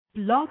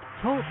Blog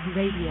Talk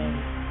Radio.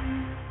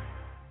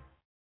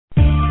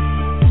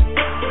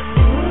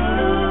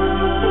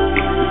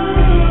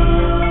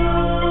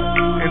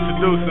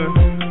 Introducing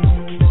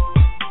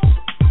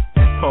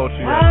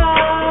Poetry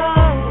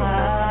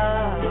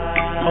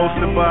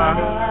hosted by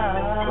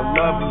the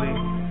lovely,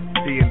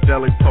 the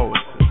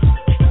AngelicPoetess.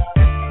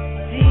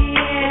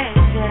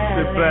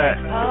 Sit back,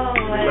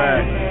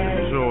 relax,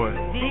 enjoy.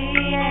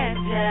 Feel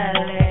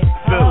it,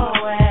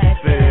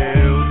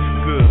 feels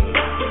good.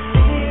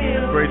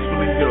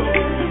 Gracefully yours.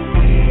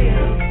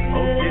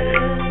 Oh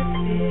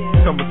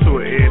yeah, coming to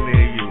an end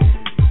near you.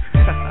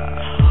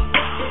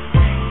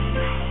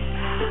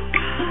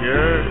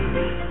 Yeah.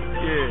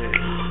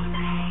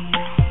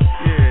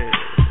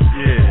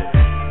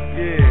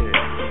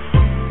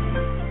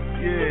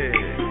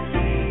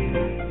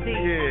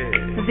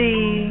 The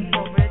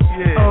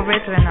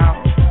original.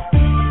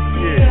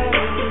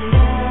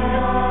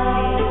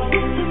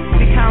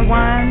 Become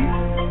one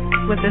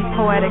with this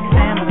poetic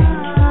family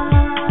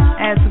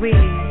as we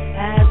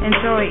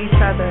enjoy each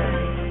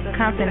other's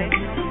company.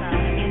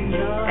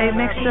 A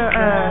mixture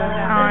of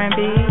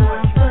R&B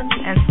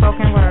and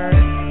spoken word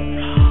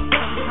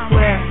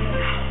with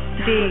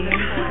the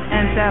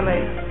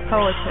angelic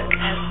poetess.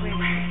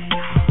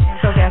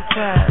 So guess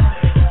what?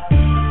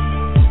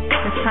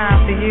 It's time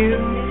for you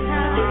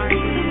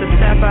to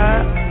step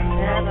up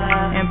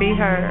and be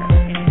heard.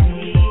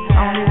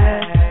 Only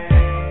with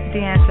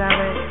the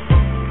angelic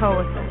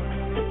poetess.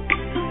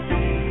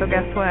 So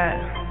guess what?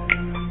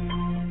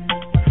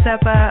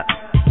 Step up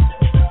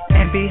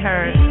and be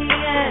heard. The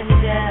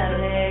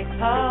angelic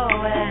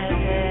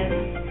poetess.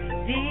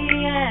 The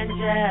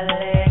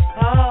angelic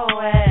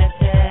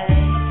poetess.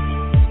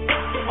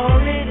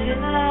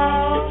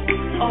 Original,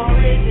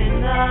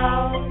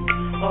 original,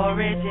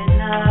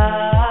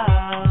 original.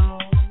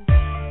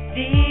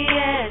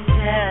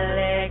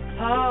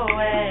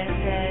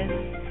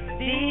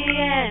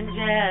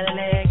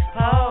 Angelic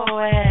poetess.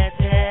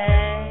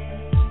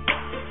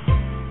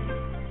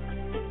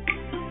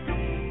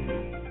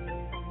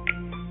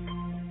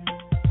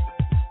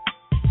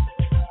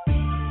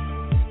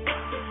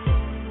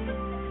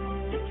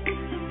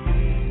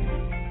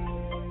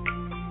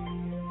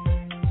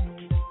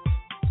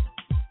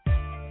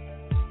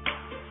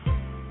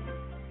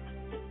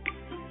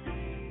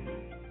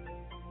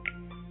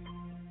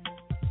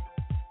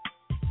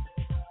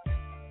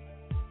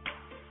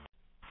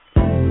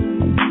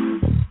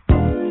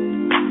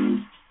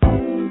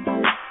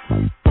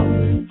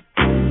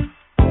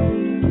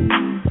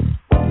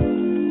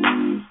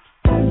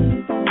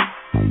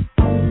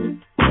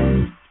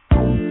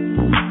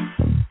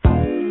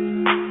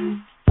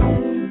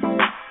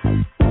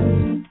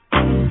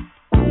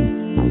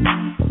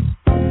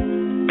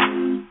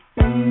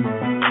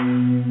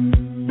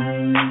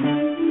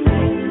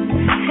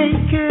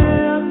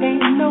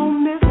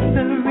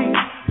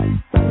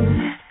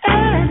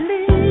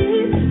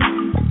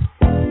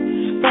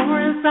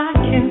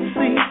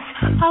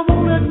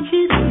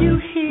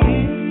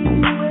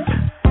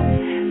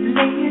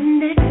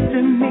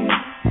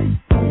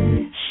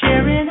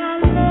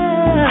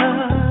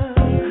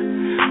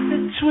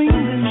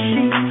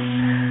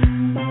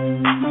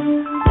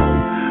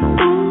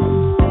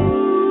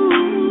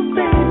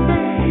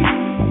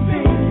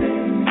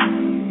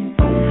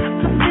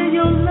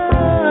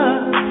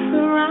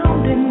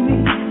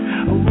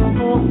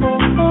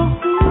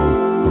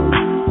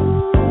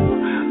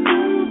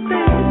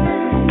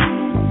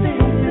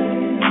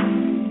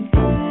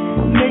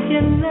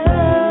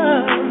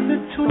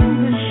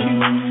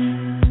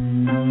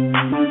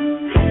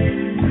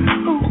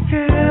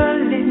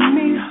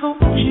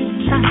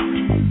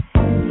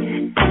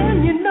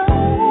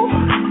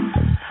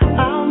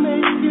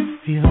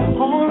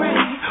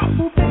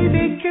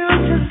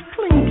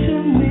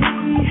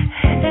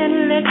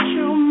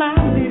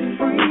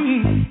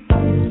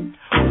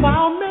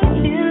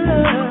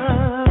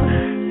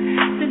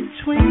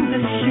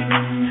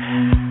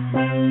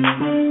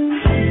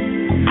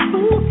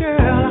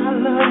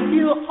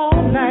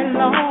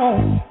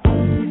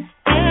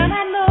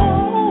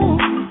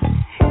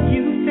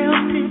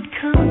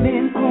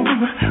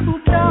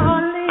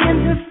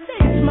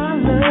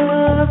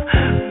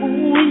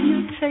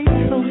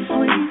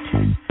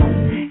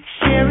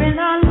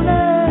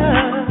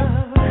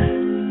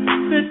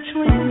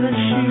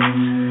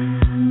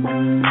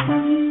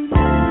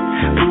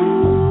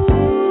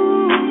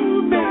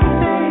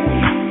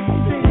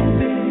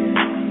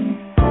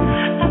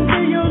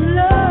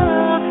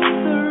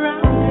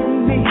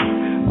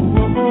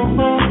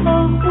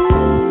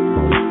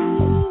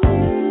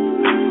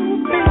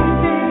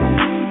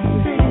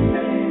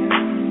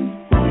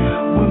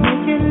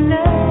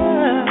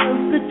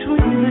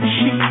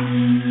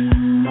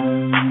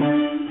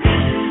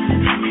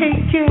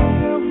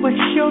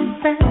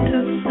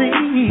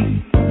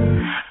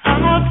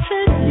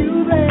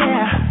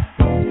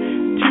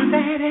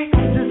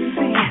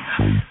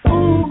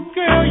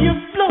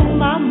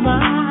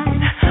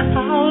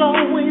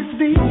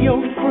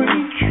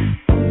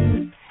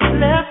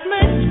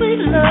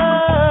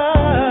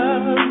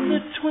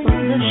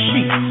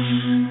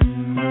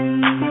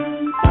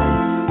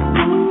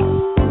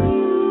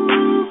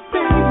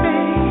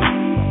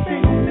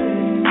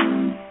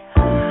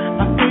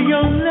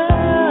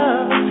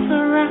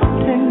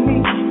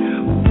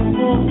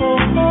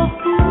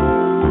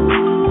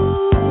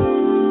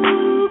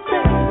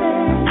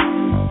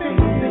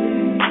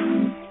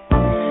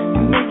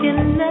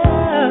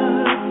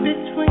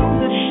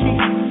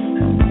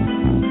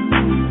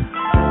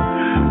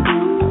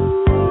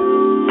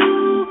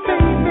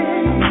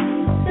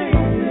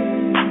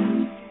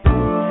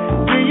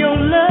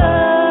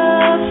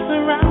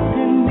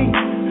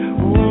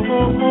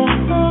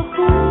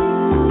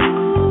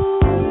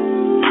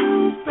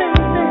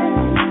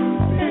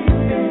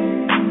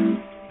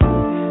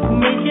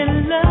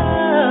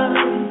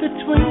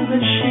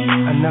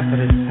 enough of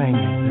this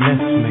singing. Let's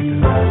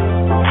make love.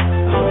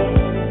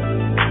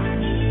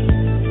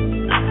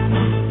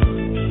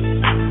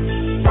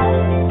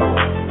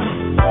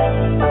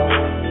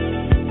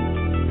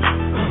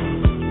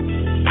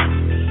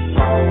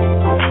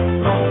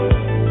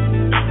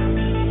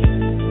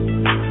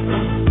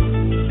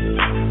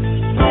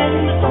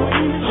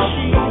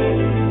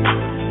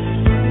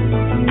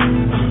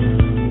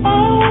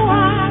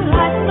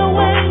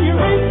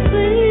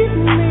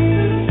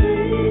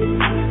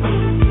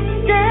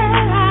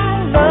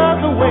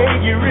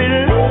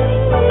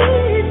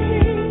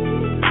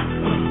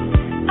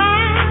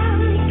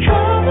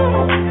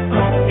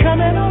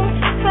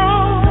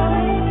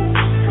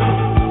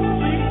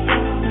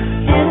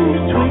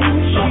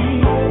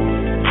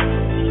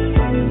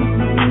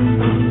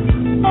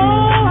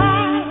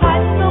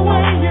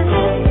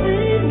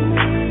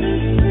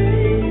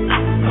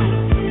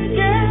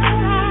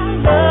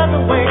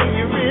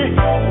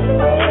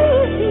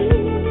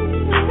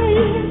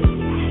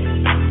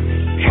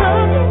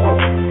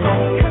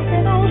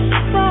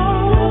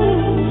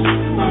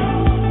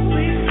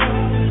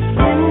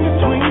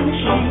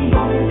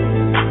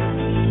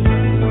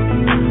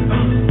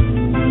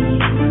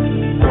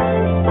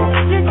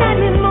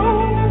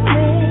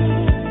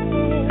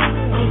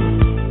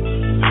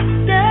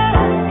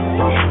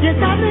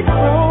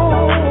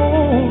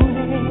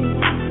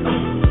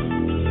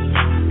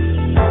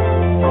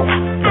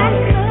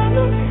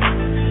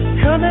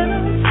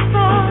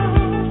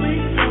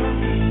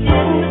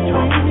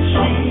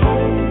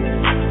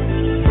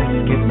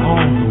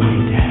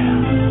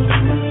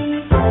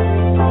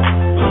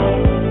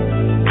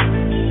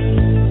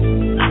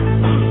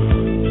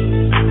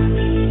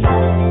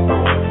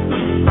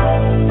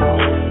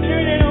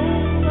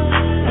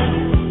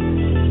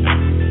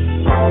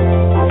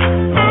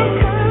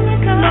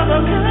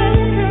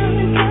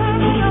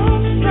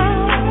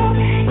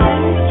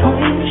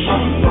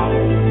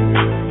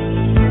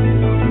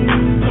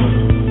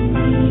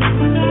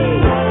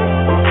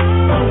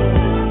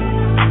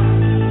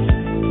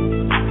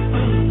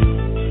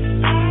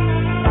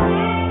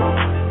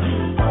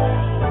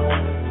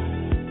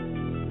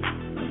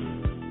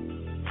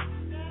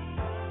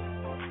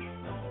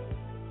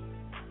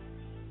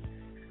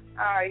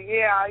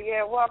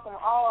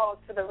 Welcome all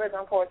to the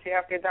Rhythm Poetry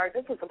After Dark.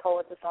 This is the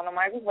Poetess on the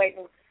mic. We're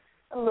waiting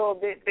a little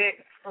bit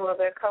for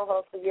the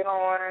co-host to get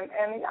on,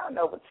 and y'all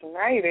know what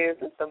tonight is.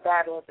 It's the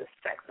Battle of the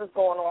Sexes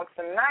going on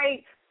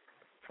tonight.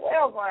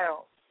 12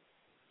 rounds,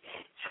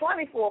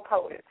 24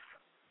 poets,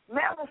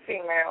 male and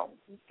female,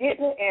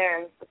 getting it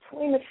in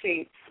between the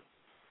sheets.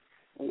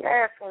 We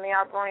asking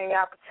y'all bring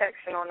y'all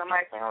protection on the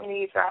mic. We don't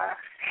need y'all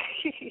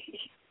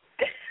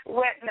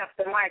wetting up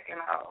the mic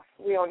and all.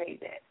 We don't need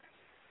that.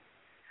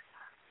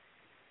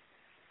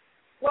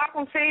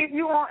 Welcome, Chief.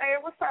 You on air?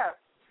 What's up?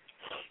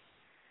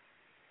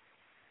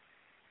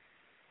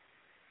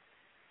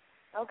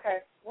 Okay,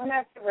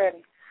 whenever you're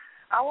ready.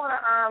 I want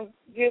to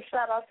give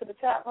shout-outs to the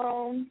chat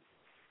room.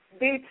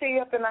 BT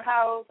up in the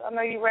house. I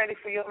know you're ready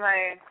for your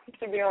man. He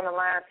should be on the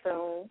line soon.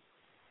 All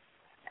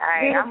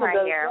right, I'm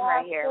right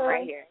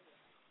here.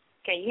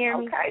 Can you hear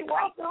me? Okay,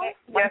 welcome.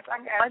 Yes, I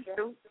got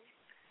you.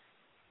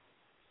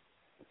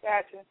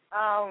 Gotcha.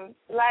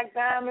 Black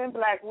Diamond,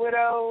 Black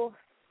Widow,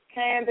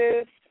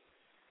 Candace.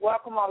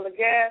 Welcome all the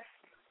guests.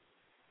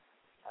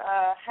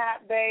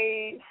 Hat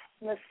Babe,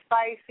 Miss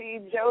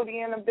Spicy, Jody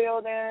in the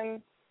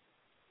building.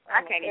 I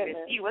can't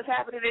even see what's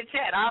happening in the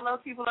chat. All those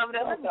people over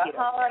there. The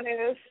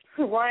Harness,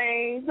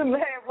 Rain, the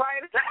man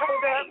writer.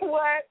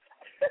 What?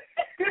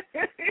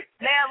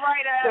 Man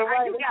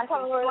writer, you got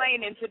some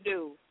explaining to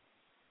do.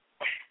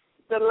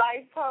 The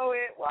Life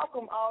Poet.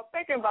 Welcome all.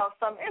 Thinking about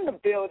something in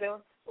the building.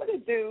 What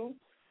it do?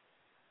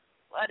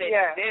 What it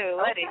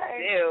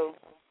do?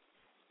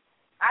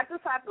 I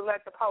just have to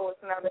let the poets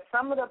know that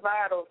some of the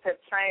battles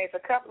have changed. A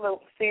couple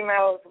of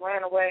females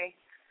ran away.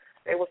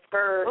 They were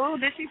spurred. Oh,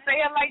 did she say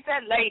it like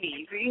that,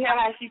 ladies? See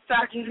how she's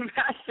talking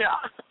about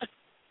y'all.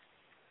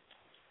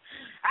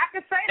 I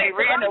could say they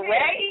ran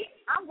away.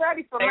 I'm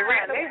ready for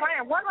mine. They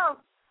ran.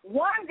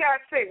 One got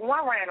sick.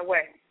 One ran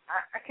away.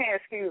 I can't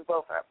excuse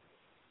both of them.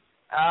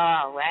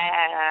 Oh,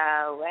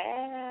 wow.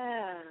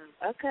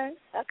 Okay.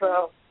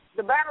 So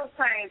the battles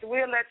changed.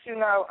 We'll let you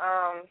know.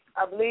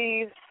 I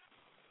believe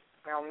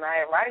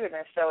Mad Writer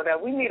didn't show that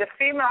we need a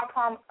female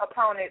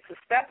opponent to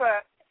step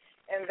up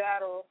and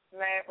battle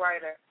Mad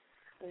Writer.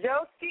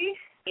 Joski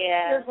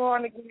is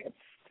going against.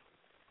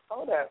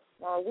 Hold up.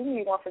 We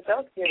need one for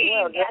Joski as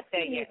well.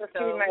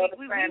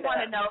 We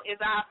want to know, is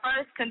our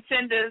first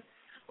contenders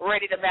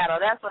ready to battle?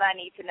 That's what I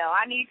need to know.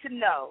 I need to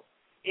know,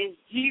 is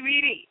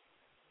GVD,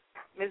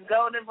 Miss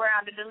Golden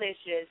Brown the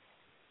Delicious,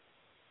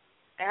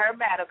 and her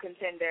battle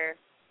contender,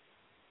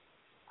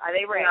 are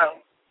they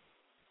ready?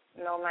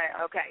 No,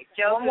 ma'am. Okay.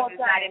 Joseph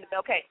is not in the...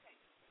 Okay.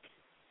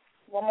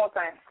 One more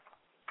thing.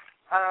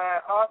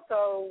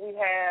 Also, we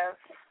have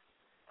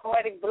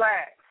Poetic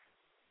Black.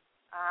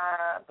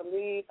 I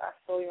believe I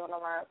saw you on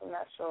the line. I'm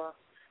not sure.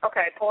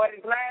 Okay,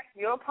 Poetic Black,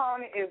 your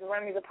opponent is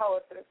Remy the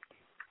Poetess.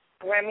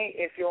 Remy,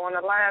 if you're on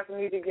the line,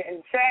 we need to get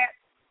in the chat.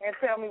 and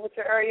tell me what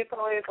your area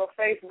code is or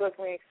Facebook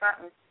me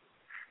something.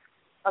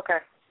 Okay,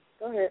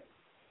 go ahead.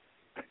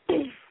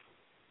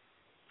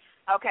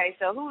 Okay,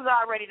 so who's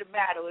all ready to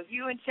battle? If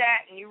you in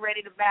chat and you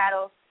ready to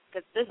battle,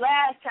 because this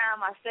last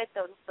time I set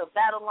the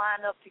battle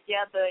line up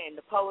together and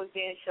the poets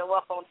didn't show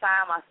up on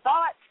time, I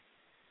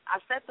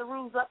set the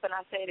rules up and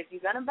I said, if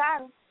you're going to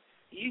battle,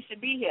 you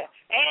should be here.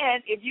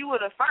 And if you were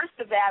the first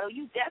to battle,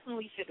 you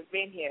definitely should have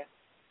been here.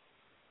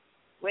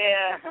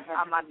 Where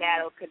are my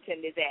battle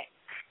contenders at?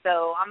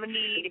 So I'm going to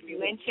need, if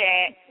you're in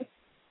chat,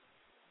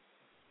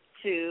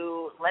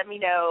 to let me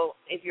know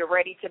if you're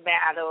ready to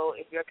battle,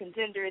 if your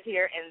contender is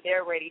here and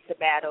they're ready to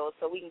battle,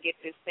 so we can get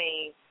this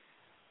thing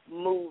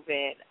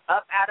moving.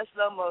 Up out of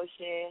slow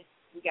motion.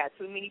 We got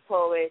too many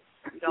poets.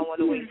 We don't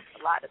want to waste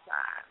a lot of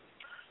time.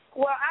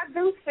 Well, I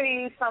do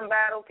see some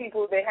battle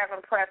people that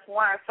haven't pressed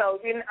one.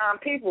 So,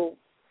 people,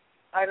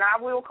 and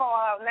I will call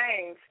out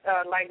names,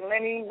 like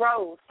Lenny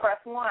Rose, press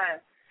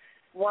one.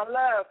 One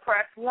Love,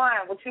 press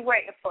one. What you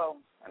waiting for?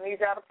 I need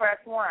y'all to press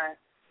one.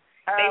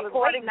 They was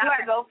waiting not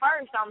to go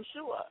first, I'm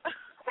sure.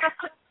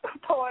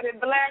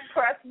 Poetic Black,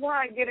 press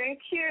one. Get in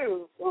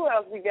queue. Who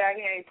else we got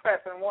here ain't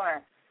pressing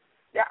one?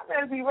 Y'all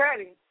better be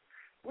ready.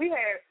 We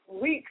had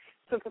weeks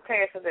to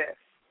prepare for this.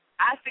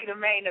 I see the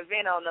main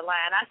event on the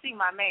line. I see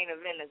my main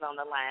event is on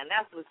the line.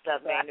 That's what's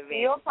up, main event.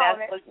 Your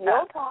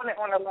opponent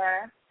on the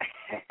line.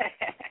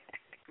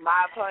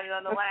 My opponent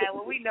on the line.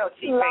 Well, we know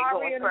Chief ain't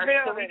going first,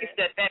 so we can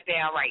shut that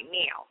down right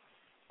now.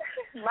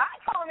 My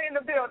opponent in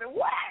the building.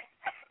 What?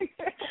 We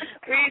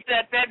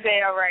shut that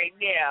down right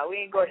now.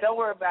 We ain't going. Don't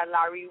worry about it,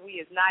 Laurie.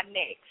 We is not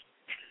next.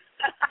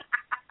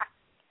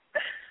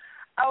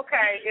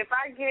 Okay, if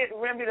I get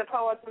Remy the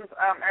Poet's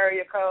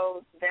area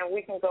code, then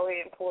we can go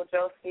ahead and pull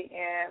Josie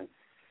in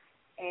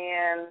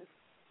and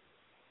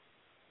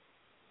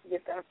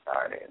get them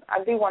started.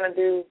 I do want to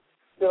do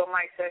a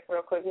mic check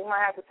real quick. We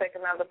might have to take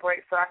another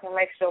break so I can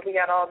make sure we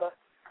got all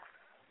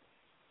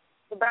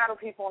the battle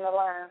people on the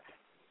line.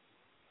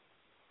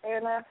 Fair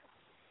enough?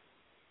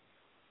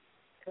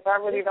 Because I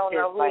really don't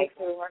know who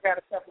to. I got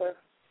a couple of.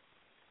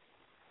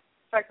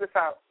 Check this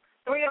out.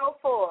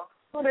 304.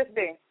 Who this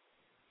be?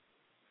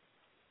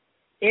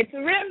 It's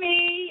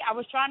Remy. I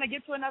was trying to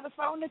get to another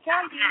phone to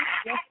tell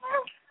you.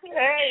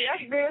 Hey,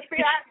 that's good. See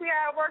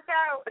how it worked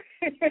out.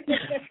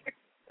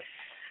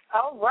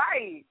 All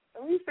right.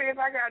 Let me see if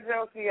I got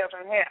Josie up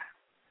in here.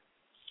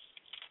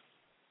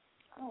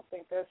 I don't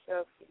think that's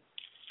Josie.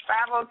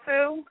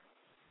 502.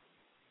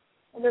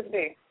 What this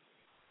be?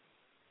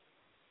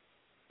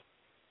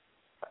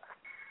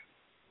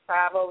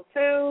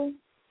 502.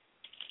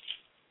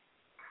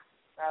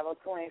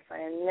 502 ain't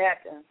saying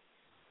nothing.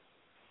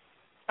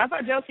 I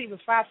thought Josie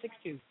was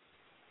 562.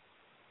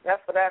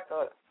 That's what I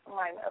thought.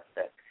 Somebody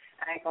upset.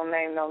 I ain't gonna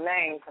name no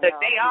names. But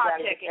they are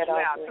checking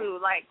you out too.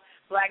 Like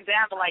Black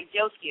Diamond, like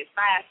Josie is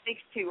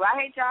 562. I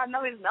hate y'all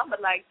know his number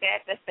like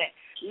that. That's that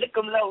Lick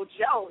 'em Low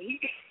Joe. He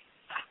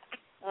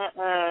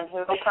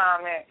no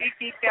comment. He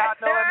keeps y'all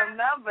knowing them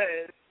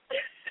numbers.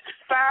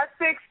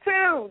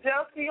 562.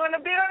 Josie, you in the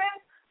building?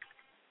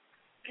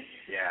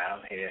 Yeah,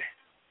 I'm here.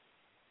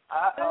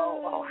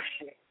 Oh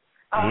shit.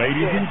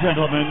 Ladies and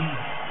gentlemen,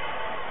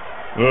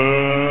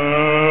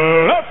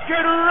 let's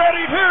get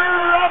ready to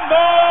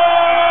rumble!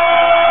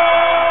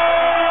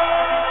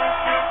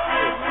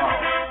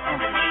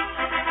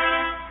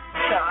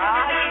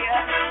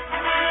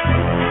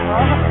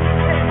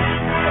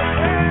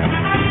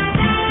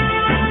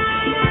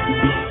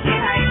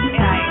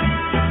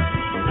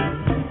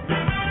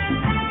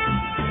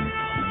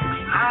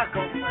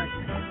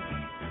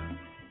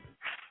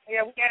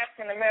 Yeah, we're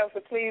asking the males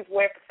to please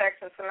wear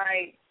protection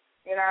tonight.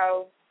 You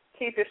know,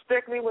 keep it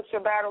strictly with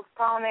your battle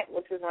opponent,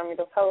 which is Remy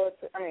the Poet.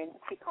 I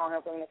keep calling her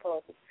Remy the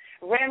Poet.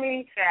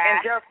 Remy and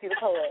Josie the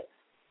Poet.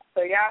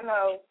 So y'all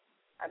know,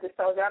 I just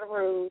told y'all the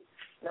rules.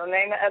 No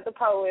naming other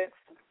poets.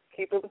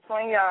 Keep it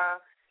between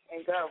y'all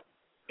and go.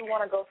 Who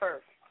want to go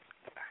first?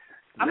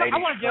 I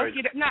want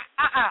Josie to.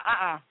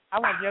 I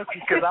want Josie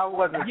because I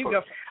wasn't.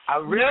 I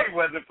really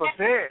wasn't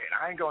prepared.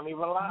 I ain't gonna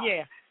even lie.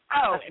 Yeah.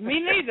 Oh, me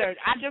neither.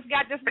 I just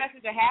got this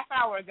message a half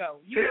hour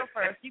ago. You go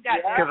first. You got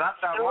it. Because I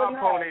thought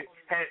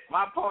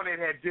my opponent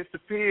had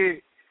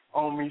disappeared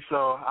on me,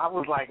 so I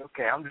was like,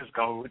 okay, I'm just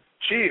gonna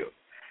chill.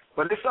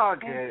 But it's all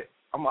good.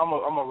 I'm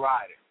a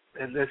rider.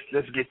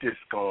 Let's get this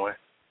going.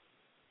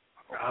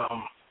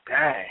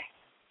 Dang.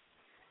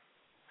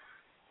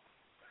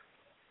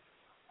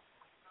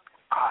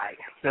 All right,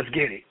 let's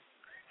get it.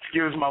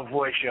 Excuse my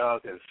voice, y'all,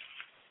 because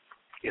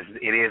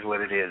it is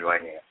what it is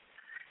right now.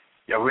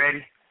 Y'all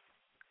ready?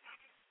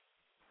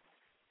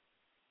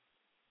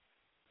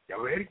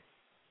 Y'all ready?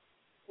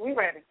 We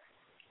ready.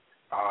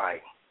 All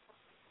right.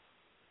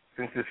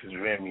 Since this is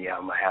Remy,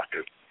 I'm going to have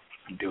to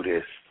do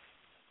this.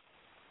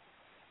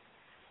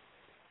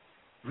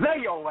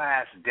 Lay your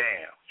ass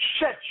down.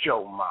 Shut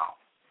your mouth.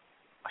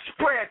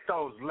 Spread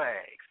those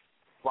legs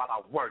while I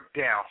work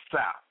down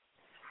south.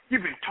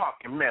 You've been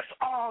talking mess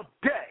all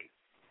day.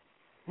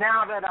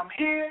 Now that I'm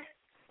here,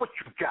 what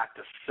you got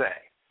to say?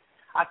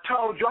 I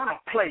told you I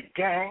don't play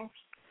games.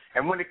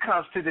 And when it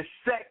comes to this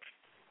sex,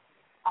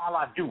 all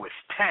I do is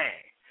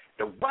tang.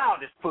 The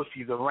wildest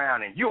pussies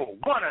around, and you're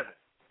one of them.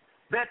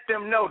 Let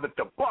them know that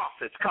the boss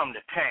has come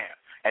to town.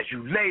 As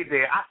you lay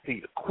there, I see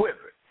the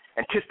quiver.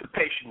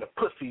 Anticipation, the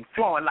pussy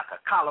flowing like a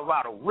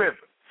Colorado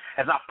river.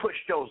 As I push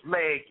those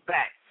legs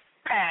back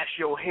past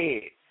your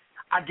head,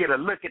 I get a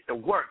look at the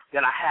work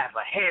that I have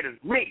ahead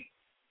of me.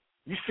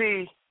 You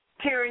see,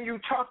 hearing you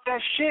talk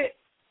that shit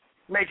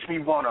makes me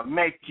want to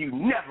make you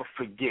never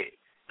forget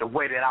the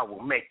way that I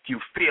will make you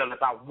feel as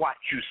I watch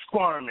you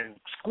squirm and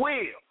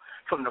squeal.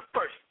 From the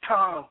first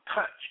tongue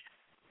touch,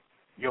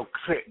 your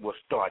clit will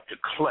start to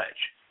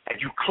clutch.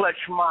 As you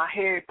clutch my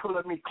head,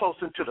 pulling me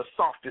closer to the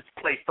softest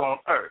place on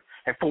earth.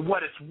 And for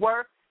what it's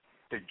worth,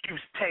 the juice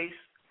tastes,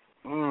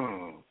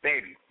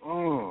 baby,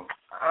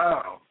 hell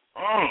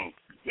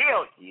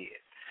yeah.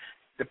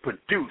 The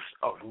produce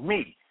of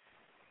me.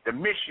 The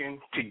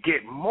mission to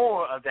get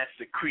more of that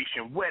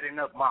secretion wetting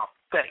up my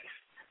face.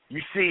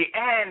 You see,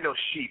 and those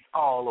sheets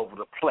all over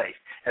the place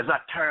as I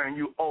turn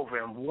you over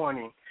and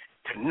wanting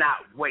to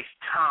not waste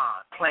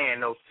time playing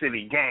those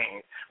silly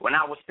games. When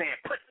I was saying,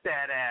 put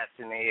that ass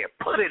in the air,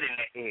 put it in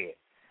the air,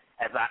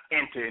 as I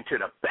enter into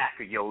the back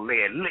of your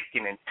leg,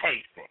 licking and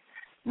tasting,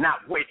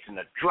 not wasting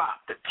a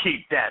drop to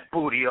keep that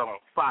booty on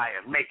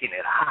fire, making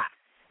it hot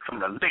from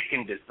the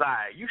licking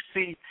desire. You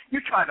see,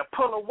 you try to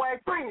pull away,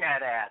 bring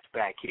that ass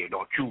back here.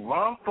 Don't you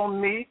run from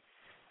me,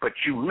 but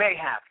you may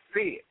have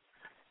fear,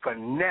 for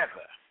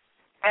never,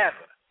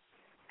 ever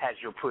has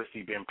your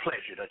pussy been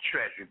pleasured or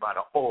treasured by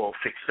the oral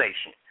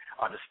fixation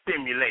or the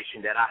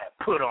stimulation that I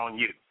have put on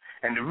you.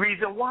 And the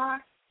reason why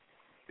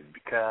is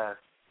because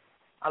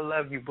I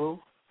love you, boo.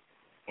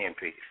 In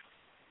peace.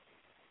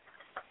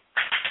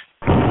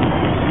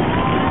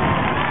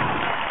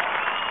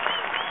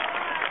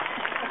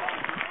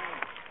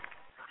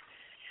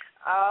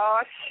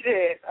 Oh,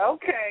 shit.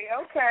 Okay.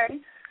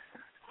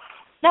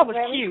 That was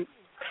cute.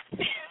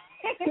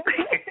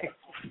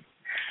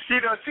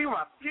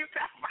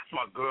 That's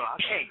my girl.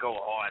 I can't go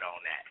hard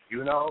on that,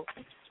 you know?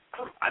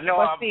 I know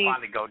I'll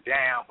probably go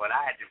down, but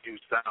I had to do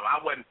something.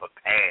 I wasn't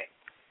prepared.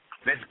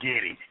 Let's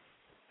get it.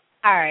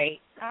 All right.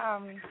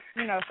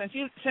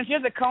 Since you're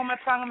the coma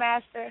tongue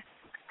master,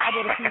 I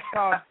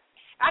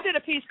did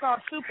a piece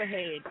called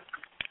Superhead.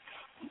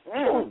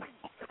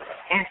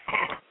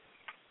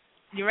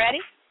 You ready?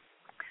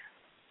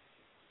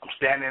 I'm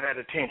standing at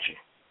attention.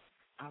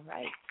 All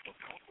right.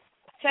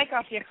 Take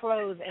off your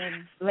clothes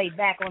and lay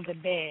back on the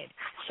bed.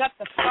 Shut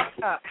the fuck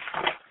up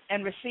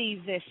and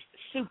receive this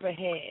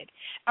superhead.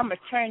 I'm going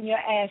to turn your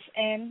ass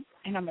in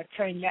and I'm going to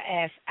turn your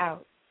ass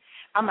out.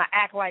 I'm going to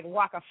act like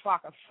Waka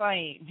Flocka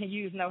Flame and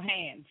use no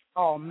hands,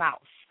 all mouth.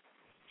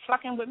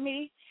 Fucking with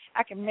me,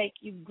 I can make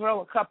you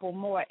grow a couple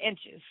more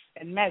inches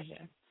and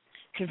measure,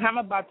 because I'm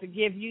about to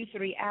give you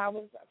 3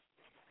 hours of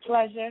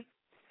pleasure.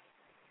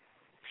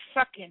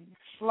 Sucking,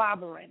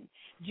 slobbering,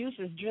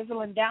 juices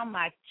drizzling down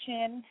my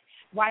chin.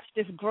 Watch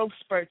this growth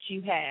spurt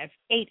you have,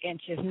 8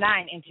 inches,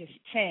 9 inches,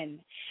 10.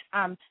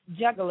 I'm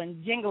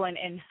juggling, jingling,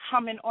 and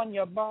humming on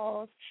your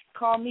balls.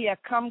 Call me a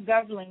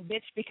cum-guzzling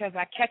bitch because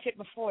I catch it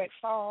before it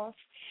falls.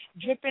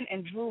 Dripping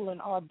and drooling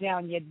all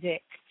down your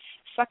dick.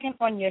 Sucking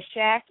on your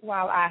shaft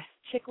while I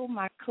tickle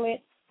my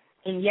clit.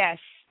 And yes,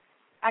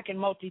 I can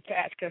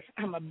multitask because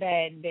I'm a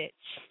bad bitch.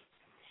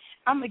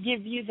 I'm going to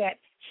give you that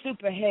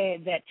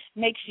superhead that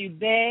makes you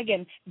beg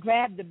and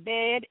grab the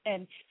bed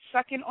and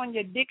sucking on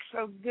your dick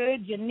so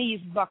good your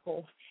knees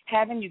buckle,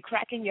 having you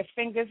cracking your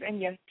fingers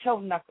and your toe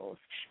knuckles.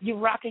 You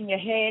rocking your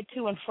head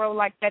to and fro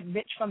like that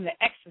bitch from The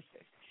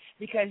Exorcist,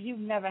 because you've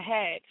never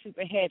had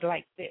superhead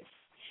like this.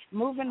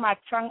 Moving my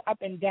tongue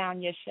up and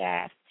down your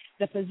shaft.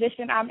 The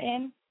position I'm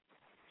in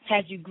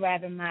has you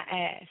grabbing my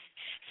ass.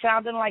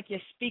 Sounding like you're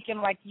speaking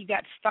like you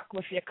got stuck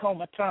with your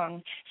coma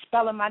tongue.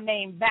 Spelling my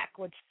name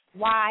backwards.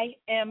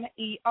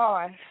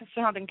 Y-M-E-R,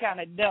 sounding kind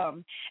of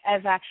dumb.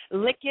 As I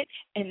lick it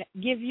and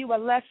give you a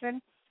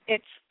lesson,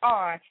 it's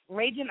R,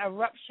 raging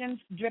eruptions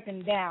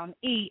dripping down.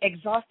 E,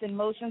 exhausting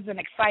motions and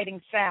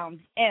exciting sounds.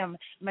 M,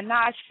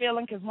 menage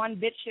feeling because one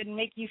bitch shouldn't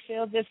make you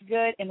feel this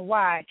good. And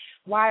Y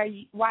are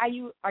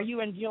you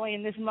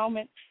enjoying this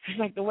moment? It's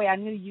like the way I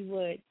knew you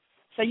would.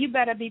 So you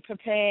better be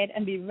prepared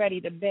and be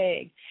ready to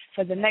beg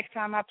for the next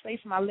time I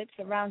place my lips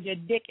around your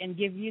dick and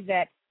give you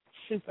that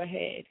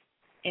superhead.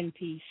 In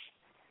peace.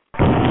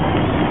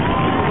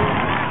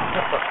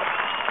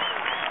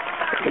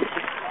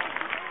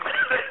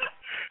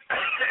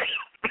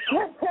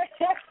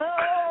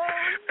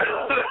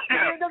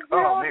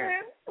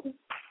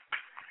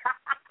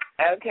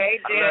 Okay,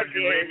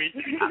 judges.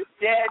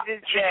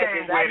 Judges.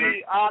 I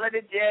need all of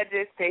the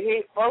judges to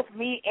hit both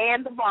me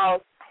and the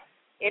boss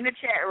in the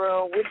chat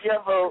room with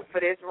your vote for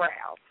this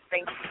round.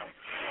 Thank you.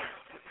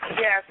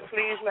 Yes,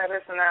 please let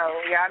us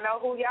know. Y'all know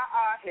who y'all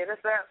are. Hit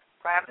us up.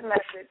 Private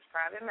message.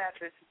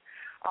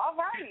 All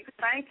right.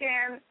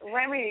 Thanking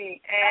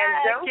Remy and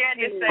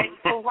Josie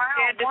for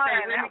round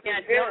one. Remy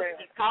got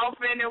Josie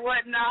coughing and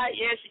whatnot.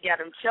 Yeah, she got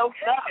him choked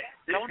up.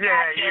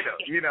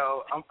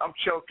 I'm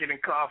choking and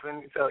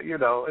coughing, so,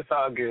 it's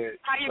all good.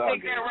 How you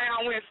think that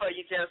round went for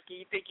you,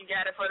 Josie? You think you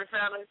got it for the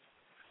fellas?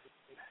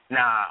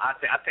 Nah, I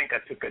think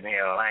I took a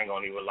L. I ain't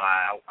gonna even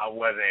lie. I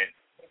wasn't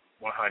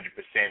 100%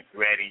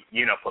 ready,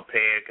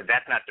 prepared, because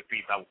that's not the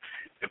piece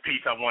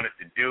I wanted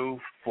to do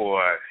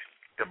for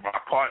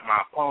my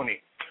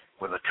opponent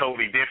was a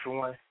totally different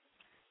one.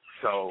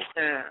 So,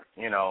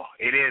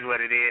 it is what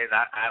it is.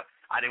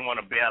 I didn't want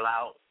to bail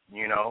out,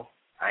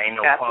 I ain't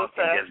no punk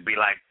and just be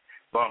like,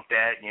 bump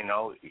that,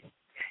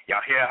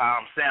 Y'all hear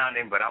how I'm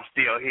sounding, but I'm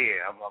still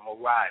here. I'm a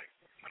rider.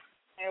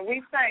 And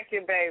we thank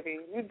you, baby.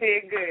 You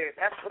did good.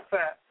 That's what's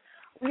up.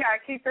 We got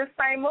to keep this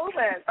thing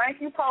moving. Thank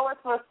you, poets,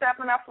 for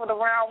stepping up for the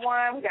round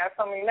one. We got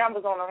so many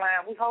numbers on the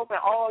line. We hoping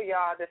all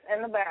y'all that's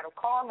in the battle,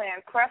 call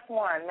in, press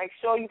 1. Make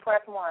sure you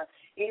press 1.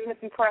 Even if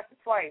you press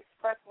it twice,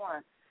 press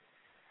 1.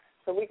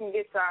 So we can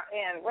get y'all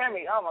in.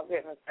 Remy, oh, my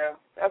goodness, girl.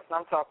 That's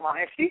what I'm talking about.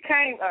 And she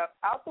came up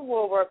out the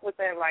woodwork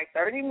within like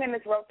 30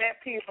 minutes, wrote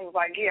that piece, and was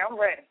like, yeah,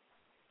 I'm ready.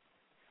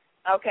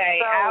 Okay,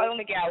 so, I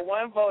only got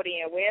one vote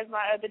in. Where's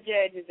my other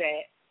judges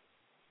at?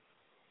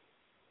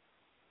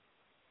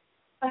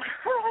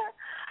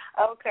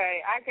 Okay,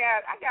 I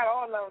got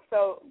all of them.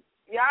 So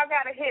y'all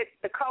got to hit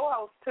the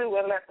co-host, too,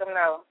 and let them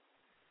know.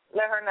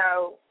 Let her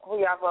know who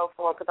y'all vote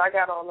for, because I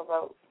got all the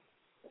votes.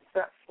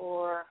 Except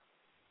for,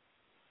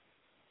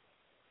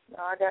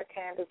 no, I got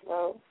Candace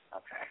vote.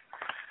 Okay.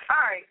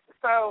 All right,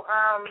 so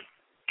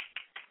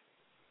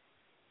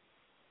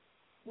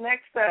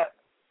next up.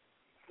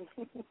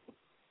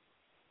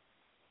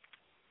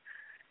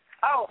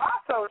 Oh,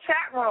 also,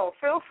 chat room,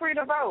 feel free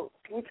to vote.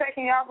 We're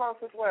taking y'all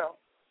votes as well.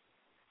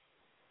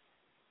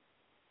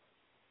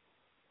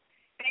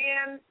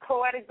 And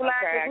Poetic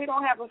Black, if we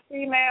don't have a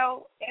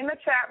female in the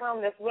chat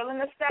room that's willing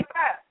to step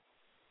up,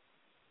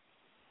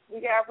 we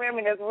got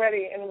women that's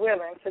ready and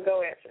willing to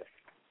go at you.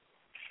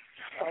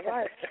 All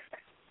right.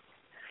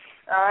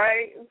 All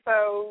right,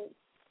 so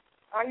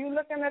are you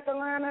looking at the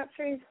lineup,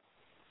 Chief?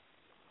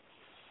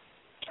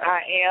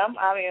 I am.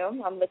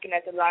 I'm looking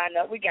at the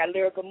lineup. We got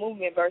Lyrical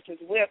Movement versus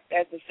Whip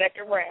as the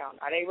second round.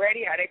 Are they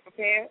ready? Are they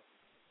prepared?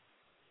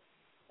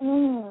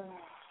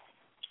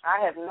 I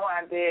have no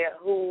idea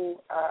who.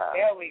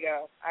 There we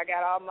go. I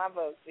got all my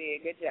votes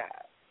in. Good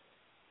job.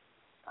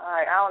 All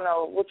right. I don't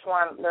know which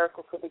one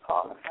Lyrical could be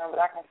calling from, but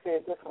I can see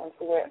this one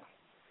to it.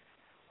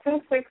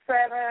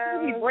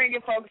 267. You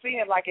bringing folks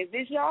in like, is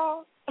this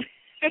y'all?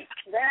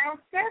 Damn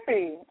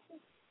Steffi.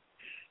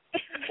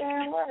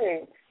 Damn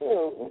right.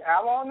 Shoot.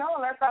 I won't know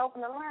unless I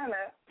open the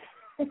lineup.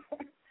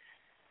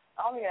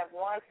 I only have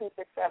 1, 2,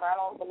 6, 7. I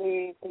don't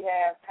believe we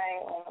have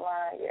Pain on the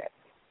line yet.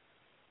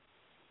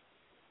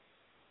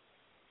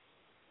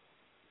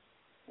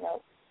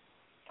 Nope.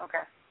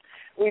 Okay.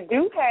 We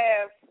do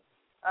have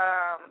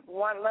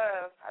One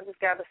Love. I just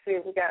got to see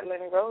if we got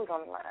Lenny Rose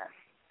on the line.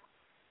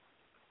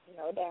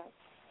 No doubt.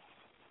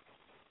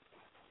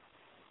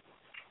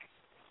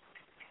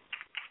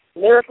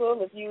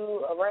 Lyrical, if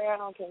you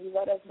around, can you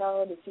let us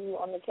know that you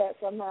on the chat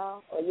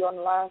somehow or you on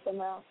the line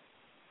somehow?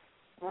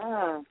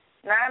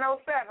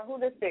 907. Who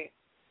this is?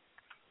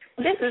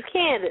 This is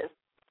Candace.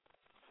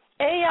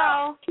 Hey,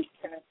 y'all.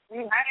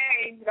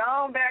 Hey, go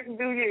on back and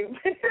do you.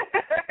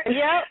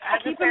 Yep,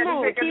 keep it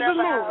moving. Keep it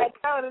moving.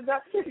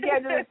 You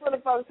can't just put the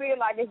folks in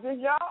like, is this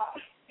y'all?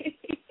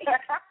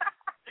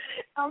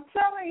 I'm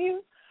telling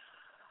you.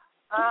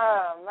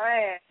 Oh,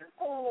 man.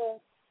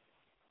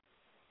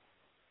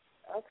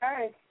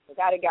 Okay. The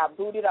guy that got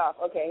booted off.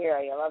 Okay, here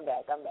I am. I'm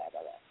back.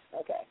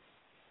 Okay.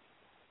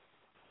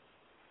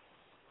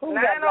 Who's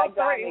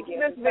 903. Who's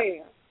this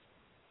be?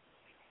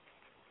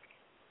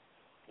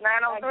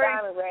 903.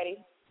 Diamond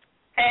ready.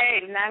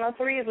 Hey,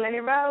 903 is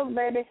Lenny Rose,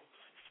 baby.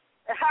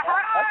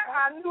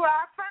 I knew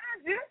I'd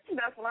find you.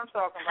 That's what I'm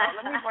talking about.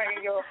 Let me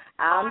bring you.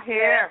 I'm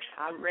here.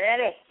 I'm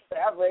ready.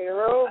 I'm ready to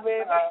roll,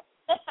 baby.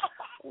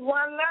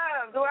 One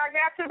Love. Do I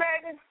got you,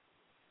 baby?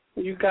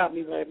 You got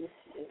me, baby.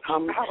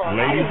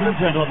 Ladies and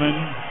gentlemen,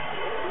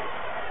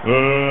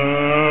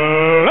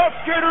 let's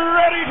get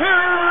ready to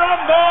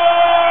rumble!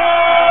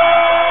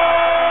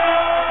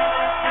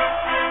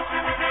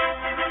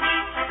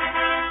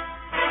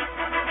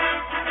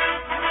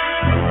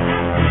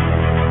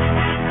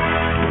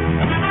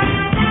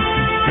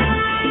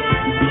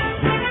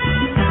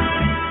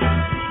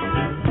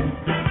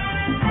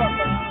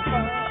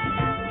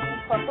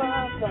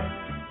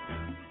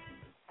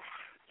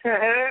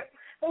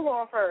 Who's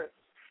going first?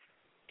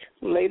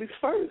 Ladies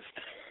first.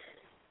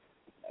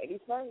 Ladies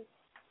first.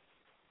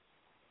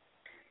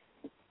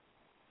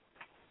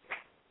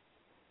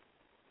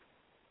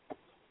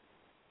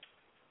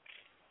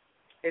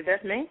 Is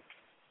that me?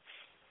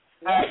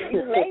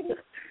 Ladies.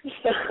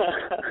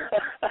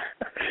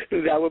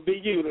 That would be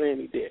you,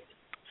 Lenny, dear.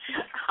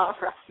 All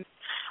right.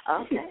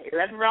 Okay.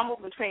 Let's rumble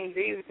between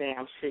these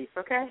damn sheets,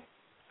 okay?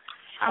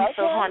 I'm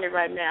so horny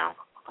right now.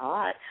 All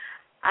right.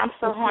 I'm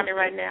so horny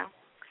right now.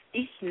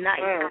 Each night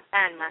I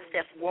find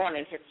myself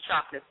wanting his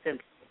chocolate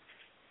sympathy.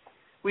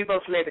 We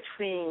both lay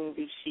between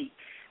these sheets,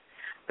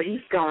 but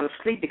he's gone to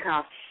sleep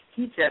because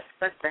he just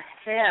sucked the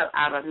hell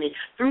out of me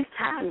 3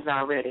 times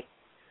already.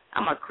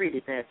 I'm a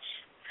greedy bitch.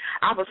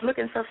 I was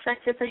looking so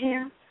sexy for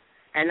him,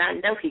 And I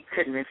know he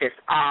couldn't resist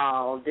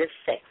all this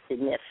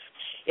sexiness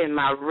in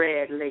my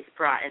red lace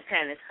bra and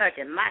panties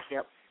hugging my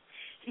hips.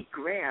 He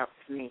grabbed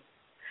me,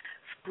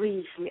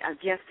 squeezed me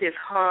against his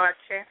hard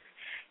chest,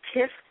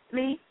 kissed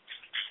me.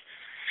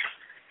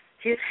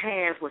 His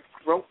hands was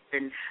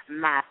groping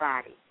my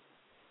body,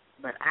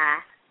 but I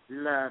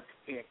loved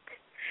it.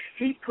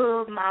 He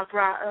pulled my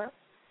bra up,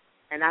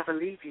 and I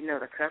believe you know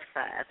the cuff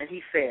size, and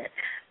he said,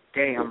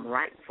 damn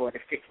right,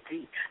 46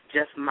 deep,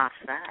 just my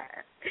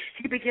size.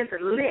 He began to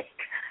lick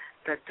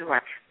the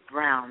dark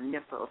brown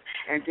nipples,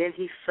 and then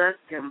he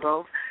sucked them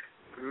both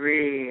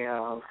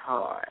real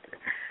hard.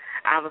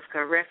 I was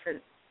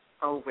caressing,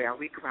 oh, well,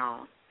 we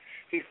grown,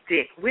 his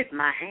dick with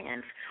my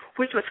hands,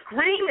 which was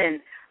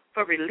screaming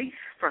for release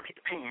from his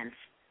pants.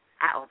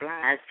 I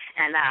obliged,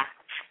 and I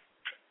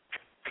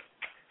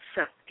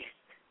sucked it.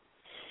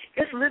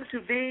 It's a little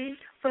too big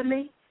for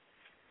me,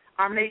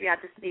 or maybe I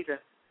just need a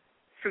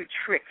few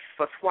tricks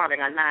for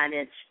swallowing a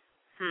 9-inch.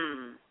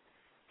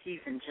 He's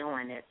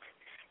enjoying it,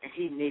 and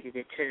he needed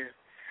it too.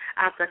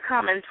 After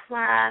coming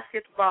twice,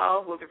 his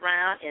ball was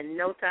around in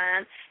no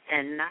time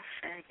and not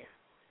sagging.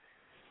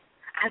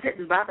 I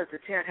didn't bother to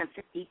tell him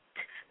to eat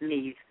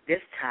me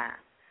this time.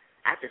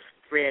 I just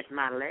spread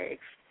my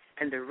legs,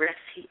 and the rest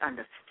he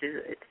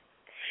understood.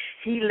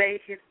 He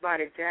laid his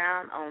body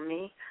down on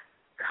me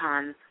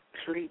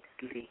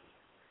completely.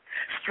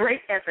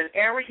 Straight as an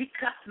arrow, he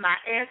cupped my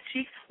ass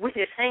cheeks with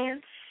his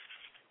hands.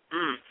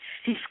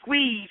 He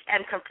squeezed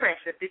and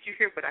compressed it. Did you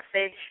hear what I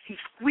said? He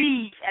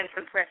squeezed and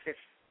compressed it.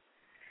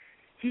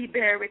 He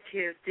buried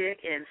his dick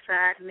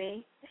inside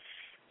me.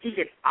 He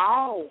had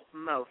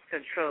almost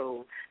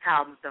controlled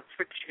how the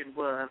friction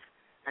was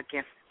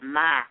against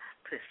my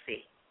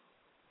pussy.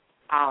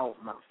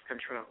 Almost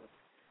controlled.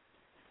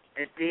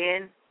 And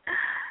then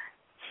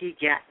he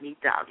got me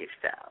doggy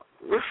style.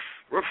 Ruff,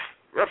 ruff,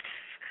 ruff.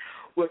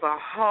 With a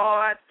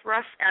hard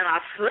thrust and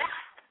a slap,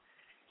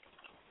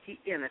 he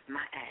entered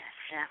my ass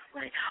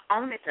halfway,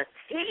 only to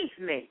tease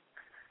me.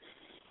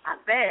 I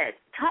begged,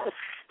 don't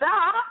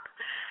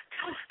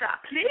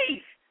stop,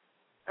 please.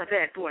 A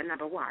bad boy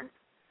number one.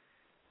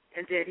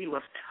 And then he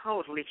was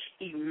totally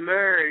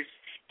immersed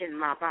in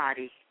my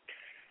body.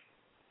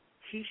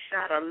 He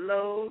shot a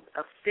load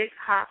of thick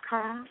hot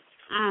cum,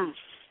 and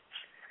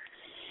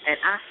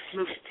I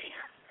smoothed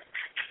him.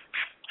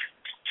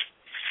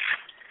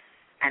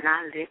 And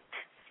I licked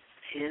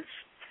his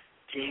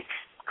dick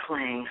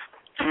clean.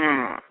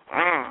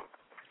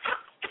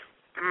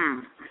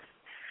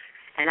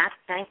 And I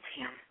thanked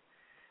him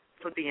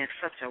for being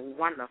such a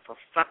wonderful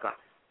sucker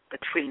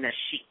between the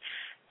sheets.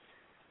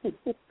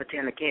 But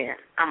then again,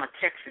 I'm a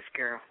Texas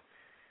girl,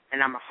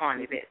 and I'm a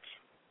horny bitch.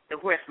 So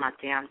where's my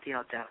damn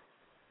dildo?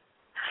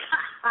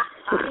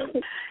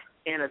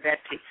 End of that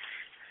piece.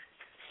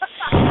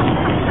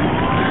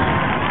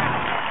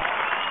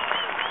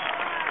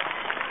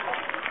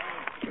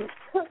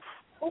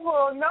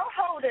 Well, no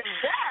holding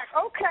back.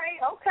 Okay.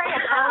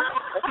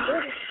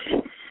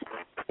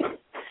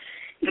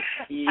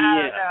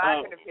 Yeah.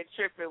 I could have been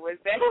tripping. Was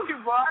that you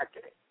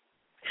barking?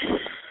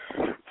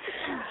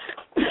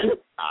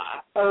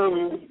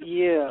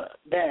 Yeah,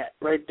 that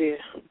right there.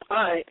 All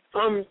right.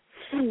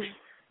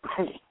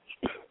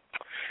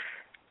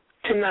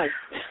 Tonight,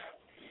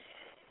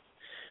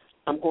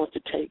 I'm going to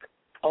take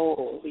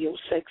all your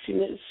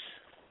sexiness,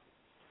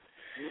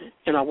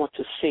 and I want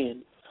to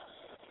sin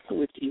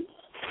with you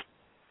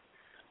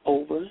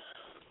over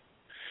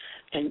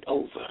and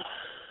over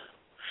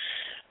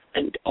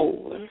and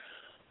over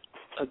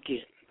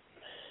again.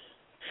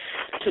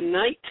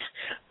 Tonight,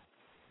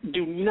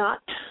 do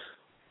not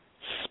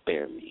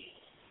spare me.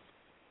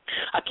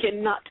 I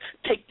cannot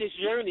take this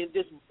yearning,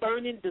 this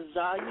burning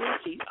desire.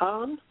 See,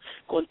 I'm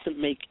going to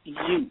make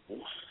you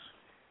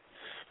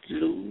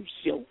lose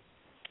your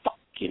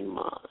fucking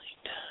mind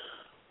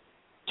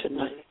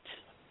tonight.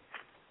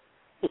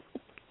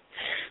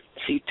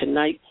 See,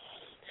 tonight,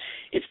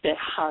 it's that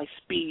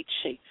high-speed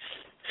chase.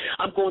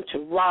 I'm going to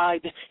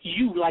ride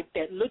you like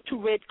that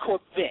little red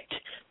Corvette.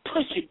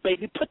 Push it,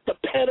 baby. Put the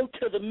pedal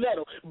to the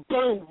metal.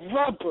 Burn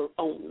rubber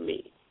on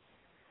me.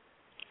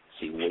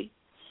 See me?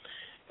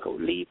 Go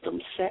leave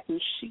them satin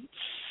sheets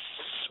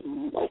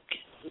smoking.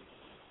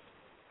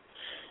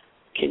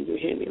 Can you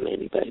hear me,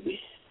 lady, baby?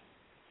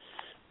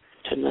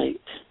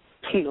 Tonight,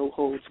 no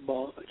holds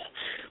barred.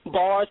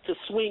 Bars to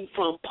swing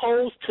from,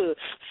 poles to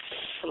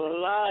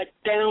slide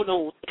down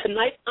on.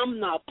 Tonight, I'm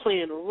not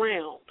playing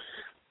around.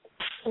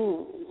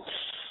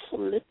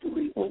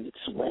 Slippery when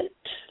it's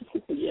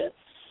wet. Yes.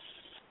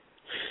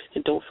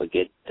 And don't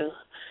forget the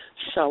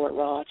shower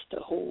rods to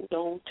hold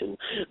on to.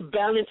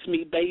 Balance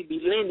me,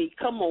 baby. Lenny,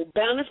 come on.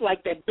 Balance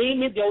like that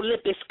beam in your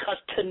lip is because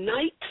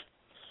tonight,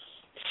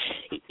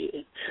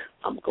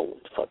 I'm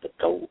going for the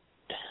gold.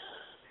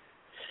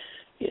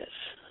 Yes,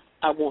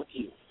 I want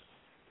you.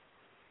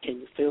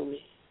 Can you feel me?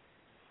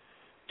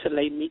 To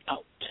lay me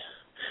out.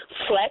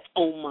 Flat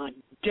on my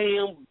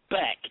damn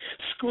back.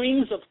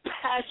 Screams of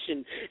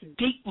passion.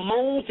 Deep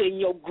moans in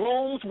your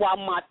groans while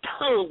my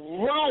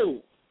tongue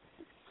roams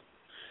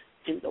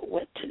in the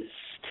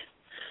wettest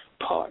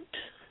part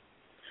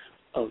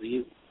of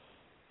you.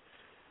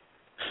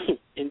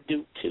 And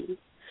due to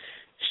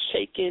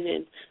shaking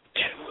and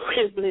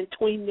trembling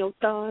between your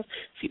thighs,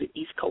 see, the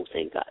East Coast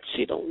ain't got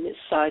shit on this.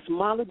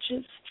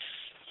 Seismologists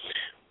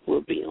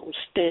will be on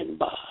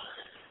standby,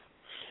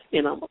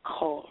 and I'm going to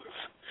carve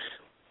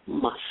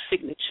my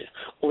signature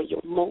on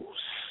your most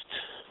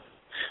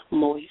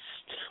moist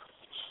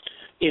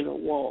inner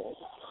wall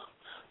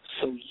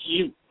so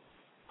you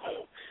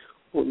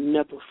will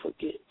never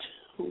forget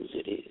whose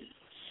it is.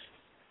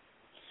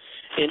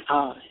 And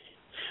I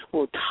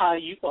will tie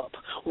you up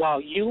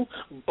while you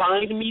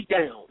bind me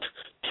down.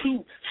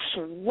 Two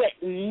sweat,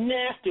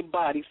 nasty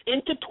bodies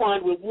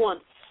intertwined with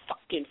one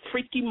fucking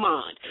freaky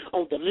mind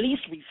on the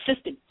least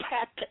resistant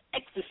path to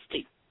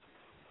ecstasy.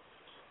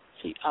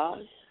 See,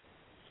 I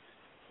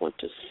want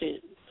to sin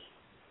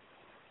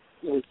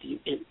with you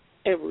in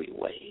every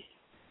way,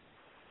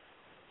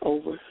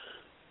 over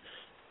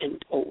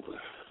and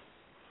over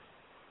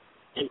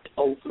and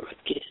over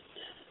again.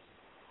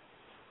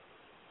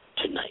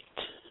 Tonight.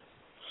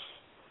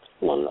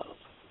 One love.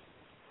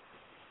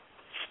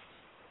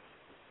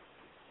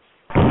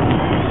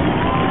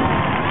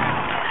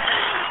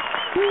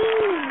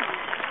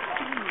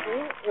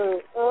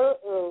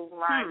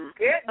 My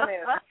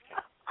goodness.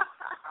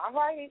 All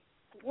right.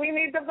 We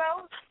need the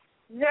votes.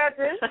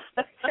 Judges,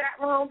 chat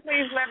room,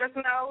 please let us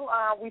know.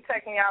 We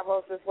taking y'all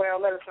votes as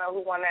well. Let us know who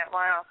won that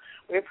round.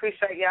 We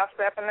appreciate y'all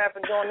stepping up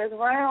and doing this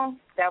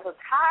round. That was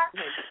hot.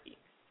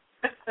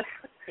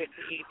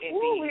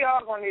 Ooh, we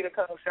all going to need a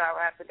cold shower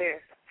after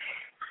this.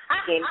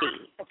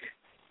 Indeed.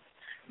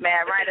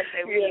 Man, Ryder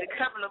said we need a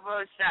couple of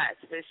more shots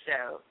for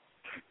sure.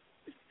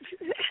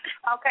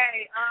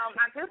 Okay,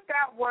 I just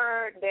got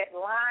word that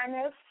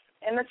Linus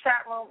in the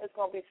chat room is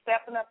going to be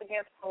stepping up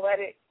against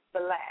Poetic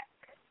Black.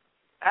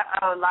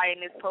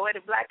 Linus,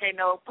 Poetic Black ain't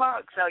no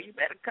punk, so you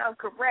better come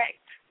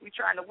correct. We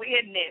trying to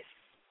win this.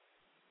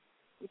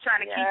 We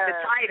trying to keep the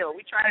title.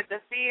 We trying to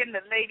defend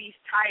the ladies'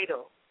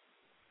 title.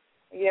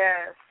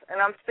 Yes, and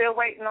I'm still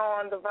waiting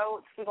on the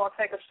votes. We're going to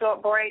take a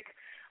short break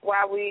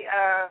while we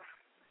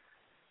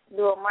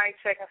do a mic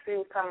check and see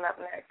who's coming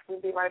up next. We'll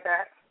be right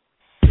back.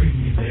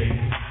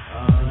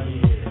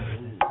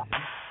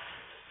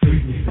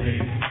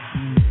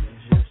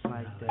 Just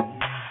like that.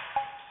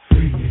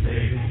 Freak me,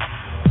 baby.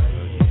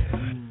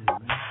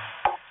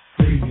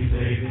 Freak me,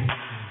 baby.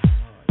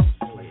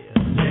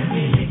 Let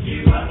me lick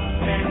you up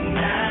and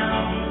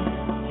down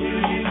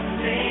till you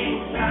say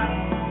stop.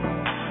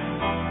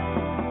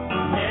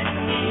 Let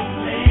me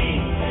play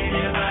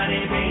your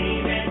body,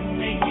 baby,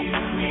 make you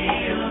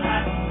real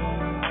hot.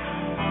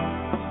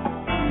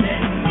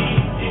 Let me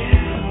do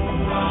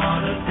all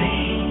the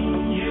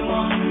things you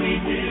want me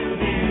to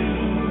do.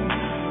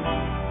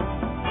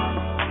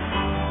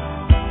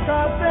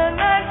 'Cause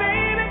tonight,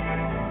 baby,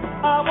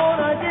 I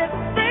wanna get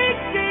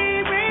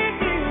freaky with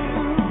you.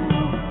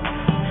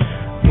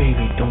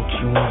 Baby, don't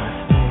you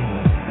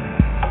understand?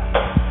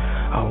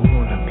 I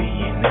wanna be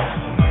an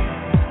instrument.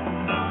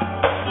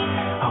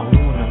 I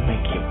wanna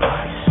make your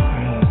body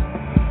scream.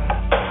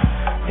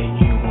 Then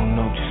you will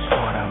know just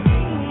what I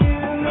mean.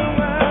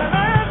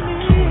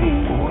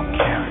 24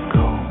 karat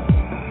gold.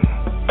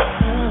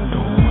 The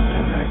one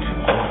that lets you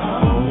go.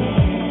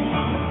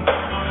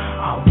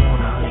 I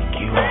wanna lick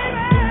you up and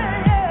down.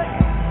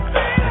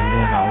 And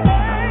then I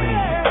wanna lay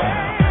you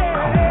down.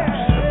 Come on,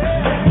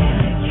 sexy.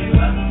 Lick you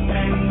up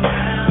and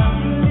down.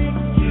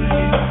 You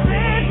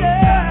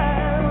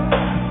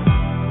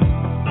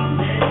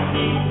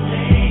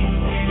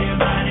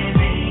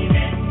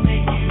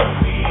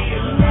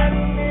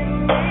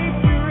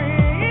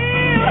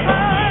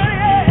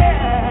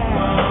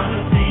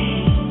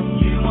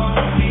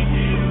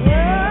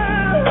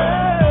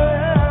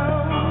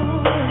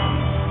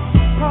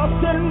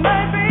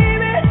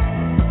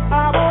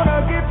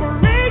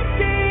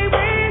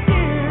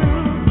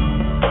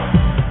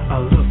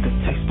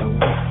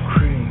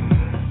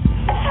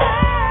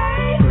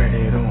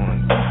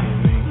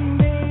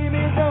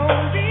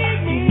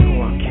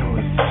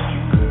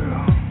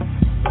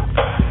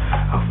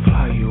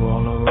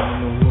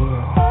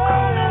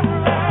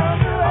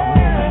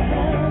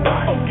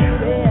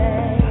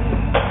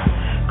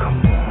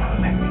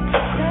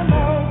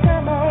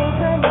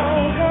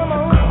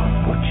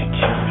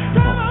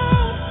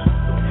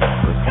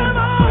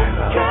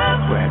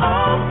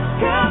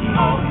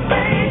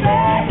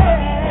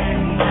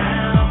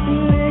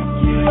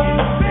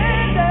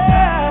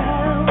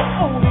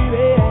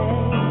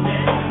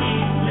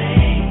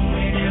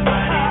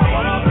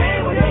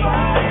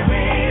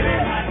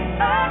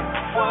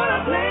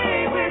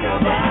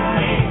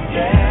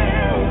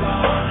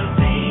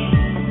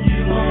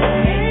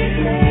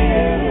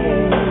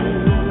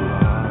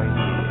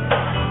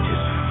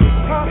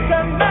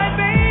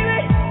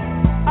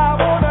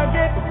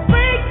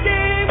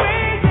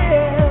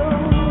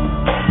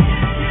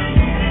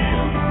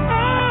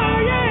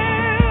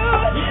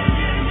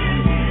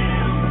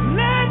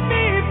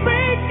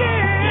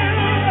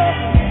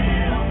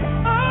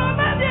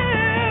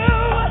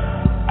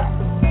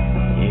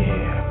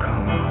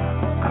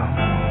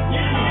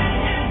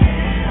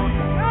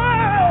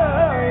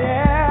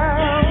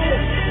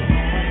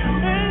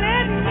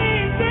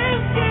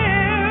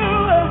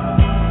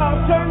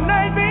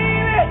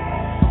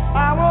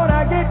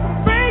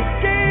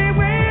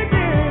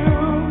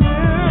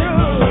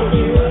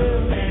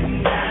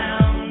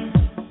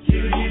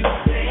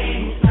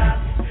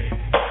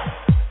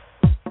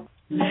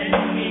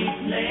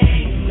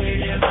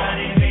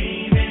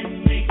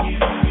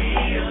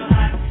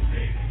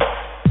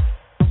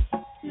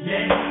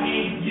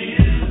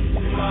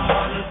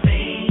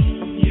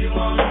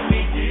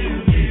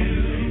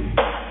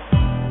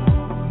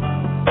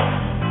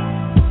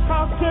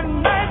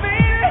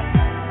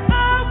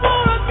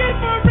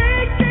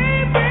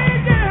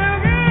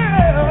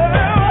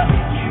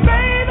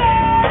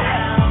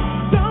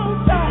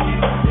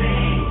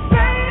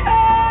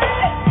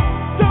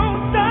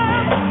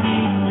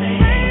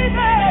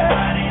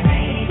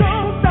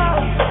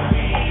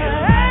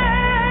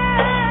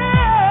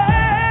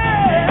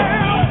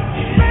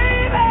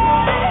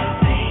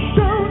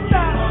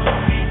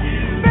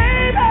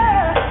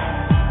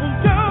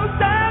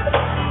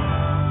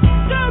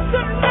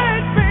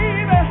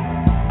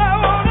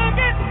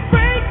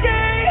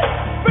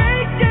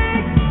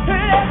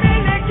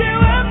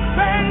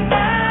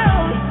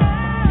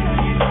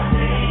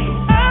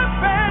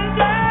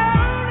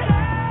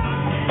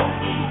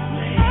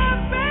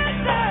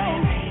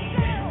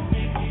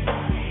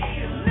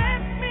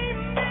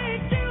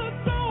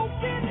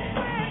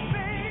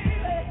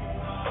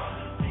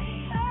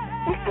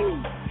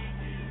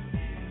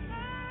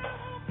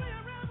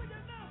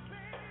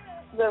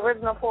The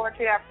original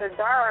Poetry After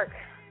Dark,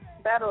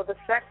 Battle of the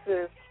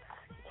Sexes,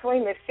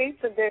 Between the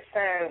Sheets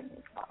edition.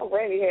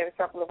 Already had a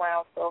couple of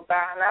rounds go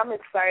by, and I'm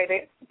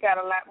excited. Got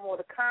a lot more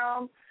to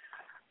come.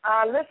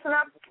 Listen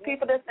up,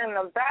 people that's in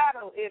the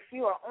battle. If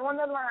you are on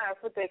the line,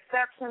 with the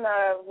exception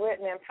of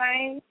Whitney and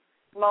Payne,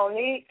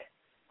 Monique,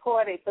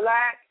 Poetic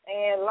Black,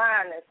 and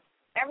Linus.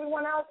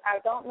 Everyone else, I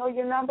don't know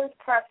your numbers.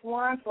 Press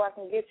 1 so I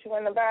can get you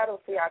in the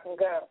battle so y'all can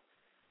go.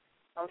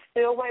 I'm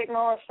still waiting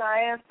on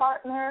Cheyenne's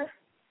partner.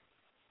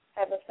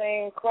 Haven't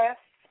seen Quest.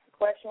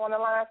 Quest, you on the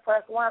line?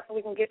 Press 1 so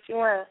we can get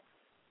you in.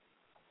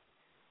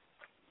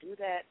 Do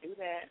that.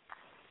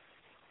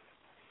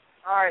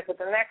 All right, but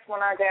the next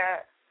one I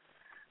got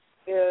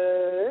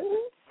is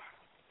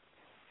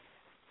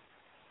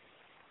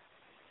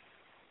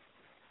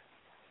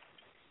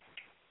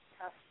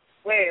I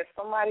swear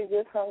somebody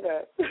just hung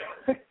up.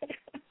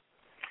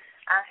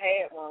 I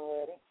had one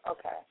ready.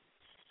 Okay.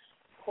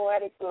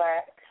 Poetic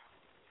Black.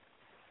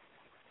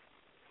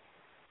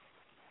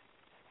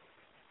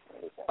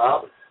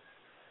 All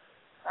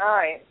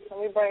right, let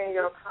me bring in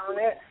your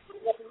opponent.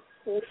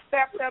 Who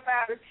stepped up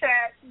out of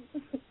chat.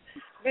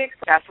 Big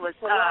That's what's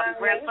up.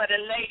 Real for the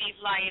ladies,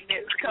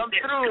 Lioness. Come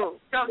through.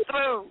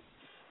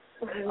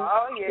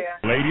 Oh, yeah.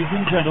 Ladies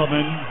and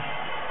gentlemen,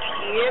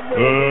 Yeah,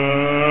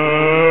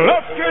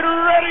 let's get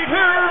ready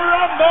to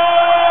rumble!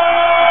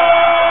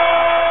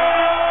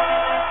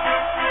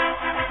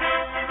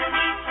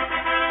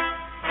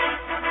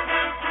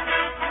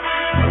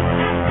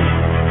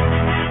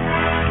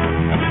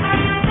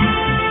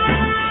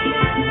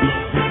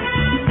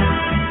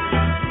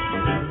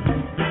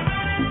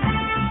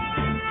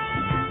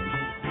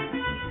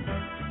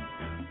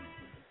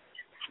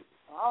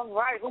 All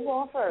right, who's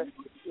going first?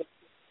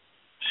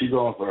 She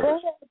going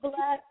first.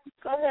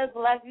 Go ahead,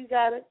 Black. You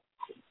got it.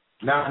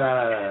 No.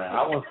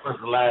 I went first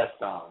the last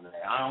time. Man.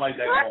 I don't like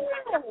that.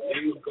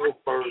 Ladies go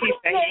first. He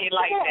said he ain't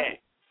like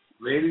that.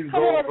 Ladies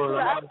go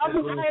first.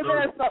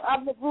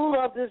 I'm the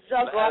ruler of this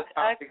jungle.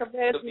 I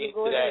command you to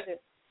go ahead.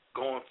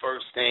 Going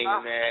first thing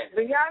and that.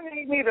 Do y'all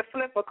need me to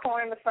flip a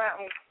coin or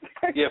something?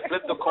 Yeah,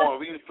 flip the coin.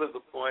 We can flip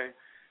the coin.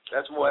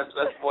 That's more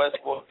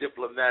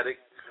diplomatic.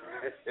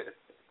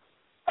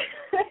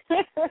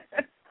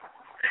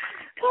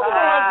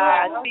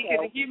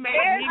 You made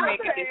me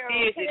make a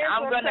decision.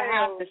 I'm gonna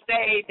have to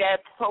say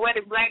that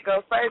Poetic Black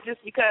goes first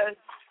just because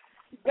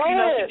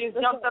she just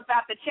jumped up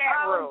out the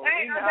chat room.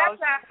 That's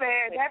not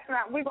fair.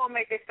 We're gonna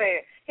make it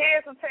fair.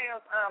 Here's the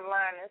tails,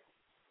 Linus.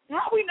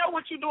 How we know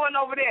what you're doing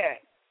over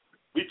there?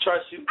 We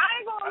trust you. I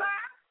ain't gonna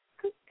lie.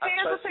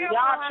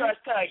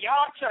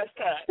 Y'all trust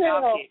her.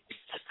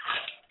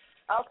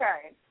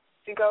 Okay.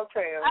 She go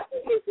tails. I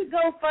think you should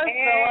go first,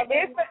 though.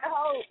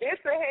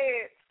 It's a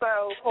head,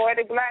 so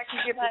Poetic Black,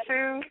 you get to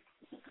choose.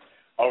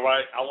 All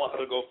right, I want her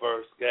to go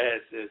first. Go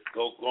ahead, sis.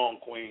 Go on,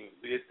 Queen.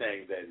 Do your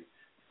thing, baby.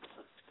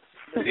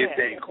 Do your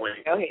thing,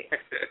 Queen. Go ahead.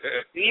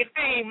 Do your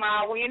thing,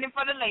 Ma. We're in it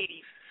for the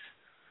ladies.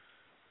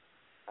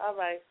 All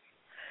right.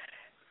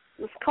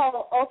 It's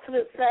called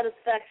Ultimate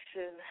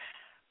Satisfaction.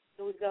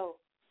 Here we go.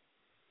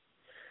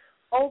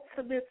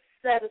 Ultimate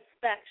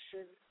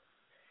Satisfaction.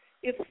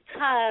 It's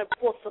time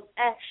for some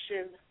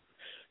action.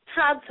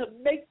 Time to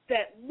make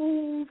that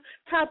move.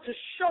 Time to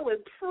show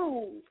and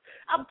prove.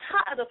 I'm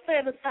tired of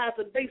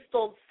fantasizing based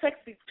on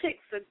sexy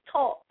pics and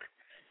talk.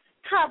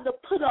 Time to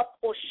put up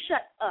or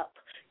shut up.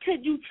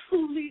 Can you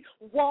truly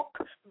walk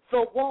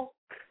the walk?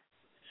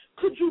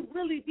 Could you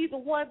really be the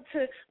one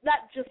to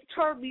not just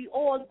turn me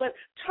on, but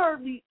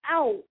turn me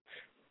out?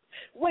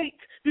 Wait,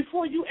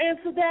 before you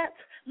answer that,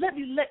 let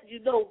me let you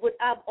know what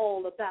I'm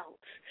all about.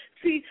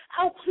 See,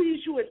 I'll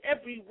please you in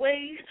every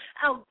way.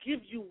 I'll give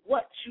you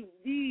what you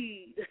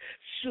need.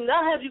 Shoot,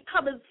 I'll have you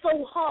coming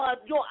so hard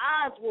your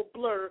eyes will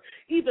blur.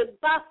 Even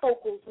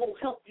bifocals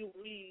won't help you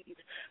read.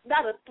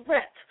 Not a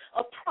threat,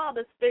 a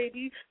promise,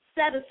 baby.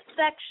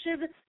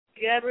 Satisfaction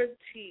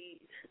guaranteed.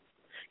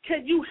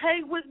 Can you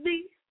hang with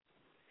me?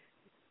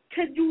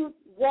 Can you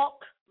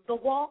walk the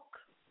walk?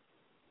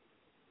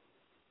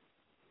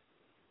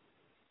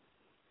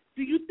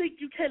 Do you think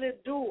you can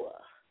endure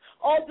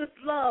All this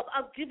love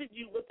I'm giving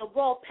you with a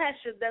raw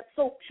passion that's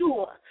so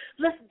pure.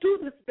 Let's do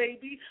this,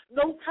 baby.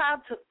 No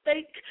time to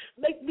fake.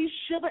 Make me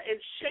shiver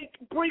and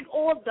shake. Bring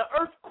on the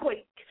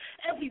earthquake.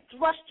 Every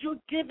thrust you're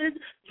giving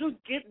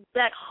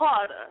back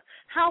harder.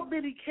 How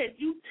many can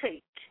you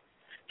take?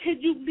 Can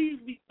you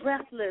leave me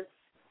breathless?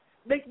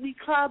 Make me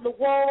climb the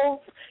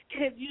walls?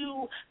 Can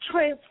you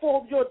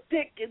transform your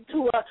dick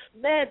into a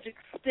magic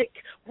stick,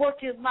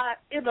 working my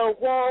inner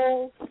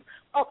walls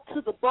up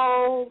to the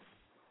balls?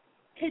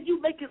 Can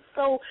you make it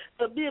so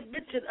the mere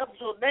mention of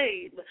your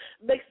name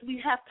makes me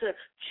have to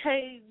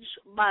change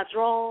my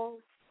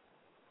drawers?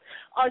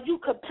 Are you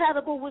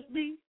compatible with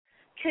me?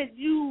 Can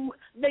you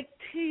make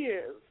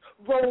tears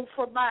roll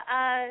from my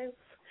eyes?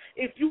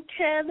 If you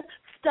can,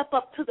 step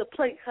up to the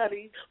plate,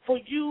 honey. For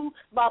you,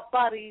 my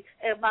body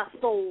and my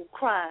soul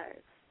cries.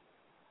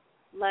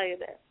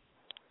 Lioness.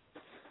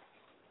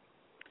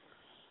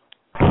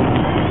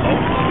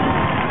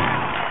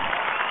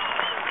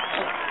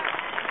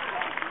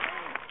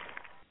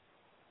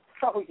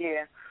 Oh,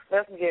 yeah.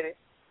 Let's get it.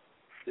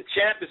 The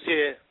champ is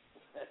here.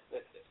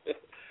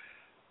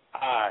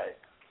 All right.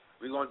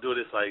 We're going to do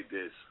this like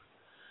this.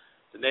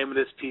 The name of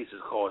this piece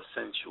is called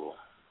Sensual.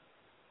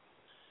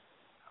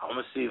 I'm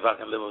going to see if I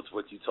can live up to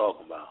what you're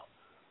talking about.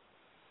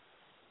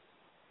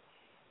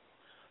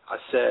 I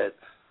said,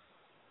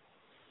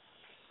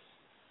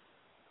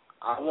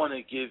 I want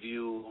to give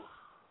you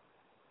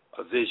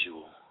a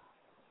visual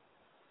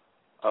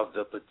of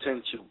the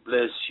potential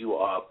bliss you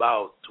are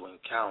about to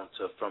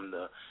encounter. From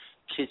the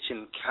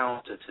kitchen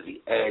counter to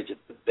the edge of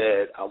the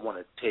bed, I want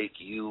to take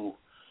you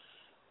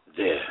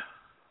there,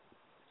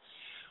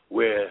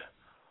 where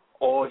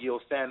all your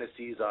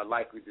fantasies are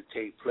likely to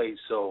take place.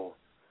 So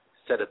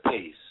set a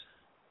pace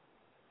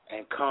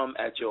and come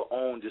at your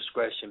own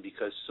discretion,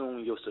 because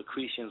soon your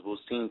secretions will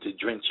seem to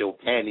drench your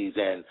panties,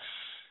 and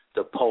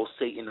the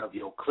pulsating of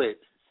your clit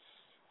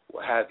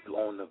will have you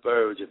on the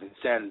verge of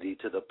insanity,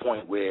 to the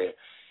point where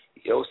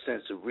your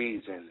sense of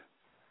reason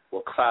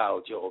will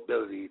cloud your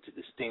ability to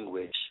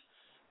distinguish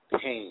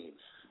pain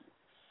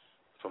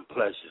from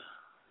pleasure.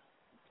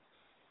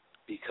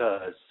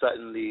 Because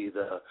suddenly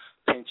the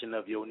pinching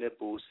of your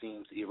nipples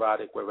seems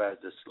erotic, whereas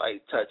the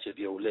slight touch of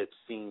your lips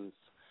seems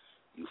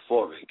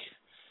euphoric.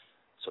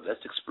 So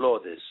let's explore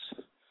this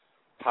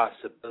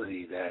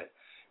possibility that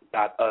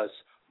got us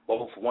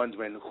both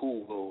wondering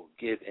who will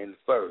give in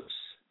first.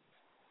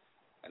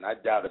 And I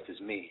doubt if it's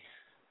me,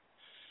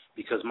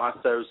 because my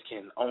thirst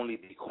can only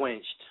be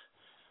quenched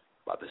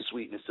by the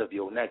sweetness of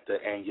your nectar,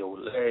 and your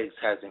legs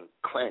hasn't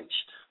clenched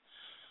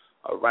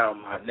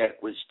around my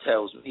neck, which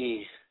tells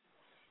me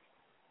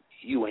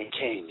you ain't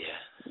came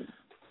yet.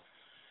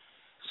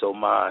 So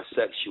my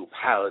sexual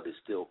palate is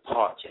still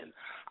parching.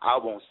 I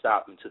won't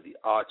stop until the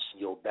arch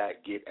in your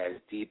back get as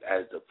deep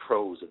as the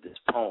prose of this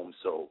poem.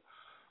 So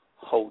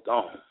hold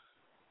on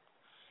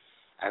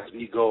as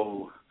we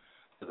go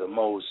to the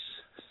most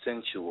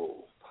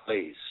sensual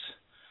place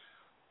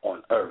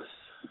on earth,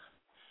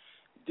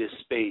 this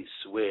space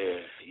where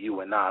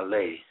you and I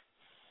lay.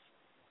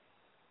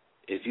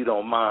 If you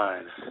don't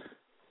mind,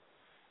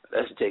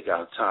 let's take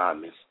our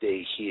time and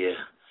stay here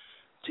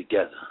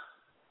together.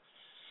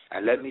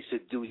 And let me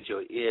seduce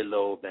your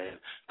earlobe and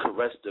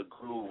caress the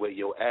groove where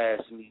your ass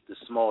meets the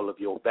small of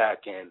your back,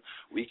 and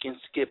we can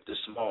skip the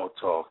small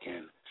talk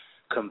and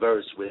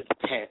converse with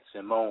pants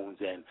and moans,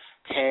 and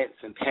pants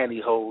and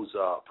pantyhose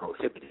are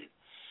prohibited.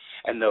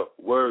 And the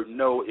word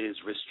no is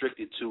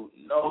restricted to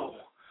no.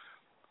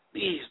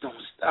 Please don't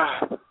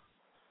stop.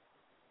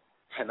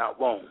 And I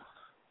won't.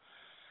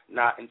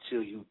 Not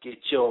until you get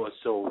yours.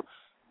 So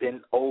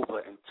bend over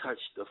and touch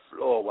the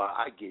floor while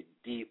I get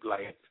deep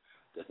like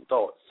the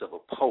thoughts of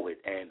a poet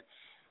and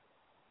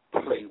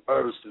play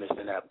wordsmith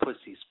in that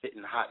pussy,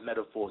 spitting hot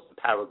metaphors and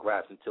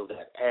paragraphs until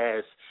that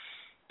ass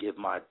give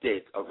my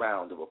dick a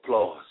round of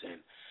applause.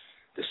 And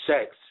the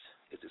sex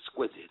is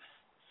exquisite.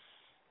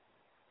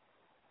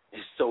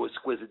 It's so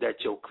exquisite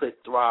that your clit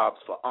throbs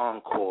for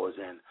encores,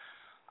 and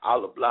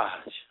I'll oblige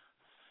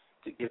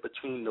to get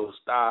between those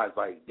thighs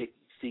like dick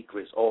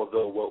secrets,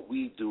 although what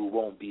we do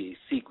won't be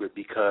a secret,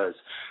 because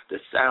the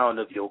sound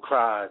of your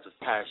cries of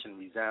passion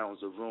resounds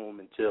the room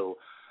until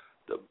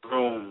the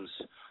brooms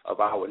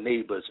of our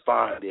neighbors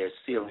find their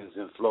ceilings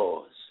and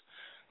floors,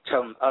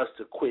 telling us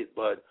to quit,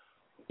 but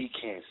we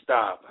can't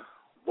stop,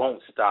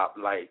 won't stop,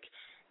 like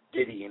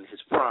Diddy in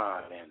his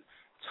prime. And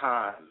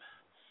time,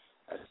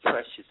 as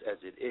precious as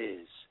it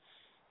is,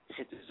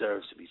 it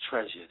deserves to be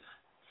treasured.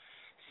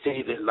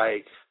 Save it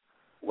like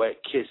wet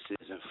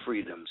kisses and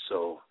freedom.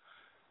 So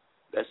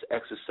let's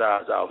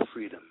exercise our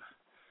freedom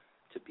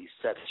to be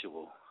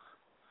sexual,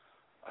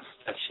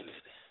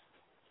 affectionate,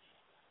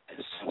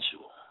 and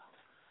sensual.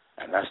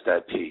 And that's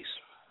that piece.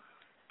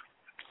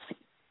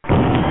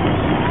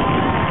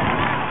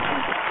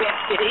 Yes,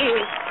 it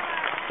is.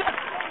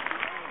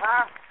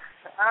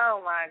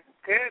 Oh, my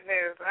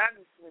goodness. I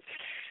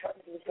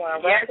just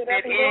want to yes, it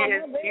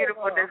is.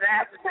 Beautiful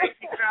disaster.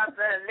 She dropped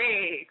her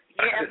legs.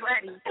 Yeah,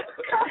 buddy.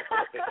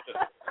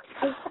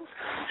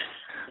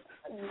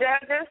 Yeah,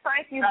 just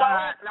thank you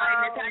both.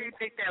 Lioness, how you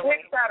think that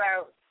went? Big shout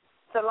out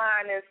to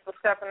Lioness for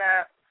stepping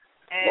up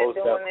and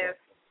doing this.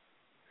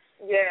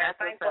 Yeah,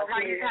 thank you.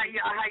 How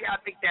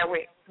y'all think that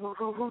went?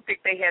 Who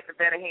think they had the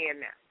better hand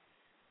now?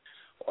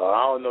 Well,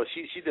 I don't know.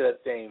 She did her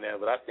thing, man,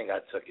 but I think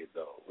I took it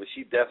though. But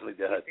she definitely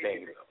did her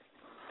thing though.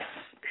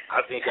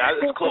 I think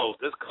it's close.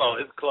 It's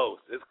close.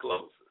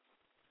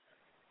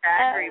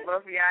 I agree.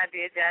 Both of y'all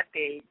did that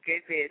thing.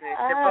 Good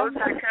business. The votes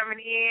are coming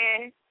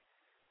in.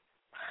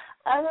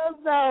 I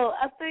don't know.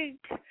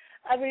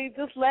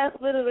 Just last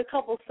minute, a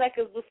couple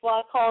seconds before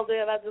I called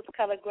in, I just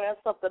kind of grabbed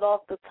something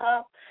off the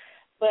top.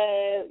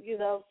 But, you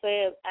know what I'm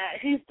saying,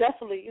 he's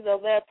definitely,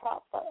 mad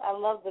props. I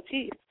love the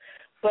piece.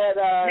 But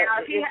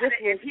now,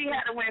 if he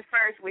had to win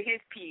first with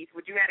his piece,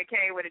 would you have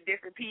came with a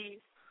different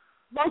piece?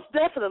 Most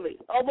definitely.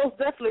 Almost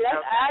definitely.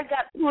 Okay. I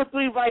got 2 or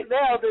 3 right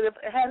now that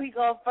had he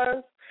gone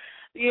first,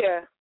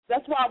 yeah.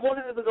 That's why I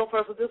wanted him to go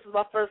first, but this is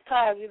my first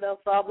time, so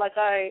I'm like,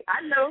 all right.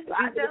 I know.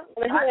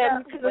 Well,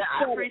 I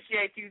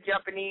appreciate you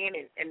jumping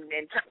in and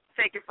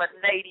taking for the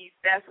ladies.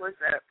 That's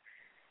what's up.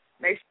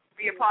 Make sure you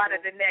be a part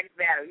of the next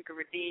battle. You can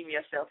redeem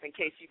yourself in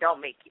case you don't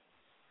make it.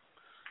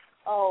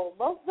 Oh,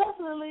 most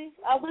definitely.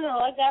 I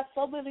will. I got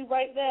so many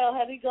right now.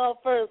 Had he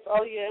gone first,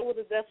 oh, yeah, it would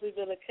have definitely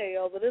been a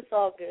KO, but it's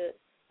all good.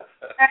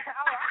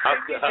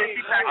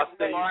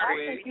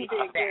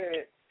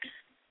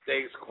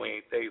 Thanks, Queen.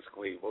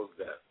 What's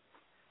that?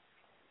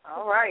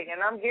 All right,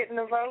 and I'm getting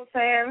the votes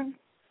in.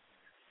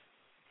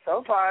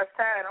 So far, it's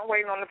tied. I'm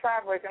waiting on the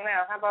tiebreaker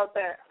now. How about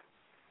that?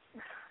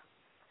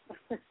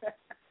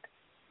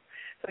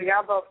 So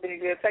y'all both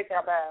did good. Take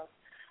your bows.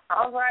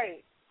 All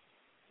right.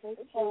 We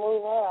can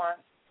move on.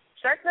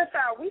 Check this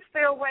out. We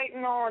still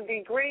waiting on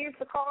Degrees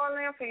to call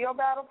in for your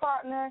battle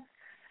partner.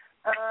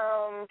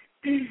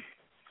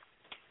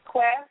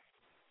 Quest.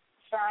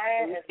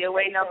 We're still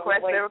waiting on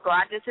Quest Lyrical.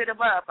 I just hit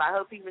him up. I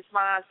hope he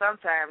responds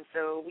sometime.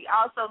 So we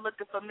also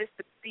looking for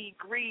Mr.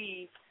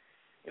 Degrees.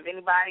 If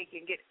anybody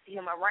can get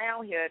him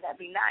around here, that'd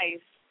be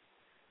nice.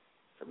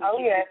 So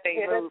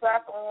hit us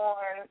up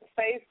on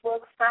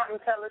Facebook. Stop and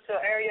tell us your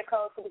area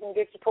code so we can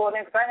get you pulled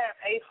in. Because I have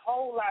a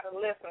whole lot of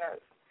listeners.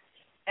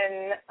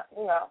 And,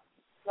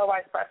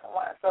 nobody's pressing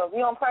one. So if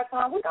you don't press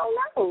one, we don't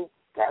know.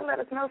 Gotta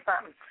let us know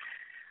something.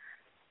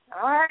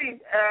 All right.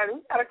 We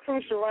got a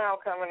crucial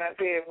round coming up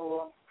here,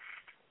 boy.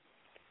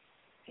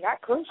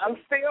 Not crucial. I'm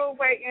still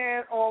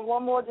waiting on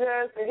one more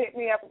judge to hit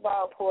me up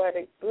about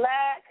Poetic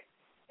Black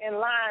and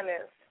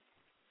Lioness.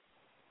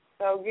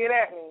 So get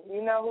at me.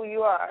 You know who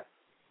you are.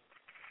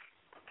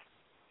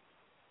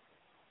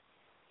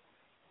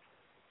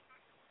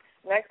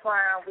 Next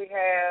round we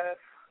have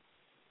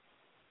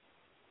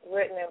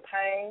Written in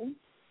Pain.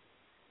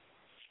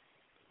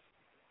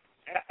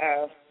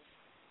 Uh-oh.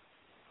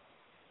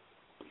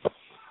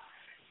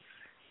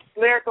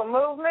 Lyrical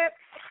Movement.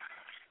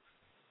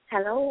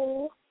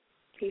 Hello.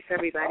 Peace,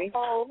 everybody. We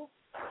got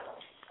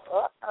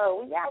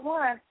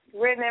one.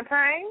 Written in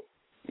Pain.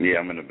 Yeah,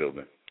 I'm in the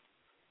building.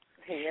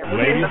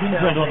 Ladies and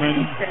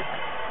gentlemen,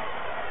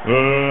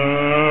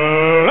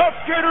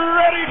 let's get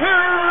ready to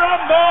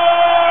rumble!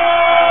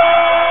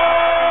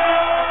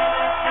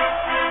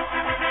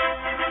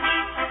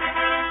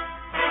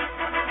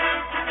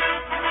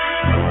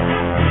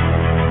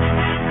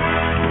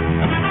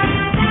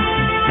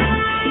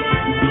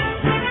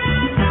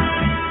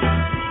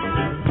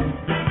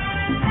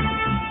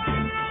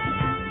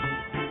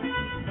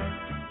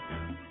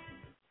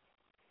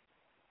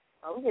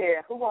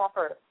 Yeah, who going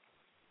first?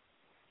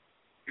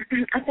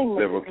 I think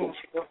Mr. Pink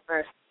should go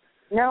first.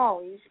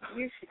 No, you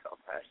should go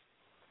first.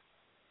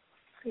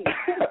 Please.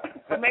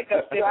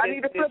 Do I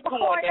need to flip a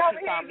coin over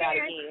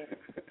here?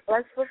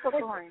 Let's flip a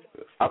coin.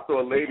 I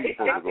thought ladies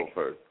supposed to go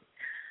first.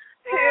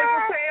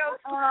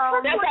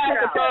 That's how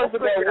it's supposed to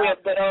go with,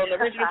 but on the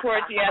original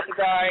Poetry After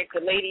Dark,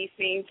 the ladies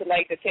seem to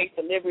like to take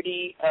the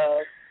liberty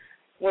of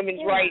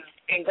women's rights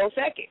and go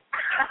second.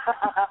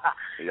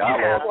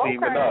 Y'all all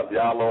teaming up.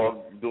 Y'all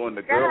all doing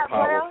the girl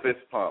power fist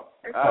pump.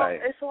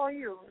 It's all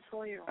you.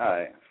 All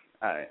right.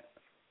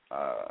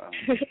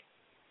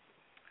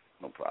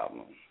 No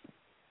problem.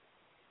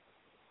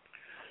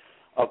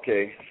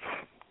 Okay,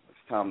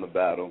 it's time to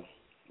battle.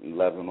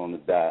 11 on the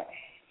dot.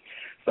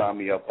 Sign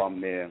me up,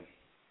 I'm there.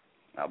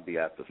 I'll be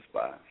at the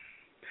spot.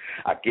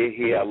 I get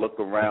here, I look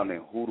around,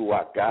 and who do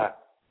I got?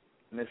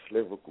 Miss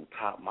Lyrical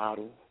Top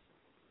Model.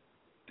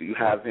 Do you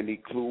have any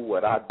clue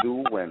what I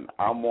do when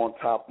I'm on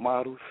Top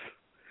Models?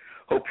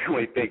 Hope you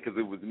ain't think 'cause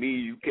it was me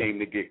you came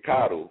to get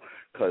coddled.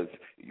 'Cause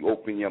you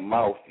open your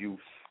mouth, you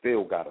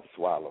still got to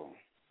swallow.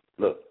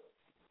 Look,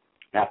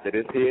 after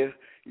this here,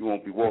 you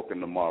won't be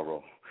walking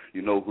tomorrow.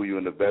 You know who you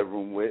in the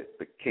bedroom with?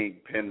 The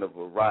kingpin of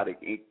erotic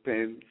ink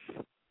pens.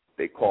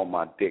 They call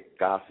my dick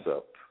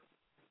Gossip.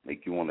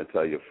 Make you want to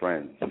tell your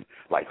friends.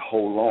 Like,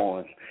 hold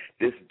on,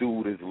 this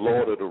dude is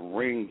Lord of the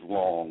Rings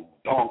long,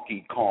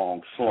 Donkey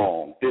Kong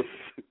slong. This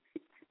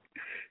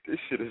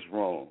shit is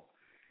wrong.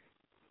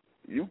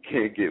 You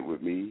can't get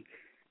with me.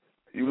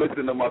 You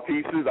listen to my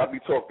pieces, I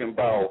be talking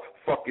about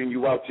fucking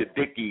you out your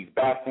dickies,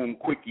 bathroom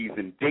quickies,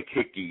 and dick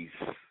hickeys.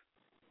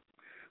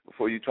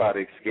 before you try to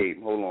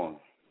escape, hold on.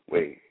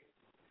 Wait.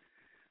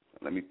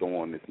 Let me throw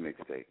on this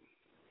mixtape.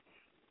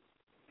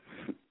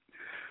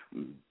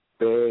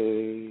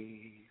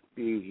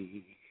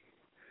 Baby,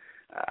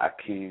 I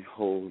can't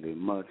hold it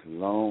much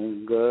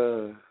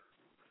longer.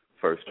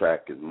 First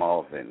track is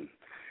Marvin.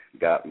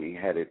 Got me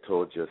headed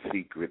towards your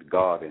secret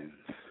gardens.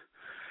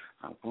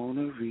 I want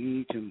to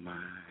read your mind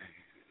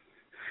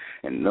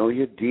and know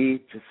your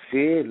deepest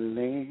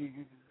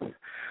feelings.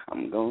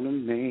 I'm going to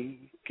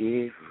make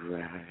it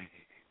right.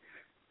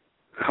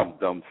 I'm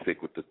dumb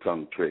sick with the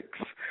tongue tricks.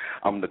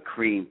 I'm the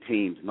cream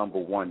team's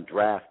 #1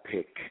 draft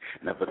pick.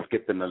 Never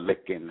skipping a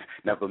licking,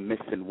 never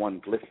missing one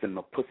glisten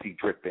or pussy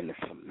dripping. It's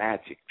a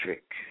magic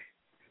trick.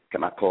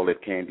 Can I call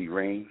it candy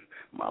rain?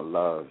 My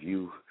love,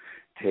 you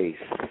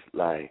taste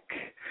like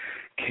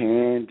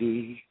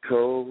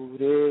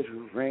candy-coated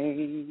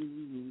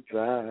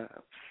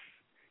raindrops.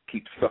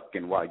 Keep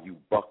sucking while you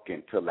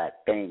bucking till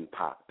that thing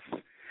pops.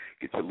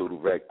 Get your little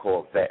red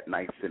Corvette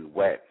nice and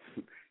wet.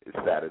 It's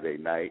Saturday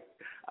night.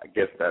 I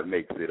guess that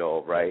makes it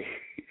all right.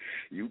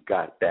 You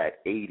got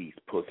that 80s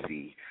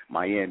pussy,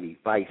 Miami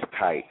Vice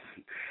type.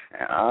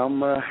 And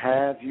I'ma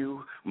have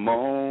you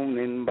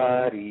moaning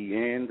by the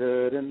end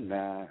of the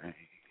night.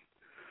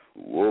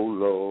 Whoa,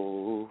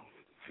 low,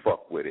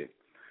 fuck with it.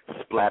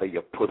 Splatter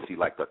your pussy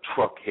like a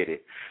truck hit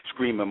it.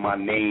 Screaming my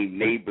name,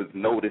 neighbors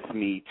notice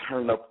me.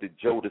 Turn up the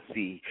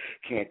Jodeci.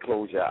 Can't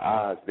close your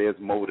eyes, there's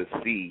more to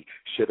see.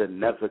 Shoulda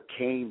never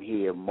came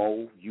here,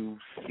 Mo, you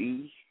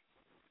see?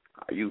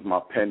 I use my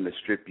pen to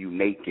strip you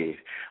naked.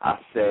 I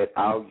said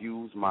I'll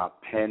use my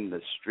pen to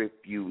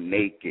strip you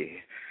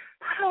naked.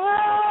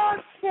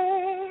 I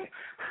said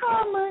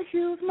I'ma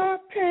use my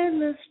pen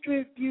to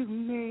strip you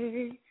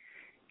naked.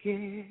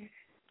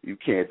 You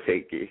can't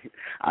take it.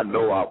 I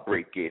know I'll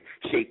break it,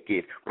 shake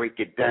it, break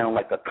it down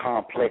like a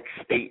complex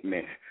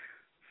statement.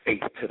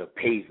 Face to the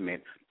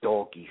pavement,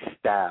 doggy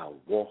style,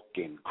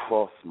 walking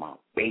across my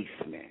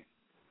basement.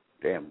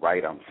 Damn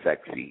right I'm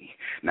sexy.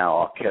 Now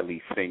R.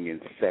 Kelly singing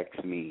Sex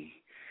Me.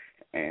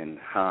 And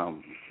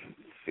I'm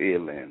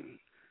feeling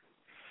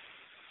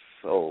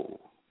so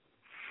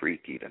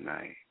freaky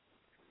tonight.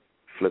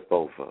 Flip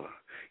over.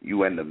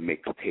 You and the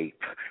mixtape.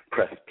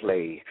 Press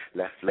play.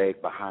 Left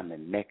leg behind the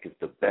neck is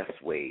the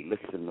best way.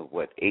 Listen to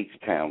what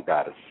H-Town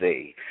got to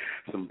say.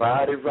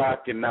 Somebody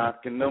rockin',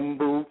 knockin' them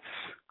boots.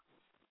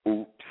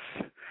 Oops.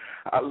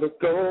 I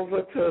look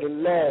over to the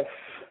left.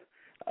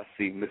 I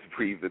see Miss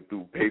breathing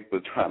through paper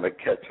trying to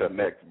catch her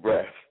next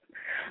breath.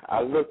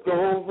 I look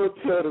over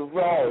to the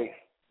right.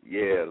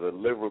 Yeah, the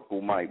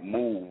lyrical might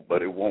move,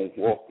 but it won't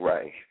walk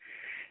right.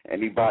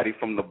 Anybody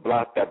from the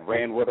block that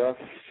ran with us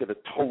should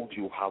have told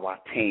you how I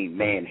tame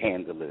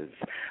manhandlers.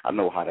 I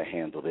know how to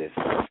handle this.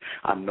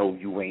 I know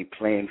you ain't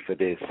playing for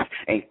this.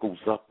 Ankles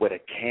up where the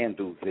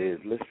candles is.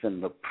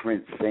 Listen to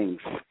Prince sing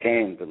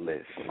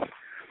Scandalous.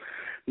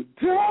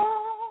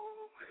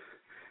 Don't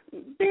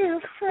be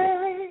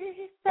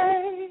afraid,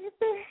 baby.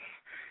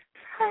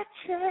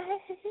 Touch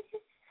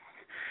it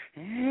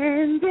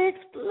and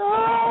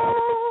explode.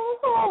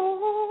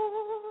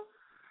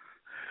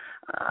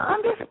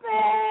 Understand.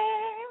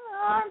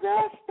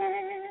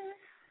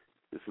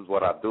 This is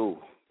what I do.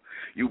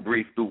 You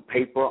breathe through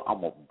paper,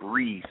 I'ma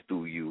breeze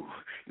through you.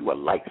 You a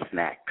light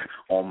snack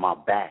on my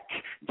back.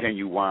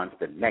 Genuine's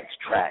the next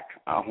track.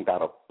 I don't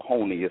got a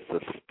pony, it's a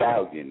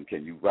stallion.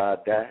 Can you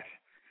ride that?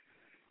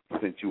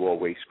 Since you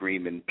always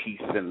screaming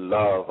peace and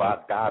love, I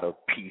got a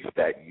piece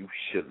that you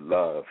should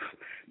love.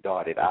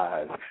 Darted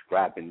eyes,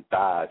 grabbing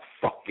thighs,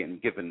 fucking,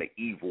 giving the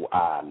evil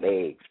eye,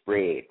 legs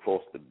spread,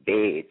 across the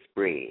bed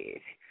spread,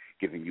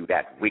 giving you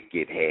that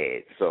wicked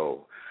head.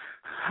 So,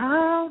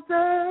 how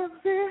does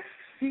it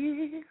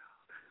feel?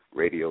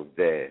 Radio's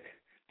dead,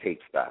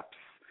 tape stops,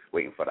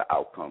 waiting for the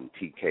outcome,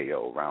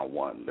 TKO, round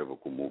one,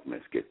 lyrical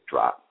movements get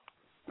dropped.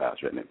 That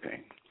was written in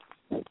pain.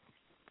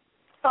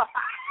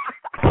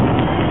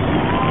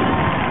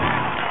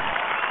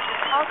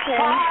 Okay.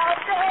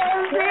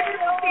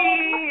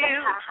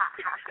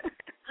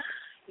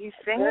 You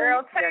sing Girl,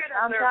 it? say that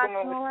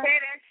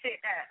shit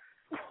out.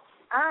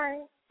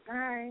 All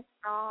right.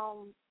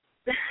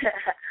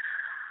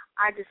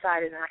 I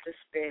decided not to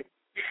spit.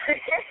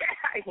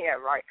 Yeah,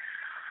 right.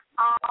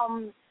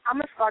 I'm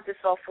gonna start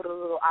this off with a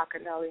little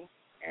Akinelli,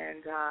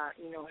 and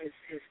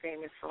his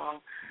famous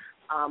song.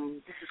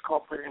 This is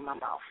called "Put It in My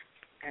Mouth,"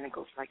 and it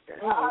goes like this.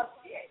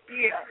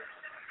 Yeah.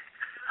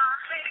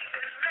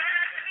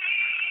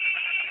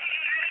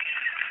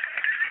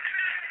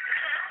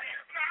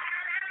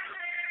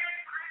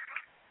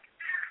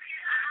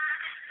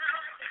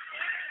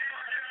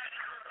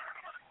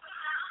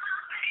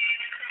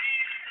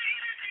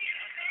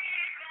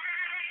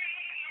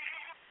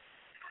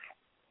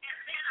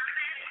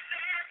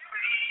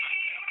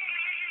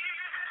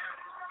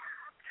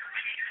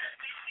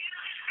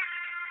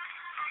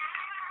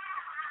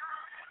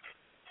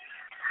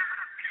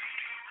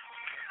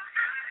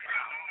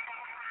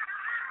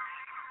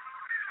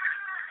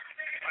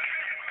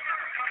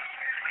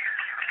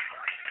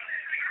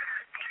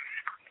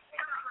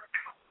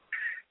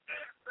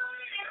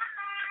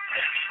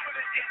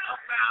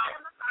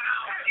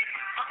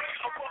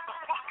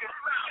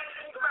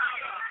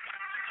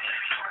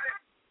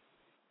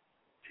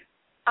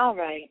 All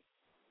right.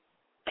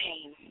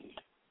 Pain.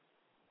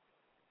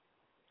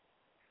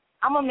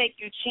 I'm going to make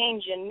you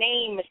change your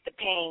name, Mr.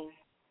 Pain.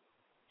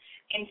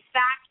 In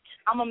fact,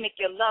 I'm going to make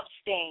your love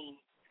stain.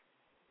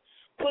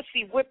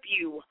 Pussy whip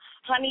you.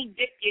 Honey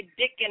dip your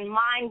dick and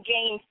mind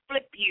game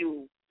flip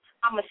you.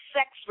 I'm a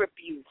sex rip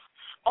you.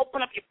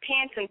 Open up your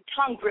pants and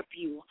tongue grip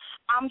you.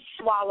 I'm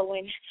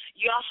swallowing,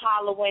 you're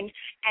hollowing,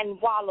 and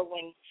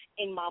wallowing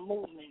in my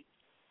movement.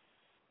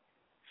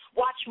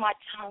 Watch my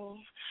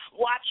tongue,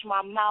 watch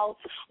my mouth,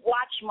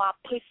 watch my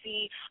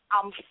pussy.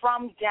 I'm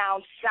from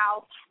down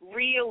south,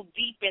 real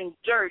deep and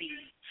dirty.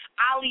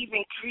 I'll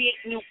even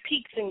create new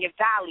peaks in your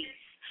valleys.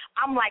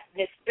 I'm like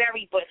Miss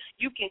Berry, but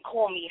you can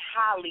call me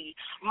Holly,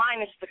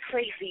 minus the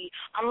crazy,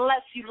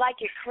 unless you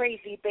like it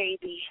crazy,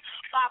 baby.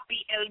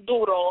 Papi El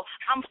Duro,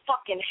 I'm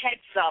fucking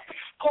heads up.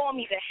 Call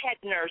me the head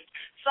nurse.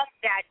 Suck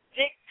that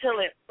dick till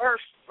it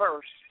bursts.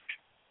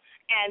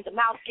 And the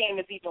mouth game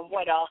is even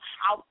wetter.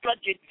 I'll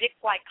flood your dick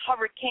like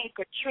Hurricane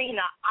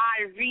Katrina,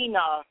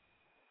 Irina.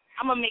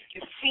 I'm going to make you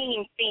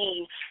fiend.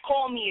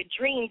 Call me a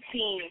dream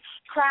team.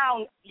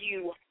 Crown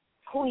you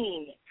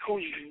queen.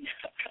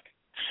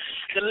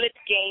 The lip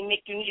game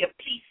make you need a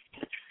piece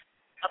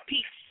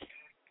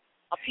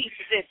of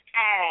this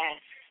ass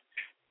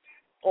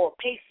or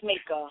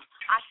pacemaker.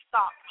 I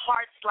stop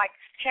hearts like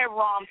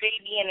heron,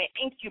 baby, in an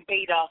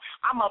incubator.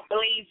 I'ma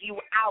blaze you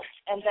out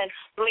and then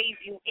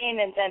blaze you in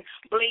and then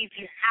blaze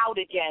you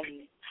out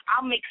again.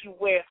 I'll make you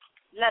wear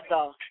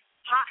leather,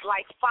 hot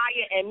like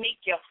fire, and make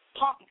you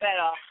pump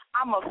better.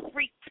 I'm a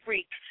freak.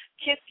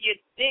 Kiss your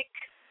dick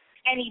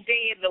any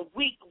day of the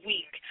week.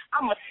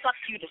 I'ma suck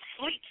you to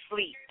sleep.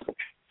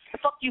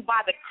 Fuck you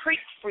by the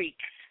creek, freak.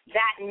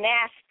 That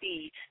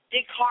nasty.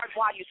 Dick hard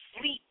while you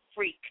sleep,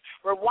 freak.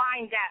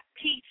 Rewind that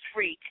piece,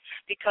 freak.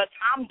 Because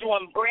I'm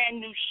doing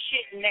brand new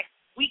shit next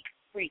week,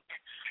 freak.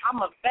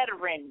 I'm a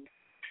veteran.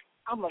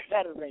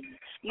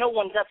 No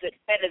one does it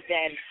better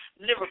than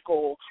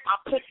lyrical. My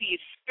pussy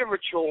is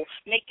spiritual,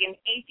 making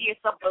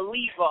atheists a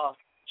believer.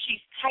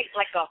 She's tight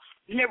like a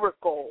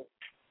miracle.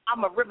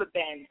 I'm a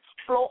riverbend,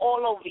 flow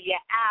all over your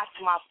ass,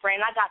 my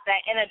friend. I got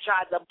that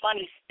Energizer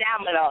Bunny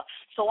stamina,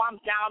 so I'm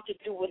down to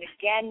do it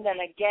again and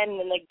again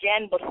and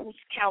again, but who's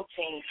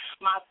counting?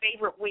 My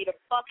favorite way to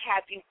fuck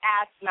has you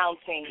ass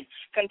mounting.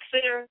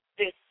 Consider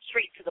this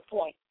straight to the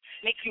point.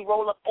 Make you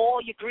roll up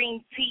all your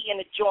green tea in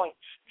a joint,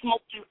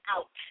 smoke you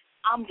out.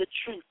 I'm the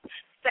truth.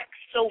 Sex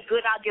so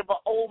good I'll give an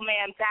old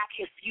man back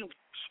his youth.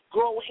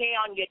 Grow hair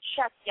on your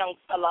chest, young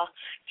fella.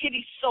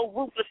 Titties so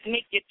ruthless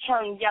make you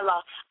turn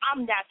yellow.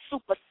 I'm that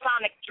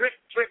supersonic drip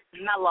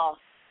mella.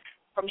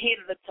 From here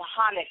to the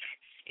Tahanic.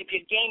 If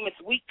your game is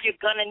weak, you're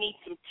gonna need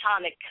some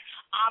tonic.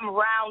 I'm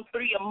round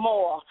 3 or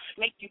more.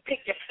 Make you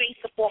pick your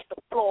face up off the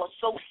floor.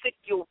 So sick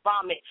you'll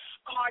vomit.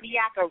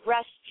 Cardiac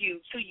arrest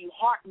you till you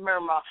heart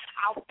murmur.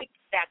 I'll fix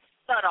that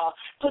stutter.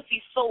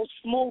 Pussy so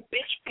smooth,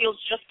 bitch feels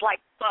just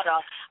like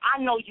butter. I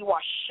know you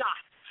are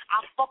shocked.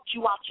 I'll fuck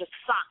you out your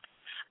socks.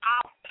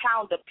 I'll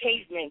pound the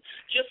pavement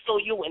just so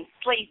you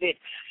enslave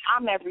it.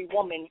 I'm every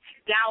woman,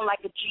 down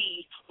like a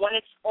G. When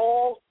it's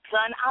all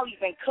done, I'll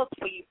even cook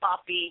for you,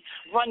 Papi.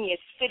 Run your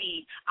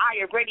city,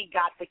 I already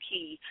got the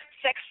key.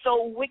 Sex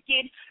so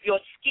wicked, your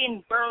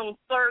skin burned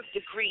 3rd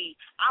degree.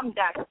 I'm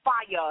that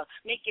fire,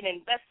 make an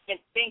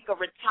investment bank or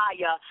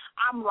retire.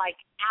 I'm like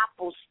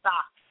Apple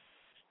stock.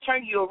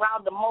 Turn you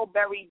around the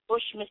mulberry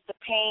bush, Mr.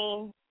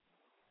 Payne.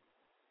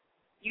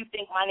 You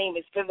think my name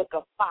is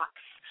Vivica Fox.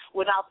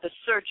 Without the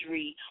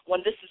surgery,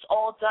 when this is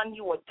all done,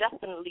 you are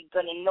definitely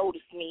going to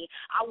notice me.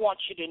 I want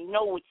you to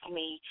know it's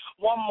me.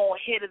 One more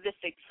hit of this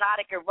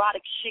exotic,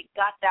 erotic shit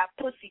got that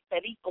pussy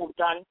perico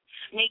done.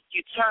 Make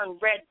you turn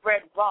red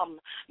rum.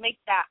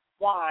 Make that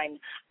wine.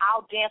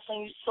 I'll dance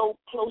on you so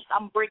close,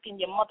 I'm breaking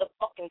your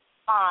motherfucking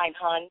spine,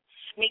 hun.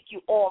 Make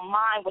you all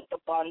mine with the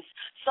buns.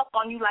 Suck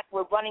on you like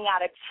we're running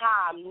out of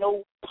time,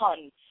 no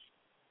puns.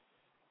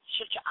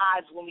 Shut your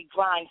eyes when we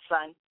grind,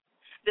 son.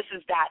 This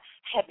is that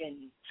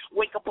heaven.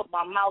 Wake up with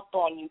my mouth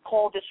on you.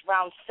 Call this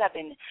round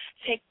 7.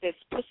 Take this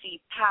pussy,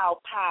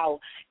 pow,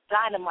 pow.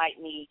 Dynamite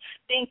me.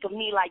 Think of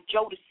me like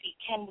Jodeci.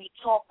 Can we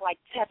talk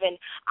like Tevin?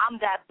 I'm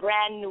that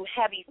brand new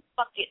heavy.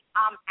 Fuck it,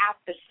 I'm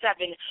after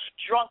 7.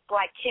 Drunk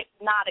like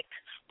hypnotic.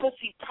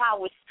 Pussy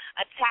prowess.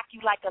 Attack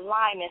you like a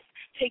lioness.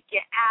 Take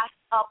your ass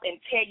up and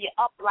tear you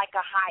up like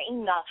a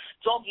hyena.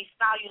 Doggy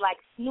style you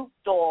like Snoop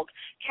Dogg.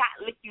 Cat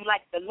lick you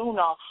like the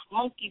Luna.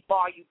 Monkey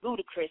bar you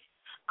ludicrous.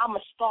 I'm a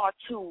star,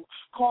 too.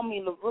 Call me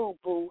LaRue,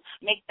 boo.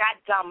 Make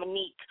that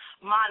Dominique.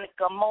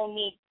 Monica,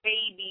 Monique,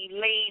 baby,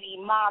 lady,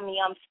 mommy,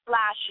 I'm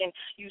splashing.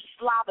 You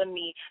slobbing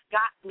me.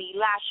 Got me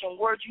lashing.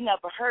 Words you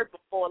never heard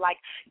before, like,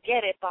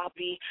 get it,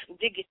 Bobby.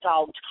 Dig it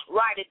out.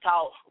 Ride it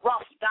out.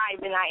 Rough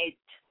diving at it.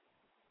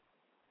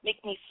 Make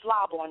me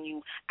slob on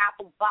you,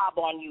 apple bob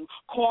on you,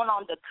 corn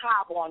on the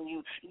cob on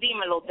you,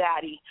 dímelo,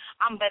 daddy.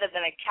 I'm better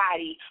than a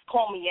caddy.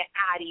 Call me an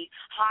addy.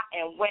 Hot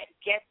and wet,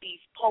 get these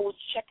poets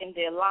checking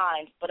their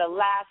lines. But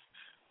alas,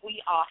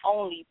 we are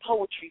only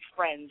poetry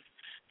friends.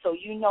 So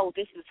you know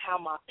this is how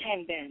my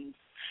pen bends.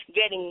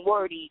 getting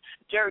wordy,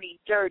 dirty.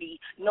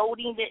 No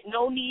need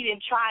in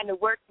trying to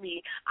work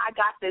me. I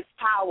got this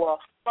power.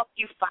 Fuck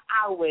you for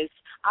hours.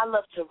 I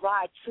love to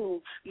ride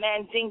too.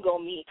 Mandingo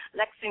me.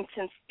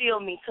 Lexington steal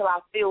me till I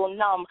feel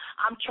numb.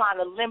 I'm trying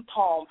to limp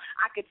home.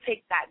 I could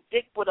take that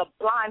dick with a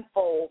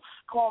blindfold.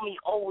 Call me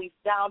always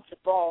down to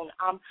bone.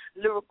 I'm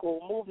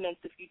lyrical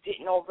movements if you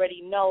didn't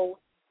already know.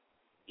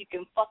 You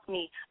can fuck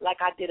me like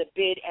I did a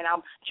bid and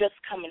I'm just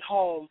coming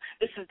home.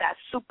 This is that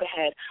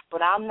superhead,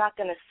 but I'm not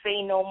going to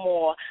say no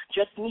more.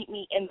 Just meet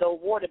me in the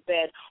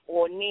waterbed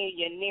or near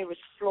your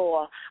nearest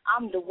floor.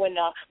 I'm the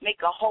winner.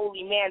 Make a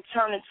holy man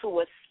turn into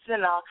a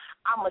sinner.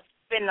 I'm a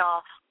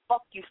spinner.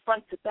 Fuck you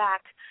front to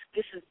back.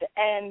 This is the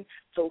end,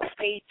 so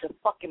fade to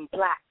fucking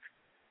black.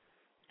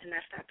 And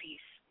that's that piece.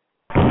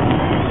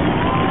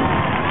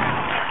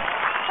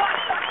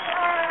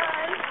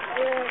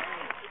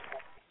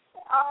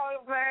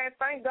 Oh, man,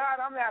 thank God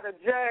I'm not a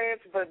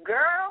judge. But,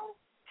 girl,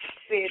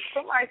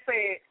 somebody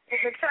said in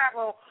the chat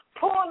room,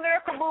 pull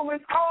lyrical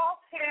movements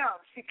off him.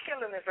 She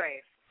killing his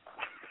ass.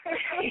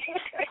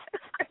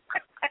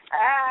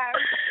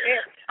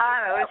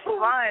 I know, it's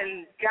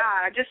fun. God,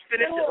 I just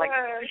finished it like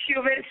a few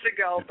minutes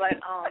ago, but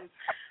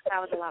that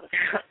was a lot of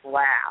fun.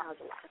 Wow.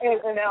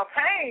 And now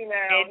Payne,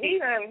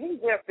 he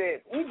whipped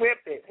it. He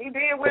whipped it. He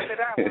did whip it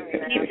out.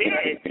 He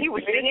did. He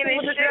was singing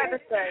and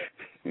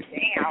shit.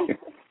 Damn.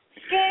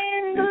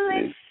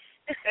 Scandalous.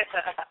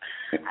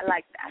 I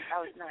like that. That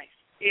was nice.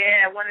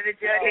 Yeah, one of the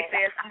judges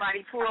said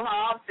somebody pull her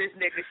off this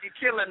nigga. She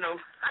killing him.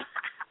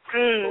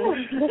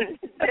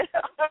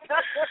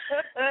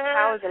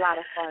 That was a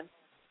lot of fun.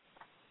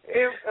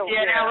 The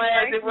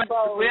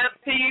whip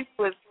piece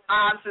was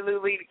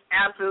absolutely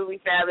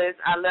fabulous.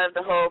 I love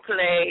the whole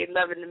play,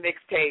 loving the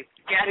mixtape.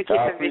 Gotta get the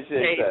mixtape. I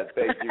appreciate that.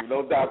 Thank you.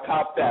 No doubt.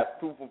 Cop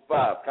that. 2 for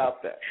 5.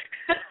 Cop that.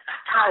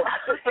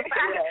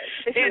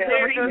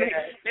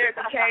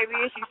 Lyrical came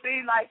in. She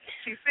seemed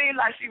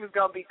like she was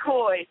gonna be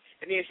coy,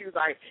 and then she was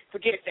like,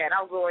 "Forget that,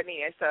 I'm going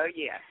in." So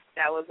yeah,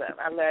 that was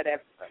I love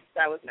that.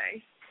 That was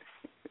nice.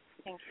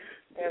 Thank you.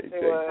 Yes,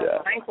 it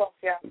was. Thank you.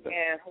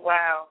 Yeah.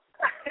 Wow.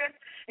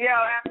 Yo,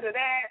 after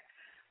that,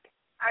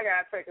 I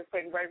gotta take a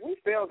quick break. We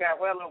still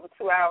got well over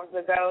 2 hours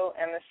to go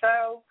in the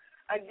show.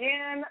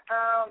 Again,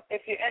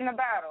 if you're in the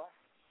battle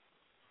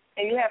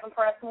and you haven't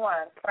pressed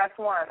 1, press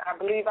 1. I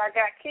believe I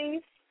got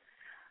Keith.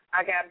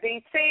 I got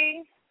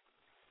BT.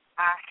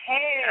 I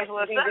had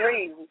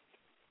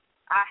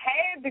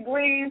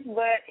degrees.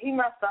 But he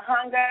must have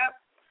hung up.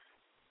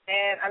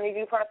 And I need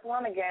you to press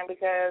 1 again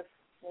because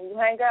when you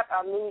hang up,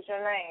 I'll lose your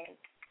name.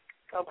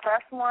 So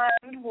press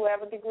 1,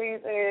 whoever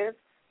degrees is,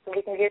 so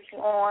we can get you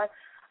on.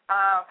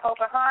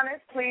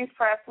 Pocahontas, please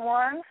press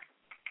 1.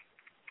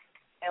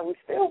 And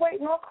we're still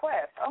waiting on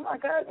Quest. Oh, my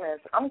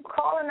goodness. I'm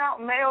calling out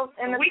males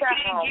in the chat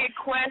room. We can't get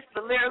Quest the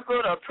lyrical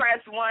to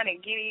press 1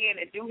 and get in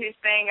and do his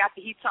thing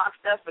after he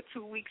talks stuff for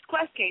 2 weeks.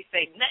 Quest can't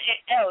say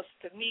nothing else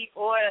to me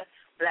or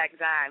Black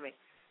Diamond.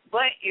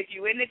 But if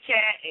you in the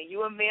chat and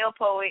you a male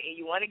poet and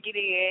you want to get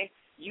in,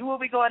 you will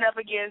be going up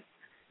against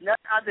none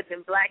other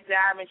than Black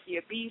Diamond.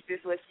 She a beast. This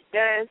is what she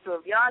does. So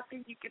if y'all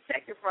think you can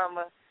take it from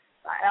her,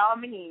 by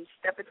all means,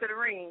 step into the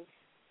ring.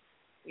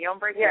 We don't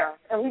break down.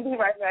 And we'll be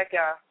right back,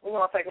 y'all. We're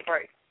going to take a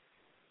break.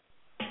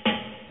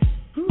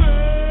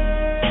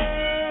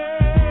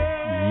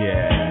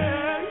 Yeah.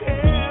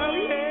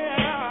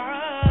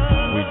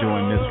 We're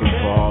doing this one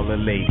for all the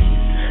ladies.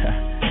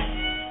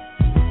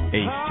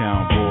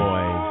 H-Town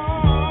boys.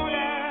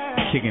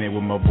 Kicking it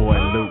with my boy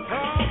Luke.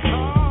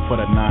 For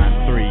the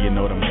 9-3, you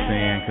know what I'm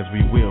saying? Because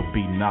we will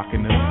be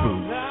knocking the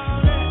boots.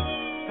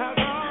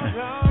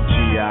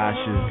 G.I.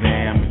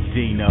 Shazam and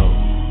Dino.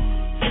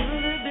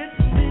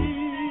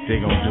 They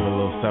gonna do a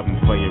little something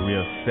for you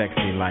real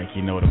sexy like,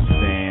 you know what I'm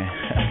saying?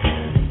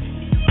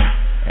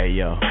 Hey,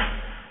 yo,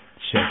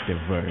 check the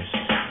verse.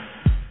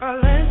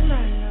 Last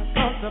night I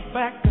thought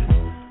back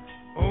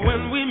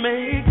when we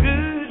made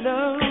good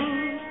love.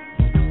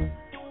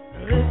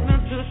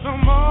 Listening to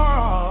some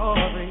more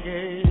of the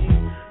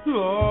game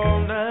all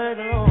night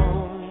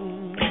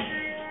long.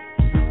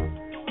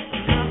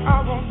 Now I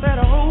want that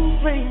old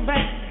thing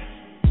back.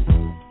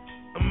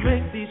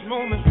 Make these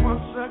moments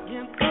once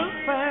again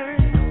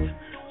perfect.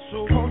 So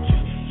won't you,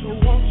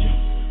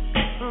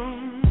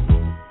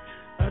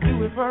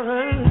 do it for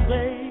us,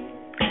 babe.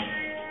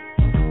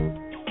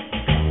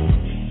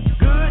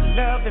 Good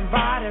loving,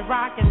 body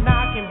rocking,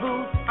 knocking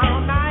boots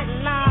all night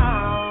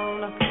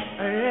long.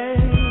 Hey.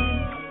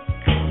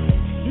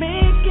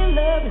 Making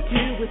love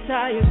until we're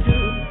tired to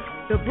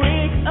the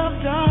break of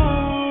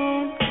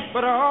dawn.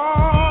 But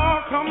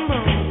come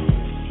on,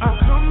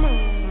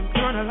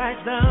 turn the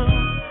lights down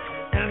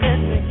and let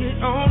me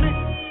get on it.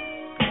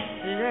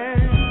 Yeah.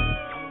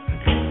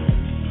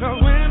 'Cause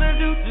when I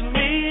do to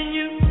me and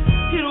you,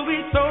 it'll be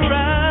so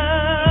right.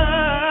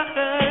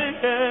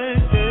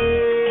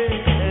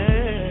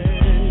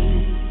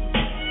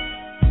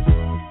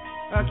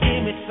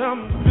 Give me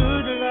some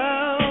good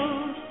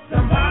love.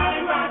 Somebody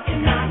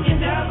rockin', knockin'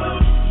 devil.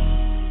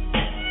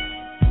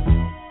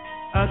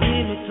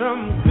 Give me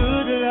some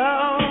good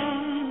love.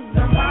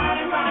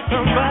 Somebody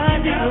rockin',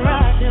 knockin' devil.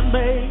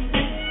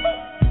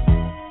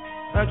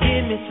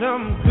 Give me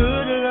some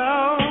good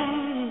love.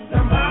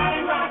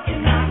 Somebody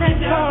rockin',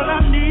 that's all I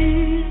need.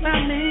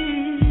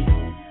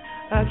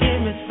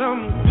 Give me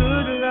some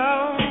good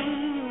love.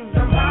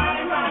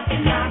 Somebody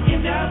rockin',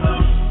 knockin' devil.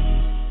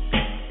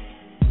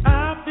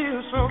 I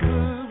feel so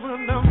good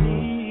when I'm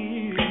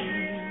here.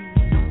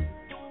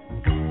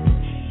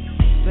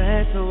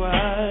 That's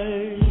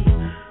why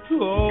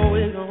you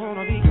always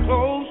wanna be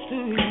close to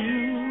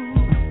you.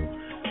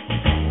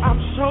 I'm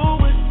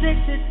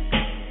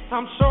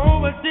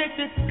so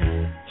addicted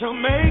to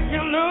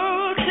making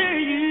love to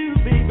you,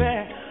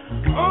 baby.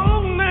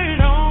 All night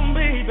long,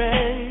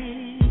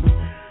 baby.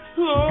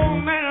 All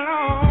night long.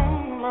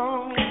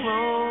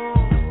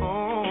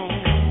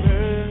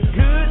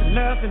 Good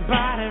loving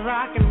body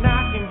rocking,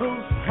 knocking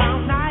boots all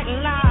night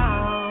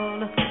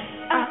long.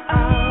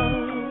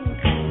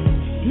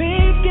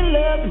 Making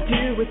love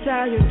until we're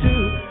tired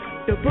to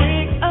the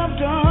break of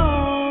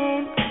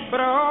dawn.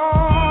 But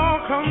oh,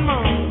 come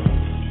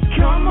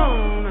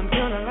on, I'm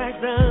gonna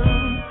like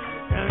them.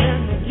 And let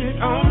me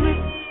get on it.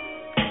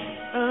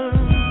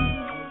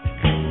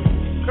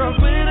 'Cause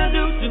when I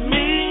do to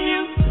me,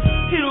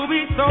 it'll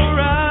be so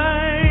right.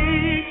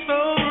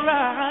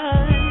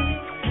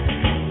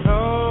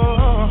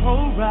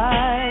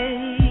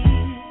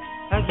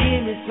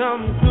 Give me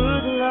some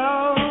good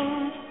love.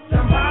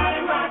 Somebody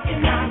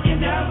rockin', knockin'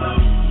 devil.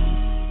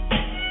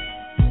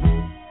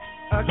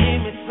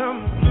 Give me some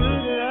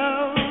good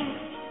love.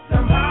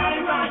 Somebody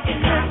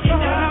rockin', knockin'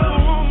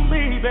 devil,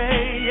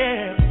 baby,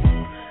 yeah.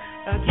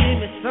 Give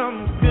me some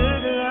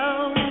good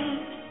love.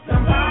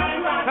 Somebody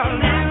rockin',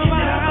 knockin'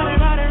 devil.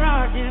 Everybody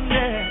rockin',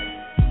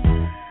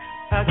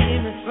 yeah.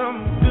 Give me some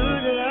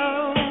good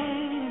love.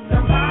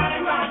 Somebody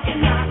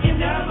rockin', knockin'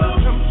 devil.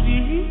 Some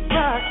sweet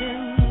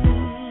rockin'.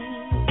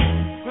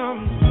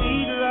 Some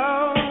sweet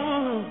love.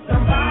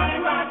 Somebody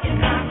rockin',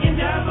 knockin'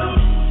 devil.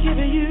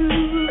 Giving you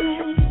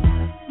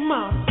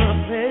my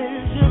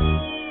pleasure.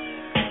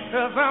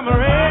 'Cause I'm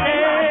ready.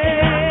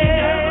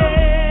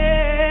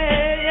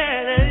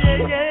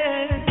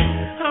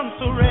 Yeah. I'm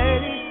so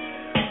ready,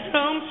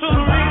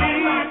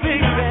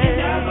 baby.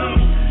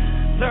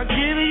 To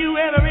give you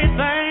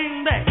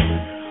everything that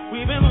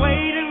we've been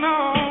waiting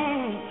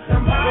on. So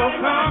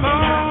come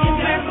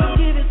on,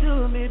 give it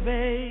to me,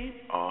 babe.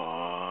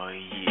 Oh,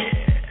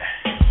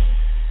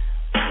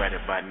 yeah. Right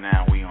about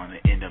now, we on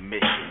the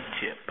intermission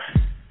tip.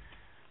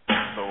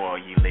 So all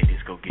you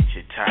ladies go get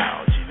your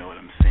towels, you know what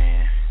I'm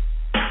saying?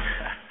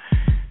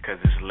 'Cause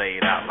it's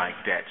laid out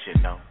like that, you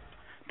know.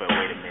 But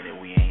wait a minute,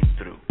 we ain't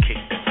through. Kick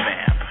the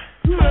vamp.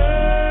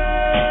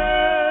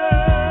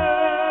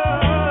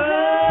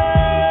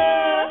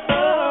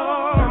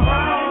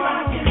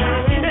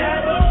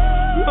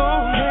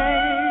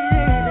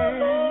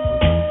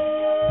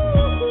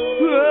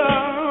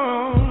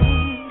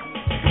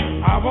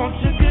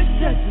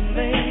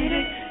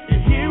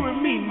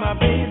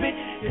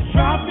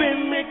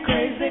 Dropping me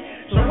crazy,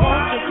 so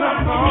won't you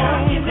come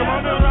on and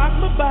rock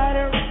my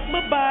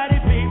body,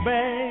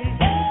 baby.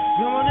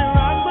 Come on and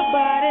rock my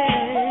body,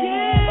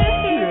 yeah.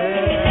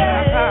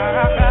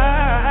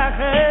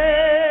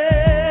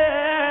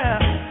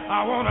 I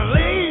wanna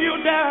lay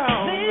you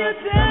down, and go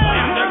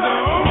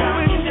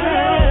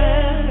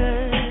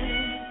and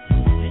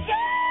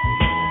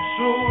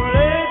so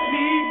let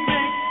me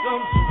make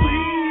some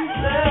sweet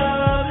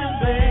loving,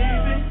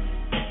 baby.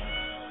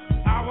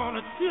 I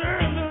wanna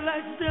turn the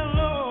lights down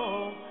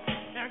low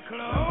and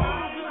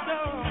close the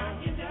door.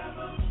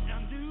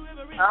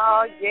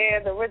 Oh, yeah,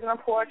 the original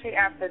Poetry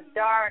After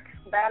Dark,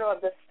 Battle of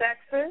the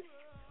Sexes,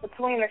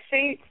 Between the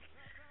Sheets.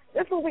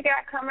 This is what we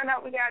got coming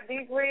up. We got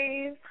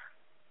Degrees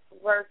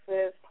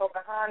versus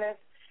Pocahontas.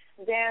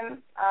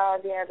 Then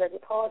the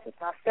AngelicPoetess,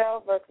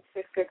 myself, versus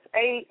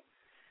 668.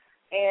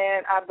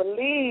 And I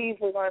believe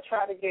we're going to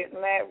try to get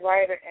Matt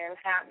Ryder and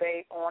Hot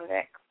Babe on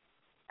next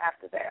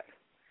after that.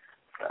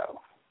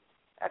 So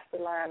that's the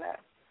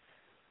lineup.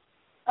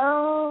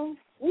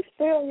 We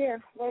still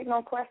here waiting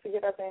on Quest to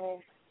get up in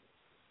here.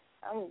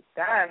 I'm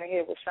dying to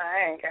hear what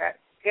Cheyenne got.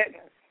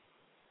 Goodness.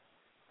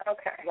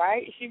 Okay.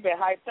 Right? She been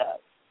hyped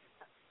up.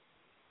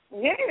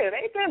 Yeah,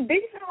 they've been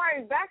beefing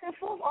like back and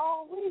forth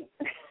all week.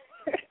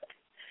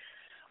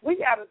 We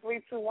got a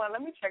 3-2-1.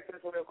 Let me check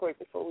this real quick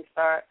before we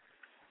start.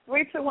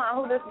 3-2-1.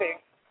 Who this be?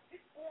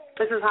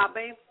 This is Hot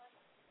Babe.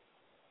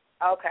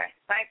 Okay.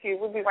 Thank you.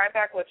 We'll be right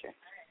back with you.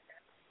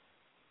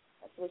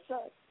 That's what's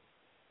up.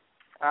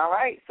 All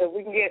right. So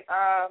we can get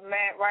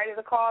Matt Ryder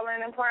to call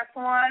in and press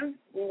 1.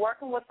 We're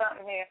working with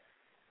something here.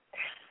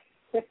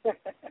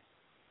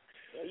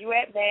 Where you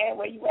at, man?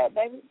 Where you at,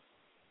 baby?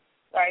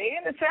 Right here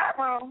in the chat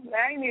room.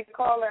 Now you need to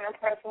call in and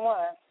press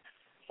 1.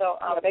 So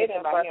they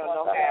didn't know how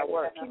it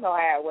works. You know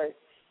how it works.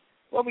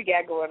 What we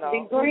got going on?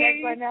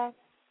 Degrees right now?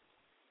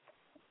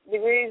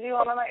 Degrees, you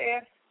on the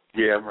air?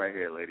 Yeah, I'm right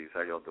here, ladies.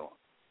 How y'all doing?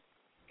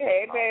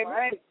 Hey,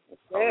 baby.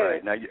 All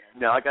right.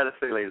 Now I got to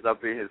say, ladies,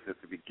 I've been here since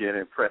the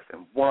beginning,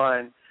 pressing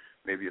 1.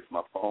 Maybe it's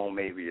my phone.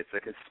 Maybe it's a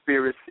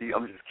conspiracy.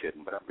 I'm just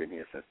kidding, but I've been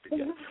here since the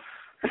beginning.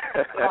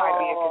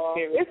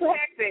 It's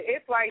hectic.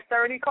 It's like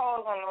 30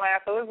 calls on the line,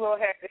 so it's a little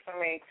hectic for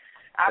me.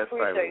 I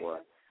appreciate you.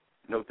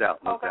 No doubt,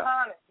 no doubt.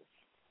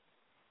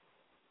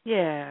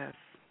 Yes.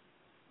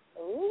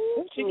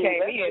 Ooh, she came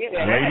in.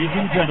 Ladies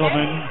and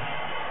gentlemen,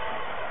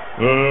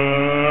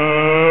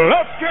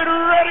 let's get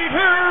ready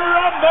to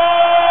rumble!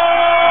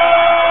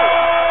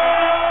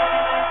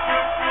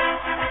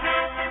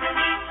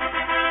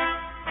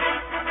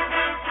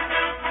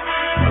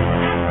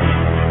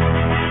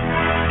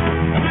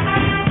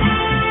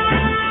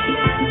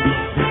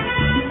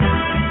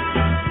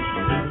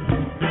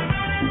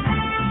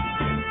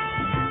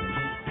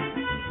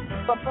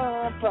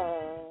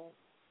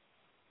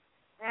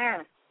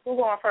 Who's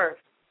going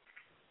first?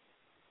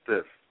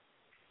 Sis.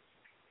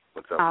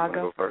 What's up? I'll you want to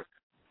go first?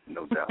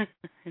 No doubt.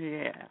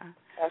 Yeah.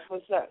 That's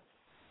what's up.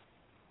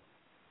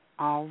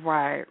 All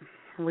right.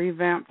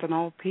 Revamped an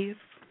old piece.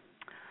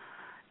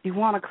 You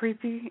want a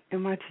creepy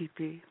in my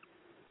teepee.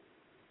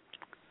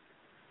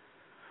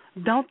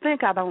 Don't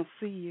think I don't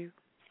see you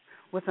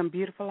with them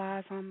beautiful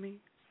eyes on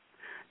me.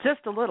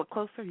 Just a little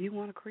closer, you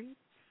want to creep?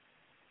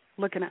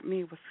 Looking at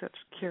me with such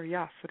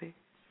curiosity.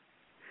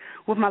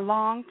 With my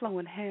long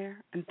flowing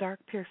hair and dark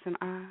piercing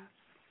eyes,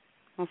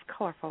 most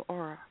colorful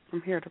aura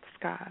from here to the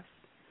skies.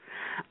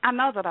 I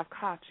know that I've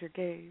caught your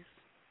gaze.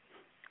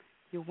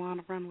 You want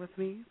to run with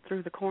me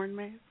through the corn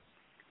maze?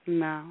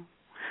 No.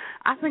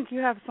 I think you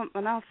have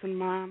something else in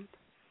mind.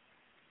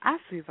 I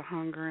see the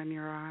hunger in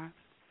your eyes.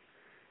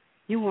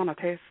 You want to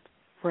taste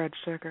red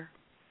sugar.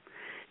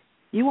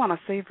 You want to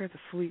savor the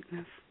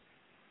sweetness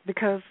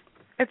because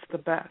it's the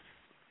best.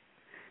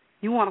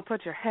 You want to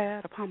put your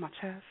head upon my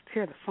chest,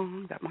 hear the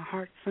song that my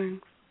heart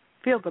sings,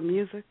 feel the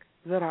music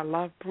that our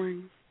love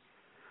brings,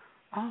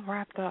 all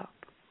wrapped up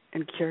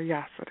in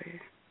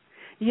curiosity.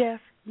 Yes,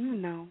 you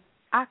know,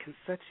 I can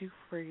set you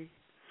free,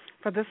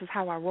 for this is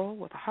how I roll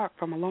with a heart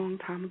from a long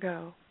time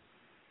ago.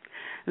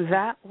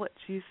 That what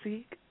you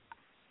seek,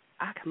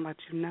 I can let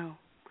you know.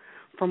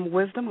 From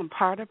wisdom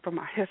imparted from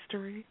my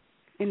history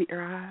in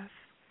your eyes.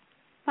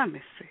 Let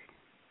me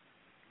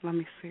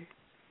see.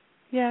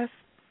 Yes,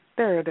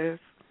 there it is.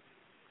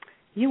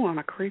 You want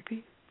a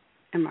creepy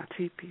in my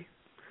teepee.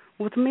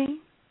 With me,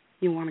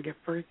 you want to get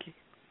freaky.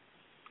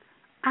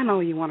 I know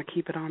you want to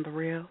keep it on the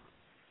real.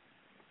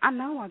 I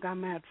know I got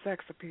mad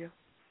sex appeal.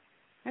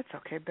 It's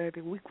okay,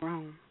 baby, we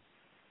grown.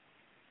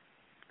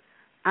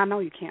 I know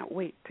you can't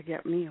wait to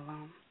get me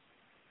alone.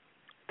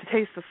 To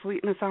taste the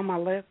sweetness on my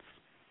lips,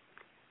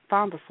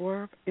 found the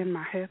swerve in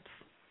my hips.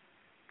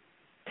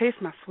 Taste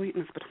my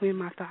sweetness between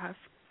my thighs.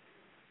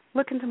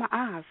 Look into my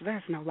eyes,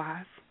 there's no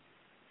lies.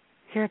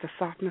 Hear the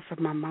softness of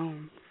my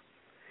moans,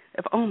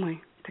 if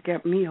only to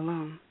get me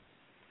alone.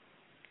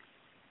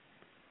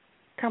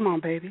 Come on,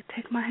 baby,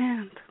 take my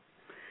hand.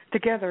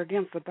 Together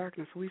against the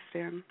darkness we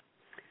stand.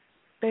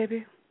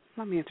 Baby,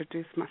 let me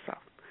introduce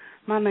myself.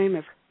 My name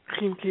is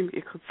Kim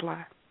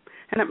Ikutzlai,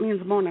 and it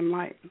means morning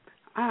light.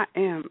 I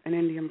am an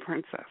Indian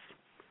princess.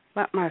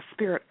 Let my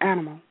spirit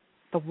animal,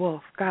 the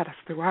wolf, guide us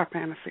through our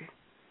fantasy.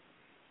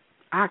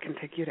 I can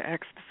take you to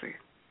ecstasy,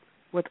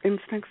 with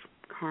instincts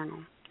carnal.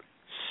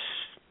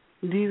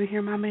 Shh, do you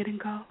hear my mating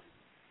call?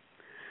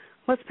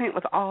 Let's paint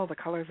with all the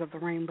colors of the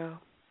rainbow.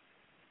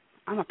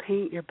 I'm going to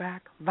paint your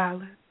back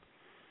violet,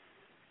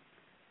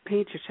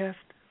 paint your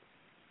chest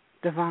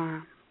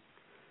divine.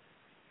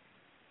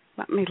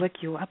 Let me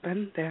lick you up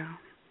and down,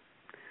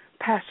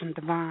 passion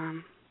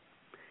divine.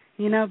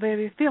 You know,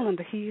 baby, feeling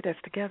the heat as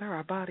together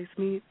our bodies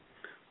meet,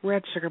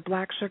 red sugar,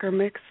 black sugar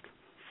mixed,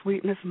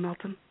 sweetness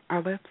melting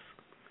our lips.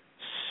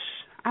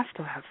 Shh, I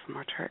still have some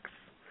more tricks.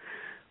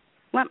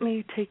 Let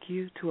me take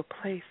you to a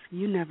place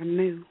you never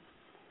knew.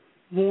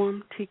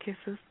 Warm tea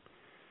kisses,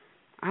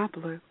 I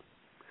blew.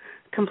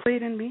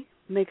 Completing me,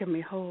 making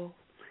me whole.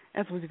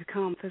 As we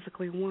become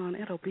physically one,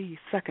 it'll be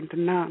second to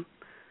none.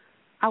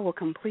 I will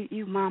complete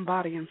you, mind,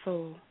 body, and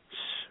soul.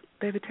 Shh,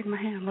 baby, take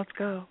my hand, let's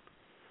go.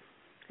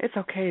 It's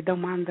okay,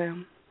 don't mind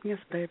them. Yes,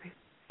 baby,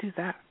 do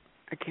that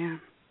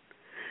again.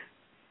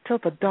 Till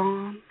the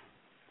dawn,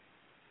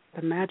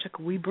 the magic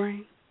we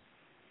bring.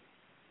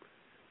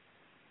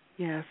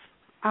 Yes,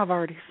 I've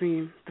already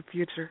seen the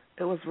future.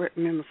 It was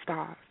written in the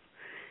stars.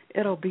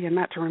 It'll be a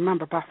night to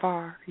remember by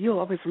far. You'll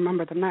always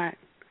remember the night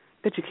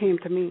that you came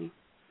to me,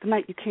 the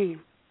night you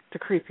came to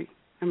Creepy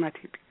in my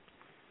teepee.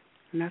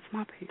 And that's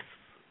my piece.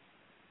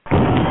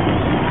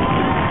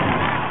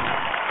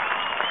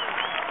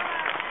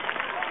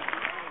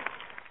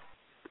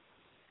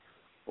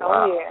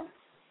 Wow. Oh, yeah.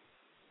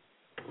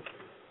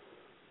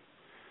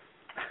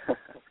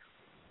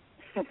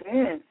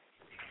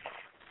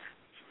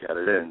 Got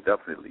it in,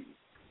 definitely.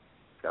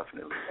 Oh,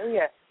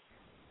 yeah.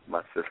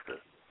 My sister.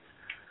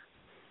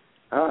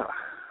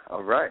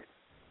 All right.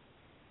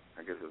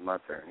 I guess it's my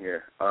turn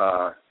here.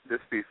 This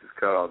piece is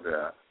called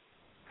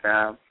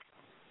Time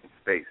and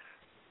Space.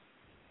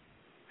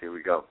 Here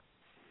we go.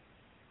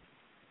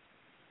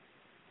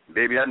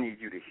 Baby, I need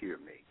you to hear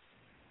me.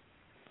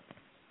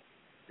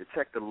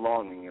 Detect the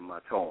longing in my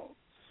tones.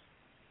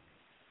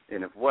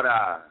 And if what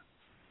I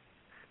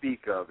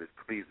speak of is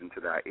pleasing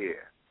to thy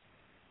ear,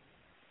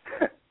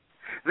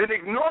 then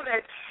ignore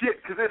that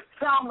shit, because it's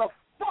time to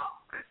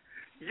fuck.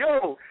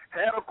 Yo,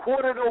 at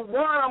 1:45,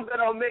 I'm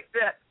going to make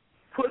that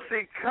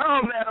pussy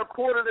come. At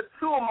 1:45, I'm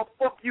going to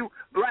fuck you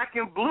black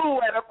and blue.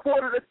 At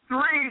 1:45,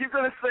 you're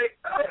going to say,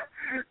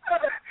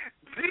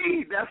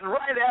 D, that's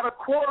right. At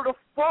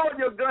 3:45,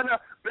 you're going to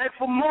beg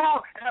for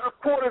more. At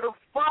 4:45,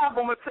 I'm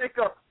going to take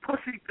a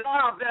pussy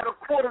dive. At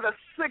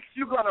 5:45,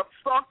 you're going to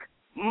suck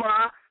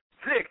my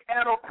dick.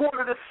 At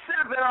 7:15,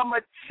 I'm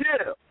going to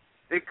chill.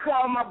 They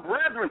call my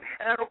brethren.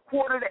 At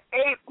 7:45,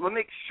 I'm going to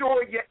make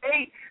sure you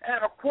ate.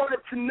 At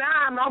 8:45,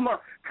 I'm going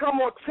to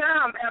come on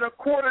time. At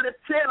 9:45,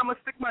 I'm going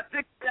to stick my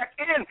dick back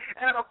in.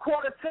 At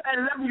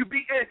 11:45, you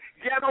be in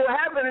ghetto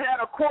heaven. At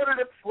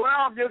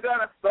 11:45, you're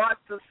going to start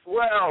to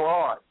swell.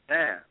 Oh,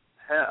 damn,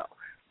 hell.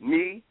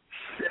 Me,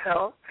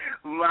 Shell,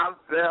 my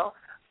bell,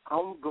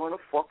 I'm going to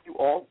fuck you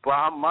all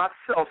by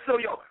myself. So,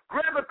 yo,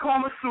 grab a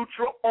Kama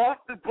Sutra off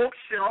the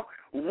bookshelf,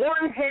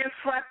 one hand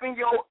slapping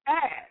your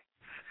ass,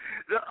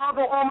 the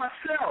other on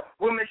myself.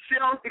 When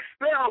Michelle's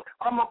expelled,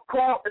 I'm going to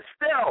call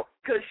Estelle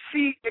because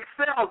she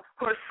excels.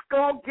 Her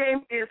skull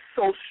game is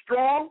so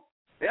strong.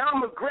 And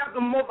I'm going to grab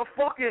the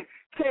motherfucking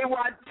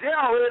KY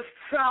gel. It's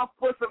time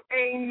for some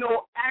ain't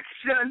no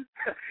action.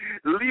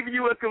 Leaving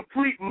you in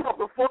complete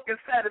motherfucking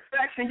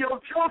satisfaction. Yo,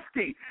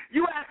 Joski,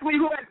 you asked me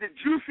who had the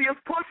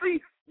juiciest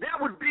pussy?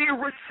 That would be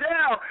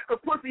Rochelle. Her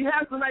pussy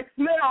has a nice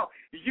smell.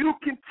 You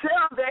can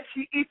tell that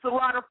she eats a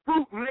lot of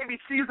fruit. Maybe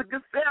she's a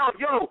gazelle.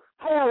 Yo,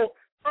 hold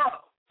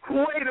up.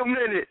 Wait a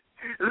minute.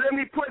 Let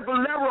me play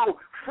Bolero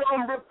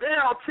from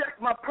Rebel. Check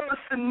my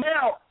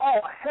personnel.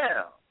 Oh,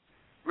 hell.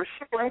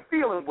 Rochelle ain't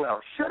feeling well.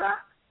 Should I?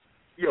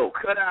 Yo,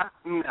 could I?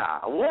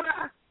 Nah. Would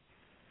I?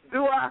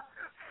 Do I?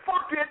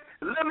 Fuck it.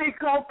 Let me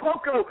call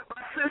Poco,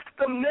 my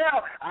system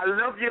now. I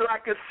love you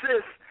like a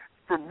sis.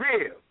 For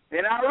real.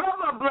 And I love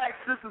my black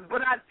sisters,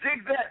 but I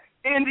dig that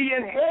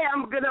Indian hair.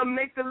 I'm going to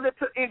make the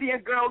little Indian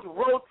girls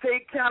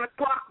rotate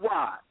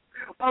counterclockwise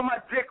on my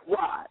dick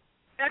wide.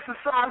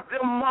 Exercise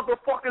them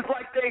motherfuckers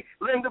like they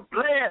Linda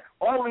Blair.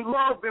 All in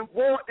love and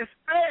war is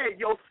fair.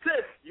 Yo,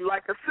 sis, you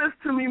like a sis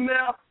to me,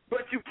 Mel,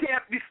 but you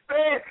can't be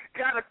spared.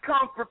 Gotta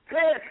come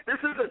prepared. This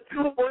is a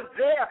do or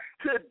dare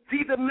to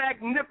be the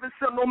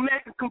magnificent, no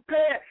man can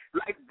compare.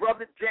 Like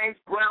Brother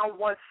James Brown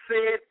once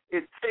said,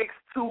 it takes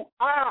 2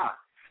 eyes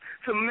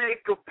to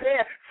make a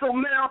pair. So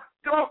Mel,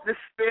 don't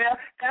despair.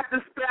 After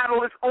this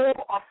battle is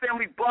over, our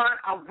family bond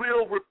I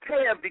will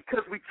repair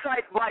because we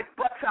tight like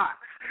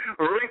buttocks,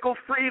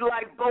 wrinkle-free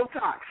like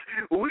Botox.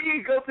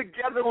 We go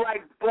together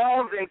like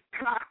balls and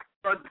cock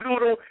a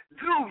doodle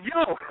do.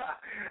 Yo,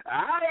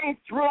 I ain't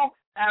through.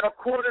 At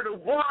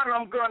 1:45,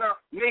 I'm gonna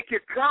make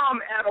it come.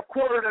 At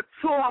 1:45,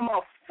 I'm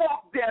gonna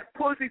fuck that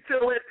pussy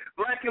till it's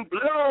black and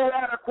blue.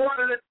 At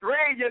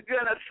 2:45, you're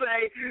gonna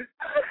say,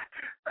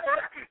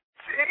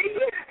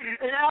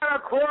 and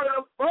at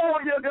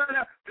 4:45, you're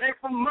gonna beg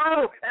for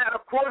more. At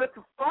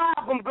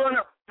 4:45, I'm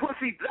gonna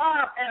pussy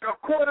dive. At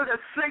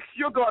 5:45,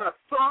 you're gonna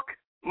suck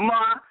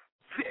my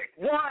dick.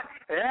 What?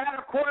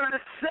 At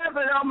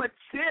 6:45, I'm a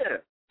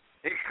chill.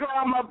 They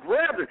call my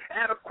brother.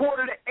 At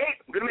 7:45,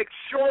 I'm going to make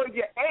sure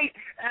you ate.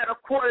 At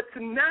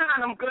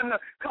 8:45, I'm going to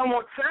come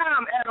on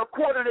time. At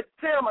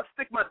 9:45, I'm going to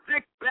stick my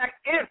dick back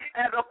in.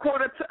 At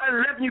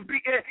 10:45, you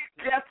be in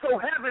ghetto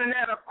heaven. And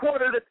at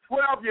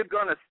 11:45, you're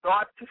going to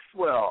start to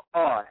swell.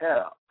 Oh,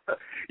 hell.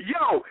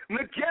 Yo,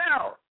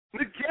 Miguel,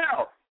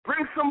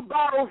 bring some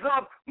bottles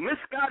of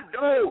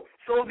Moscato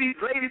so these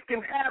ladies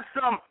can have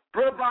some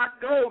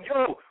bravado.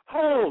 Yo,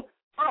 hold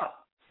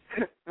up.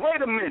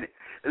 Wait a minute.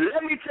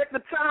 Let me check the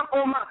time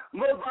on my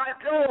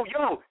mobile.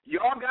 Yo,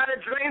 y'all got to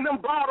drain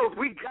them bottles.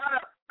 We got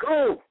to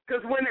go.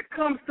 Because when it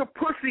comes to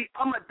pussy,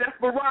 I'm a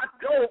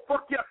desperado.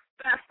 Fuck your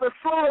faster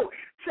soul.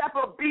 Tap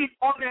a beat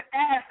on that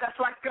ass. That's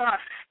like a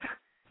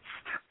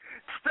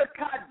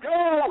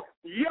staccato.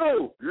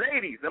 Yo,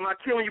 ladies, am I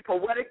killing you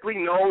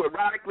poetically? No.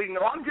 Erotically?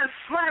 No. I'm just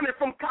slamming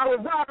from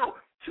Colorado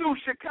to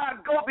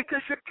Chicago because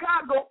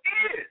Chicago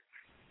is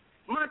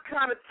my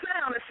kind of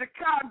town, and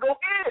Chicago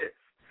is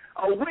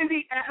a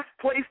windy-ass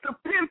place to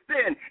pimp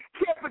in.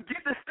 Can't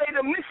forget the state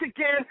of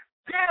Michigan.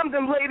 Damn,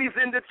 them ladies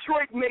in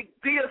Detroit make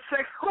dear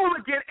sex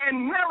hooligan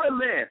in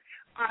Maryland.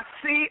 I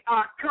see,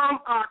 I come,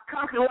 I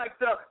conquer like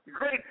the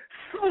great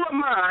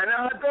Suleiman.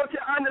 Don't you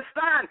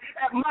understand?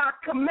 At my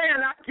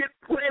command, I get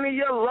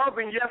plenty of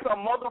loving. Yes, I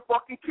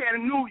motherfucking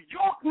can. New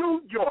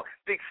York,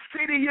 big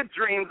city of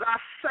dreams. I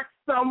sex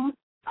them,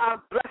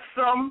 I bless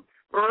them,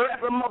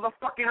 rep a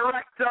motherfucking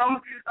rectum.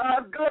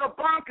 Go to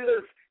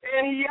bonkers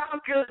and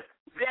Yonkers.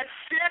 That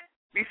shit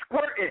be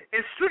squirting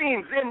in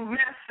streams in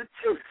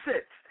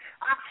Massachusetts.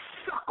 I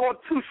suck on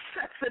 2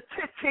 sets of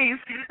titties,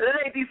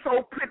 ladies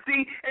so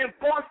pretty. In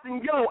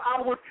Boston, yo,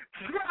 I was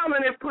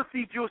drowning in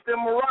pussy juice.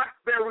 Them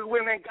Roxbury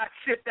women got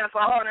shit that's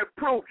 100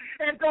 proof.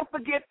 And don't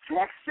forget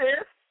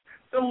Texas,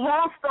 the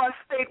Lone Star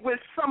State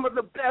with some of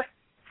the best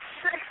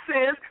sex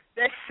is.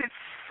 That shit's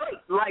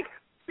straight like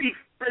beef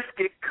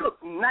brisket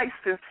cooked nice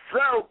and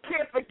slow.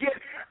 Can't forget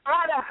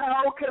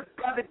Idaho, because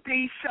Brother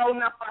D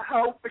showing up a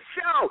hoe for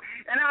show.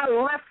 And I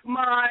left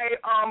my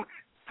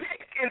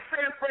pick in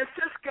San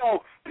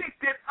Francisco.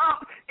 Picked it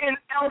up in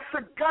El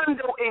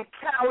Segundo in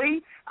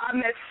Cali. I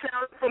met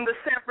Sharon from the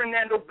San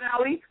Fernando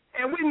Valley,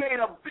 and we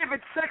made a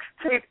vivid sex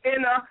tape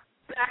in a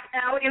back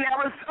alley in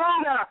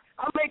Arizona.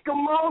 I make a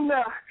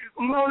Mona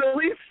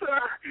Lisa.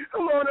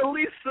 Mona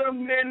Lisa,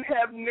 men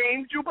have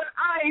named you, but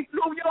I ain't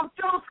through. Yo,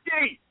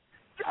 Joski,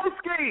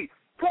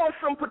 pour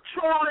some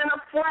Patron in a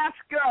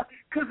flaska,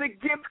 cause it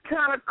gets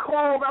kind of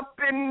cold up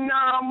in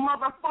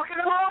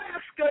motherfucking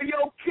Alaska.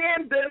 Yo,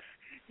 Candace,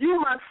 you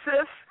my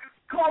sis.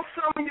 Call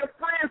some of your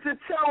friends and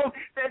tell them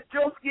that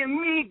Joski and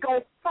me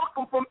go fuck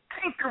them from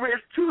Anchorage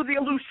to the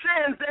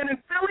Aleutians, and in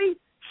Philly,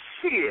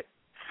 shit,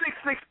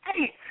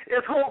 668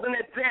 is holding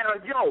it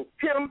down. Yo,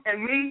 him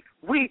and me,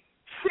 we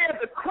share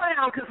the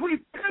crown because we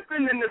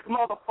pimping in this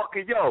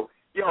motherfucker. Yo,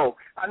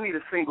 I need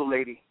a single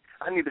lady.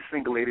 I need a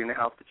single lady in the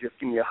house to just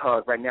give me a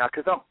hug right now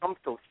because I'm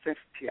so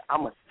sensitive.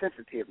 I'm a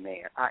sensitive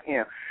man. I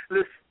am.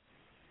 Listen,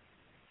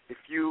 if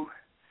you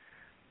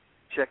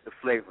check the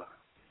flavor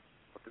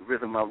of the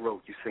rhythm I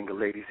wrote, you single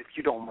ladies, if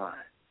you don't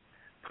mind,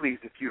 please,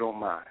 if you don't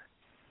mind,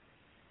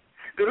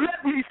 then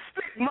let me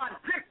stick my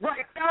dick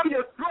right down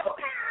your throat.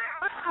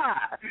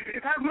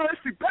 Have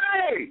mercy,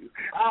 babe.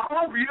 I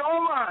hope you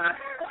don't mind.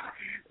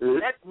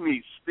 Let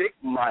me stick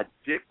my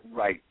dick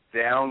right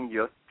down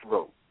your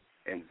throat.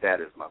 And that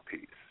is my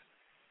piece.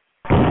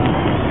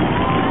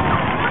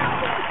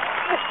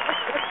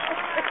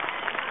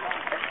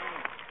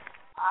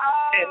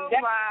 And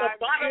that's the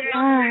bottom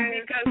line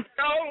because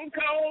Stone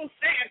Cold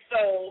said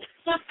so.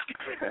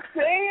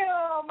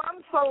 Damn,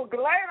 I'm so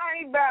glad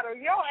I ain't battle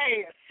your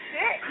ass.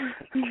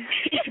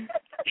 Shit.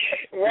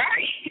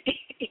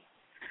 Right?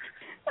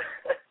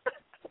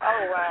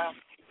 Oh, wow.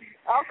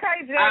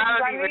 Okay, James,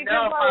 I don't even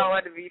know if I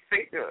want to be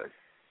serious.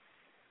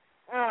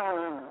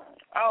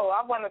 Oh,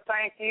 I want to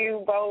thank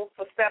you both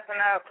for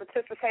stepping up,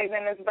 participating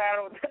in this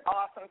battle with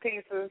awesome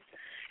pieces.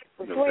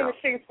 Between the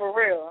sheets, for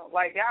real.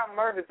 Like, y'all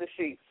murdered the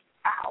sheets.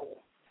 Ow.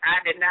 I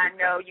did not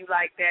know you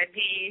like that,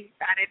 D.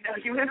 I didn't know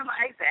you was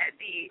like that,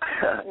 D.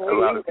 A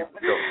lot of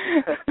people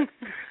don't.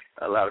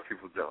 A lot of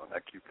people don't. I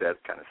keep that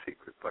kind of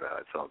secret, but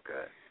it's all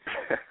good.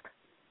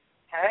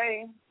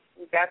 Hey,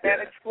 you got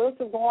that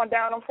exclusive going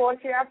down on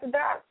 40 after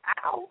dark.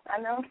 Ow. I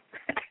know.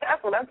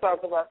 That's what I'm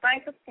talking about.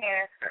 Thanks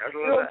again.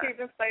 You'll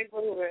keep this stay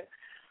moving.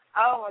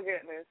 Oh, my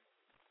goodness.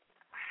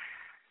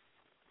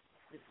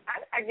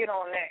 I get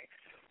on next.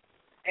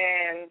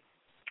 And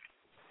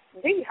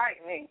he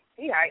hyped me.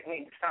 He hyped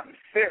me to something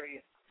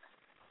serious.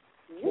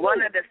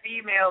 One of the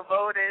female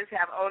voters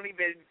have only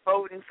been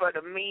voting for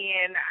the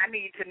men. I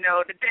need to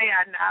know that they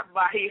are not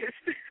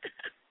biased.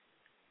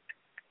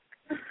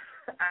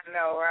 I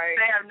know, right?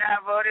 They have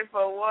not voted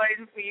for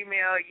one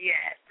female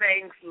yet.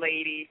 Thanks,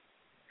 lady.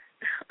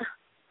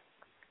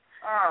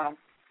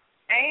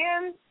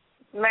 And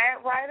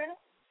Matt Ryder,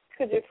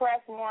 could you press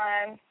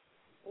one?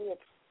 We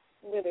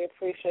really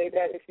appreciate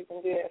that if you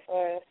can do that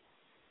for us.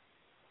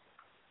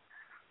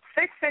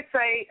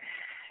 668,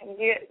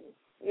 get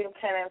your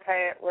pen and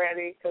pad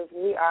ready because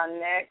we are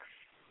next.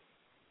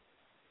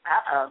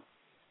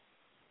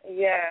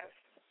 Yes.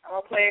 I'm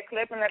going to play a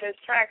clip into this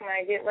track,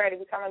 man. Get ready.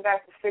 We're coming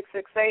back to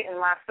 668 and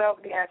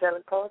myself, the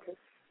AngelicPoetess.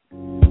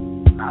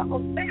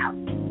 Oh, snap.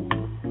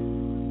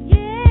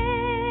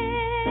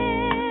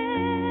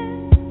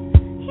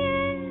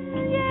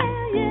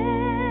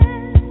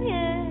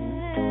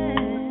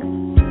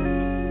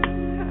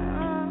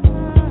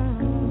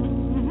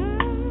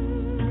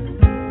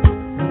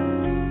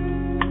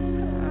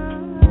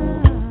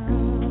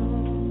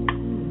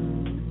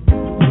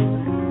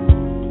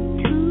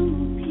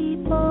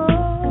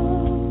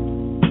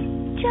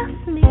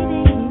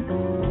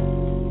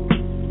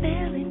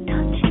 Barely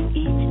touching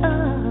each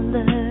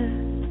other.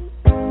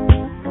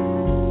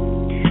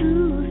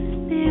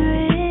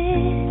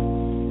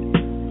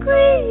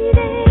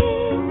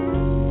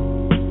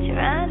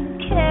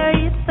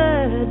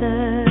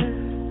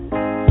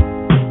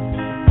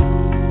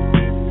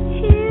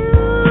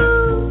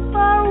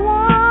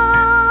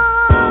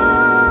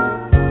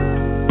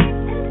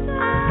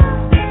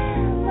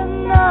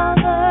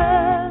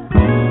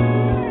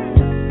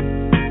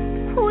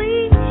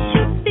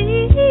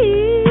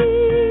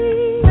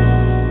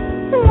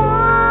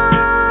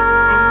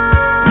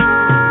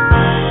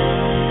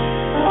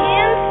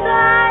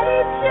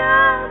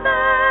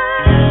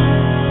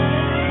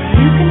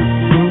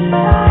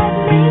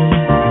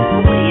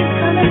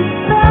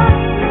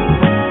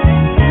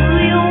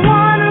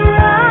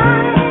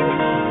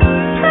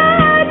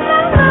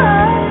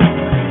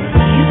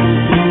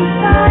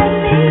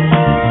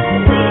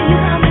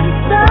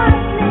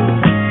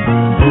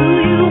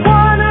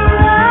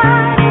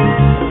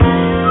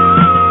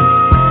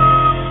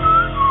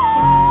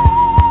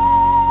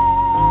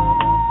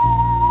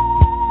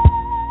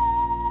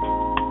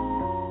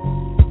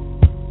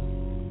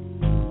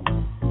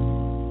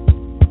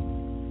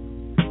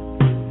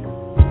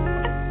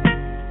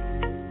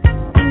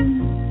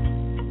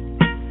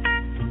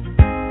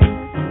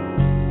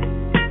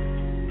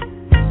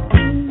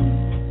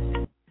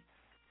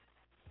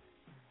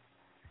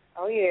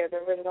 Oh, yeah, the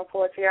original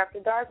Poetry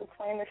After Dark,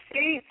 Between the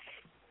Sheets.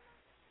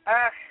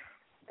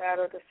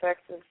 Battle of the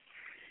Sexes.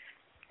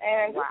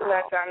 And just to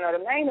let y'all know,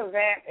 the main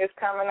event is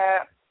coming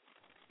up.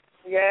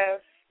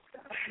 Yes,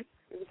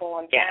 it's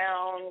going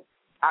down.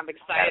 I'm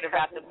excited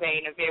about the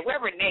main event.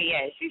 Where Renee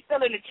at? She's still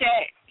in the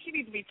chat. She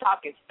needs to be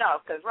talking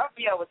stuff because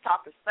Raphael was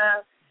talking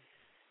stuff.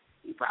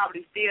 He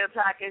probably still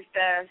talking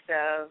stuff,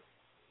 so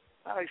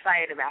I'm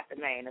excited about the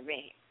main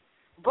event.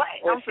 But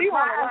I'm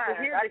surprised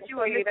to hear that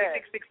you are Mr.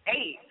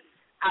 668.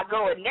 I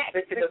go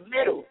next to the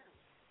middle.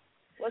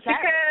 What's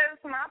because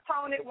my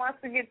opponent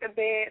wants to get to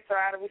bed, so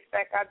out of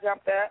respect, I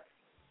jumped up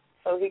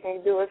so he can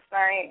do his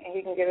thing and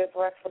he can get his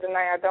rest for the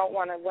night. I don't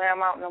want to wear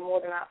him out no more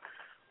than I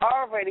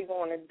already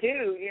going to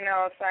do, you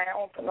know what I'm saying? I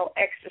won't put no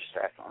extra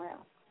stress on him.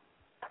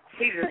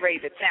 He's just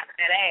ready to tap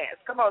that ass.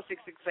 Come on,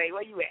 668,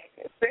 where you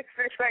at?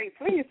 668,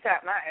 please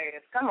tap my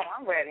ass. Come on,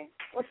 I'm ready.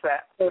 What's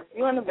that?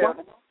 You in the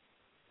building?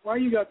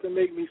 Why you got to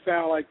make me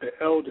sound like the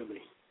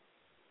elderly?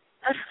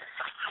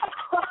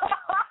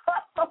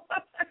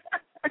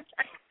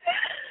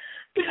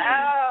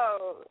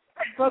 Oh.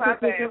 But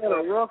this is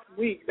a rough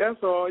week, that's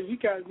all. You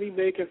got me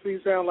making me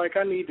sound like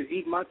I need to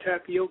eat my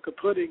tapioca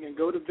pudding and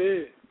go to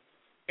bed.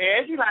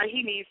 Yeah, it's like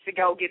he needs to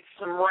go get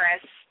some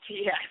rest.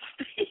 Yes.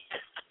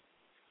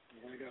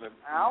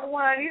 I don't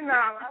want to, you know,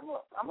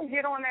 I'm going to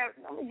get on that.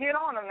 I'm going to get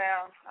on him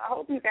now. I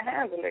hope you can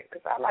handle it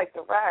because I like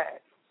to ride.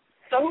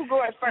 So who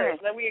going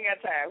first? We ain't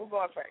got time. Who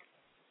going first?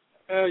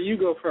 You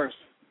go first.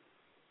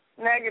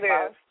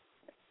 Negative.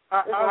 I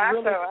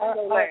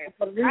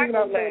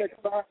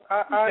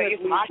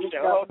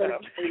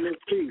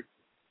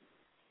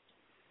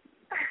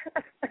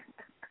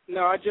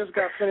just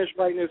got finished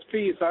writing this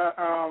piece.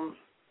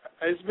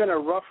 It's been a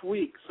rough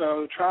week,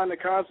 so trying to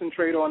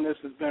concentrate on this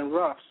has been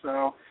rough.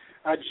 So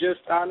I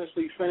just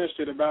honestly finished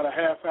it about a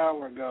half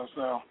hour ago.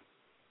 So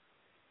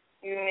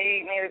you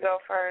need me to go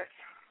first?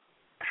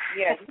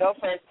 Yes, go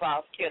first,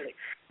 boss. Kill it.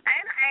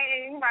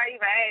 Ain't anybody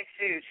even asked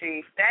you,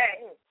 Chief.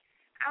 Dang.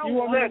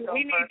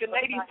 We need the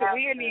ladies to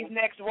win these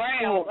next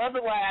rounds.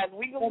 Otherwise,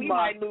 we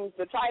might lose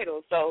the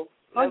title. So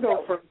I'll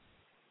go first.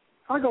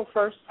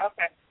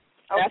 Okay.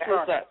 That's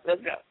what's up.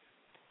 Let's go.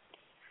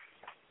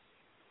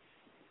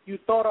 You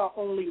thought I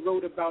only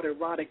wrote about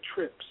erotic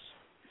trips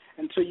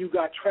until you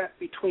got trapped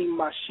between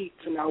my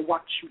sheets and I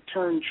watched you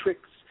turn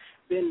tricks,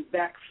 then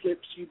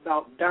backflips. You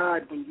about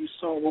died when you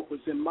saw what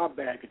was in my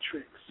bag of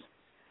tricks.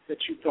 That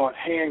you thought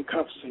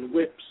handcuffs and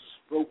whips,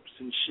 ropes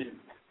and shit.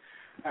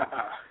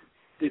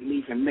 Didn't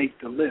even make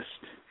the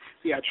list.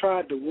 See, I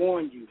tried to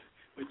warn you,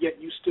 but yet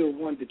you still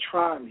wanted to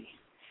try me.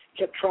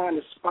 Kept trying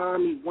to spy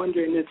me,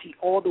 wondering is he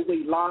all the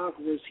way live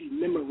or is he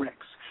Memorex?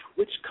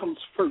 Which comes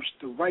first,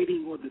 the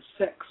writing or the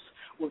sex?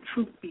 Well,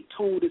 truth be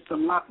told, it's a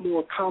lot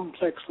more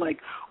complex, like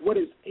what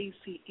is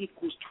AC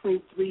equals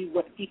 23,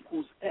 what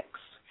equals X?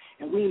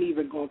 And we ain't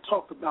even going to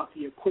talk about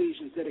the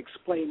equations that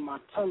explain my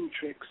tongue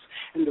tricks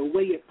and the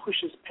way it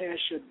pushes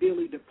past your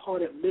dearly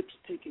departed lips,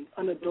 taking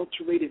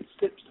unadulterated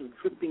sips of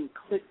dripping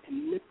clit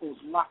and nipples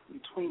locked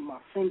between my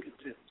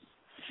fingertips.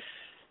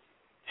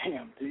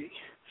 Damn, D,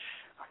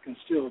 I can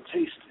still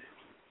taste it.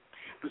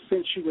 But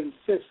since you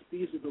insist,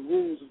 these are the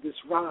rules of this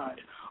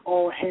ride.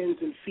 All hands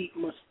and feet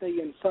must stay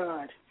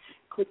inside.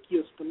 Click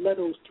your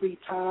stilettos 3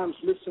 times.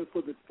 Listen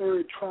for the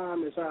third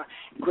time as I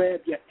grab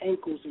your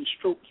ankles and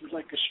stroke you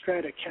like a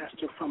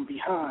Stratocaster from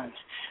behind.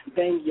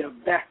 Bang your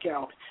back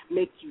out,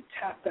 make you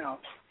tap out.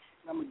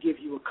 I'm going to give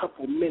you a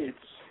couple minutes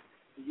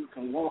so you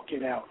can walk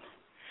it out.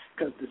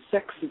 Because the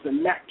sex is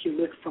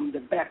immaculate. From the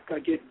back I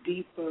get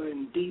deeper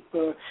and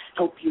deeper,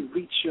 help you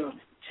reach your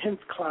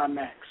 10th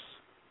climax.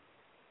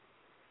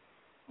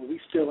 Well, we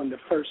still in the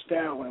first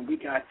hour and we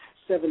got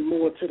 7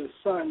 more to the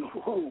sun.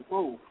 Whoa.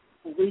 Well,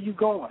 where you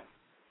going?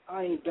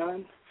 I ain't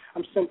done.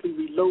 I'm simply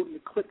reloading the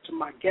clip to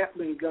my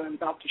Gatling gun,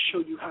 about to show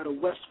you how the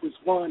West was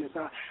won as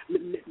I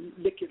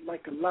lick it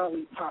like a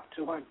lollipop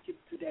till I get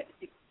to that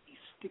icky,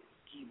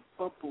 sticky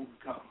bubble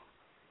gum.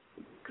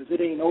 Because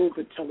it ain't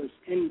over till it's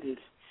ended,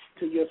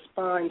 till your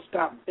spine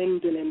stop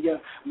bending and your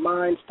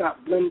mind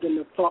stop blending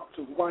the thoughts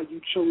of why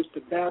you chose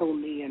to battle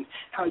me and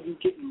how you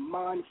getting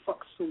mind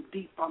fucked so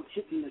deep I'm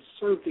hitting the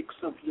cervix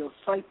of your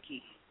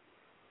psyche.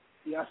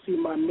 See, I see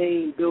my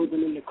name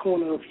building in the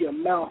corner of your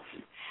mouth.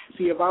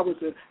 See, if I was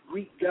a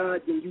Greek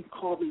god, then you'd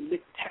call me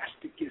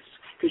Lictasticus,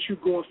 because you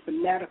going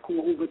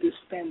fanatical over this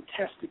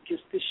fantasticus.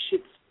 This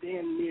shit's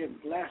damn near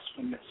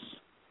blasphemous.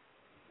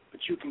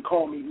 But you can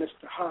call me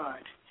Mr.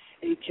 Hyde,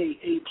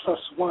 a.k.a.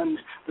 +1,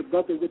 the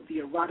brother with the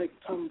erotic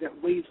tongue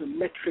that weighs a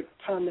metric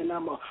ton, and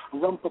I'm a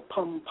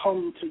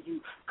rumpa-pum-pum till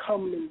you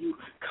come and you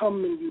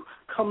come and you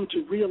come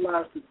to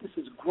realize that this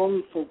is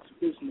grown folks'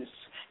 business.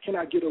 Can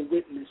I get a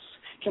witness?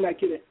 Can I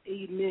get an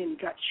amen?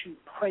 Got you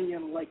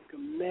praying like a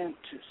mantis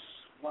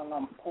while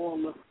I'm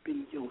all up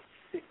in your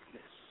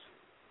thickness.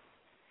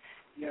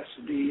 Yes,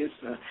 D,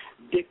 it's a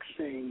dick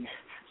thing.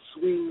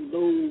 swing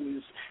low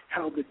is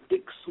how the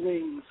dick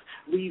swings.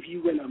 Leave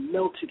you in a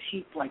melted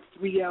heap like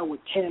 3-hour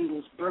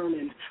candles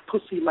burning.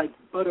 Pussy like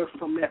butter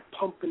from that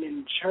pumping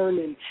and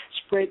churning.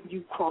 Spread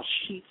you cross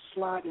sheets,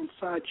 slide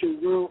inside your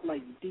world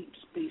like Deep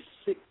Space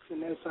Six.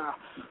 And as I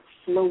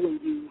flow in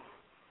you,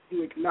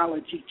 you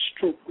acknowledge each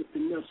stroke with the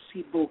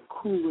merci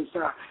beaucoup as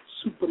I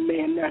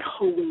Superman that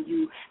hoe in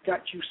you.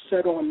 Got you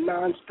set on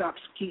non-stop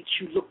skeets,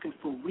 you looking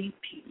for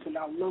repeats. And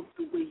I love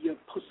the way your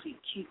pussy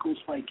kegels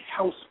like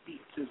house beats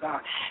as I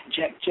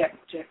jack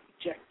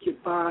your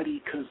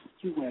body, 'cause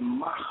you in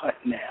my hut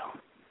now.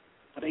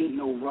 But ain't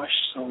no rush,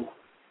 so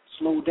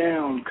slow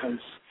down, 'cause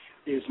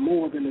there's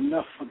more than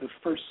enough for the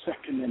first,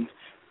 second, and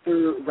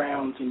third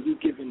rounds, and you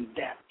giving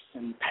daps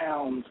and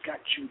pounds.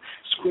 Got you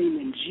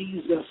screaming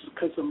Jesus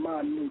 'cause of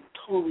my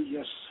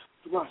notorious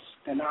thrust.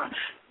 And I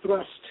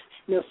thrust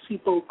merci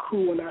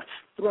beaucoup, and I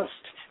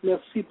thrust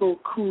merci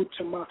beaucoup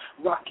to my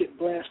rocket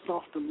blast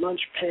off the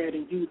lunch pad,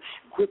 and you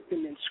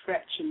gripping and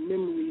scratching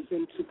memories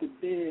into the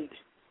bed,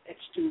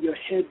 etched in your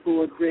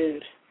headboard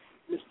red.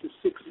 Mr.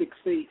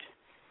 668,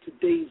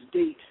 today's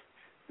date,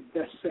 the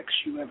best sex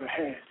you ever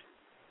had.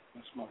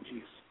 That's my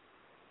piece.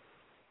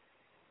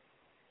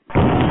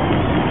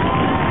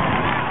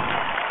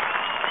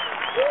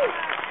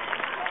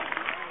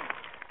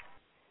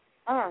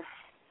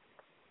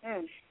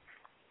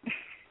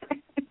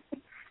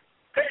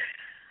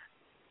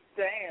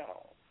 Damn.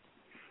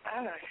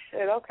 Oh,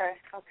 shit. Okay.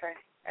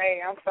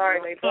 Hey, I'm sorry,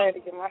 they had to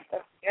get my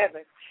stuff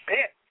together.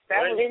 Shit.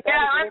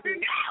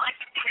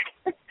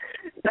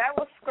 That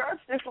was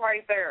scrumptious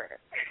right there.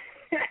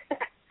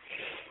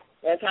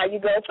 That's how you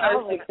go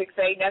first,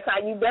 668. That's how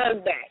you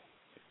does that.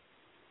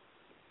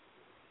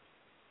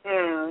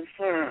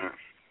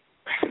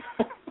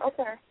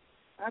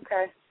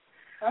 Okay.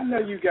 I know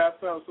you got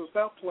something, so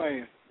stop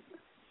playing.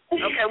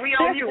 Okay, we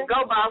on you.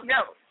 Go, boss,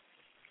 go.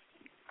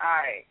 All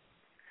right.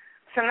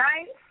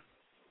 Tonight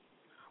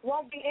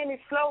won't be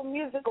any slow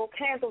musical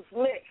candles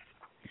lit.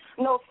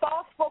 No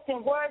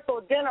soft-spoken words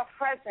or dinner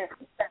present.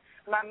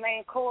 My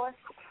main course,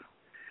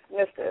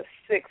 Mr.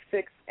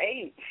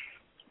 668.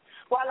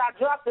 While I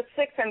drop the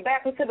 6 and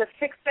back into the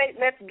 6-8,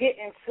 let's get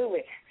into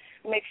it.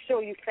 Make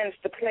sure you finish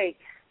the plate.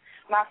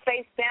 My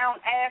face down,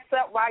 ass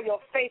up, while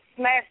your face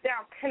smashed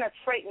down,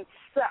 penetrate and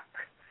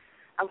suck.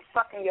 I'm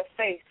fucking your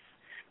face,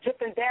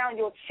 dripping down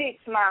your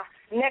cheeks. My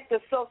nectar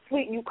so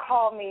sweet you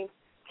call me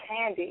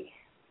candy.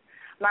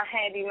 My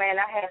handyman,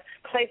 I have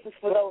places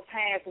for those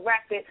hands,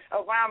 wrapped it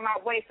around my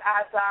waist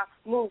as I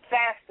move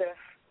faster.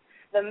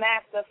 The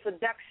master of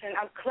seduction,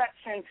 I'm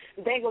clutching.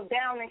 They go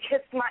down and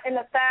kiss my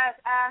inner thighs.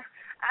 I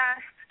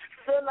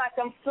feel like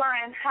I'm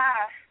flying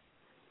high.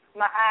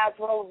 My eyes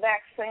roll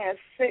back saying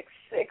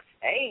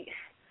 668.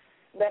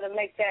 Better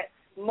make that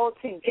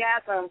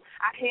multi-gasm.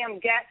 I hear him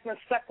gasping,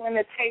 suckling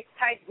the taste,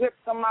 tight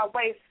grips on my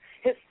waist.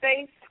 His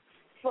face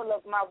full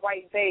of my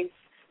white base.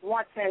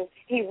 Wanting,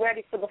 he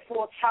ready for the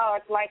full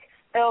charge like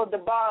El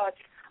DeBarge.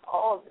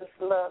 All this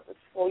love is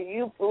for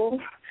you, boo.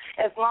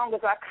 As long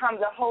as I come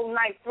the whole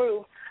night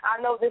through.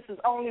 I know this is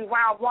only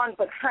round 1,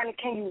 but honey,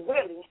 can you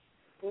really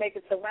make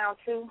it to round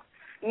 2?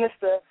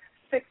 Mr.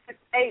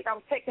 668,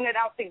 I'm taking it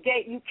out the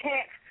gate. You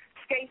can't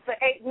skate for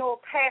 8 nor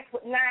pass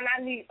with 9. I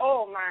need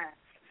all mine.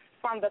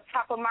 From the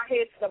top of my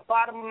head to the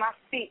bottom of my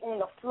feet, on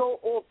the floor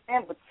or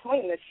in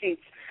between the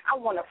sheets. I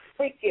want to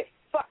freak it,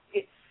 fuck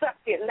it, suck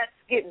it, let's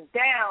get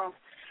down.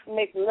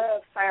 Make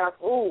love sounds,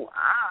 ooh,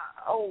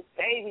 oh,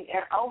 baby,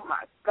 and oh,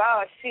 my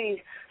God, she's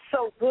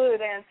so good,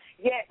 and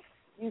yet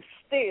you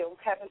still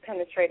haven't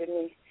penetrated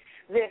me.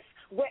 This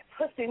wet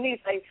pussy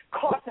needs a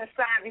caution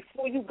sign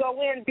before you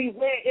go in.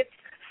 Beware, it's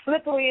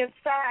slippery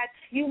inside.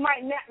 You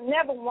might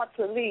never want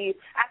to leave.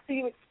 I see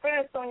you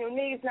experienced on your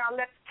knees. Now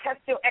let's test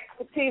your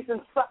expertise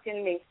in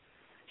fucking me.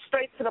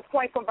 Straight to the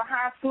point from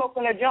behind,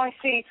 smoking a joint.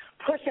 She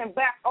pushing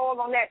back all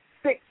on that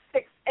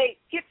 668.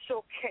 Get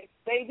your cake,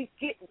 baby.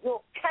 Get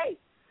your cake.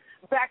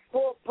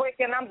 Backboard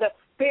breaking. I'm the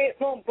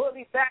bedroom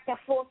bully, back and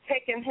forth,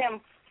 taking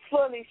him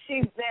fully.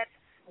 She's that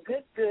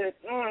good.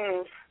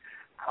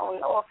 I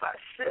don't know if I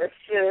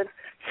should.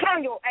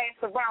 Turn your ass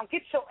around.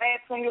 Get your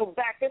ass on your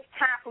back. It's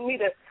time for me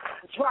to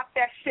drop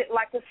that shit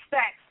like a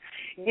stacks.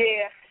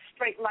 Yeah,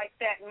 straight like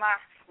that. My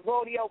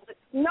rodeo with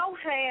no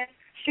hands.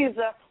 She's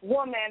a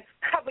woman.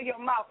 Cover your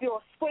mouth.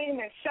 You're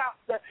screaming, shout.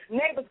 The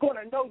neighbor's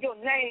going to know your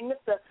name.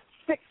 Mr.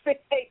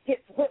 668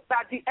 gets whipped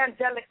by the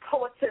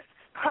AngelicPoetess.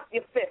 Pump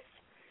your fist.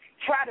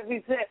 Try to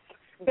resist.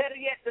 Better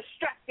yet,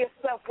 distract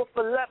yourself with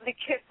a lovely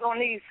kiss on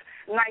these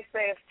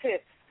nice-ass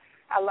tits.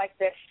 I like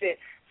that shit.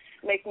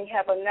 Make me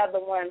have another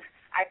one.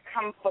 I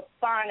come for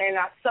fun, and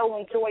I so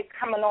enjoy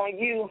coming on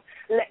you.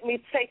 Let me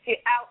take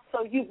it out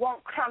so you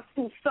won't come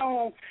too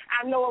soon.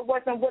 I know it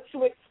wasn't what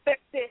you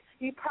expected.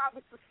 You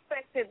probably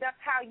suspected.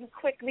 That's how you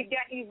quickly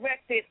got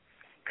erected.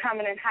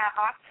 Coming in high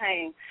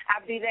octane.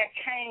 I be that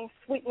cane,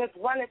 sweetness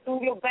running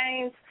through your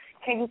veins.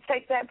 Can you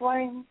take that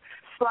brain?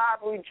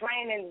 Slobbery,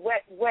 draining,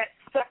 wet,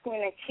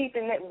 suckling, and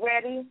keeping it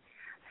ready.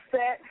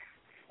 Set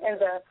in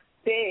the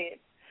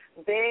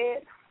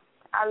bed.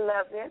 I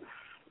love it.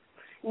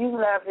 You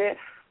love it.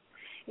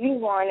 You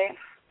want it.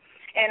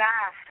 and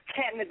I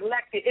can't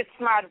neglect it. It's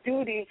my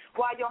duty.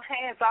 While your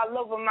hands all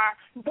over my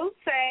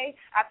booty,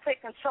 I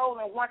take control,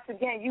 and once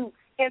again you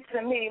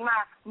enter me.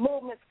 My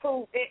movements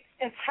prove it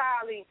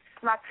entirely.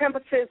 My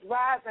temperature is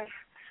rising.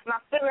 My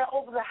feeling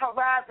over the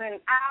horizon.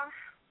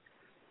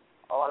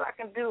 All I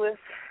can do is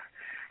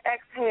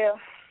exhale.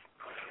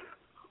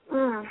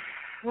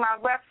 My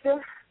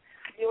rapture,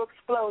 your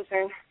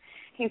explosion.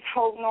 He's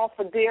holding on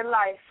for dear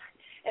life.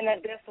 In the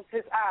depths of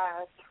his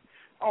eyes,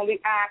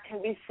 only I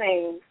can be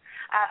seen.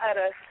 I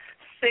utter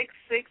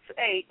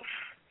 668.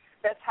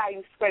 That's how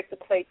you scrape the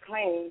plate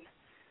clean.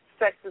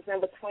 Sex is in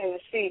between the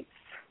sheets.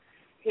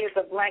 Here's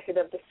a blanket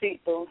of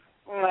deceit, boo.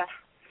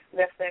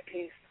 That's that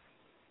piece.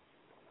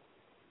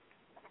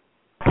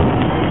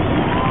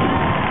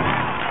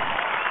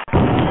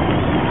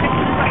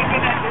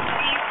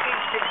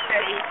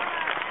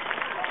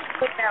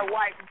 Put that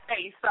white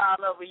face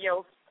all over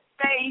your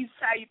face.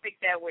 How you think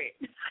that went?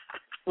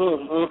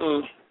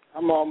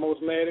 I'm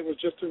almost mad it was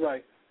just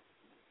right.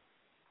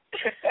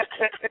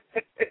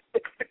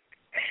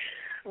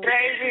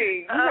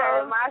 Baby, you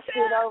heard my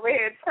shit over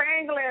here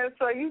tangling,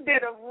 so you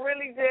did a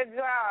really good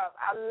job.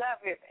 I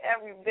love it,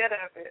 every bit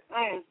of it.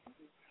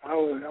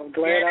 I'm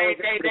glad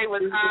they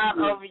was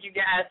all over you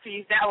guys'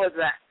 piece. That was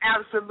an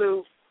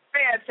absolute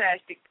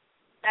fantastic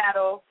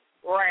battle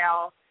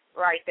round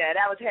right there.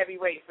 That was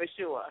heavyweight for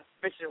sure.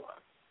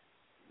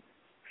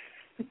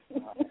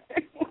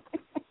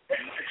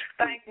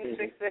 Thank you,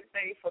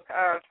 668, for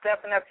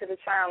stepping up to the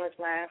challenge,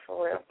 man.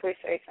 For real,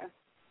 appreciate you.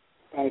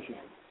 Thank you.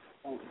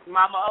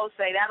 Mama O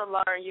say that'll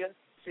learn you.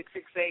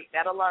 668,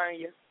 that'll learn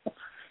you.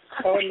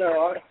 Oh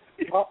no,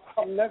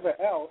 I'm never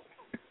out.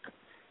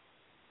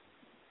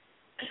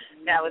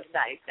 That was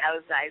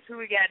nice. Who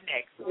we got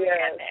next? Hey,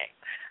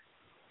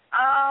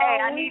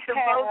 I need the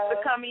votes to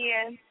come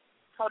in.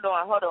 Hold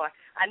on.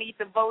 I need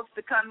the votes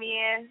to come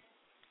in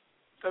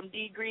from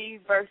Degree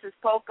versus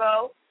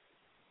Poco.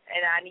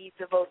 And I need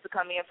the votes to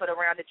come in for the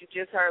round that you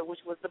just heard,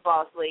 which was the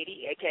Boss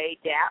Lady, a.k.a.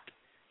 DAP,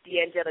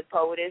 the Angelic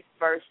Poetess,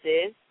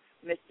 versus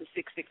Mr.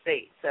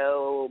 668.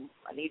 So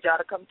I need y'all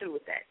to come through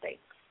with that.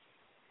 Thanks.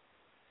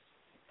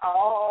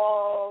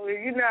 Oh, I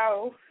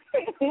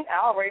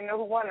already know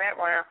who won that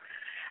round.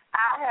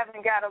 I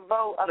haven't got a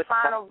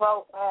final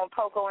vote on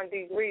Poco and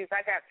Degrees.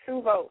 I got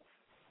 2 votes.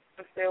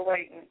 I'm still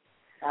waiting.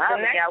 I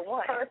only got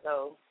 1,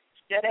 so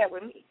share that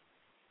with me.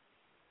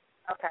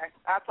 Okay,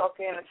 I'll talk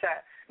to you in the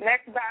chat.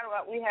 Next battle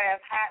up, we have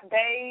Hot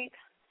Babe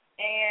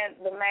and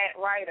the Mad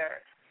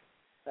Writer.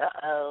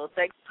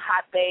 Thanks,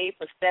 Hot Babe,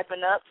 for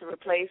stepping up to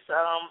replace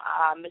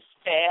Miss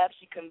Fab.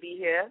 She couldn't be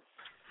here.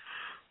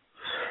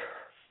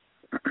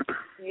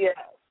 Yeah.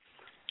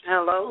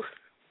 Hello.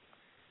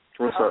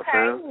 What's up,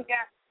 fam? We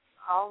got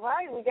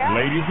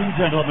Ladies and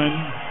gentlemen.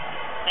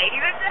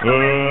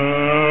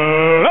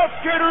 Let's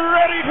get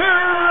ready to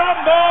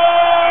rumble!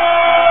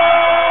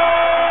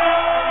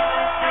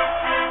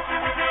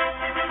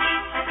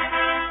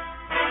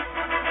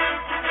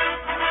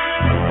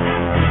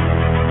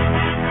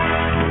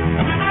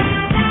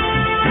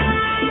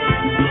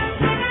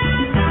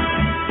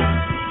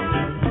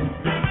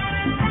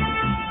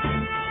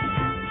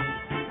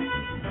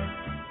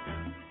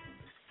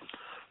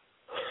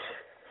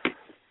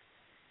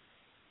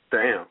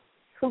 Damn.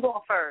 Who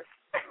going first?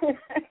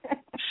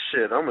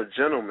 Shit, I'm a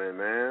gentleman,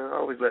 man. I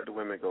always let the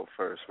women go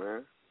first,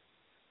 man.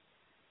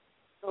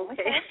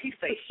 Okay. He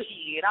say,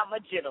 shit, I'm a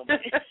gentleman.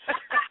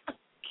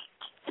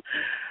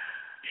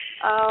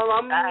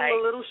 I'm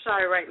a little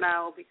shy right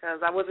now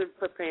because I wasn't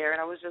prepared.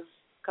 I was just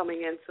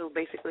coming in to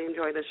basically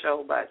enjoy the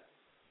show, but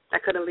I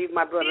couldn't leave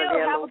my brother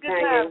there have a good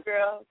time,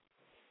 girl.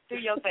 Do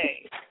your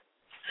thing.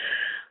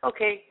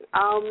 Okay.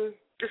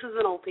 This is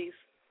an old piece.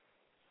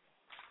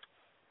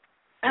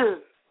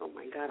 Oh,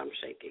 my God, I'm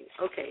shaking.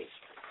 Okay.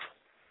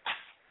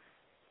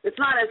 It's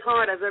not as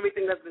hard as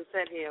everything that's been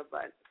said here,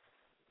 but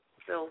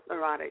still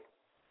erotic.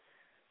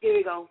 Here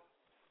we go.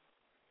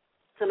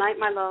 Tonight,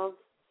 my love,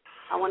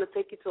 I want to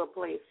take you to a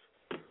place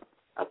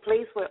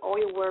where all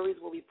your worries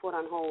will be put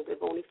on hold,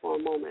 if only for a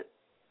moment.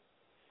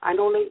 I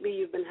know lately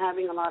you've been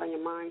having a lot on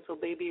your mind, so,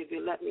 baby, if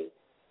you let me,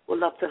 would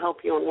love to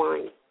help you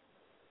unwind.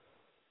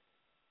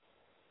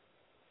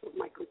 With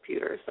my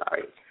computer,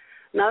 sorry.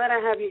 Now that I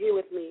have you here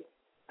with me,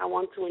 I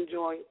want to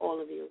enjoy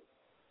all of you.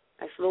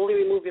 I slowly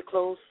remove your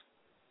clothes,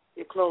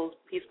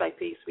 piece by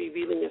piece,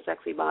 revealing your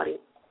sexy body.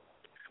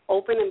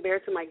 Open and bare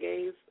to my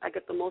gaze, I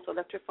get the most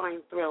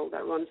electrifying thrill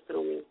that runs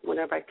through me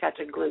whenever I catch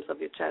a glimpse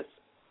of your chest.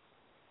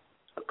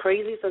 A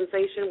crazy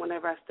sensation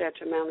whenever I stare at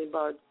your manly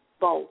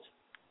bulge,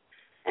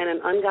 and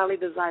an ungodly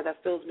desire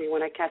that fills me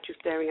when I catch you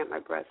staring at my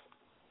breast.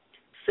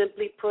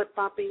 Simply put,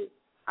 Poppy,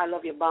 I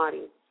love your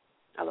body.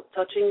 I love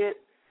touching it,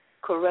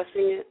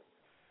 caressing it,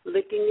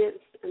 licking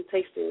it, and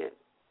tasting it.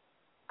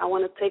 I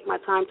want to take my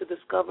time to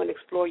discover and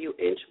explore you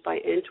inch by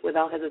inch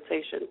without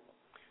hesitation.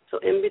 So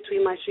in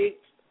between my sheets,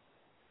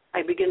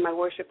 I begin my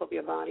worship of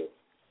your body.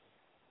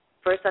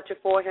 First at your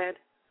forehead,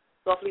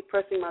 softly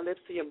pressing my lips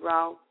to your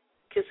brow,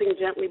 kissing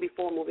gently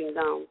before moving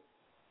down.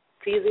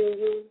 Teasing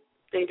you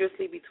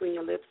dangerously between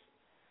your lips,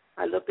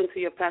 I looked into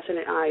your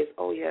passionate eyes.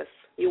 Oh, yes,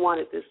 you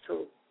wanted this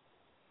too.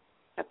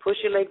 I push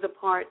your legs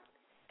apart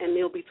and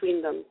kneel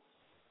between them.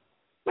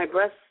 My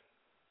breasts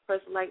press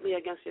lightly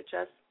against your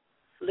chest,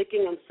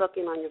 licking and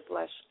sucking on your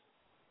flesh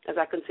as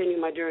I continue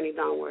my journey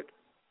downward.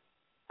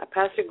 I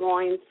pass your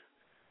groins,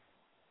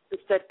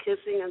 instead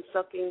kissing and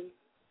sucking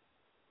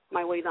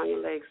my way down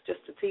your legs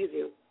just to tease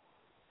you.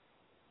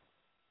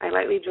 I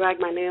lightly drag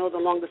my nails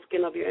along the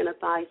skin of your inner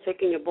thigh,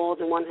 taking your balls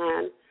in one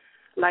hand,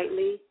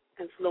 lightly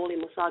and slowly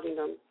massaging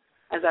them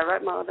as I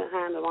wrap my other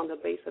hand around the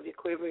base of your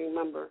quivering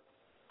member,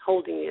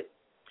 holding it,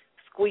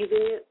 squeezing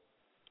it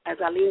as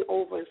I lean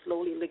over and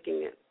slowly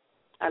licking it.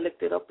 I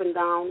licked it up and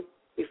down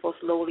before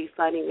slowly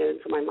sliding it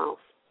into my mouth.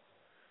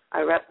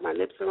 I wrapped my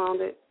lips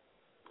around it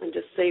and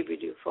just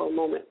savored you for a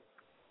moment.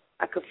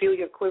 I could feel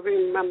your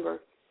quivering member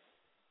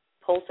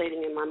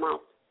pulsating in my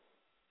mouth.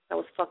 That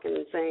was fucking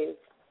insane.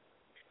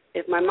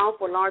 If my mouth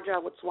were larger, I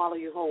would swallow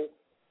you whole.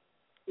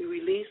 You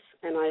release,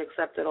 and I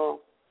accept it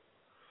all.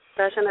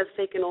 Passion has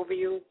taken over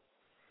you.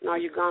 Now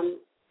you're gone.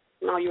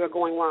 Now you are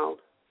going wild.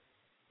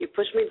 You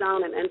push me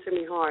down and enter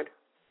me hard,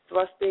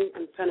 thrusting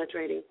and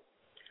penetrating,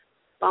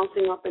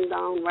 bouncing up and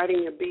down,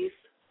 riding your beast,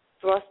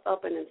 thrust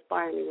up and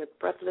inspire me with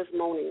breathless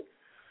moaning.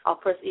 I'll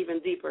press even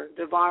deeper,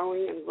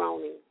 devouring and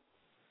grounding.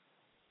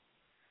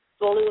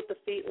 Slowly with the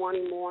feet,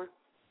 wanting more,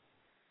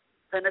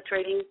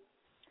 penetrating,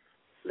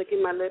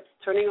 licking my lips,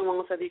 turning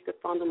around so that you could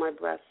fondle my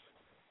breasts,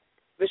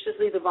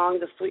 viciously devouring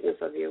the sweetness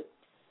of you.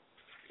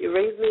 You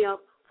raise me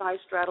up, thighs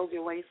straddled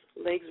your waist,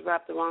 legs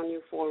wrapped around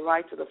you for a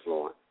ride to the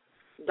floor.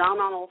 Down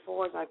on all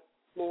fours, I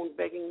moaned,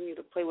 begging you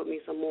to play with me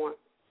some more.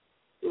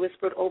 You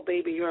whispered, "Oh,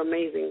 baby, you're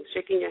amazing,"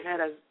 shaking your head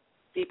as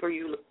deeper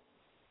you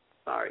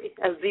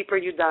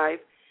dive,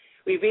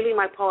 revealing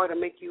my power to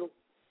make you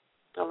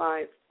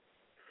alive.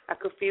 I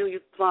could feel you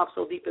throb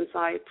so deep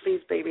inside.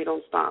 Please, baby,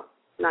 don't stop.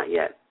 Not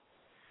yet.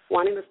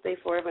 Wanting to stay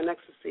forever in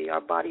ecstasy,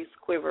 our bodies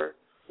quiver.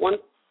 One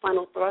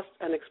final thrust,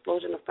 an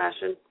explosion of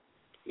passion.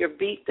 You're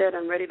beat dead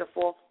and ready to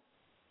fall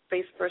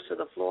face first to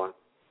the floor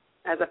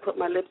as I put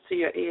my lips to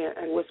your ear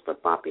and whisper,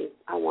 "Papi,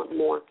 I want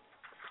more."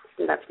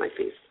 And that's my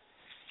piece.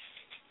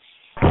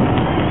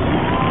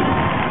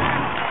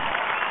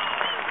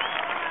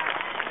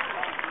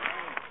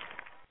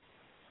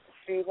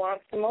 She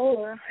wants some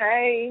more.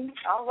 Hey,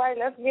 all right,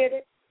 let's get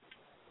it.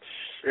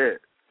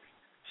 Shit.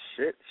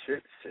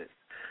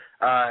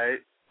 All right,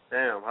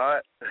 damn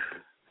hot.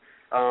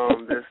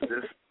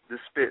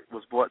 This spit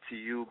was brought to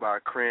you by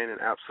Cran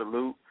and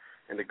Absolute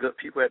and the good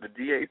people at the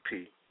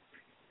DAP.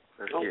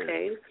 Let's get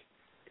it.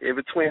 In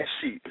between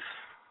sheets.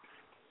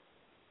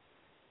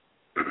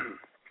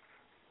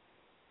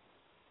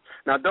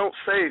 Now don't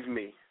save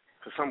me,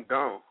 because I'm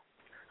gone.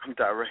 I'm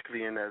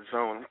directly in that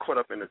zone. I'm caught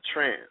up in a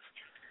trance.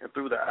 And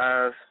through the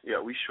eyes, yeah,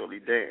 we surely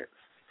dance.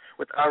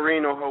 With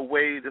Irene on her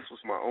way, this was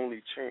my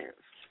only chance.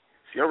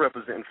 See, I'm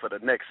representing for the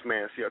next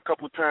man. See, a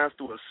couple times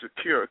through a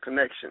secure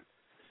connection,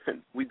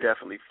 and we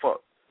definitely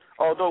fucked.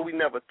 Although we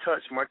never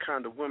touched, my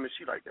kind of woman,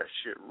 she like that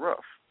shit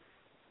rough.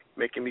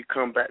 Making me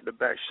come back to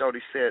back.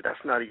 Shorty said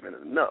that's not even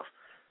enough.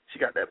 She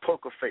got that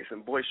poker face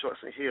and boy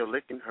shorts and heel,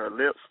 licking her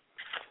lips,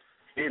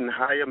 getting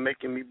higher,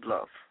 making me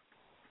bluff.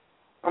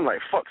 I'm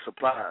like, fuck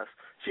supplies.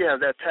 She has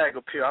that tag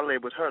appeal. I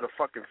labeled her the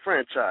fucking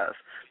franchise.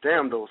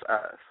 Damn those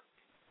eyes.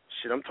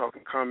 Shit, I'm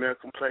talking caramel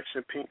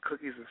complexion, pink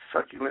cookies, and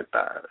succulent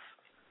thighs.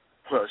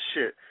 Well,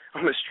 shit,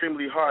 I'm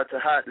extremely hard to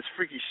hide this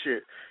freaky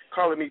shit.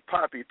 Calling me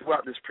Poppy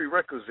throughout this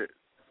prerequisite.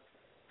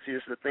 See,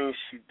 it's the things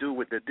she do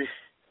with the dick.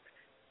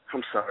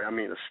 I'm sorry, I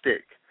mean a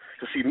stick.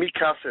 To see me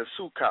casa and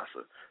su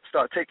casa.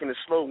 Start taking it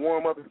slow,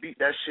 warm up, and beat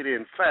that shit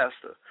in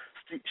faster.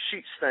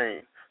 Sheet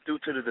stain due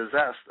to the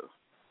disaster.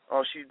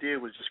 All she did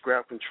was just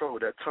grab control,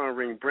 that tongue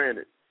ring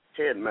branded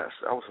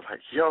headmaster. I was like,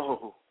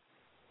 yo.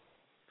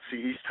 See,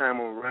 each time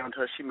I'm around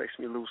her, she makes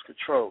me lose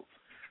control.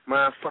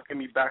 Mind fucking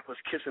me backwards,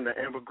 kissing the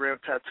ambergram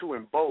tattoo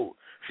in bold.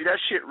 See, that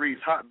shit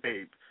reads hot,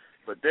 babe.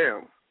 But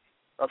damn,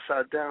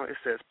 upside down it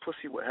says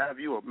pussy would have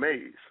you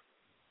amazed.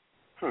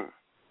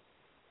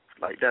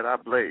 Like that I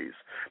blaze.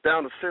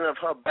 Down the center of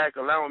her back,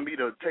 allowing me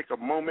to take a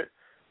moment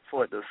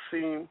for it to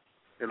seem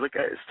and look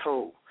at its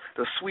toe.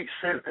 The sweet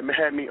scent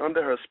had me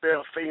under her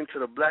spell, fading to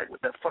the black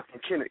with that fucking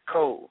Kenneth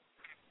Cole.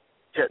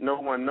 Yet no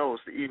one knows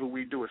the evil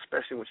we do,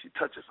 especially when she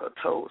touches her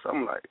toes.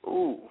 I'm like,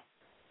 ooh.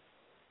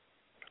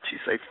 She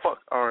say, fuck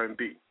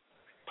R&B.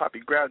 Poppy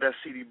grabbed that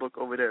CD book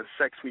over there and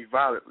sexed me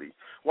violently.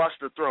 Watch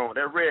The Throne,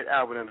 that Red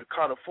album, and the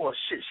Carter 4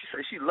 shit. She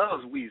say she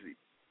loves Weezy.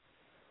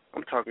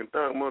 I'm talking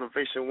Thug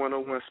Motivation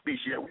 101 speech.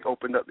 Yeah, we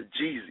opened up the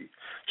Jeezy.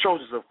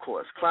 Trojans, of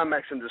course.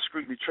 Climaxing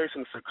discreetly,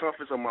 tracing the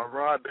circumference of my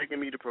rod, begging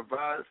me to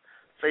provide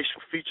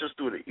facial features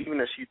through the evening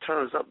as she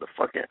turns up the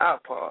fucking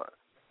iPod.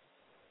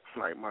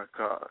 Like, my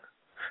God.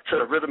 To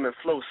the rhythm and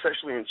flow,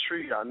 sexually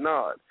intrigued, I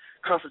nod.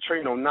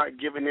 Concentrating on not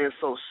giving in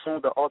so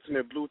soon. The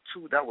ultimate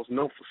Bluetooth, that was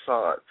no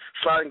facade.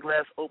 Sliding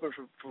glass open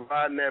for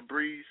providing that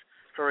breeze.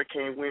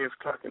 Hurricane winds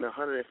clocking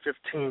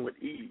 115 with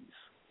ease.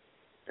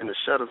 And the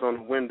shutters on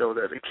the window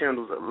that the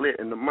candles are lit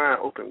and the mind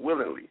open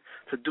willingly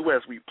to do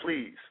as we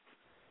please.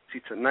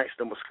 See, tonight's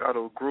the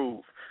Moscato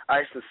Groove,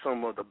 icing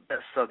some of the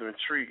best southern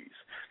trees.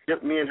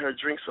 Dip me in her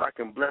drink so I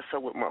can bless her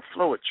with my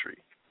floetry.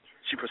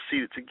 She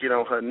proceeded to get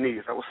on her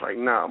knees. I was like,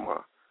 nah, ma.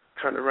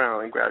 Turn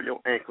around and grab your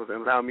ankles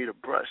and allow me to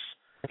brush,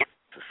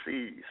 to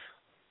seize.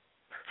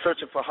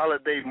 Searching for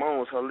holiday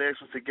moans, her legs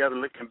were together,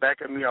 looking back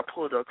at me. I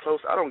pulled her close.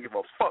 I don't give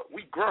a fuck.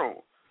 We grown.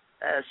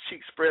 Ass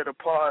cheeks spread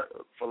apart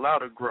for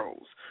louder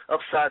groans.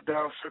 Upside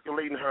down,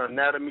 circulating her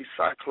anatomy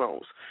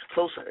cyclones.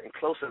 Closer and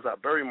closer as I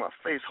bury my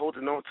face,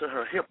 holding on to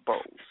her hip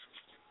bones.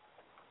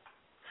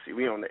 See,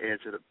 we on the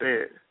edge of the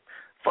bed.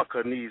 Fuck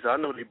her knees. I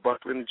know they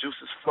buckling. The juice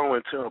is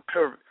flowing till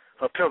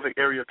her pelvic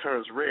area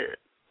turns red.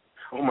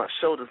 On my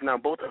shoulders now,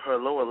 both of her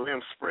lower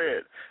limbs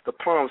spread. The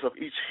palms of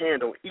each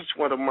hand on each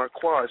one of my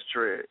quads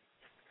dread.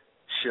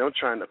 Shit, I'm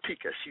trying to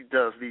peek as she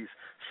does these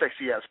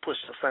sexy-ass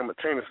pushes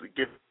simultaneously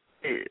give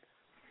head.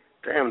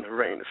 Damn, the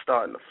rain is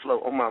starting to flow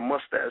on my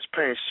mustache,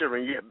 pain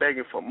shivering yet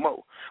begging for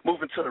more.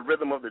 Moving to the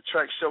rhythm of the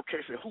track,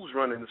 showcasing who's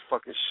running this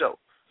fucking show.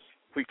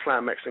 We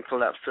climax and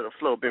collapse to the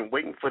flow. Been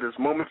waiting for this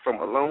moment from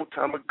a long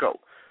time ago.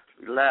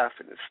 We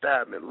laughing and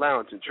stabbing and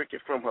lounging, drinking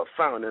from her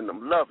fountain, and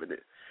I'm loving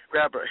it.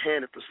 Grab her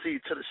hand and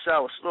proceed to the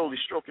shower, slowly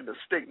stroking the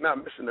stick, not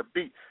missing a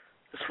beat.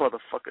 This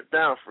motherfucker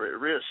down for it.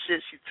 Real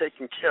shit, she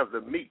taking care of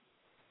the meat.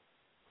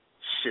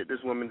 Shit, this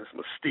woman is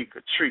mystique,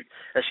 a treat.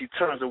 As she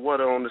turns the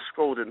water on the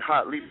scalding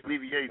hot,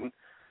 alleviating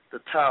the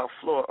tile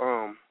floor,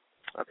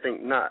 I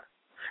think not.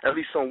 At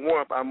least on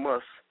warmth I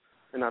must.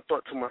 And I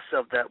thought to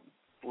myself that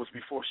was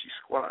before she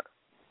squat.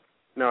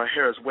 Now her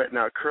hair is wet,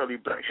 now curly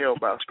black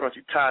held by a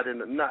scrunchie tied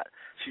in a knot.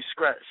 She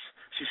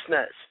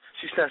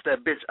snatched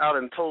that bitch out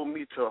and told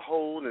me to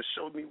hold and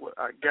showed me what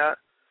I got.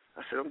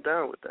 I said, I'm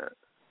down with that.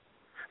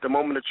 The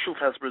moment the truth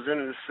has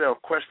presented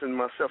itself, questioning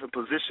myself and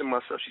positioning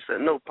myself, she said,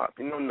 no,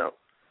 Poppy, no.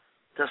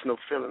 There's no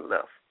feeling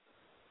left.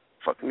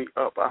 Fuck me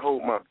up, I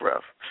hold my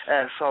breath.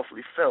 Ass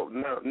softly felt,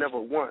 never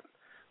once.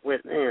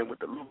 Went in with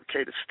the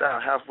lubricated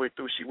style. Halfway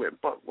through, she went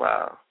buck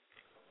wild.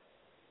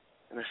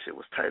 And that shit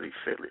was tightly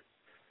fitted.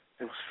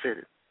 It was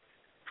fitted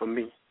for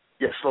me.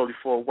 Yet slowly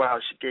for a while,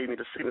 she gave me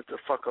the signal to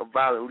fuck her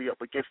violently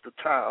up against the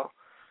tile.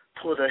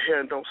 Pulled her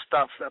hair and don't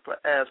stop, slap her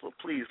ass, but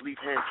please leave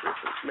hand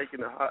kisses, making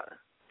her hot.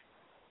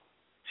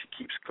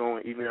 She keeps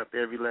going even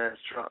after every last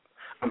drop.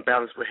 I'm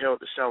balanced but held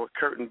the shower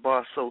curtain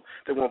bar so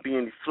there won't be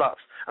any flops.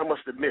 I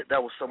must admit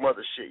that was some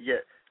other shit,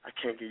 yet I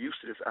can't get used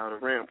to this outer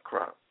ram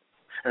crop.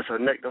 As her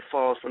nectar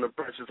falls from the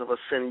branches of her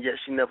sin, yet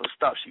she never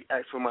stops. She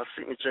asks for my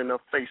signature in her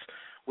face,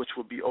 which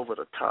would be over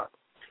the top.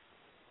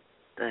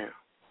 Damn.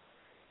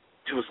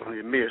 She was only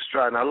a mere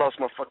stride, and I lost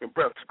my fucking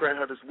breath to grant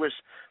her this wish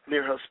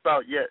near her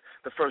spout, yet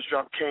the first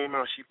drop came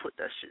out, she put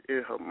that shit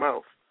in her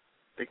mouth.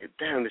 Thinking,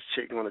 damn, this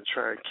chick gonna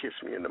try and kiss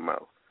me in the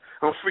mouth.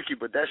 I'm freaky,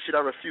 but that shit I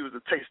refuse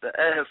to taste. The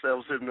ass that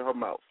was in her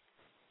mouth.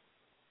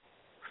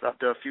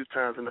 Stopped her a few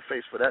times in the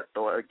face for that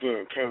thought.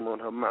 Again, came on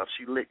her mouth.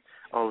 She licked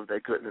all of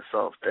that goodness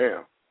off.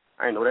 Damn.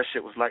 I didn't know that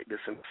shit was like this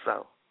in the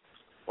South.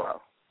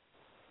 Wow.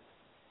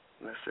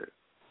 And that's it.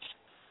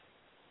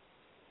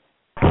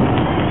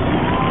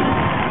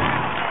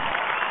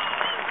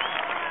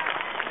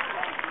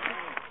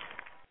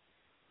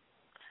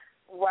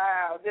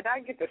 Wow, did I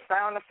get the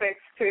sound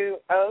effects too?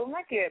 Oh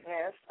my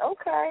goodness.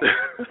 Okay.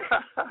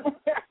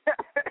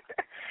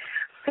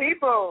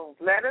 People,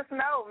 let us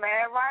know,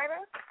 man,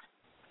 writer.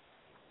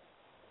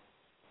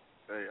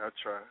 Hey, I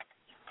tried.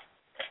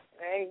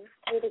 Hey,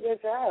 you did a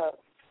good job.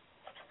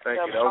 Thank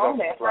you. That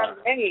was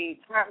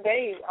Tom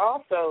Dave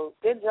also,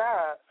 good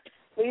job.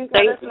 Please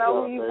Thank let us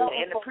know who you vote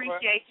and for.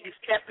 appreciate you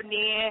stepping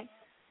in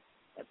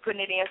and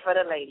putting it in for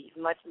the ladies.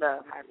 Much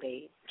love, my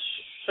babe.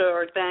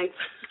 Sure, thanks.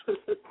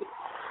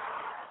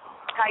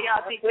 How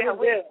y'all think that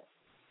went?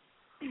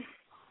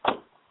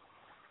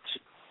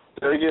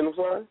 Say it again, I'm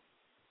sorry?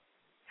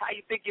 How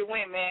you think it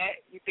went, man?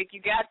 You think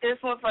you got this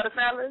one for the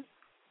fellas?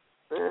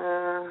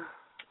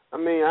 I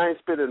mean, I ain't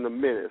spit in a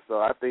minute, so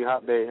I think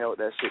Hot Babe held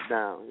that shit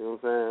down. You know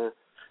what I'm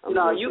saying?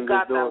 No, you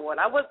got that one.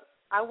 I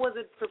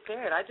wasn't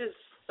prepared. I just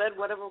said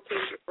whatever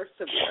came first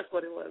to me. That's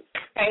what it was.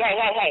 Hey,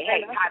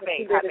 Hot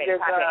Babe.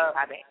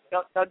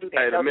 Don't do that.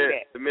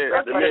 Hey, the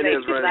men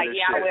is running this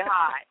shit. I went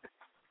hard.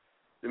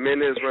 The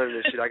men is running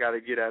this shit. I got to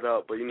get that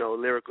up. But, you know,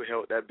 Lyrical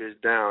held that bitch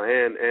down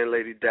and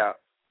Lady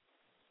Doubt.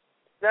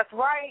 That's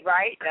right.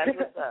 Right? That's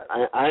what's up.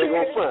 I ain't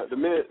going to front.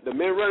 The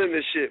men running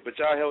this shit, but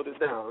y'all held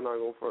it down. I'm not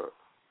going to front.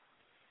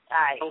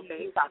 All right. Okay.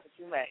 You talking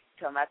too much.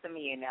 Come out to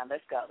me now.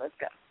 Let's go.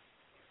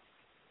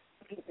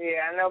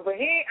 Yeah, I know. But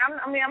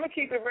I'm going to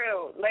keep it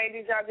real.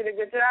 Ladies, y'all did a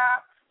good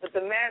job. But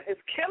the man is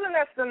killing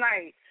us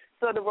tonight.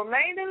 So the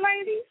remaining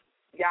ladies,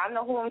 y'all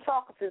know who I'm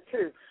talking to,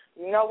 too.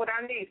 You know what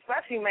I need,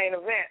 especially main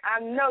event. I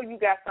know you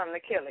got something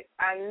to kill it.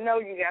 Because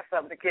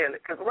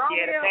the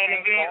main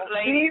event,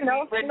 ladies,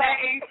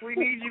 Renee, we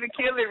need you to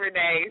kill it,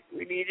 Renee.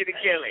 We need you to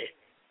kill it.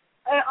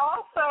 And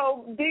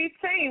also,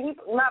 DT,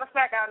 matter of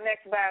fact, our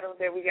next battle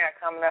that we got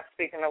coming up,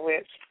 speaking of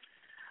which,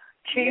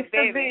 Keith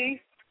the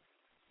Beast.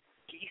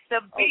 Keith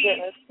the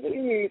Beast.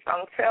 Please,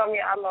 don't tell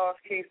me I lost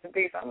Keith the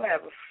Beast. I'm going to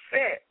have a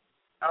fit.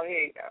 Oh,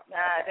 here you go.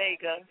 There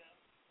you go.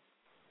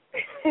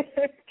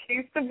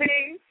 Keith the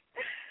Beast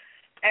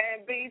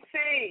And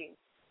BT.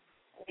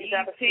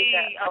 BT.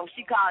 Oh,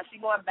 she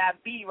going by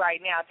B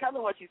right now. Tell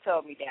her what you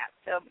told me, Dap.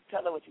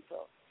 Tell her what you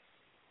told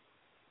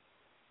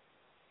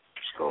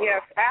me.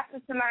 Yes, after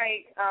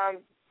tonight,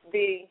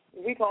 B,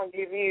 we're going to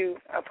give you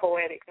a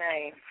poetic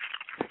name.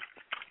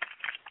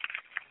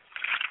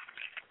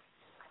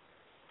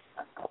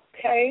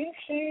 Okay,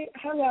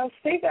 hello,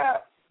 speak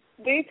up,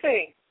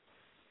 BT.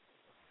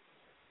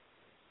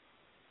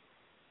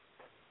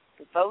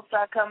 The votes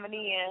are coming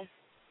in.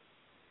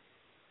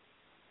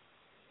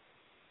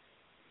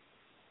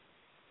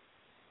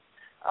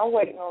 I'm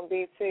waiting on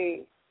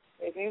BT.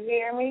 If you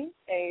hear me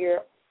and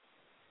you're,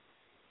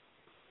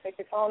 take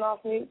your phone off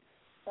mute,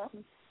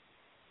 something.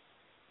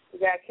 You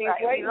got to keep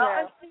waiting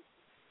now.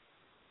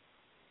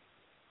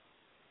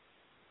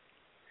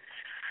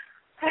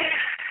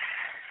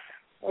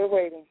 We're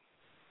waiting.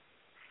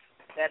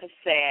 That is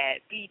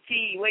sad.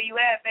 BT, where you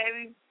at,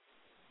 baby?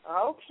 I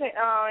hope she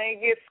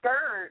ain't get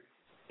scared.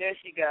 There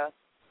she go.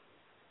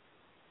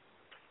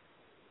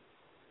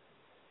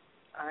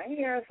 I ain't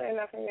hear her say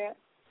nothing yet.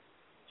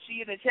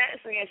 She in the chat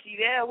saying she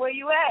there. Where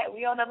you at?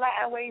 We on the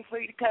line waiting for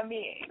you to come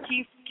in.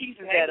 Keith is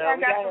there. I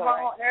got the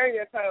wrong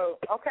area code.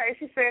 Okay,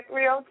 she said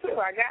 302.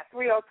 I got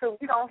 302.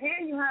 We don't hear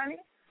you, honey.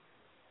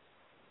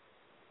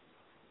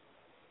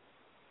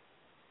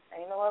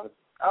 Ain't no other.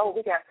 Oh,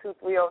 we got 2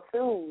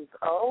 302s.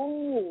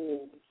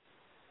 Oh,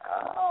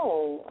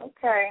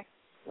 okay.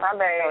 My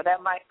bad. So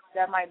that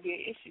might be an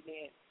issue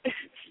then.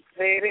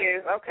 There it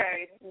is.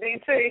 Okay,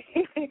 BT.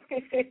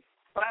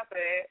 My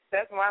bad.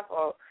 That's my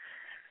fault.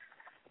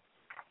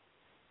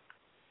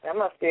 That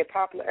must be a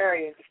popular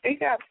area.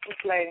 Speak up, this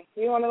lady.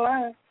 You on the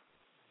line?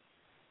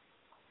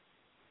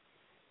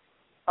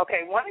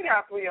 Okay, one of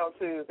y'all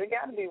 302s. It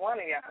got to be one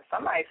of y'all.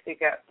 Somebody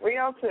speak up.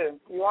 302.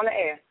 You on the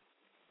air?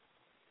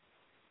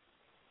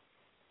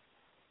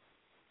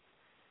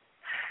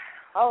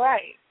 All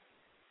right.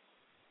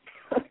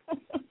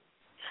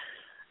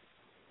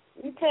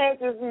 You can't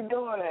just be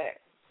doing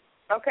that.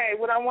 Okay,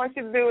 what I want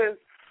you to do is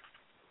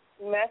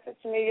message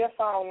me your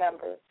phone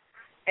number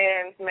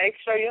and make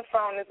sure your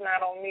phone is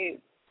not on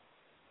mute.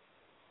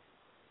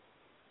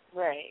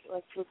 Right.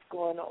 What's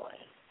going on?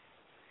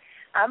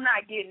 I'm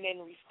not getting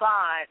any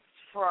response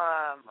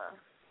from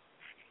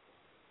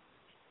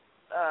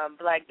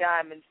Black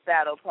Diamond's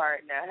battle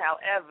partner.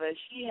 However,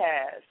 she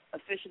has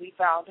officially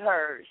found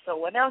hers,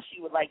 someone else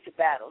she would like to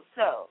battle.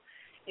 So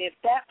if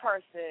that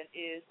person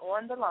is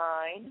on the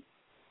line,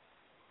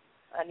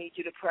 I need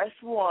you to press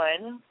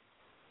 1.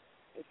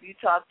 If you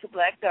talk to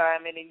Black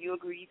Diamond and you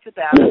agree to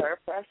battle her,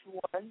 press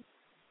 1.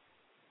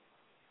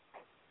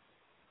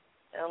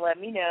 And let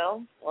me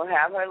know, or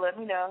have her let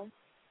me know.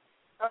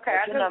 Okay,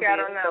 I just got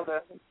her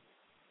number.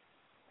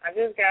 I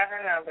just got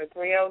her number,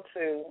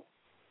 302.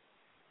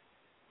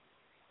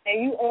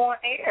 And you on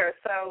air,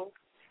 so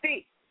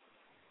speak.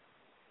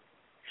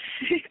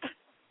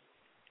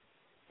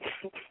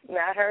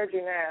 Now, I heard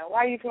you now.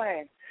 Why are you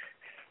playing?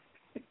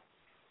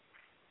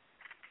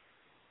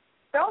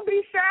 Don't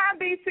be shy,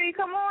 BT.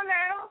 Come on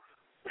now.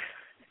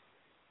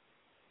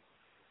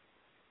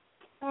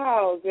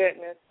 Oh,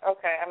 goodness.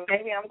 Okay,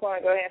 maybe I'm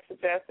going to go ahead and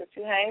suggest that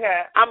you hang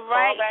up. I'm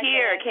right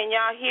here. Can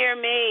y'all hear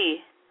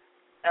me?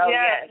 Oh,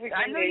 yes.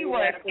 I knew you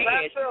weren't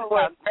scared.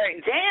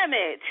 Damn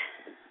it.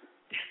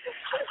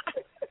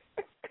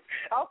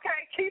 Okay,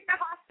 keep the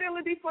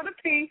hostility for the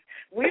peace.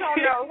 We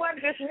don't know. It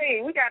wasn't just me.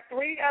 We got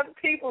 3 other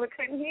people that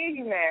couldn't hear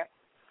you now.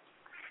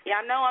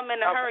 Y'all know I'm in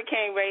the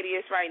hurricane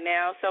radius right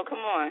now, so come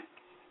on.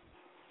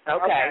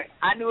 Okay.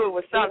 I knew it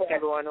was something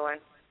going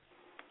on.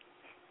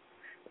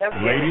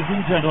 Ladies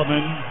and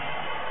gentlemen,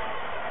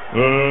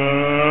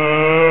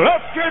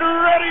 let's get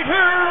ready to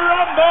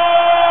rumble!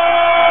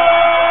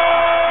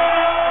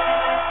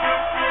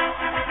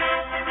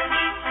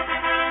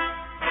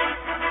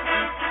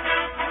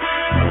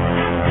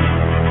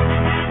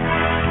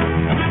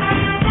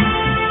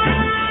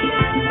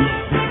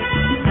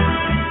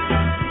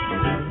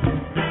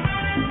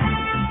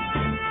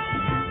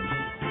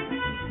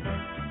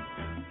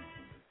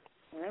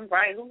 All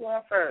right, who's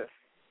going first?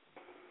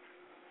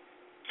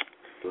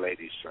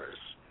 Ladies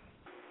first.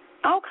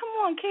 Oh, come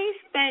on,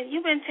 Keith.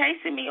 You've been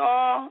chasing me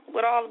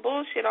with all the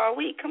bullshit all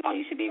week. Come on,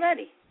 you should be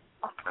ready.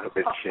 I've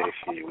been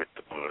chasing you with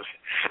the bullshit.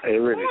 Hey,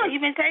 really. Come on,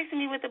 you've been chasing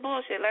me with the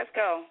bullshit. Let's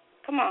go.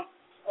 Come on.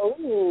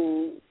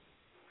 Oh.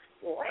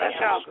 Let's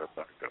go. Sure if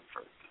I go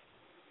first.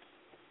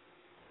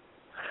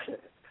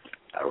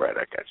 All right,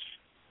 I got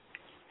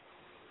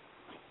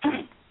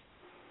you.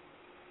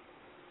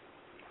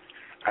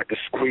 I can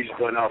squeeze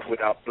one off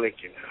without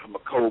blinking. I'm a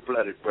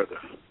cold-blooded brother,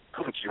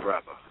 coochie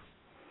robber.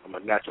 I'm a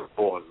natural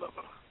born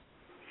lover.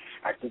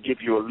 I can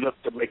give you a look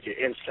to make your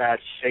inside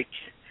shake.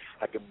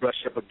 I can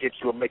brush up against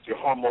you and make your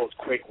hormones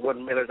quake.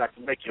 1 minute I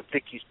can make your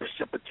pickies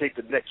precipitate.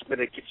 The next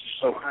minute get you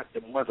so hot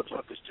the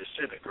motherfuckers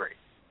disintegrate.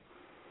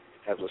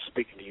 As I'm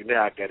speaking to you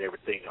now, I got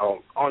everything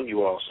on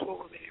you all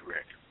swollen and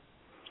erect.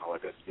 All I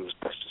got to do is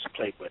press this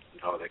play button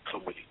and all that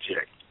come with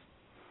eject.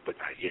 But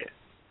not yet.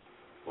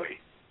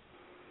 Wait.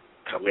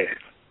 Come in.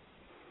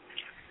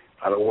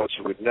 I don't want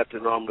you with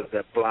nothing on but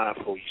that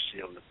blindfold you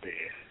see on the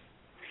bed.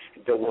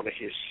 and don't want to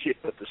hear shit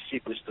but the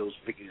secrets those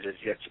biggies has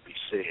yet to be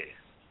said.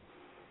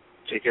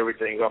 Take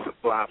everything off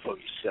and blindfold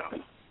yourself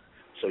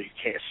so you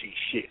can't see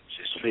shit,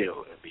 just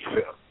feel and be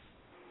felt.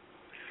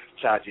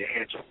 Tied your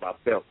hands with my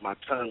belt, my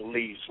tongue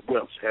leaves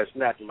welts, has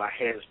not in my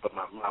hands but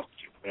my mouth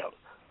you melt.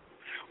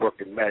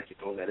 Working magic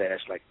on that ass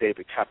like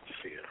David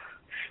Copperfield.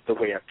 The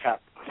way I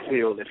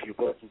feel, if you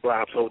wasn't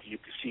blindfolded, you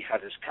can see how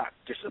this cock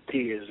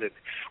disappears and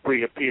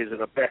reappears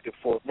in a back and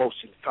forth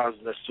motion,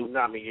 causing a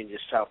tsunami in your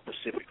South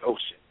Pacific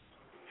Ocean.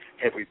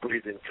 Heavy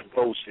breathing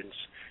convulsions.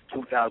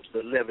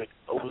 2011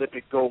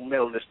 Olympic gold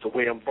medalist, the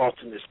way I'm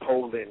vaulting this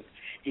pole in.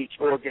 Each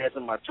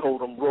orgasm I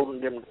told them,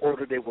 rolling them in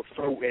order they would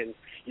throw in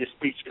your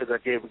speech because I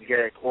gave a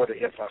gag order.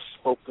 If I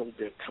spoke them,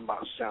 they'd come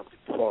out sounding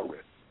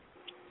foreign.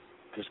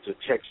 Because the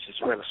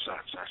Texas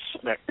Renaissance, I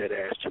smacked that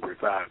ass to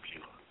revive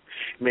you.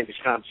 Many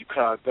times you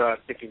call God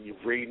thinking you're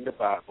reading the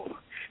Bible.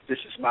 This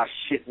is my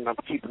shit and I'm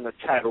keeping the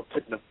title,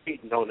 putting a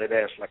beating on that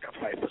ass like a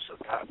fight for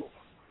survival.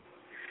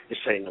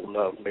 This ain't no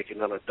love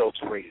making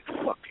unadulterated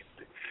fucking.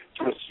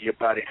 Twisting your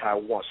body how I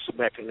want,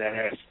 smacking that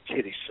ass and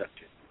titty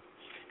sucking.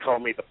 Call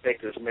me the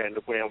baker's man,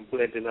 the way I'm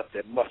blending up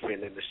that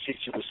muffin and the shit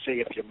you would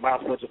say if your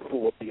mouth wasn't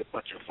full would be a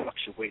bunch of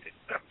fluctuated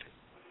nothing.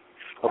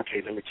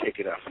 Okay, let me take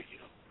it out for you.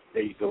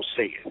 There you go,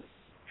 say it.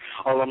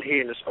 All I'm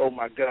hearing is, oh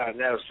my God,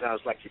 now it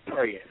sounds like you're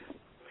praying.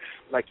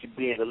 Like you're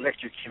being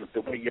electrocuted,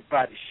 the way your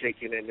body's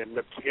shaking, and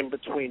in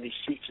between these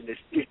sheets and this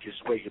dick is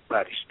where your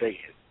body's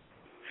staying.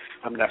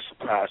 I'm not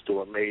surprised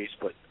or amazed,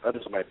 but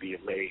others might be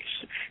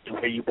amazed. The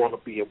way you want to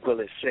be a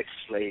willing sex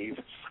slave.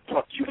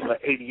 Fuck you for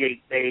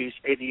 88 days,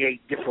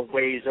 88 different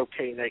ways.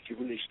 Okay, now you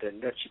can release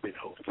that nut you've been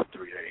holding for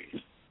 3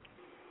 days.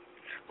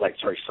 Like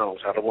Trey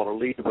Songz, I don't want to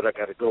leave, but I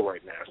got to go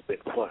right now. It's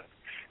been fun.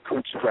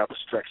 Coach Rapper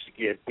strikes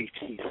again.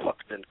 BT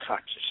fucked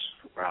unconscious.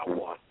 Round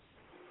 1.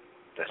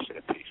 That's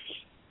it. Peace.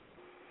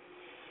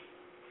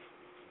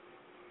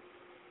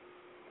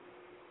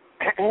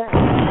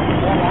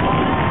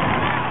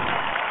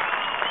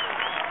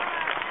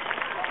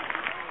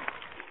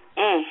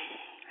 I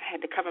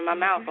had to cover my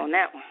mouth on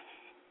that one.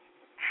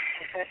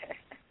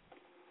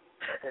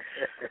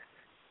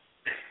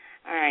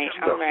 All right,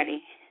 I'm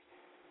ready.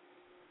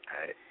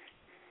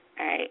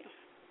 All right.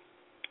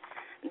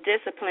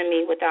 Discipline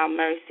me without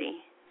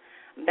mercy.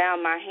 Bow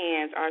my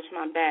hands, arch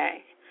my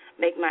back.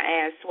 Make my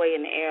ass sway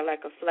in the air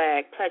like a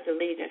flag. Pledge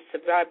allegiance to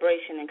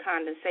vibration and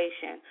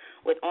condensation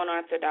with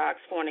unorthodox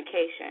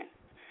fornication.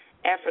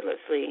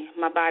 Effortlessly,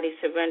 my body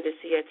surrenders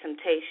to your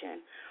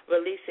temptation,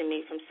 releasing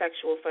me from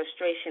sexual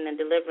frustration and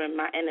delivering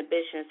my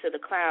inhibitions to the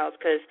clouds,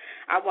 because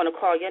I want to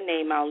call your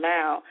name out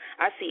loud.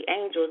 I see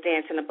angels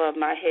dancing above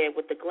my head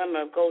with the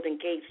glimmer of golden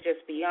gates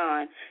just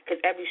beyond, because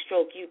every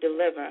stroke you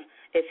deliver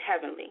is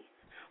heavenly.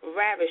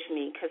 Ravish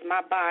me, because my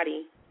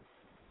body...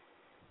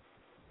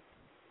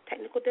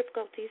 Technical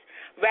difficulties.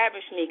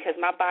 Ravish me because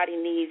my body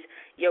needs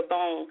your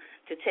bone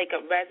to take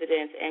up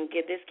residence and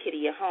give this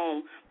kitty a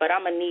home. But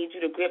I'm going to need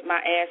you to grip my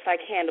ass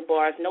like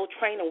handlebars. No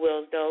training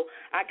wheels, though.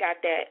 I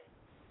got that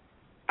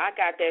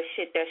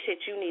shit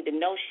you need to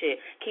know shit.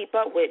 Keep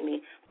up with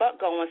me, but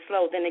going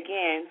slow. Then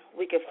again,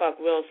 we can fuck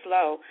real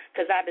slow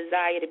because I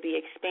desire to be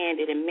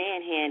expanded and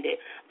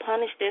manhanded.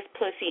 Punish this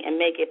pussy and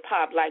make it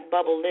pop like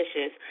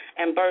Bubblicious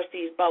and burst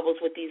these bubbles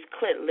with these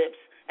clit lips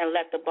and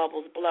let the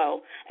bubbles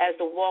blow. As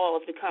the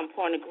walls become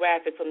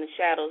pornographic from the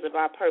shadows of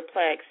our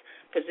perplexed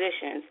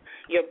positions,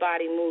 your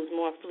body moves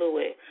more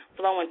fluid,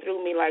 flowing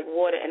through me like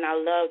water, and I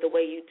love the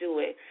way you do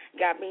it.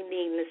 Got me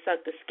needing to suck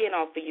the skin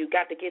off of you.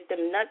 Got to get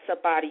them nuts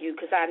up out of you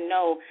because I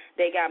know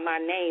they got my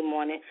name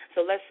on it.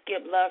 So let's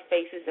skip love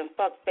faces and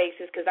fuck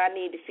faces because I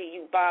need to see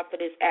you bob for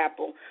this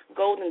apple.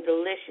 Golden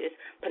delicious,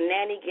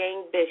 panani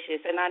gang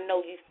vicious, and I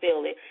know you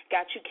feel it.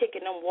 Got you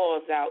kicking them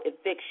walls out,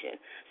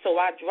 eviction. So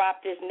I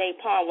drop this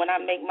napalm when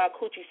I make my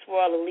coochie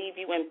swirl and leave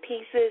you in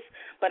pieces,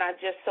 but I'm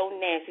just so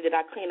nasty that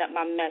I clean up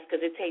my mess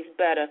because it tastes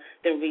better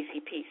than Reese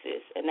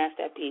Pieces, and that's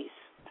that piece.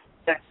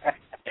 Well.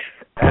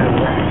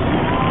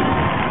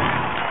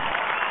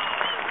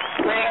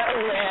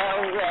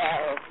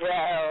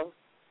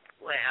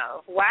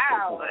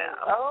 Wow.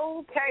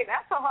 Okay,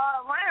 that's a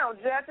hard round.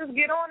 Judges,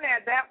 get on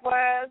that. That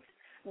was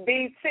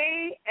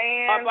BT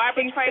and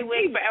Barbara Trey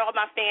Wig for all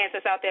my fans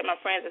that's out there, my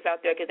friends that's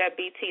out there, because that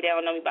BT, they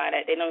don't know me by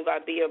that. They know me by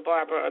B or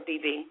Barbara or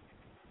BB.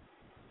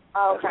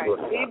 Okay,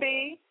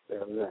 BB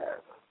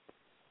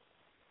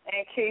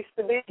and Keith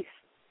the Beast.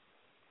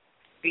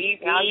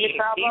 BB,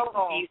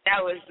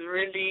 that was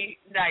really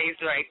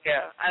nice right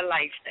there. I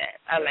like that.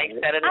 I like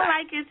that a lot. I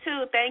like it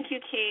too. Thank you,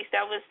 Keith.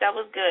 That was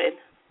good.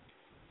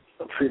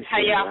 How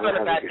y'all feel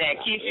about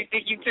that? Keith, you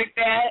think you took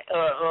that,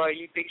 or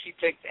you think she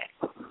took that?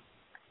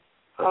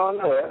 Oh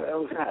no, that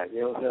was hot.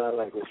 You know what I'm saying? I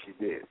like what she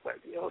did, but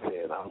you know what I'm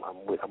saying?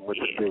 I'm with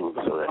the dude,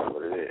 so that's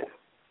what it is.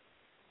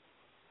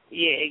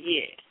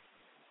 Yeah.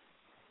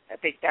 I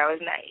think that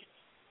was nice.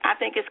 I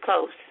think it's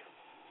close.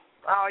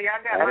 Oh, y'all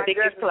got my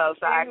judges close.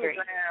 I agree.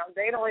 Now.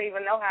 They don't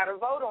even know how to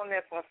vote on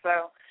this one,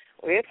 so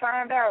we'll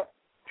find out.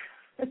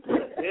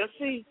 We'll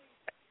see.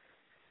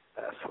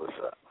 That's what's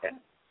up.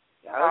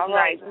 All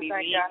right, BB.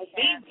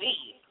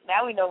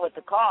 Now we know what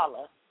to call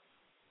her.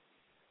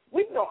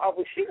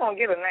 She gonna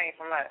get a name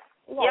from us.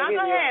 Yeah,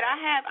 go ahead.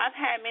 I've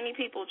had many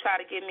people try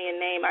to give me a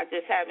name. I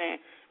just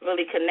haven't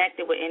really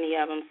connected with any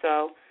of them.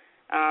 So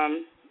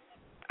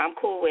I'm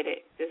cool with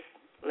it. Just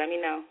let me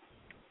know.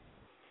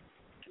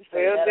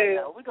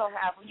 We're gonna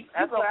have you.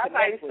 That's why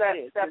I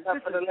stepped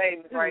up for the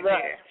ladies right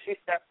there. She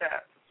stepped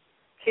up.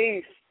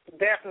 Keith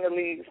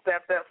definitely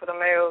stepped up for the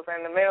males,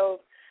 and the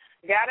males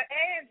got an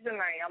edge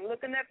tonight. I'm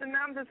looking at the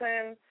numbers,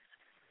 and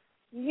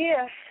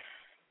yeah,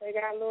 they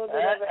got a little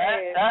bit of an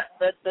edge.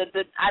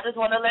 I just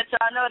want to let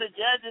y'all know the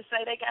judges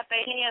say they got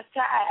their hands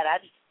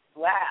tied.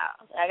 Wow.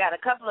 I got a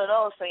couple of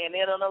those saying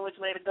they don't know which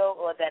way to go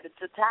or that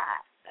it's a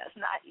tie. That's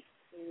nice.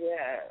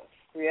 Yes.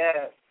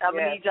 I'm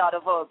going to need y'all to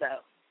vote,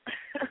 though.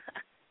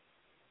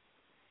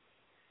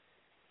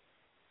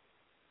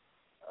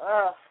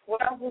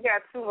 Well, we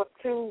got two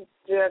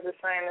judges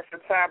saying it's a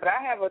tie, but I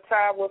have a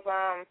tie with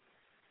Lenny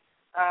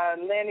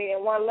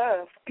and One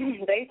Love.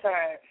 They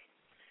tied.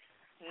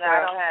 No,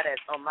 I don't have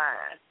that on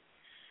mine.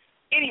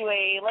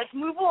 Anyway, let's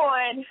move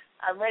on.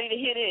 I'm ready to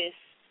hear this.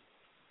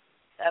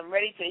 And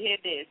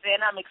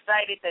I'm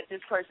excited that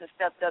this person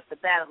stepped up to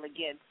battle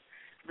against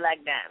Black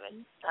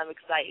Diamond. I'm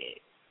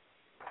excited.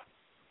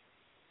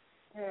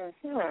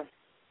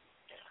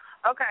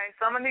 Okay,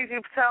 so I'm going to need you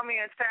to tell me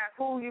in chat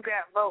who you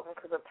got voting,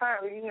 because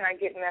apparently you're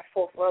not getting that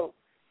fourth vote.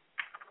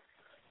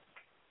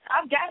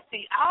 I've got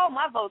all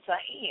my votes are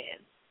in.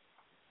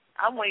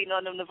 I'm waiting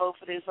on them to vote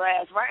for this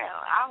last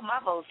round. All my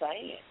votes are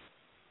in.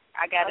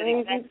 I got it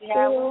exactly how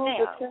I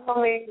want now.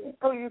 Tell me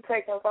who you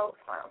taking votes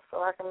from so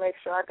I can make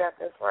sure I got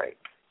this right.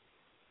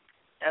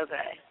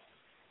 Okay.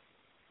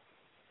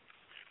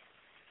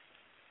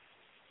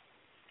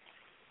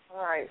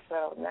 All right,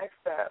 so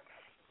next up.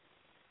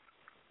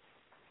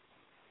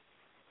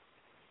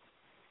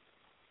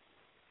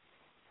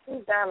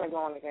 Who's Diamond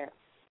going again?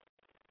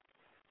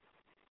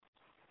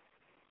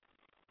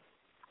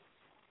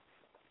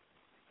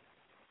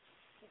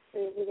 Let's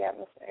see, we got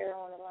Mr. Era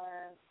on the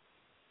line.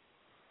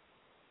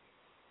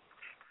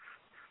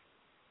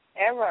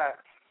 Era.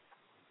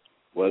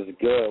 What's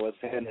good? What's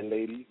happening,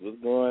 ladies?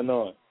 What's going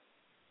on?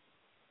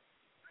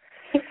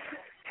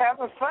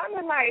 Having fun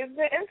tonight. It's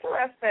been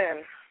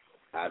interesting.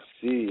 I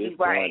see. It's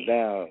going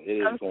down.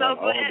 It is going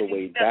all the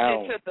way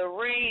down. Into the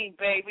ring,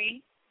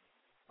 baby.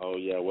 Oh,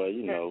 yeah. Well,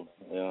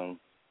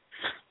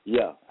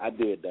 yeah, I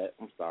did that.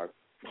 I'm sorry.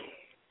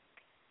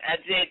 I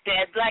did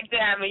that. Black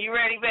Diamond, you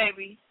ready,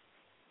 baby?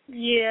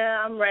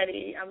 Yeah, I'm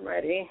ready.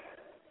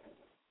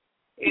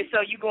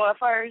 So you going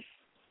first?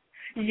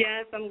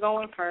 Yes, I'm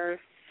going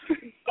first.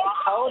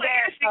 Hold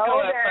that.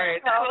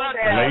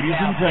 Ladies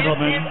and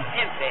gentlemen,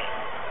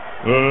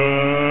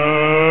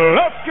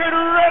 let's get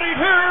ready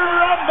to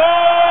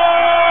rumble!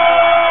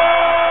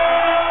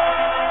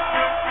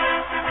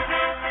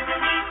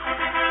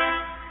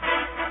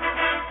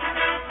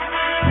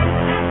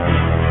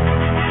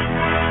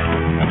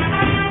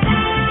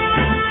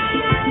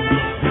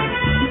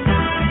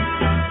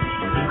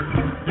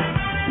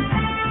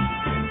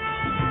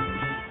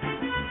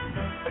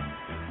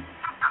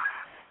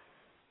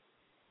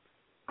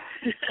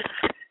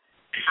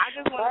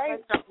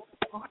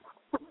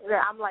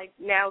 I'm like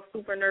now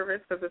super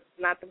nervous because it's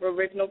not the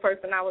original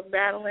person I was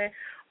battling,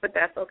 but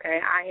that's okay.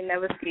 I ain't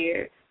never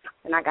scared,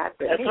 and I got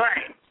this. That's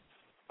right.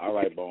 All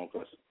right,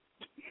 Bonkers.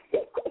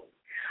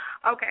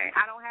 Okay,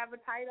 I don't have a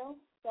title,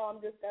 so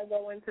I'm just going to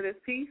go into this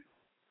piece.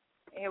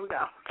 Here we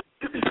go.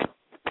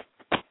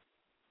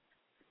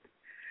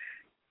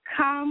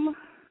 Come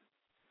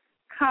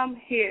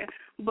here,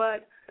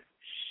 but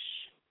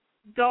shh,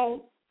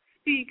 don't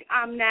speak.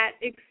 I'm that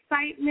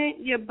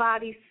excitement your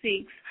body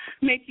seeks.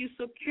 Make you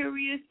so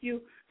curious,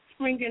 you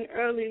spring an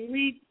early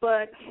leak,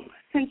 but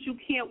since you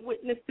can't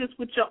witness this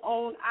with your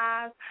own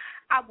eyes,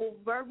 I will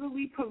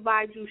verbally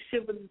provide you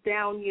shivers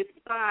down your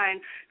spine,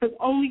 because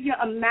only your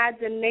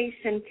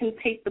imagination can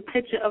paint the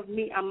picture of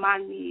me on my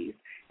knees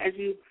as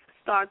you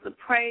start to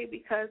pray,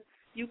 because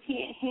you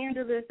can't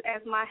handle this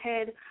as my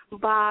head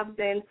bobs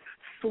and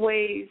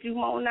sways. You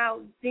moan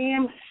out,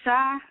 damn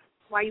shy,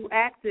 why you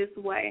act this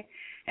way?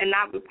 And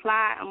I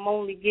reply, I'm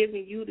only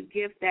giving you the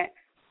gift that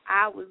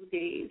I was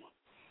gave.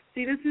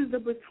 See, this is the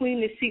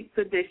Between the Sheets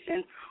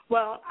edition.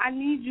 Well, I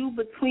need you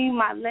between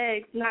my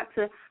legs, not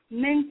to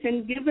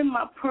mention giving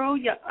my pearl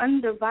your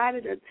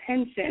undivided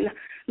attention,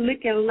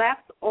 licking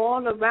laps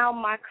all around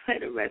my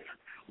clitoris.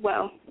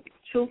 Well,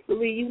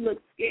 truthfully, you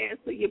look scared,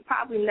 so you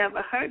probably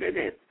never heard of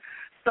this.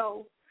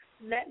 So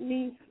let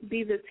me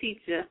be the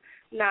teacher.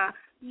 Now,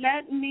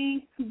 let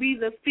me be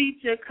the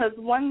feature, because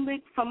one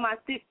lick from my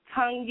thick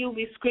tongue, you'll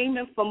be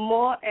screaming for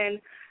more, and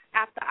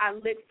after I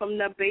lick from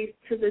the base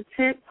to the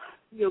tip,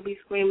 you'll be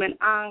screaming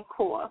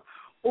encore.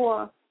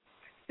 Or,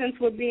 since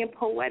we're being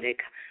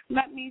poetic,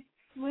 let me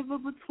sliver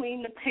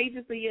between the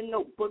pages of your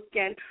notebook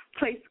and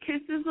place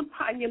kisses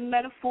upon your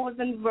metaphors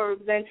and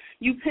verbs, and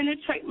you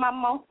penetrate my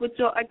mouth with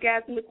your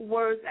orgasmic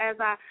words as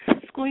I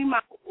scream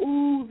out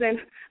oohs and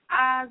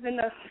ahs in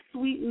a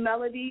sweet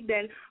melody,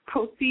 then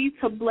proceed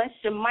to bless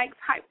your mic's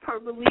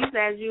hyperboles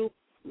as you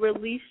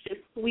release your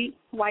sweet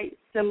white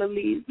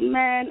similes.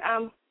 Man,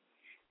 I'm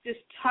just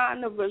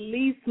trying to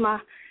release my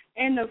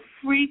inner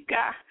freak.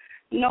 I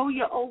know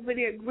you're over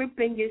there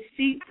gripping your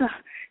sheets.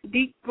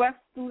 Deep breaths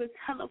through the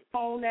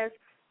telephone as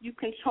you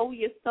control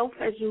yourself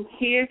as you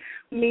hear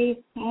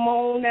me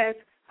moan as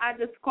I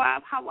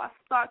describe how I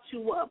start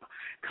you up.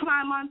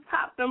 Climb on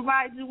top and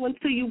ride you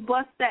until you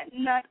bust that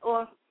nut,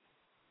 or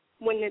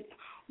when it's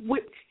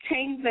whipped,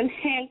 chains, and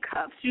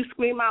handcuffs, you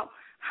scream out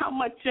how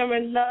much you're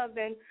in love,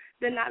 and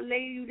then I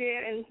lay you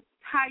there and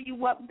tie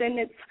you up. Then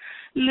it's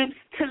lips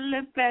to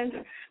lip and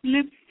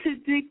lips to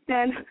dick,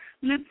 then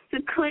lips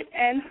to clit,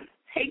 and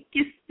take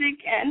your stick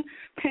and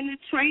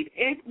penetrate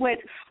it with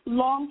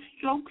long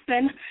strokes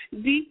and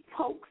deep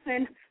pokes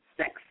and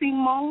sexy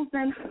moans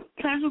and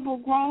pleasurable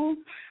groans.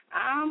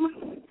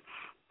 I'm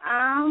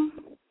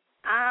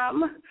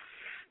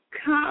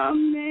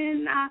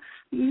coming. I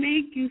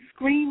make you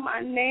scream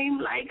my name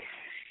like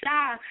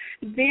Shy.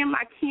 Damn,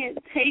 I can't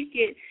take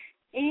it.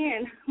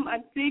 And my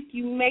dick,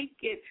 you make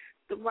it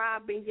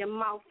throb in your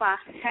mouth. I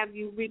have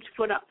you reach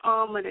for the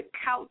arm of the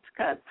couch,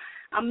 'cause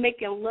I'm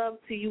making love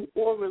to you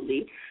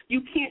orally.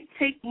 You can't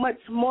take much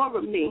more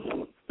of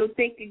me, so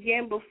think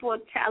again before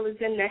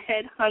challenging the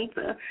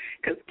headhunter,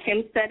 'cause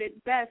Kim said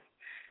it best.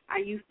 I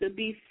used to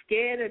be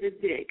scared of the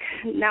dick.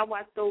 Now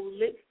I throw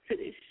lips to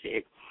this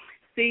shit.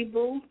 See,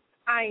 boo,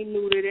 I ain't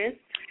new to this.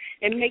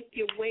 And make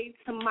your way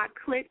to my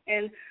clit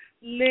and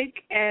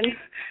lick and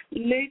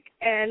lick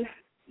and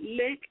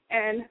lick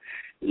and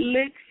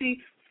lick.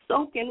 See,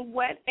 soaking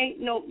wet, ain't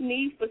no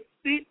need for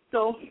spit,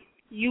 so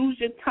use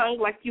your tongue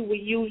like you would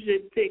use your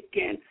dick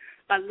and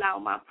allow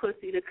my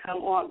pussy to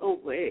come all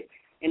over it.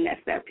 And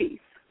that's that piece.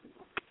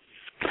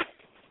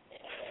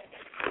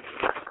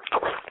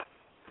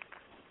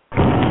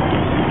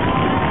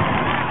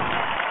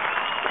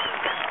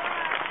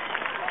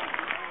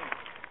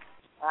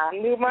 I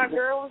knew my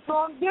girl was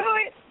going to do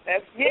it.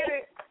 Let's get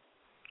it.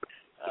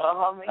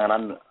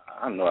 And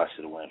I know I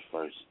should have went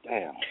first.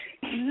 Damn.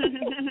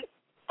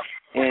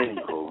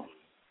 Anywho,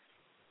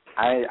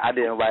 I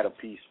didn't write a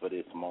piece for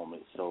this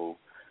moment, so,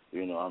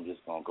 I'm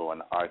just going to go in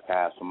the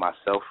archives for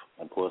myself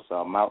and pull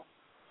something out.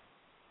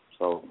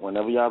 So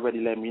whenever y'all ready,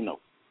 let me know.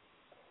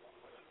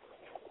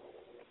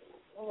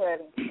 I'm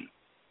ready.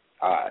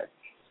 All right.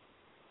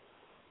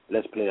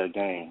 Let's play a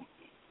game.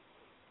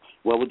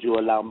 What would you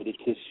allow me to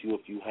kiss you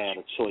if you had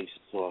a choice?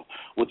 Or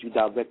would you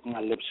direct my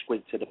lips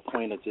straight to the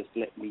point, or just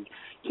let me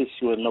kiss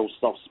you in those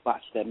soft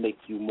spots that make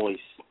you moist?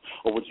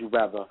 Or would you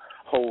rather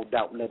hold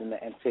out, letting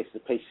the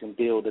anticipation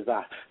build as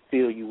I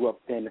fill you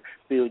up, then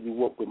fill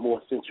you up with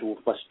more sensual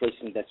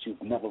frustration that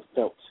you've never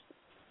felt?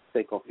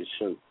 Take off your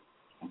shirt,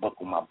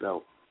 buckle my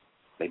belt,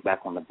 lay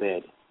back on the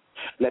bed.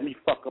 Let me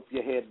fuck up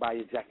your head by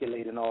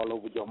ejaculating all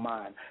over your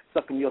mind,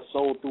 sucking your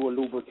soul through a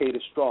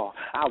lubricated straw.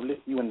 I'll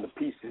lift you into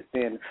pieces,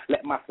 then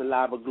let my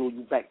saliva glue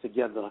you back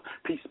together,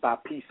 piece by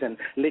piece and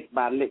lick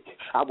by lick.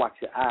 I watch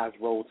your eyes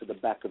roll to the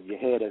back of your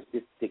head as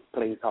this dick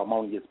plays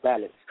harmonious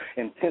ballads,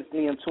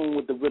 intensely in tune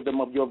with the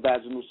rhythm of your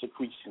vaginal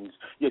secretions.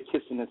 You're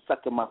kissing and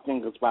sucking my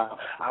fingers while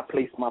I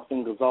place my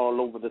fingers all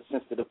over the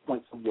sensitive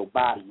points of your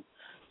body.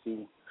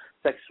 See,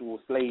 sexual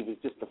slave is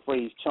just a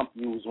phrase chump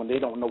use when they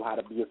don't know how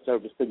to be a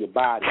service to your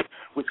body.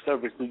 Which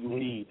service do you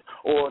need?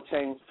 Oil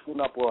change, tune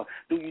up, or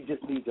do you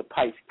just need your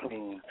pipes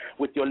clean?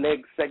 With your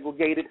legs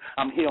segregated,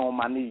 I'm here on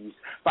my knees,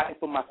 fighting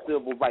for my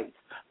civil rights,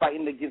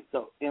 fighting against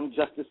the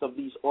injustice of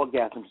these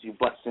orgasms you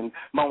bustin'.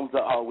 Moans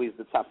are always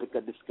the topic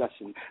of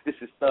discussion. This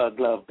is Thug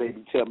Love,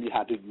 baby. Tell me,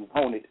 how do you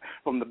want it?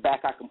 From the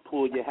back, I can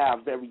pull your hair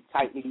very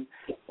tightly.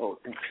 Oh,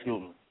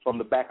 excuse me. From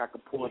the back, I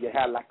can pull your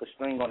hair like a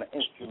string on an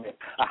instrument.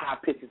 A high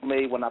pitch is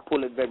made when I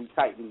pull it very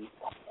tightly.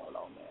 Hold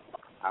on, man.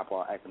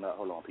 Eyeball acting up.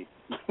 Hold on,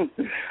 people.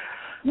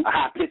 A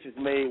high pitch is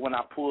made when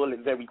I pull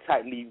it very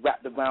tightly,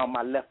 wrapped around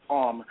my left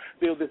arm.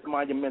 Feel this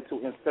monumental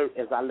insert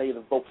as I lay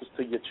the vocals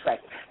to your track.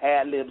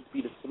 Ad-libs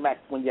be the smack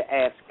when your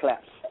ass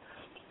claps.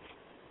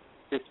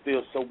 This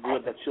feels so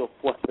good that you're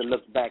forced to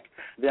look back.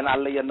 Then I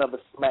lay another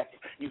smack.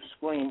 You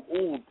scream,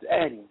 ooh,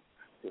 daddy.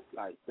 Just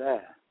like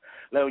that.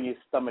 Lay on your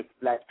stomach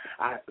flat.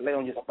 I lay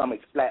on your stomach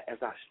flat as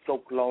I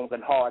stroke long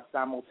and hard,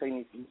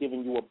 simultaneously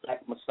giving you a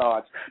back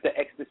massage. The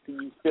ecstasy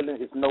you feeling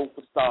is no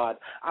facade.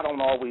 I don't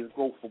always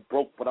go for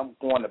broke, but I'm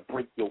going to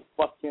break your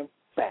fucking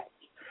back.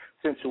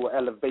 Sensual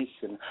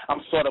elevation. I'm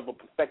sort of a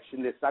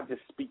perfectionist. I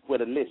just speak with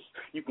a list.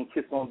 You can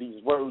kiss on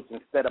these words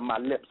instead of my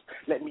lips.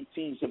 Let me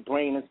tease your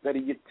brain instead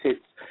of your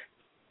tits.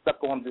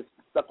 Suck on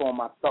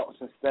my thoughts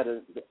instead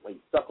of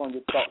suck on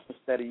your thoughts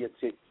instead of your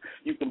tits.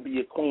 You can be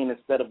a queen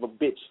instead of a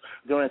bitch.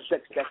 During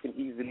sex, that can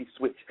easily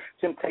switch.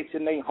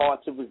 Temptation ain't hard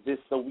to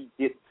resist, so we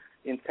get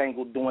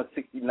entangled doing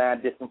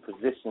 69 different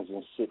positions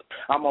and shit.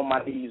 I'm on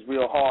my knees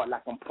real hard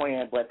like I'm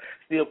praying, but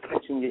still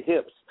clenching your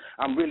hips.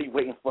 I'm really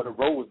waiting for the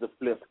rose to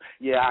flip.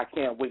 Yeah, I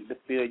can't wait to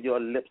feel your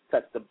lips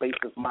touch the base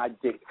of my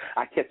dick.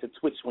 I catch a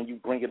twitch when you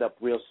bring it up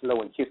real slow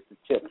and kiss the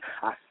tip.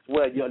 I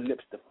swear your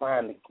lips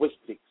define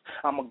linguistics.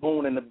 I'm a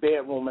goon in the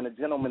bedroom and a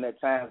gentleman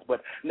at times,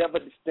 but never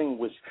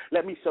distinguished.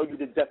 Let me show you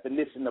the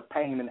definition of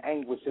pain and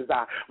anguish as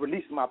I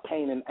release my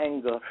pain and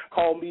anger.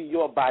 Call me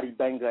your body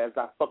banger as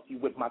I fuck you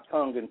with my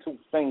tongue and two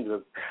fingers.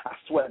 Jesus. I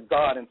swear to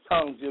God, in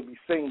tongues you'll be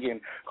singing.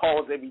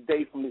 Calls every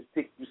day from this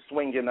dick you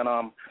swinging. And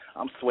I'm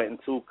sweating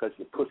too because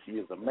your pussy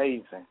is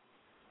amazing.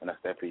 And that's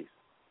that piece.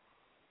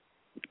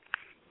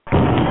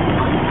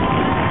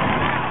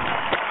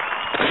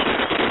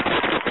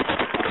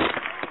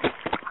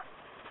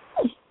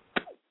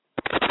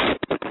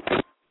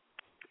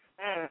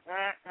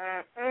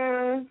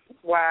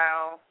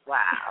 Wow.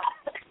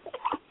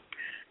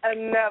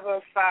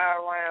 Another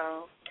fire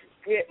round.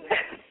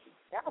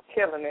 Y'all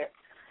killing it.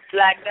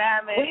 Black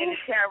Diamond in the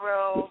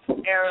tarot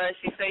era,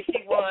 she say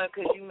she won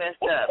because you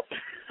messed up.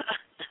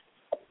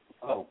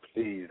 Oh,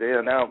 please.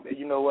 Now,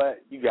 you know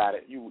what? You got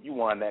it. You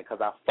won that because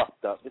I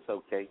fucked up. It's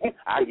okay.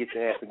 I'll get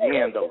your ass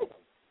again, though.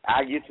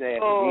 I'll get your ass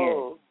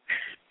again.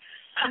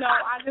 No,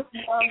 I just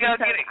won because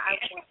I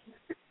won.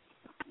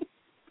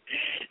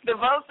 The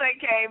votes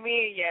ain't came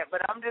in yet, but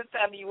I'm just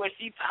telling you when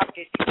she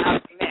talking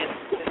mess.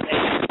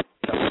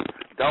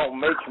 Don't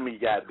make me,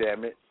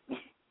 goddammit.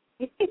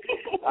 Don't be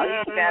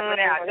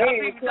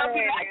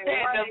like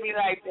that.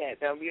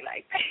 Don't be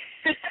like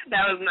that.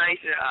 That was nice,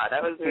 y'all.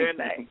 That was very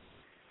nice.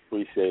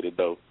 Appreciate it,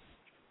 though.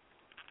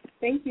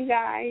 Thank you,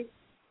 guys.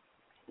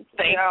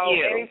 Thank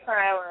you.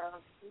 Anytime.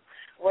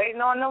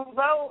 Waiting on them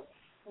votes.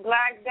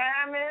 Black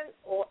Diamond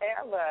or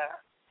ever.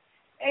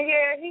 And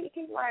yeah, he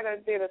might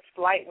have did a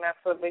slight mess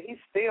up, but he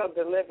still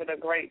delivered a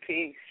great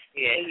piece.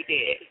 Yeah, he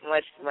did.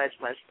 Much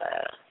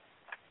better.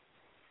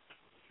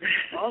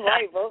 All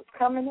right, votes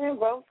coming in.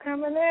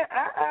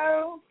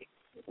 Uh-oh.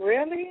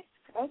 Really?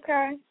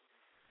 Okay.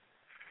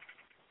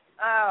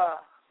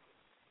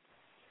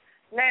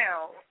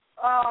 Now,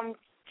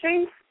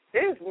 Chief,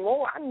 there's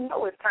more. I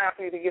know it's time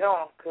for you to get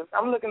on because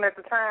I'm looking at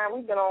the time.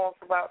 We've been on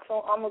for about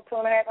almost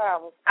 2.5 hours.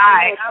 All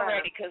right, I'm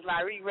ready because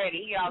Larry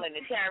ready. He all in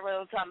the chat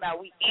room talking about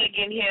we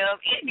egging him,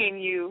 egging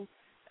you.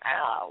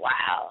 Oh,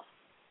 wow.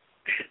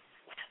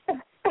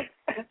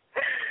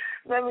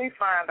 Let me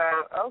find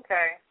out.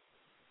 Okay.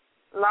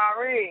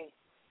 Larry.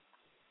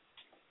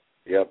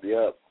 Yep.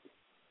 Yeah,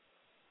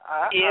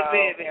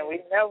 baby. And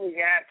we know we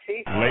got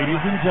Chief.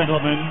 Ladies and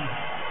gentlemen,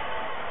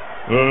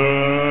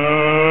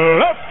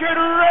 let's get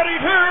ready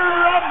to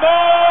rumble!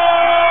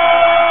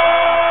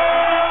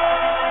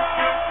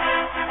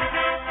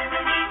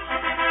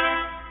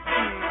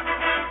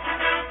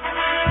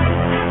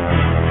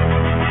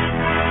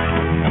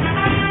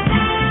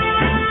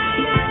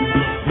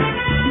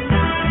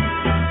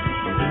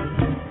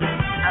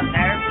 I'm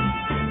nervous.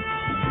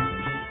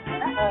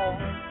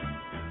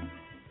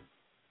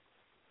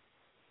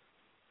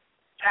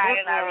 All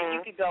right, Larry,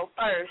 you can go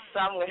first. So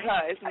I'm with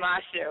her. It's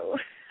my show.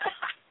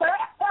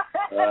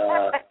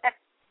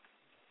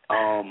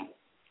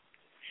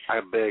 I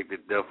beg to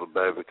differ,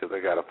 baby, because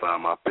I got to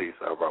find my piece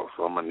I wrote,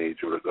 so I'm going to need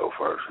you to go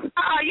first.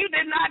 Oh, you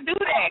did not do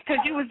that because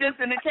you was just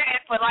in the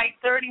chat for like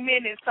 30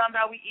 minutes talking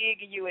about we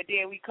egging you, and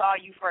then we call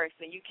you first,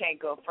 and you can't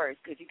go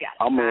first because you got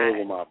I'm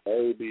over my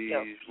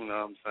babies, you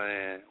know what I'm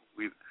saying?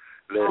 We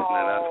listening,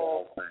 that's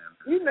all I'm saying.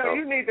 You know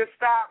you need to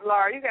stop,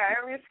 Laura. You got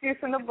every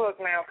excuse in the book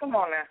now. Come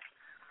on now.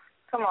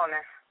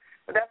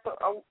 But I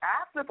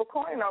flip a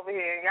coin over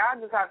here.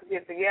 Y'all just have to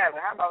get together.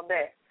 How about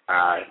that? All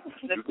right.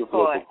 You can flip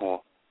a coin.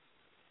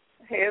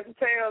 Here's the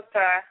tails,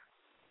 Ty.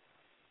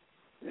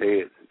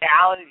 Heads.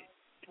 I'll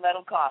let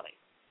him call it.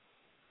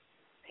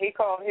 He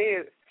called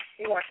his.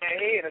 He wants that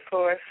head, of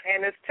course.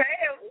 And it's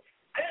tails.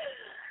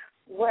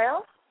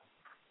 Well,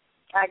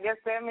 I guess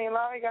that means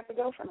Laurie got to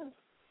go first.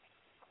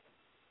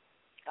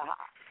 All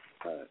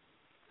right.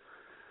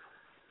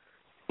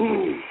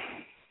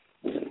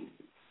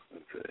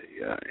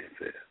 Yeah,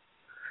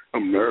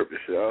 I'm nervous,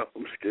 y'all.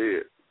 I'm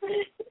scared.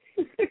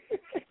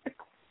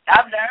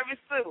 I'm nervous,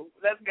 too.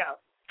 Let's go.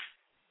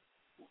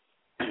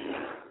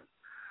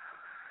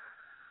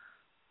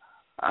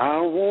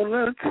 I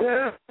wanna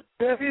tell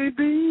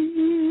baby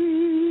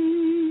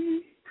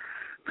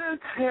the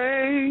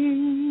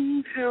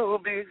change you'll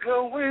be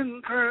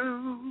going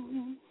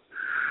through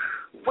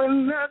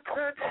when I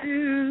touch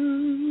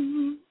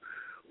you,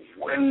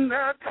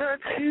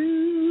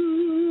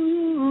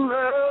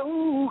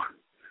 oh,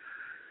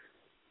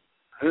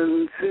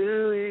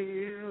 until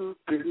you've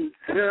been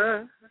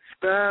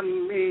touched by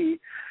me,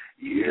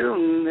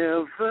 you'll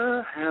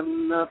never have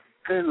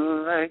nothing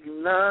like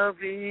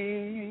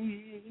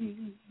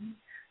loving.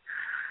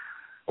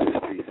 This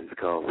piece is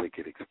called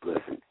Wicked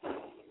Explicit.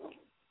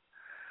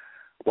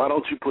 Why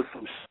don't you put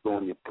some shit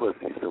on your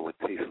pussy so it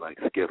tastes like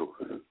Skittles?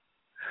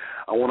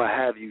 I want to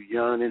have you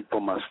yearning for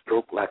my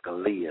stroke like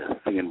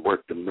Aaliyah, singing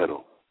Work the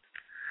Middle.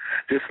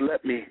 Just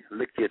let me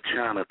lick your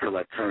Chyna till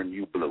I turn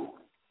you blue.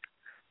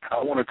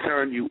 I want to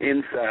turn you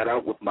inside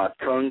out with my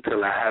tongue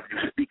till I have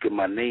you speaking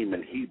my name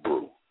in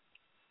Hebrew.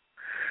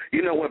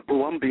 You know what,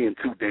 boo? I'm being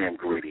too damn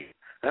greedy.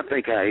 I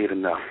think I ate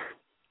enough.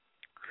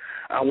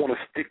 I want to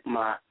stick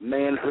my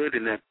manhood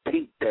in that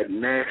pink, that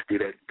nasty,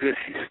 that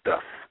gushy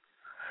stuff.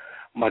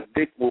 My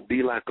dick will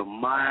be like a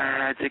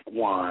magic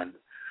wand,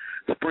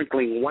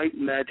 sprinkling white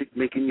magic,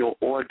 making your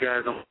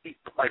orgasm eat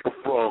like a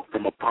frog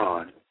from a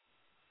pond.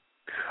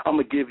 I'm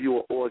going to give you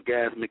an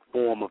orgasmic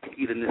form of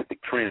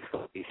hedonistic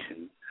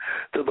transformation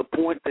to the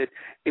point that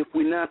if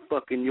we're not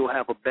fucking, you'll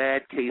have a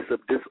bad case of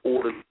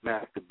disorderly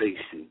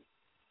masturbation.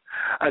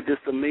 I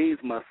just amaze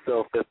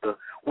myself at the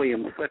way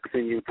I'm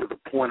sexing you to the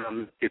point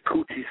I'm your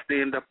coochie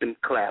stand up and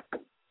clap.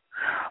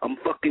 I'm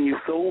fucking you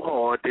so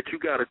hard that you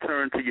got to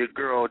turn to your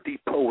girl,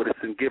 Poetess,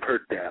 and give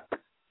her dap.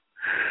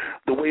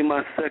 The way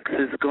my sex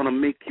is going to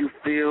make you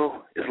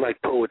feel is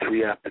like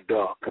poetry after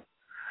dark.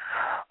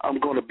 I'm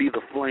going to be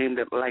the flame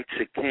that lights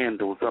your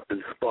candles up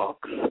in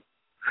sparks.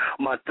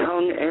 My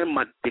tongue and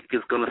my dick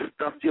is going to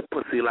stuff your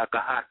pussy like a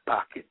hot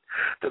pocket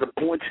to the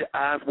point your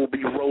eyes will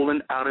be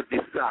rolling out of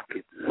your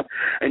sockets.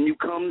 And you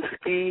come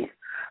ski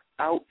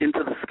out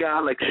into the sky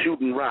like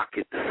shooting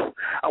rockets.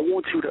 I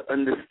want you to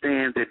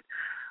understand that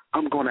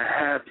I'm going to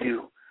have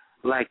you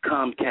like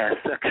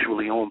Comcast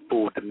sexually on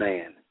full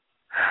demand.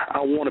 I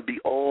want to be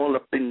all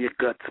up in your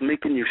guts,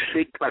 making you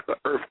shake like an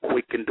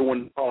earthquake and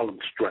doing the Harlem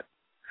strut.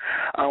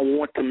 I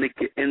want to make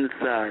your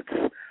insides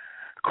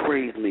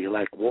crave me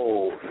like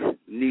walls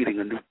needing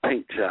a new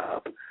paint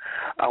job.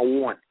 I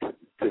want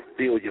to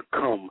feel you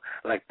come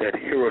like that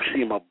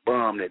Hiroshima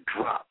bomb that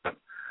dropped.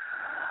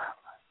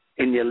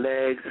 In your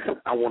legs,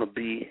 I want to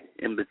be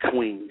in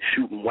between,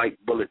 shooting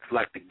white bullets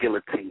like the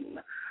guillotine.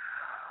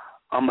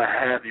 I'm going to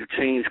have you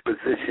change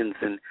positions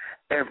in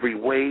every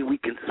way we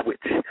can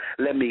switch.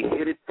 Let me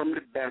hit it from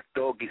the back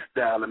doggy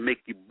style and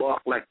make you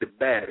bark like the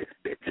baddest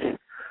bitch.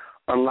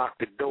 Unlock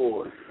the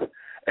doors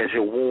as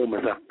you're warm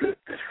as I flip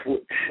the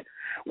switch.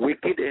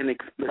 Wicked and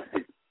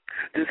explicit.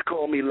 Just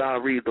call me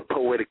Larry, the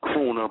poetic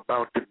crooner,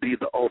 about to be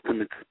the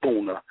ultimate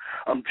spooner.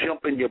 I'm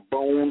jumping your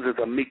bones as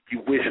I make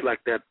you wish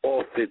like that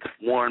offense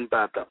won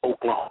by the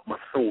Oklahoma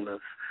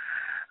Sooners.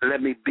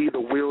 Let me be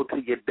the will to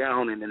your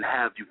downing and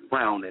have you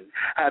frowning.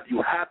 Have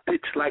you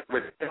high-pitched like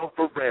Raquel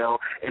Farrell,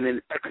 and in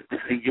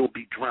ecstasy you'll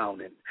be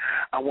drowning.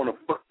 I want to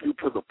fuck you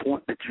to the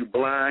point that you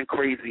blind,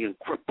 crazy, and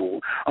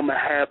crippled. I'm going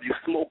to have you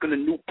smoking a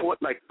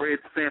Newport like Fred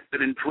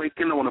Sanford and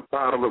drinking on a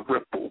bottle of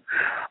Ripple.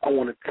 I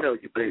want to tell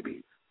you,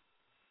 baby,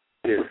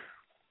 this.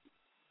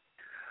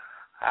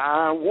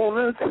 I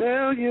want to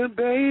tell you,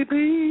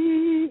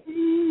 baby,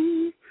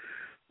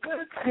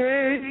 the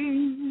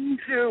change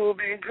you'll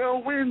be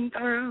going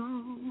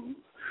through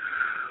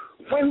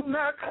when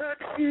I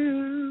touch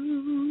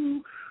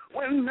you,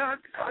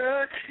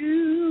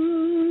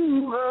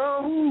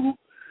 oh,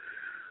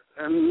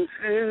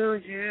 until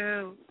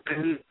you've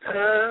been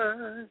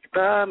touched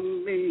by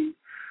me,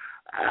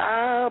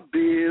 I'll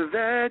be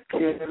that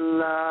kid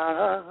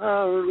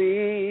Larry.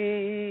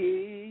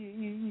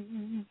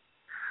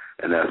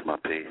 And that's my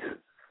piece.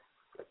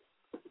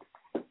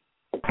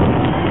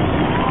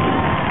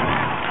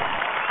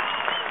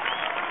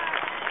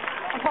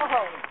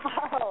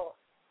 Oh,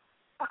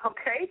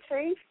 okay,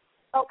 Chief.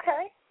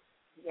 Okay.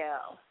 Yeah.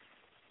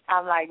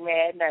 I'm like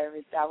mad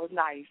nervous. That was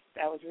nice.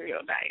 That was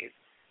real nice.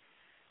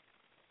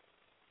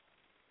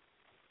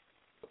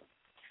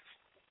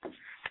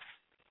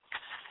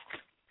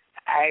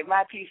 All right,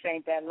 my piece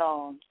ain't that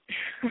long.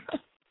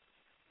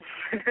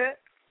 Okay.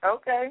 All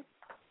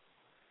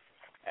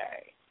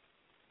right.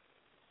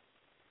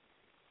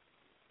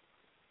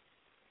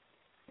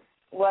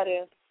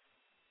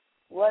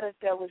 What if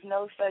there was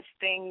no such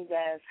things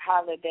as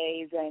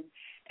holidays and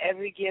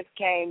every gift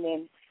came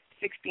in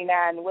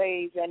 69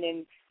 ways and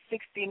in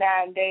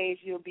 69 days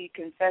you'll be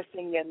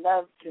confessing your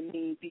love to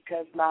me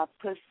because my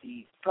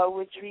pussy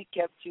poetry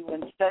kept you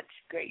in such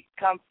great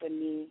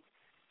company.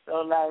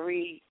 So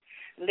Larry,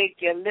 lick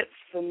your lips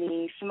for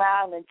me,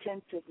 smile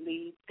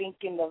attentively,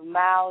 thinking of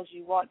miles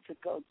you want to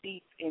go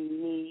deep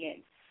in me.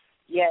 And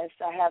yes,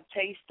 I have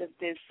taste of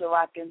this so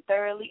I can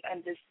thoroughly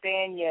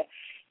understand your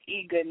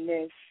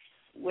eagerness.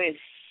 Wish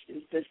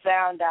is the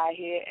sound I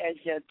hear as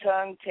your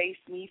tongue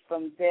tastes me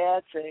from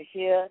there to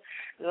here.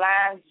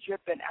 Lines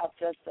dripping out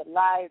your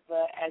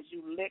saliva as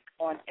you lick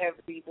on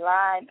every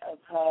line of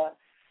her.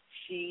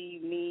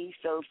 She, me,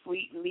 so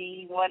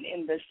sweetly, one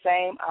in the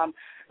same. I'm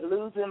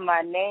losing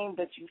my name,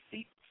 but you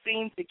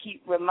seem to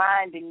keep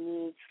reminding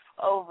me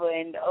over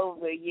and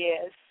over.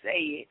 Yeah,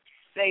 say it.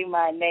 Say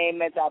my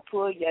name as I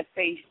pull your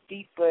face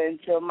deeper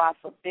until my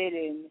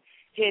forbidden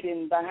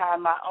hidden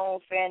behind my own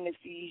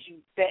fantasies, you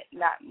bet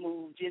not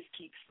move. Just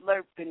keep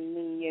slurping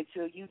me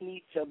until you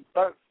need to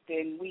burp.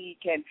 Then we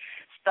can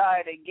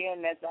start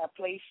again as I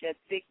place your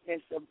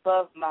thickness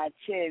above my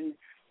chin.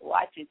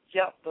 Watch it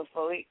jump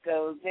before it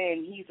goes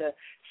in. He's a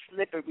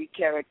slippery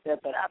character,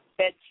 but I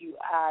bet you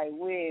I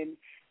win.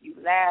 You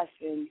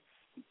laughing,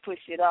 you push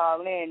it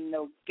all in,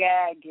 no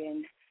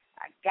gagging.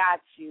 I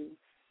got you.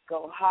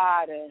 Go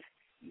harder.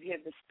 You hear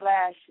the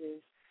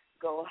splashes.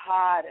 Go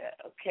harder.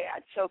 Okay,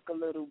 I choke a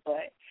little,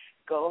 but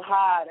go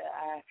harder.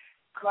 I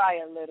cry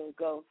a little.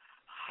 Go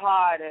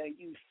harder.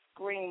 You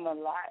scream a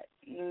lot.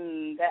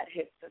 That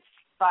hit the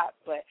spot,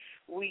 but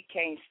we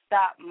can't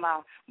stop.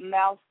 My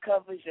mouth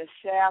covers your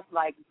shaft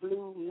like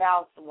blue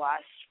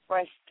mouthwash,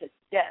 fresh to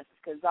death,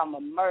 because I'm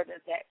a murder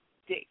that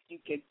dick. You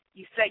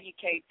say you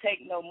can't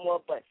take no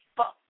more, but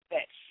fuck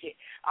that shit.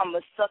 I'm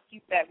going to suck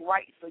you back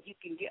right so you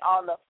can get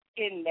all up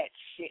in that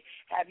shit.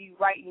 Have you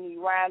writing me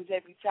rhymes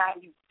every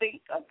time you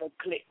think of the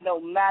click, no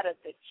matter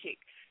the chick.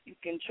 You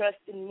can trust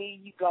in me,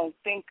 you gon'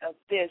 think of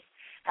this,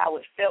 how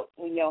it felt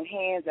in your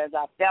hands as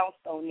I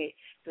bounced on it.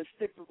 The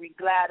slippery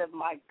glide of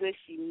my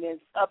gushiness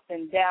up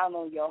and down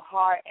on your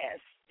hard-ass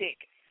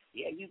stick.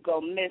 Yeah, you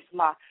gon' miss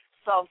my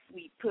soft,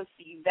 sweet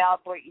pussy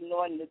vibrating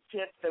on the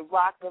tip, the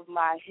rock of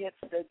my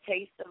hips, the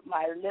taste of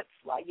my lips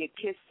while you're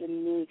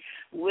kissing me,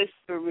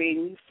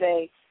 whispering. You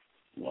say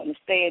you want to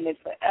stay in it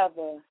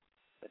forever,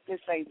 but this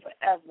ain't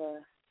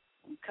forever.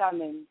 I'm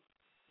coming.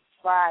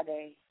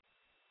 Friday.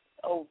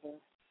 Over.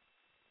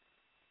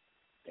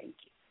 Thank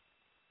you.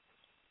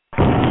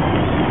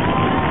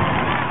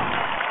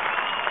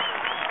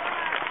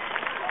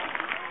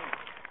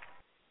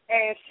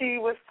 And she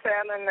was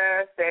telling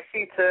us that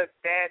she took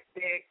that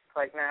dick.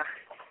 Like, now.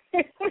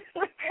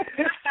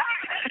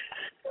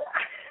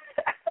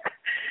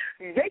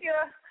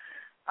 Yeah.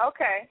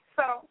 Okay.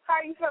 So,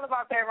 how you feel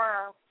about that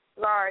rhyme,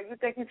 Laura? You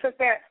think you took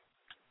that?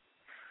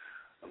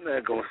 I'm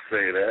not going to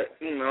say that.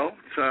 You know,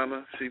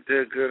 Chyna, she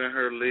did good in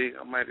her league.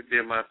 I might have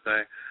did my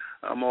thing.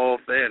 I'm all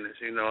fairness.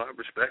 You know, I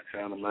respect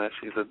Chyna, man.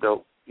 She's a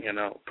dope,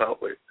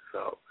 poet.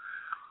 So,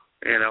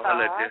 I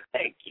let you.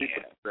 Thank you.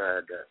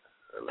 Decide that.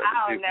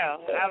 I don't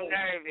know. I'm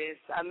nervous.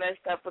 I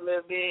messed up a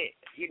little bit.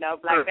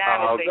 Black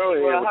Diamond said she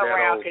will her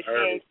around because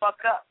she ain't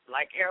fuck up,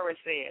 like Era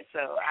said.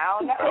 So, I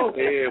don't know. Go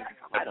ahead,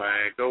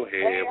 man. Go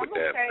ahead with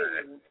that,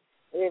 man.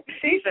 If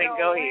she said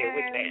go ahead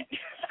with that.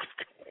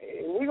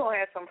 We're going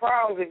to have some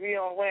problems if you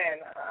don't win.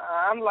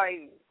 I'm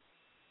like,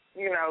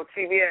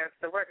 TBS,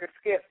 the record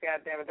skips,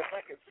 goddammit, the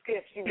record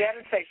skips. You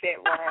better take that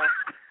one.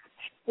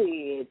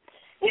 Shit.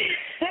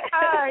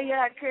 Oh,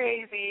 yeah,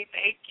 crazy.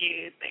 Thank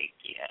you.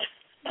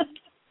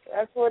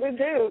 That's what it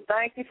do.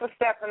 Thank you for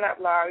stepping up,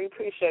 Laura. We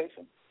appreciate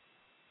you.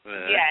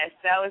 Yes,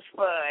 that was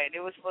fun. It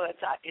was fun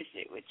talking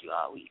shit with you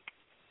all week.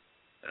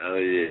 Oh,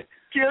 yeah.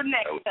 Till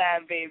next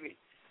time, baby.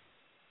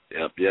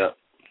 Yep.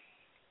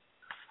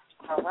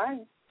 All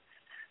right.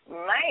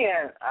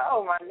 Man,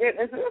 oh, my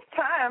goodness. It's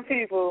time,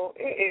 people.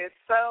 It is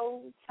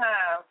so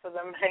time for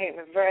the main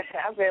event.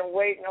 I've been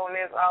waiting on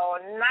this all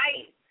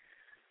night.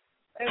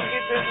 Let's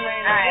get this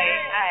main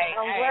event.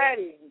 I'm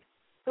ready.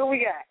 Who we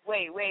got?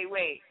 Wait.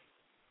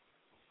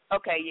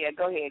 Okay, yeah,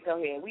 go ahead.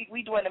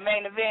 We doing the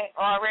main event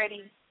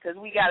already? Because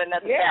we got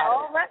another battle. Yeah,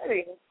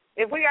 already.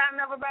 If we got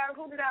another battle,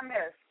 who did I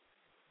miss?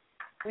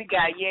 We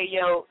got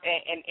Yayo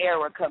and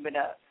Era coming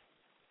up.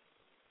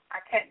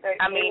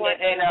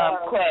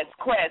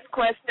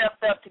 Quest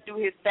stepped up to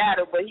do his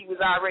battle, but he was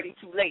already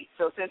too late.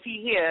 So since he's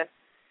here,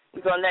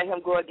 we're going to let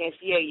him go against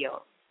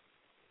Yayo.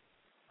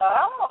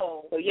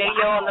 Oh. So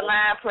Yayo on the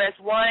line, press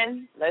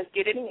 1. Let's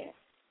get it in.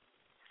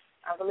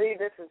 I believe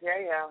this is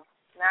Yayo.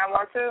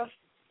 912.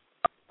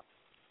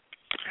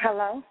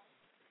 Hello?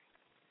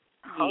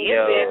 Yo.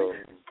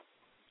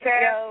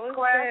 Yo, what's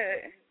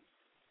good?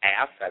 Hey,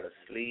 I fell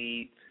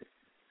asleep.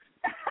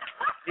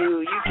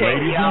 Dude, you can't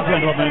be all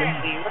gentlemen.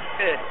 What's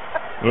good?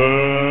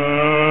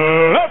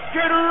 Let's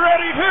get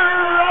ready to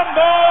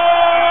rumble!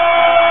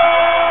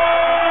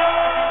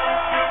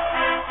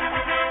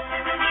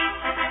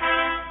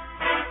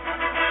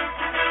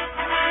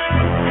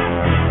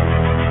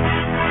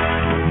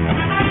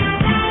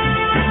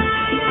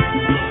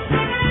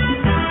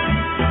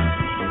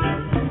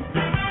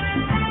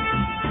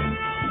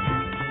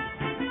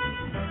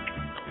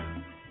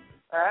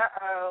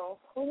 Uh-oh.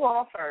 Who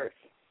on first?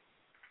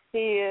 He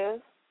is,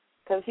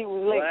 because he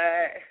was late.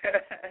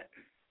 What?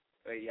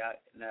 Wait, y'all,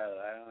 no,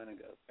 I don't want to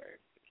go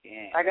first. I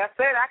can't. Like I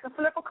said, I can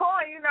flip a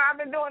coin. I've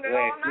been doing it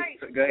all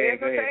night. Go ahead,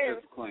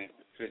 flip a coin.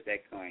 Flip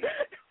that coin.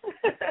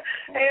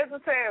 Here's the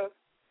tails.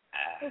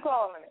 Who's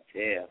calling it?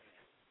 Tails.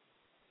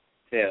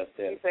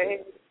 You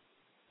say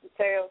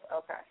tails?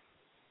 Okay.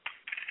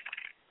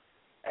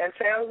 And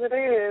tails it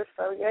is,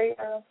 so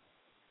yeah.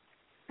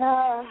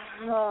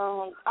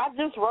 I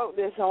just wrote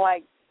this in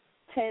like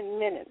 10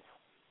 minutes.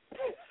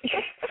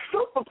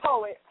 Super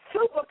poet. So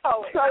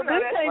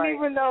this ain't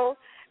even know.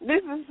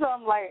 This is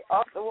some like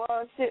off the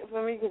wall shit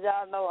for me because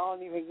y'all know I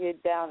don't even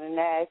get down and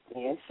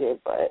nasty and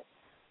shit. But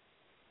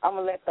I'm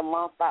gonna let the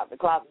month out the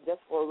closet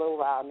just for a little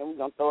while, and then we're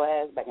gonna throw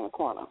her ass back in the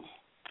corner.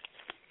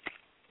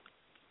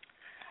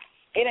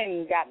 It ain't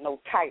even got no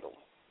title.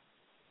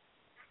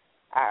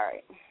 All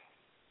right.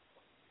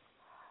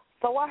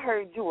 So I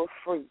heard you a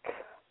freak.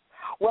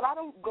 Well, I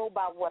don't go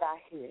by what I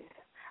hear.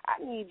 I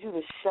need you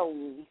to show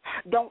me.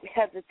 Don't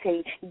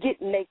hesitate.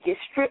 Get naked.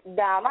 Strip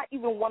down. I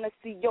even want to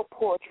see your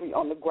poetry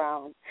on the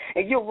ground.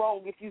 And you're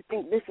wrong if you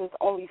think this is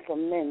only for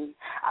men.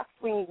 I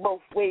swing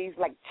both ways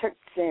like church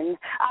sin.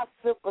 I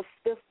sip a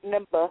stiff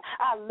member.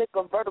 I lick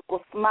a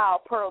vertical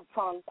smile. Pearl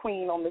tongue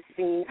queen on the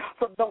scene.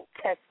 So don't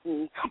test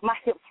me. My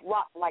hips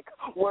rock like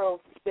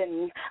world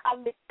spinning. I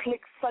lick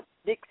clicks, such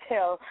dick's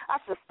hell. I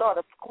should start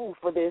a school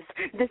for this.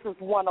 This is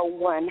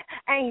 101.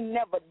 I ain't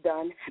never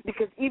done.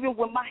 Because even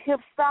when my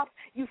hips stop,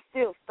 you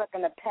still stuck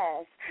in the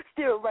past,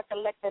 still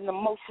recollecting the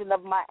motion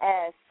of my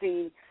ass.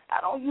 See,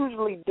 I don't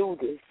usually do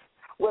this.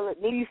 Well,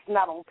 at least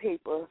not on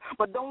paper.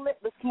 But don't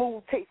let the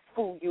smooth taste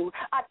fool you.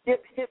 I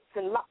dip hips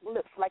and lock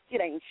lips like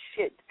it ain't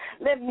shit.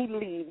 Let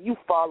lead, you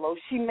follow.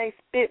 She may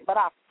spit, but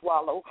I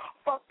swallow.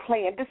 Fuck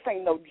playing, this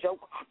ain't no joke.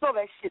 Throw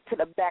that shit to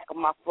the back of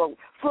my throat.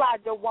 Slide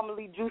your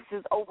womanly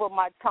juices over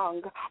my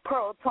tongue.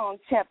 Pearl tongue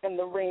champ in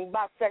the ring,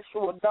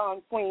 bisexual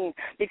Don Queen,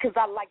 because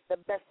I like the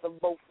best of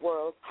both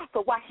worlds.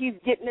 So while he's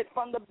getting it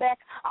from the back,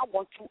 I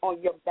want you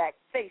on your back,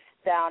 face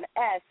down,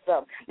 ass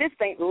up. This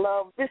ain't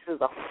love, this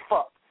is a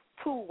fuck.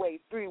 2-way,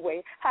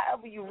 3-way,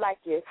 however you like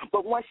it.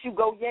 But once you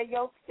go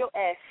yayo, your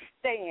ass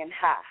staying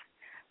high.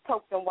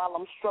 Token while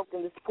I'm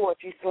stroking this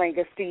poetry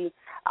slinger. See,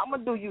 I'ma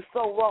do you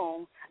so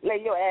wrong.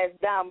 Lay your ass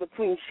down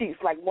between sheets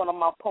like one of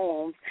my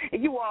poems.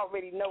 And you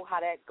already know how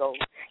that goes.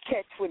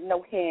 Catch with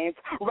no hands,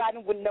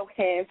 riding with no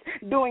hands,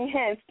 doing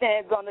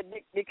handstands on the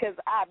dick because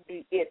I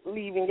be it.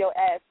 Leaving your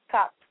ass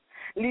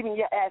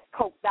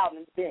coked out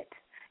and bent.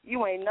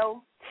 You ain't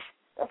know?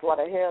 That's why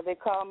the hell they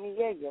call me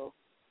yayo.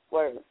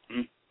 Word.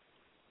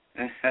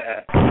 Yeah.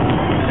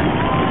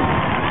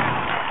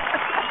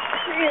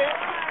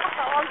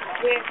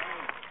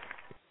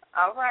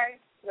 All right,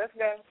 let's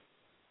go.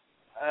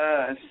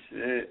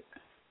 Shit.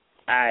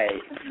 All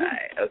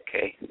right,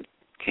 okay.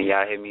 Can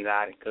y'all hear me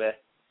loud and clear?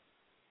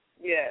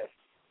 Yes.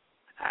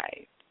 All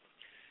right.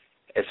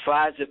 As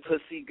far as your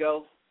pussy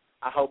go,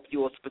 I hope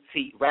yours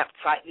petite. Wrap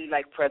tightly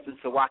like presents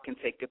so I can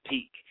take a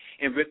peek.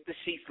 And rip the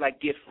sheets like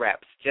gift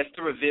wraps just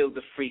to reveal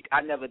the freak.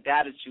 I never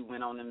doubted you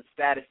when on them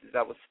statuses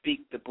I would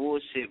speak. The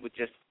bullshit would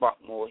just spark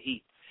more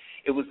heat.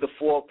 It was the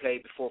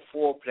foreplay before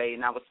foreplay,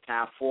 and now it's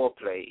time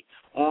foreplay.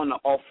 On the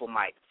awful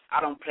mic. I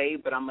don't play,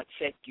 but I'ma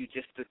check you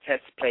just to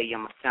test play.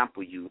 I'ma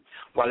sample you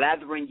while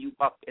lathering you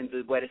up in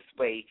the wettest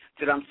way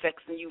till I'm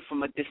sexing you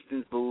from a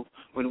distance, boo,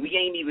 when we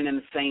ain't even in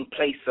the same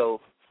place.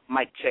 So,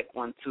 mic check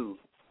 1, 2.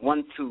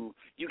 1, 2.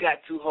 You got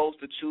 2 holes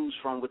to choose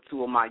from with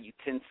 2 of my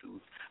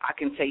utensils. I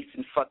can taste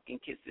and fuck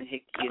and kiss and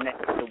hick you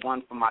next to the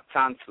one from my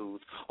tonsils.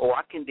 Or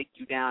I can dick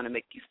you down and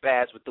make you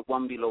spaz with the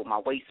one below my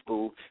waist,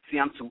 boo. See,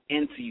 I'm too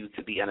into you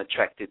to be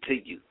unattracted to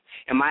you.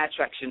 And my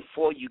attraction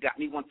for you got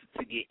me wanting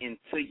to get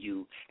into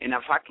you. And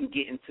if I can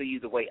get into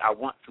you the way I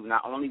want to,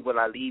 not only will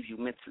I leave you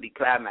mentally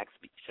climaxed,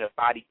 but your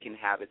body can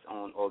have its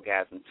own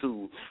orgasm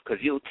too.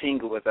 Because you'll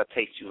tingle as I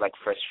taste you like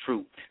fresh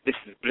fruit. This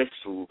is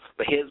blissful.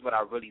 But here's what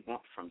I really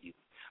want from you.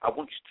 I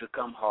want you to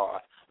come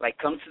hard. Like,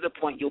 come to the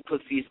point your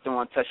pussy is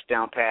throwing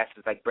touchdown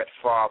passes like Brett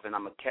Favre, and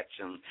I'ma catch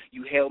him.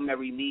 You Hail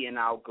Mary me, and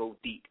I'll go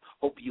deep.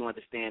 Hope you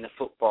understand the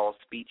football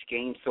speech.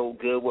 Game so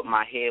good with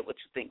my head, what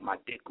you think my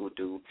dick will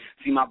do?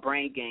 See, my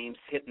brain game's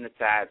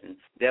hypnotizing.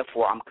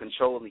 Therefore, I'm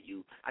controlling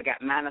you. I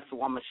got manners, so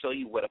I'ma show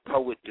you what a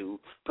poet do.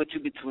 Put you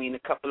between a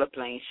couple of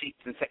plain sheets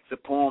and text a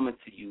poem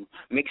into you.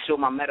 Make sure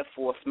my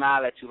metaphor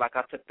smile at you like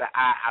I took the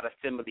eye out of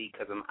simile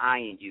because I'm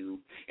eyeing you.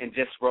 And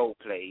just role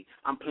play.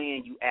 I'm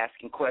playing you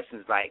asking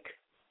questions like,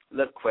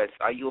 look, Quest,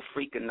 are you a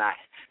freak or not?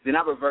 Then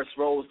I reverse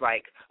roles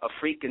like a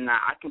freak or not.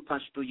 I can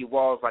punch through your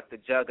walls like the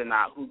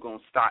juggernaut. Who gonna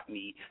stop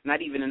me?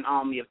 Not even an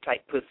army of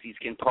tight pussies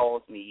can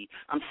pause me.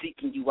 I'm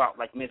seeking you out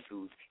like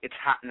missiles. It's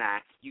hot now.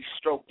 You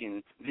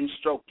stroking, then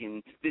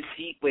stroking. This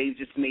heat wave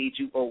just made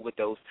you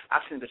overdose. I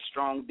send a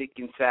strong dick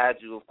inside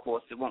you. Of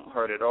course, it won't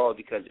hurt at all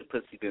because your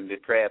pussy been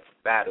prepared for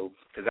battle.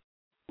 Because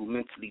who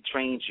mentally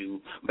trained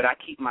you, but I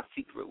keep my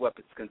secret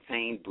weapons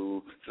contained,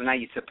 boo. So now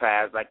you're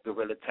surprised like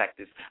guerrilla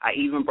tactics. I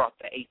even brought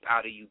the ape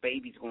out of you.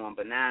 Baby's going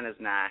bananas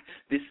now.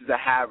 This is a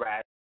high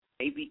rise.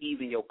 Maybe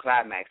even your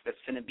climax that's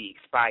finna be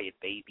expired,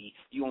 baby.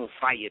 You on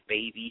fire,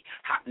 baby.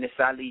 Hotness,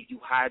 I leave you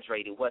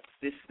hydrated. What's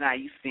this now?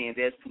 You saying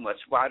there's too much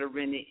water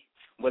in it?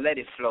 Well, let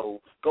it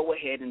flow. Go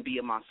ahead and be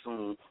a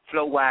monsoon.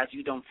 Flow-wise,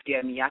 you don't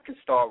scare me. I can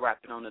start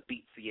rapping on the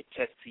beat to your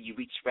chest till you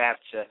reach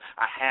rapture.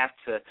 I have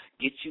to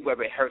get you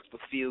where it hurts but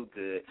feel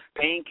good.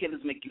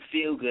 Painkillers make you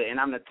feel good, and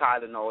I'm the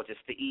Tylenol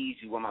just to ease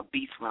you. I'm a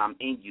beast when I'm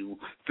in you.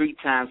 3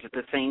 times at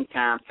the same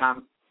time.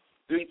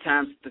 3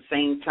 times at the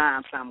same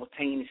time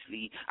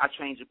simultaneously. I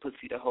train your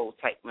pussy to hold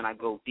tight when I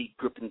go deep,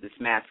 gripping this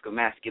mask of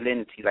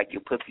masculinity like your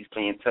pussy's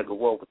playing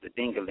tug-of-war with the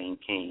ding-a-ling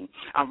king.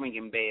 I'm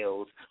ringing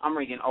bells. I'm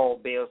ringing all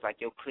bells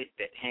like your clit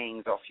that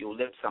hangs off your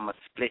lips. I'ma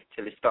split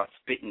till it starts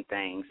spitting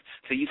things.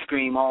 So you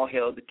scream, all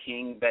hail the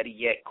king. Better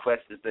yet,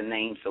 Quest is the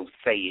name, so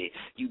say it.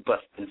 You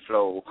bust and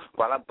flow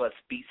while I bust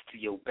beats to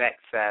your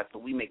backside. So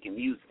we making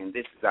music, and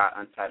this is our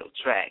untitled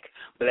track.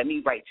 But let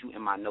me write you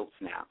in my notes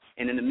now.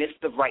 And in the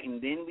midst of writing,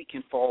 then we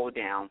can fall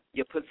down.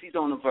 Your pussy's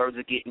on the verge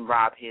of getting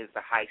robbed. Here's the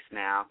heist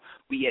now.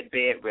 We at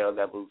bed rail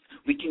levels.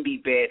 We can be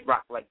bed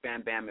rock like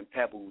Bam Bam and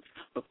Pebbles.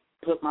 But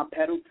put my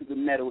pedal to the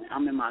metal.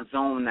 I'm in my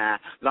zone now.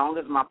 Long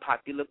as my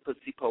popular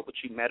pussy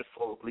poetry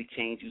metaphorically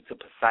change you to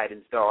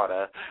Poseidon's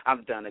daughter,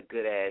 I've done a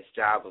good-ass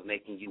job of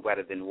making you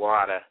wetter than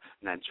water.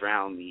 Now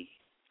drown me.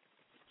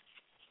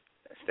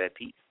 That's that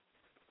piece.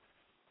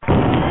 Where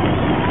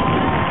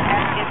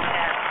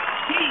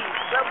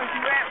was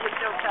you at with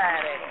your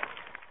tired ass?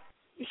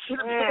 You should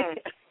have been.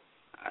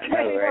 I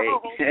know,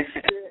 right?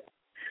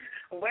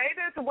 Way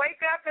to wake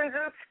up and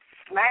just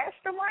smash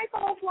the mic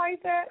off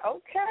like that.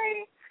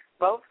 Okay.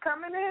 Both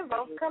coming in.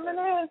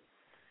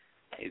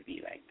 It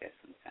be like that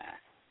sometimes.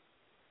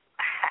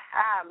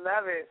 I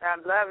love it.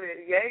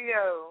 Yeah,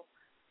 yo.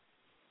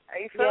 How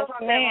you feel Yes,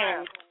 about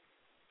ma'am.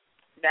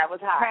 That was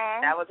hot.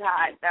 Huh? That was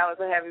hot. That was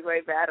a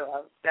heavyweight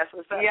battle. That's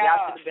what's up. Yeah,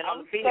 Y'all should have been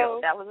on the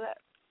field. That was it.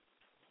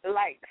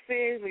 Like,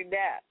 seriously,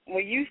 that.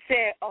 When you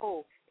said,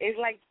 oh, it's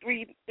like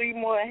three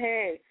more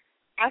ahead,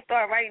 I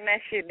started writing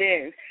that shit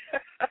down.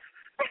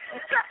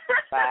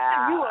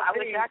 Wow. I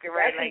wish I could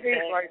write like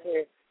that. Right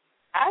there.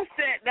 I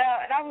sat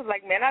down, and I was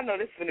like, man, I know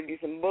this is going to be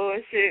some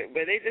bullshit,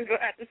 but they just going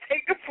to have to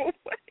take it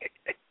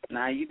away.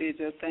 Nah, you did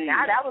your thing.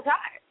 Nah, that was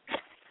hot.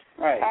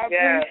 Right. I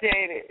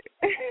appreciate it.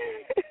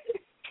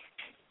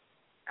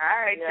 All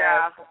right,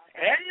 y'all.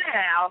 And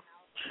now,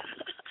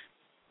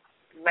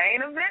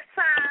 main event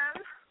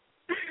time.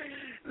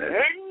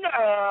 And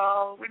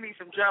now, we need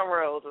some drum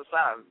rolls or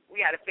something.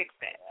 We got to fix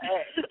that.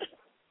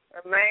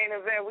 The main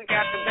event, we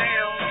got the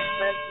bell.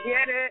 Let's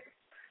get it.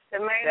 The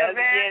main event.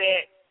 Let's get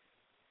it.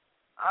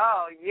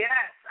 Oh,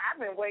 yes. I've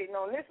been waiting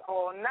on this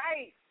all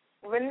night.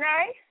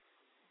 Renee?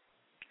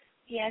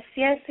 Yes,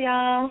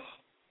 y'all.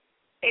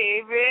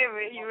 Hey,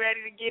 baby, you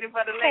ready to get it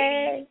for the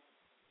ladies?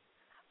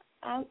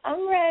 Hey.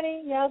 I'm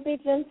ready. Y'all be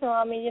gentle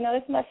on me. You know,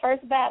 this is my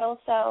first battle,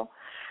 so,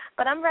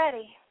 but I'm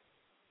ready.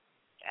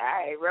 All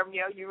right,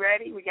 Romeo, you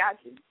ready? We got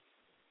you.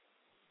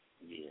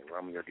 Yeah,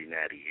 Romeo D.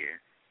 Natty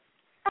here.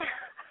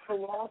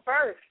 Who on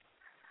first?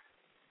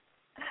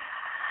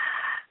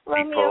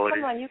 Romeo,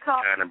 come on, you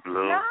call. Chyna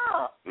Blue.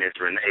 No. Miss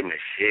Renee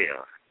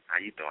Michelle. How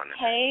you doing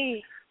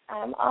today? Hey,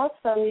 I'm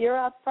awesome. You're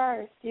up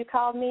first. You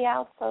called me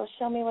out, so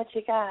show me what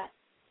you got.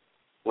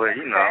 Well,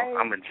 you know,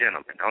 I'm a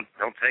gentleman.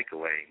 Don't take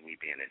away me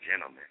being a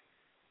gentleman.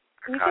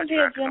 You can be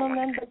a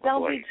gentleman, but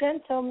don't be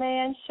gentle,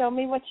 man. Show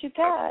me what you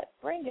got.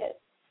 Bring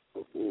it.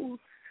 All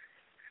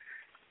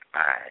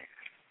right.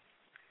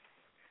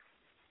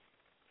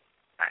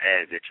 I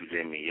ask that you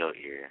lend me your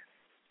ear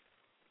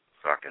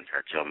so I can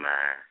touch your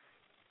mind,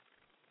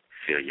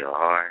 feel your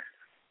heart,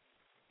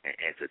 and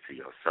enter to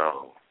your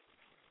soul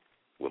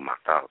with my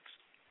thoughts.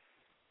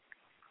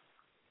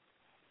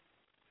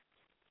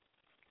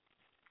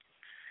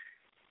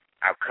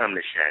 I've come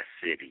to Shad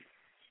City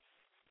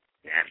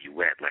and have you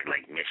wet like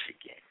Lake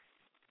Michigan.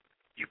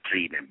 You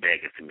pleading and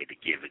begging for me to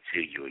give it to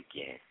you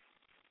again.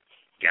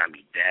 Got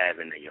me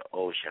diving in your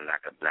ocean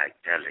like a black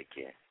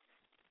pelican.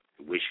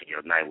 Wishing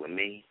your night with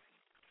me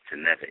to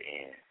never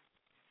end.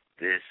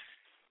 This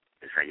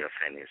is how your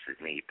fantasy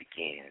with me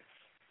begins.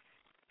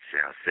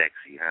 Sounds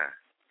sexy, huh?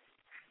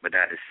 But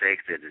not as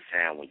sexy as it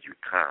sounds when you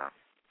come.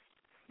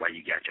 While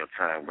you got your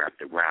tongue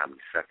wrapped around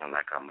me, sucking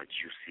like I'm a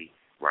juicy,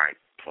 ripe,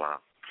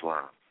 plump.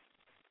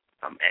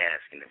 I'm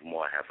asking if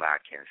more have I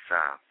can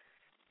sound.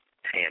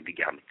 Damn, you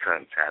got me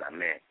tongue-tied. I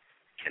meant,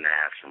 can I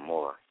have some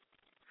more?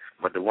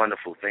 But the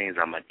wonderful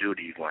things I'm going to do to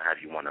you going to have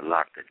you want to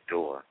lock the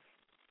door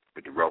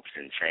with the ropes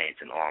and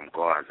chains and armed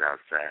guards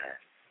outside.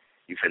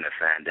 You finna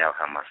find out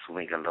how my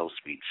swinging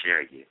low-speed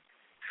chariot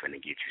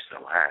finna get you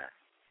so high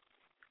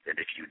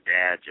that if you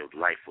died, your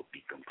life would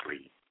be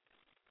complete.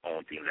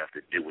 Only thing left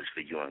to do is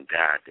for you and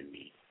God to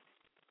meet.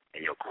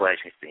 And your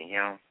questions to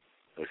him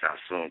was how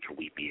soon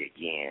can we be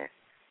again?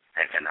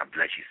 And can I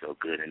bless you so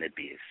good and it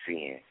be a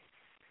sin?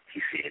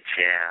 He said,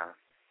 child,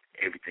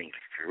 everything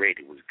he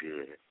created was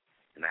good.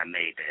 And I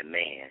made that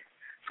man,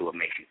 so it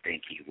makes you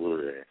think he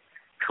would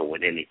come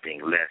with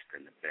anything less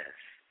than the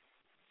best.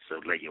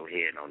 So lay your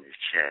head on his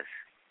chest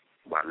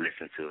while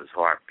listening to his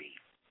heartbeat.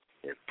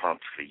 It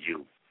pumps for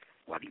you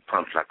while he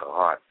pumps like a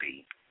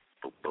heartbeat.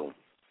 Boom, boom,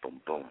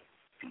 boom, boom,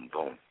 boom,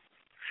 boom,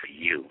 for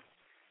you.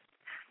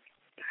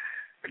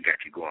 I got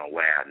you going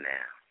wild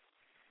now.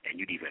 And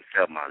you'd even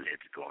felt my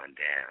lips going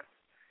down.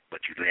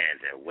 But you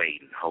land there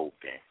waiting,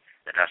 hoping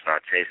that I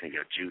start tasting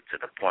your juice to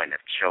the point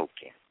of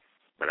choking.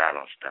 But I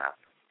don't stop.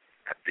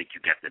 I think you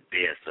got the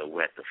bed so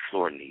wet the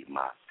floor need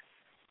mopped.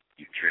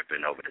 You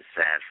dripping over the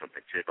sides from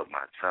the tip of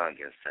my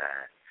tongue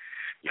inside.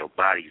 Your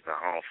body's the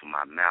home for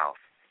my mouth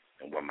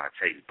and where my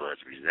taste buds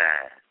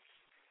reside.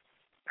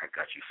 I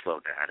got you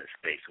floating out of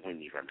space. We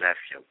ain't even left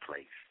your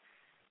place.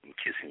 I'm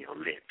kissing your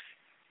lips,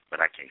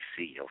 but I can't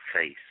see your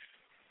face.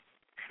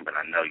 But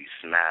I know you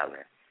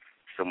smiling.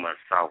 So much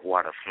salt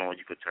water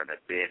flowing, you could turn the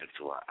bed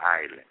into an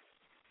island.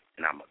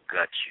 And I'ma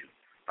gut you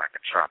like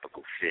a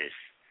tropical fish,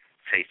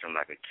 tasting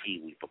like a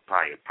kiwi,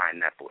 papaya,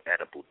 pineapple,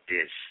 edible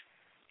dish,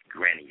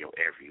 granting your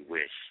every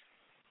wish.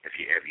 If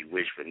your every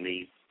wish for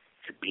me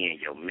to be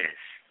in your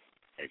mist,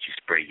 that you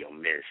spray your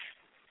mist,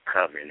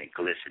 covering and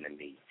glistening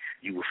me,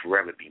 you will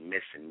forever be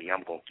missing me.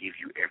 I'm gonna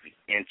give you every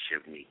inch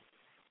of me,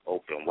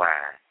 open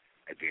wide.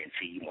 I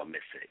guarantee you won't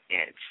miss an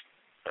inch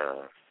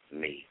of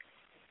me.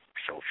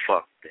 So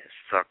fuck that,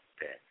 suck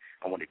that.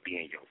 I want to be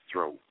in your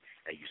throat,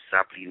 and you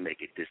softly make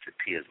it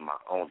disappear is my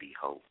only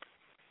hope.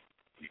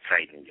 You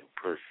tighten your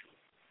pussy,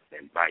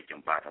 then bite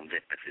your bottom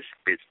lip as it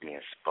spits me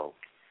and spoke.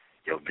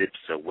 Your lips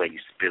are where you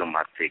spit on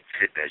my thick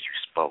tip as you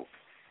spoke.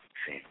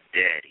 Saying,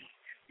 Daddy,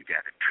 you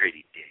got a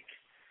pretty dick.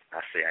 I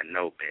say, I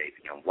know,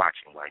 baby, I'm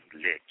watching while you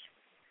lick.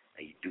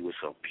 And you do it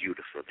so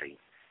beautifully.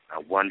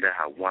 I wonder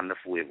how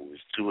wonderful if it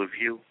was two of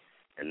you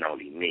and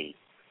only me.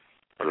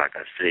 But like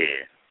I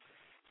said,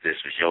 this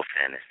was your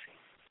fantasy.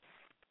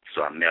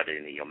 So I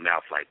melted into your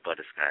mouth like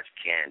butterscotch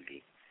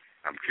candy.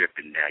 I'm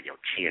dripping down your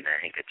chin. A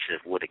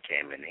handkerchief would have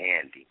came in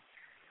handy.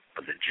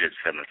 But the drip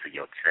fell into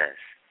your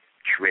chest.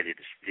 Shredded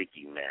a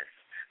sticky mess.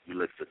 You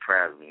looked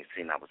surprised when you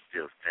seen I was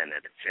still standing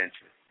at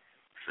attention.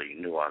 So you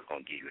knew I was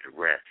going to give you the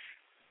rest.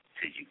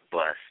 Till you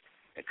bust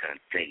and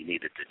couldn't think you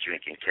needed to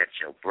drink and catch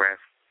your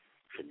breath.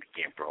 Till the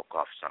game broke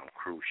off some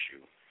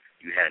crucial.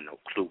 You had no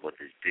clue what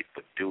this dick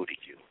would do to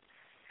you.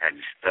 Had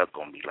you stuck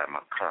on me like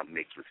my cum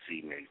mixed with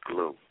cement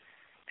glue.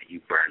 And you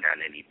burned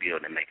down any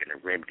building making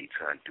a remedy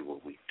to undo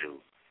what we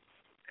do.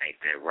 Ain't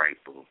that right,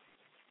 boo?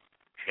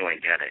 You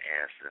ain't got an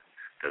answer,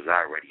 'cause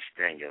I already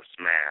stand your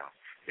smile.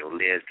 Your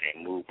legs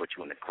can't move, but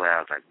you in the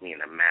clouds like we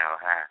in a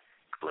mile-high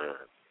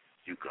club.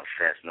 You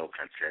confess, no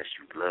contest,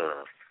 you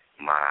love,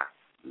 my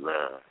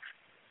love.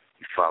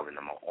 You fall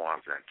into my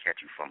arms and I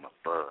catch you from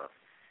above.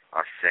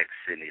 Our sex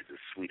sin is the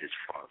sweetest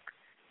fuck.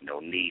 No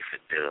need for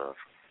dove.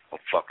 I'm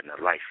fucking the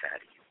life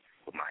out of you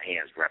with my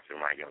hands wrapped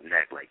around your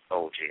neck like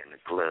OJ in the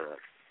glove.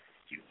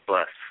 You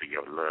bust for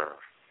your love,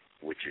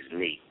 which is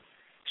me,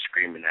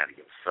 screaming out of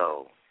your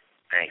soul.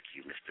 Thank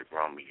you, Mr.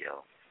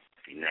 Romeo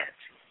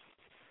Finazzi.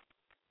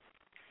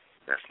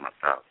 That's my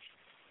thoughts.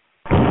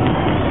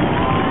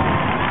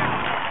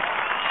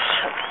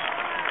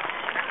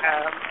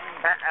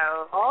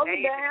 All the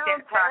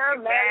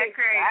downtown Mary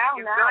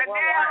down now.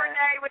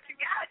 Renee, what you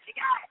got?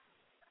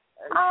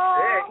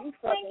 Oh,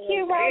 thank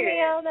you,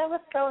 Romeo. That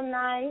was so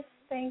nice.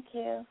 Thank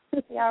you.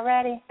 Y'all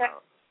ready?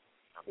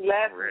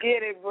 Let's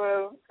get it,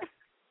 bro.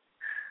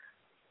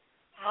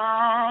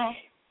 I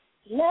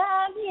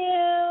love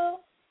you.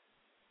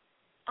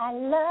 I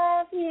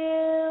love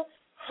you.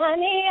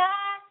 Honey,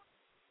 I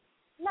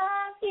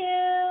love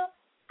you.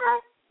 I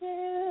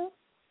do.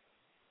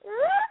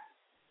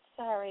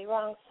 Sorry,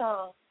 wrong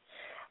song.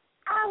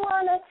 I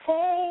want to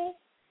take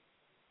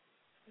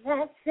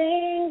that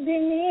thing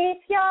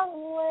beneath your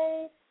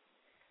waist.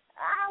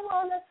 I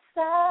want to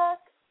suck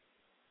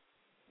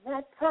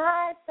that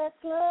part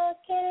that's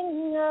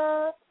looking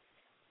up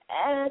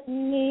at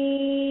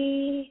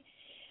me.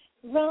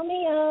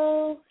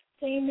 Romeo,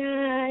 say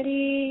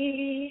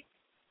naughty.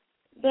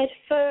 But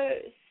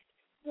first,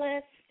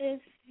 let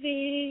this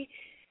be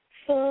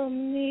for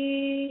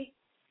me.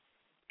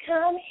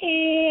 Come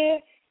here,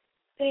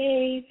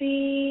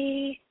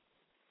 baby.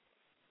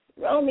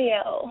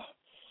 Romeo,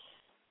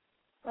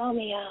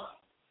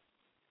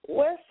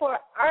 wherefore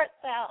art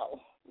thou,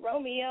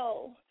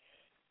 Romeo?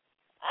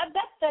 I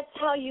bet that's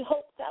how you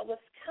hoped I was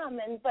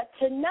coming, but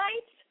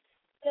tonight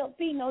there'll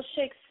be no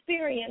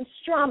Shakespearean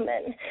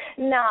strumming.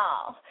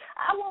 No,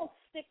 I won't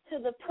stick to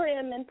the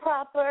prim and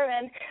proper,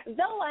 and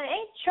though I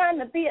ain't trying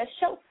to be a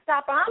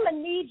showstopper, I'm going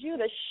to need you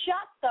to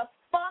shut the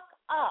fuck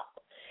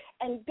up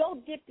and go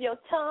dip your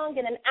tongue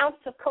in an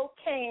ounce of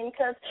cocaine,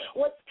 because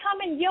what's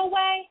coming your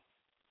way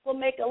will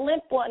make a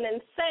limp one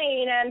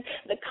insane, and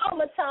the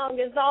comatong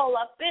is all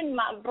up in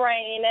my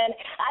brain, and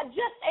I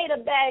just ate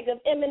a bag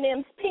of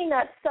M&M's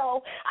peanuts,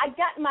 so I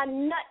got my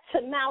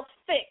nut-to-mouth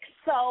fix,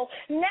 so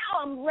now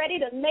I'm ready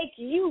to make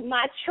you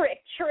my trick.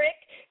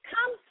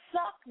 Come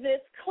suck this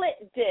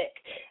clit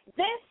dick.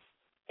 This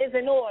is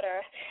an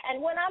order,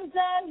 and when I'm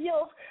done,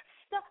 you'll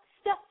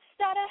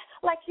stutter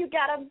like you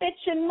got a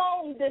bitch and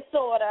moan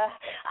disorder.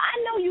 I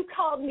know you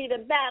called me to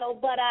battle,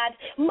 but I'd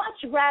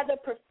much rather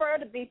prefer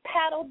to be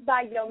paddled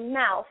by your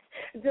mouth,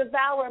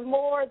 devour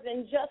more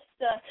than just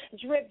a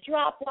drip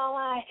drop while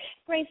I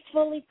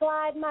gracefully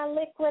glide my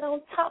liquid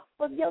on top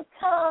of your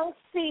tongue.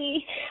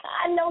 See,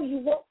 I know you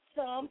want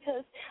some,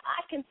 'cause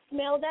I can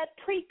smell that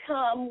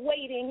pre-cum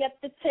waiting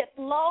at the tip,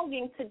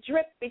 longing to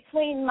drip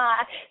between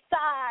my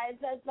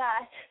thighs as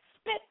I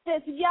spit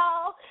this,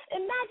 y'all.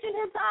 Imagine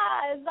his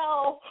eyes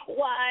all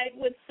wide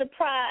with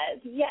surprise.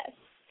 Yes,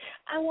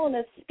 I want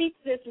to speak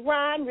this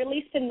rhyme,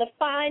 releasing the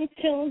fine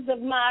tunes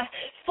of my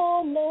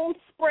full moon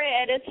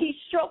spread as he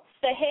strokes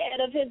the head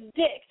of his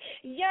dick,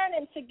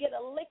 yearning to get a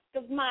lick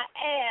of my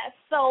ass.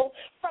 So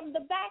from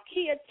the back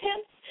he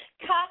attempts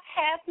cock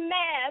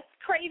half-mast,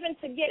 craving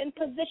to get in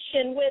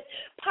position with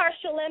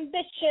partial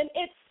ambition.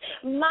 It's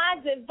my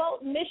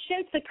devout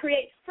mission to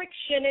create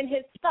friction in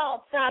his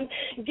thoughts. I'm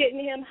getting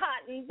him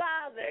hot and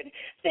bothered,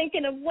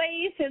 thinking of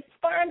ways his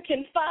sperm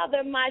can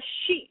father my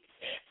sheets.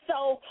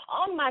 So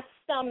on my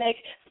stomach,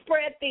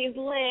 spread these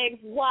legs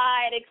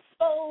wide,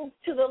 exposed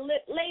to the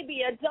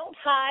labia. Don't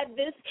hide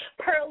this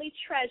pearly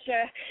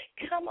treasure.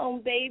 Come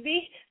on,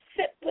 baby.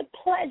 Sip with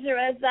pleasure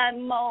as I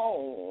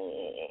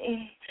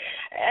moan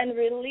and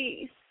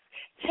release.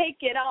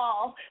 Take it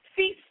all.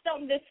 Feast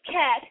on this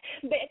cat.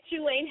 Bet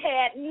you ain't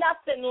had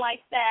nothing like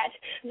that.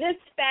 This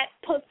fat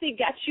pussy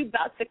got you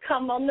about to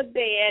come on the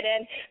bed.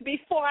 And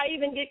before I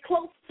even get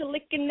close to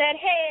licking that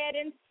head,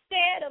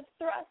 instead of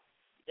thrust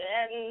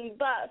and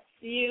bust,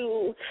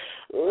 you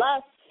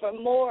lust for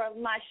more of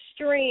my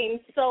stream.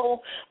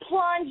 So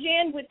plunge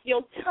in with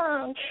your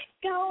tongue.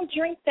 Go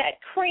drink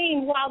that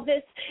cream while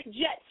this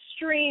jet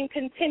stream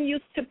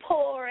continues to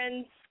pour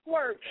and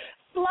squirt.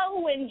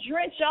 Flow and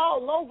drench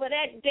all over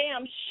that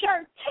damn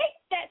shirt. Take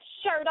that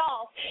shirt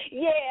off.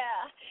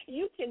 Yeah,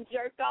 You can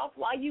jerk off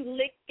while you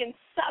lick and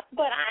suck,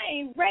 but I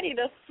ain't ready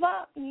to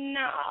fuck.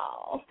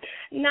 No,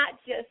 not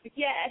just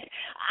yet.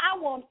 I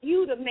want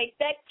you to make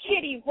that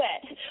kitty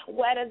wet,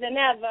 wetter than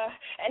ever.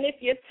 And if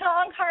your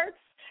tongue hurts,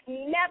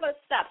 never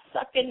stop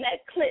sucking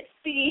that clit.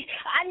 See,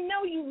 I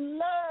know you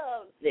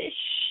love this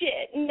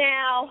shit.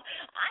 Now,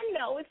 I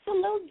know it's a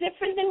little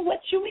different than what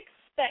you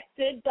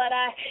expected, but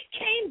I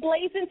came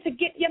blazing to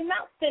get your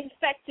mouth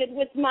infected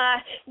with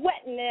my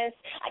wetness.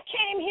 I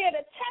came here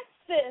to test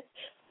this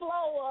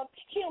flow of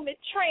humid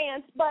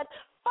trance, but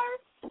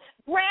first,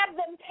 grab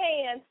them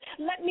pants.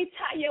 Let me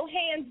tie your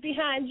hands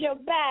behind your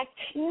back.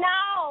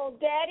 No,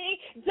 Daddy,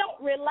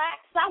 don't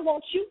relax. I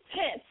want you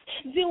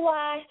tense. Do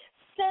I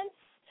sense,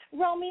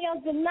 Romeo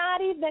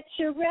Donati, that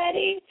you're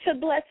ready to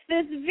bless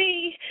this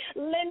V?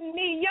 Lend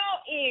me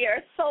your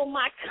ear so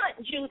my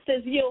cunt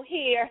juices you'll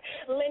hear.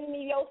 Lend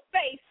me your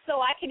face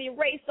so I can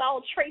erase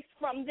all trace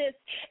from this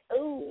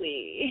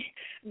ooey,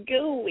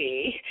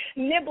 gooey.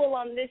 Nibble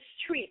on this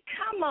treat.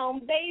 Come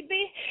on,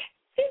 baby.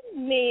 Fit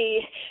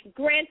me.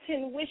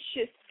 Granting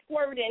wishes,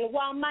 squirting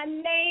while my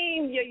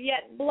name you're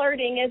yet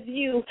blurting as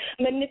you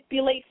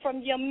manipulate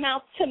from your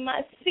mouth to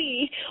my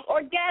sea.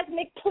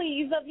 Orgasmic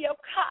pleas of your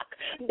cock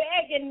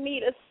begging me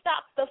to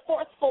stop the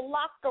forceful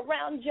lock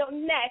around your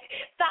neck.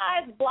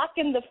 Thighs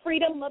blocking the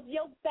freedom of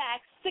your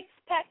back.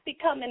 Six-pack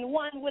becoming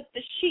one with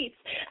the sheets.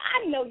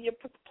 I know you're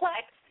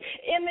perplexed.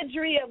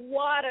 Imagery of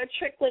water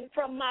trickling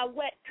from my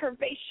wet,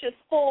 curvaceous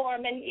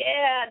form. And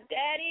yeah,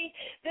 Daddy,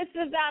 this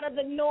is out of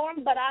the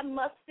norm, but I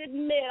must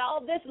admit,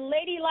 all this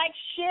ladylike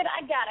shit,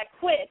 I gotta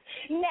quit.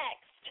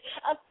 Next,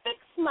 affix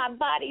my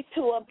body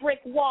to a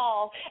brick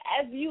wall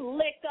as you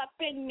lick up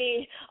in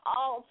me,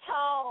 all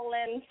tall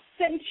and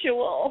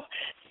sensual,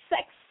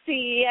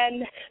 sexy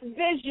and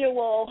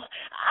visual.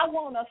 I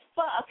want to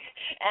fuck,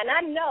 and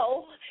I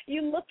know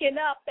you looking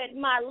up at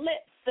my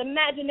lips,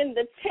 imagining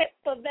the tip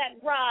of that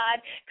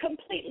rod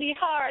completely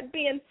hard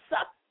being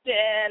sucked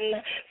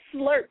and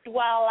slurped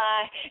while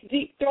I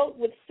deep throat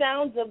with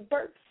sounds of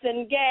burps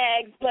and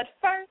gags. But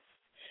first,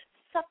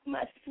 suck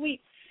my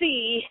sweet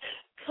C.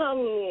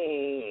 Come,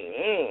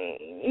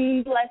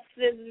 bless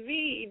this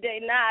V,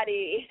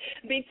 Donati,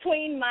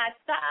 between my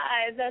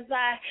thighs as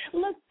I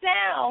look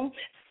down.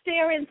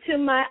 Stare into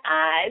my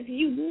eyes.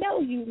 You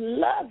know you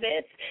love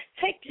it.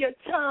 Take your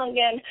tongue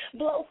and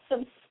blow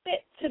some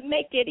spit to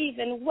make it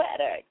even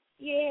wetter.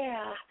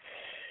 Yeah,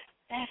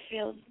 that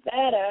feels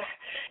better.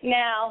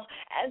 Now,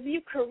 as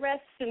you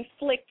caress and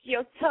flick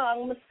your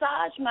tongue,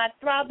 massage my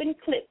throbbing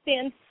clit,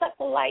 then suck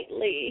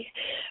lightly,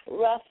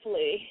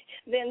 roughly,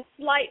 then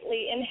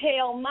slightly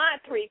inhale my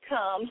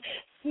pre-cum.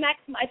 Smack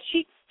my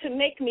cheeks to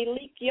make me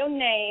leak your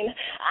name.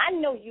 I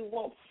know you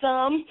want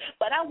some,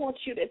 but I want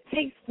you to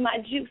taste my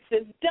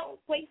juices. Don't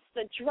waste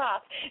a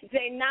drop.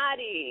 Say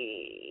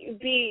naughty,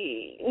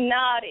 be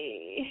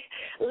naughty.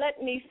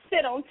 Let me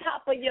sit on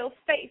top of your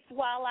face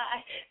while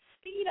I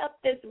speed up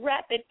this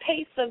rapid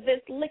pace of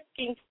this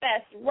licking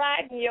fest,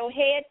 riding your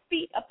head,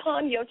 feet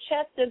upon your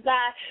chest as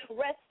I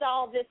rest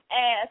all this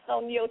ass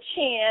on your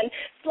chin,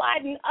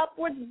 sliding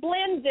upwards,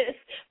 blend this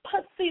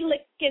pussy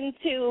licking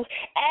to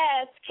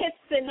ass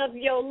kissing of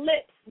your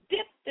lips,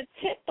 dip the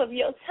tip of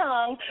your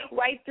tongue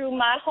right through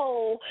my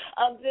hole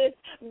of this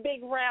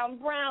big round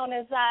brown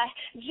as I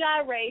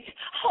gyrate,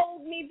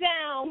 hold me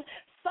down,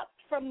 suck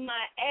from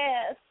my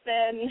ass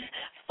and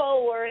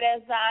forward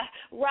as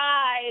I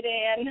ride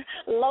and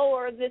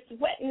lower this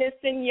wetness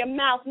in your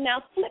mouth.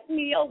 Now flip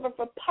me over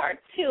for part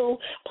two.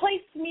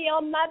 Place me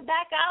on my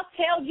back. I'll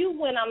tell you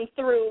when I'm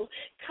through.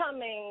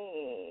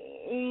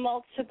 Coming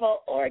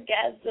multiple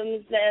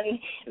orgasms and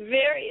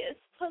various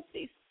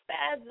pussy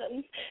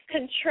spasms.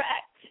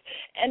 Contract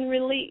and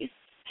release.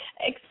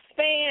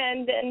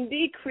 Expand and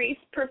decrease,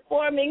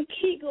 performing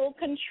Kegel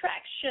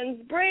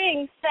contractions.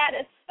 Bring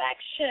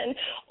satisfaction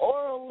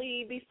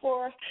orally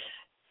before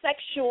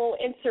sexual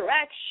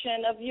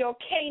interaction of your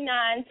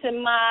canine to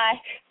my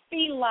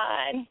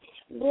feline.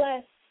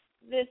 Bless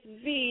this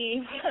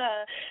V,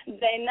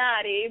 they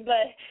naughty,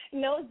 but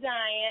no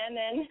dying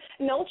and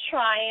no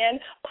trying.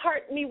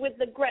 Part me with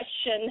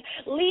aggression.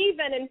 Leave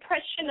an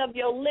impression of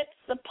your lips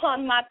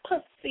upon my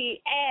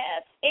pussy,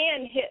 ass,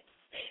 and hips.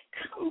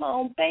 Come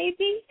on,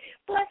 baby,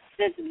 bless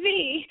this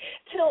V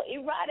till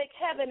erotic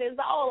heaven is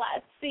all I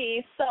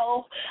see.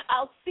 So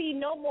I'll see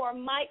no more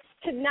mics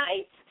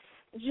tonight,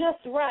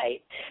 just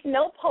right.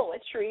 No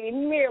poetry,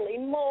 merely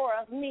more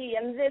of me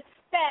and this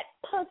fat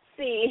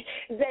pussy,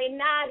 they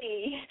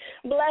naughty.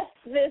 Bless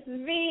this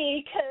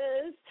V,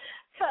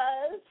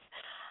 cause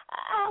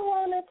I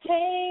wanna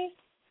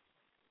taste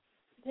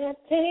that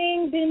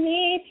thing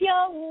beneath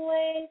your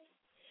waist.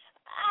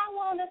 I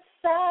wanna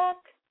suck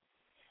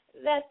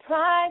that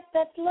prize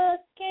that's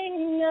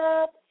looking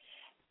up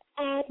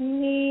at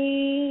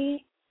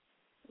me.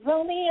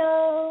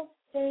 Romeo,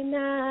 they're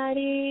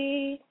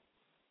naughty.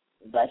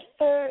 But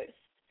first,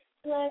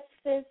 bless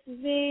this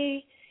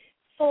V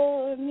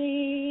for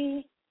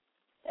me.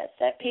 That's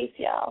that piece,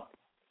 y'all.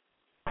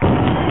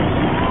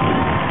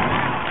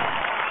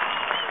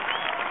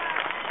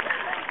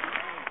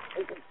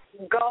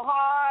 Go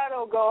hard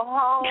battle, go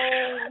home.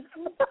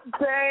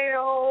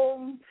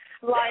 Damn.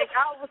 Like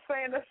I was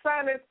saying, the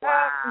sun is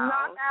up,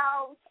 knock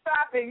out,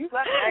 stop it. You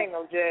ain't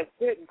no judge.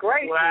 Good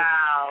gracious.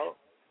 Wow.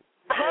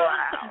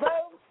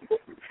 But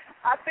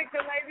I think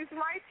the ladies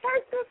might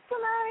take this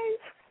tonight.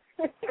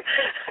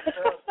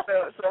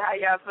 So how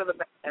y'all feel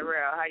about that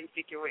round? How you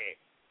think it went?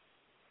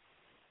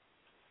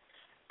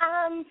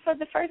 For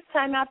the first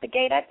time out the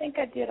gate, I think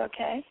I did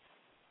okay.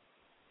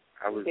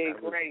 I was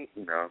great.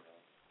 You know,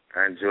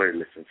 I enjoyed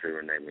listening to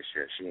Renee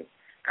Michelle.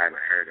 I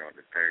haven't heard her on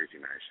the Thursday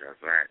night show,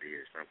 so I had to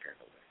hear some kind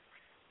of way.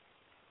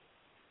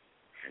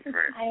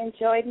 Incredible. I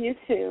enjoyed you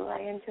too.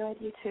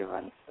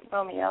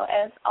 Romeo,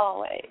 as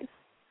always.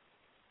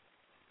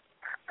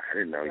 I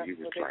didn't know you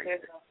was like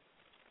that.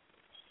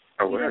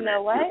 Oh, you didn't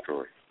know what?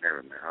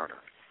 Never mind. Hold on.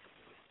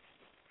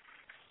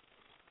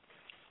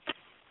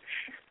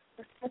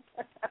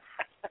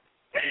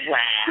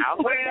 Wow.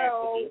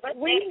 Well,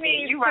 we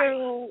need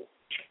to.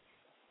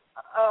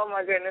 Oh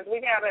my goodness, we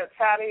gotta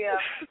tidy up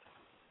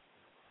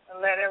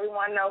and let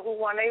everyone know who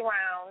won their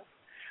round.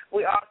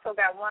 We also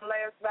got one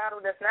last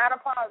battle that's not a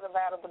positive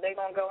battle, but they're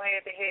gonna go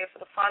head to head for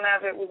the fun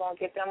of it. We're gonna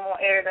get them on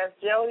air. That's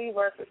Jody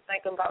versus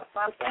Thinking About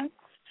Something.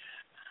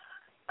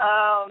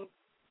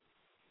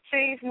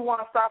 Chief, you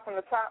want to start from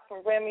the top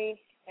from Remy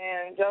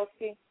and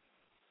Josie?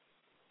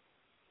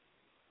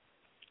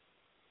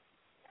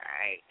 All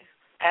right.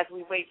 As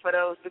we wait for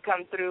those to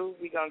come through,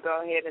 we're going to go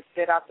ahead and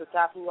set off the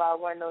top who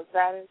all won those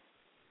battles.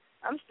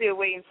 I'm still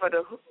waiting for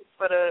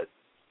the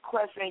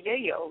question,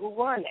 Yayo. Who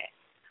won that?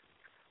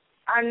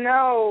 I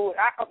know.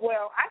 I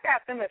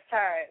got them as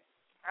tied.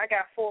 I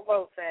got 4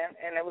 votes in,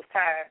 and it was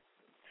tied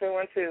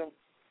 2-2.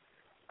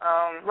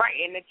 Right,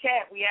 in the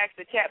chat, we asked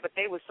the chat, but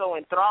they were so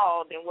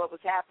enthralled in what was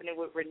happening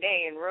with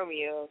Renee and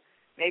Romeo,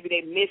 maybe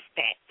they missed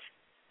that.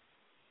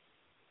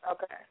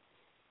 Okay.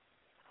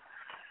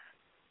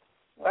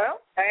 Well,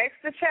 ask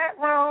the chat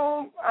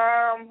room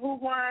who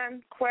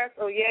won Quest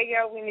or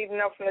Yayo. We need to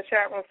know from the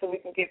chat room so we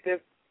can get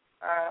this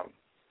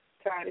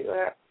tidied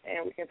up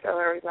and we can tell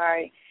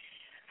everybody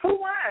who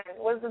won.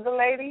 Was it the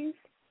ladies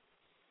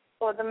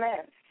or the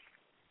men?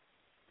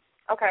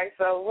 Okay,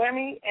 so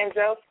Remy and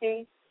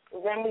Josie.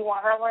 Remy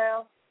won her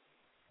round,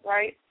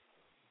 right?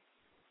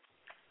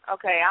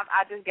 Okay,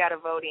 I just got to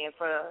vote in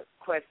for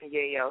question,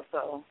 Yayo.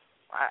 So,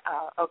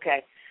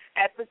 okay.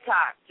 At the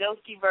top,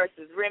 Josie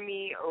versus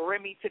Remy.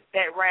 Remy took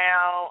that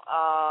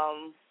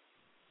round.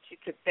 She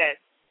took that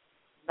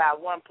by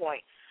 1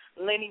 point.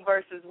 Lenny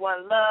versus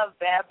One Love.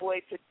 Bad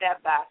Boy took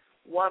that by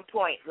 1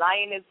 point.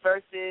 Lioness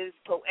versus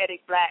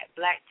Poetic Black.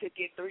 Black took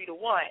it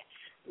 3-1.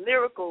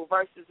 Lyrical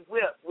versus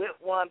Whip. Whip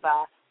won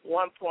by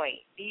 1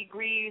 point. D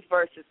Greaves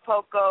versus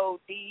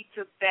Poco. D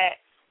took that.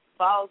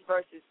 Balls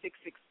versus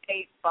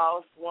 668.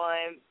 Balls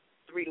won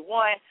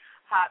 3-1.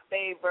 Hot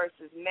Babe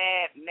versus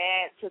Mad.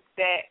 Mad took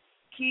that.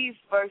 Keith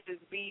versus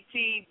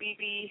BT.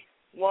 BB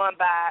won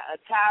by a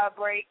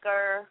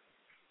tiebreaker.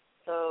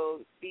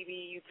 So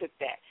BB, you took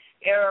that.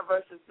 Era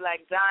versus Black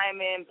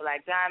Diamond.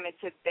 Black Diamond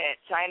took that.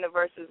 Chyna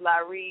versus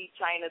Larry.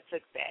 Chyna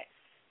took that.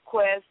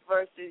 Quest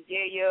versus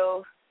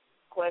Yayo.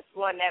 Quest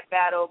won that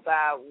battle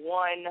by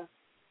 1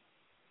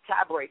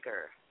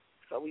 tiebreaker.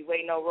 So we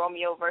waiting on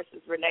Romeo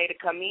versus Renee to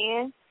come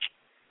in.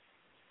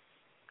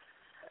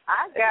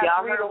 I got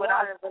y'all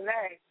 3-1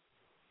 Renee.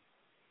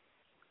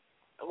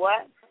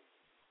 What?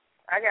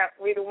 I got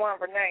 3-1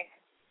 Renee.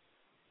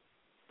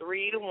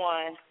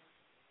 3-1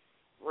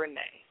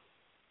 Renee.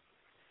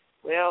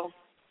 Well,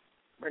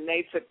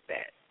 Renee took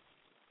that.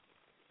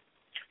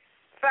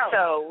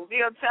 So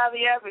we'll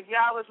tally up. If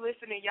y'all was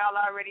listening, y'all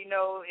already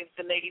know if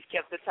the ladies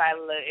kept the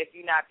title. If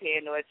you're not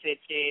paying no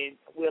attention,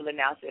 we'll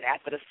announce it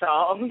after the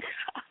song.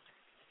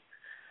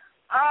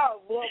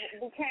 Oh, well,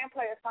 we can't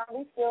play a song.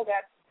 We still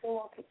got 2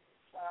 more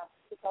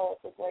people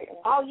waiting.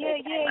 Oh,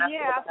 yeah.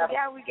 I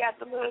forgot we got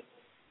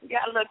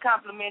a little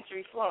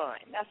complimentary fun.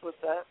 That's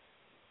what's up.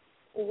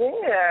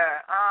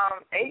 Yeah.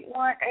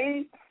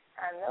 818.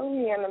 I know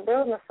he in the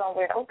building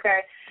somewhere.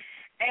 Okay.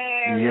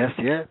 And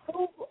yes.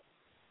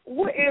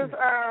 What is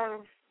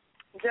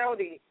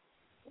Jody?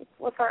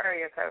 What's her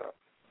area code?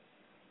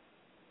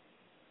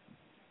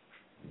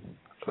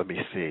 Let me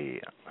see.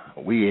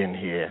 We in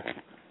here.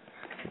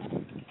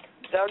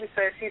 Jody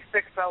says she's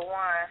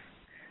 601.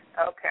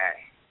 Okay.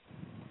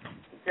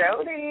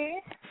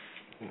 Jody.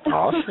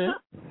 Oh, shit.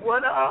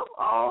 What up?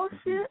 Oh,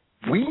 shit.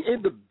 We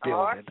in the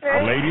building.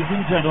 Ladies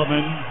and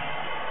gentlemen,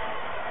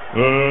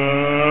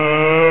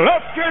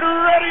 let's get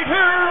ready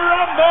to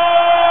rumble!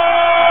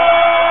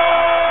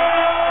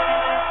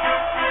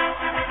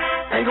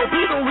 Ain't gonna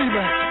be no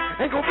rematch.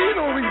 Ain't gonna be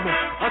no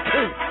rematch. I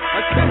can't.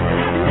 Ain't gonna be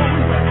no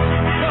rematch.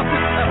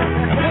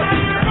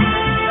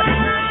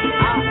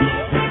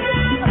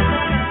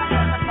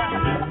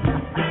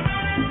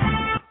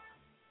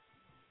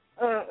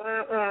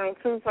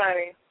 Too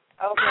funny.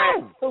 Okay.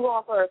 Who's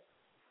going first?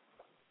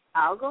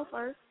 I'll go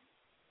first.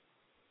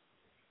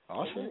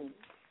 Oh, shit.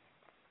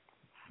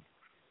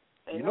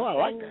 You know I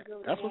like that.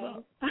 That's what's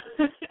up.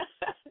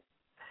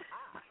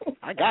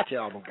 I got you,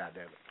 Almo,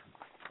 goddammit.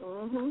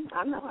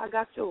 I know. I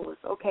got yours.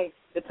 Okay.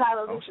 The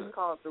title of this is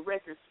called The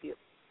Record Skip.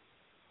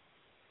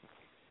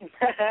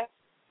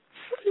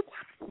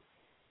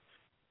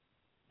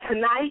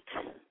 Tonight,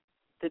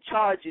 the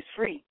charge is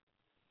free.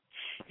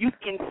 You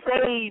can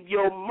save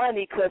your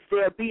money because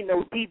there'll be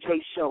no DJ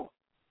show.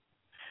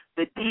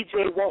 The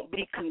DJ won't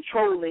be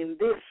controlling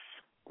this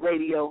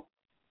radio.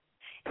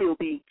 He'll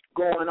be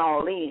going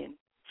all in.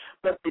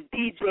 But the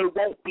DJ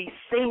won't be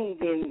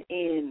singing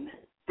in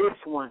this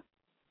one.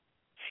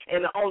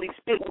 And the only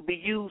spit will be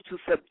used to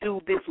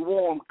subdue this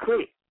warm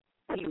click.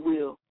 He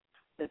will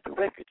let the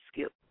record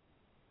skip.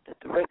 Let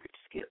the record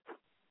skip.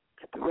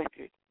 Let the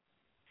record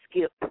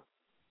skip.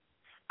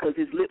 Because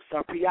his lips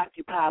are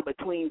preoccupied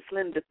between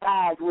slender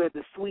thighs where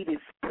the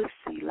sweetest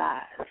pussy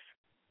lies.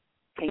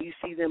 Can you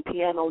see them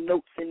piano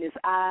notes in his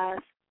eyes?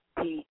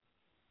 He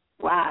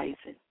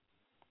rising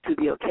to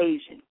the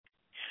occasion.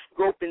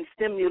 Groping,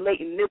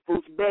 stimulating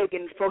nipples,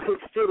 begging for his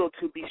fiddle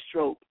to be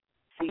stroked.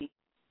 See,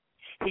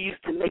 he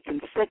used to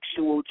making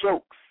sexual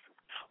jokes.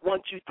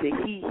 Want you to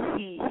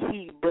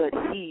he, but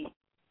he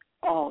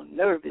all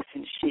nervous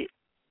and shit.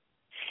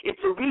 It's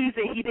a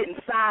reason he didn't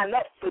sign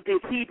up for this.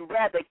 He'd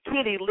rather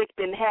kitty lick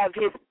than have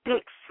his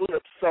dick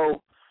slip.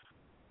 So,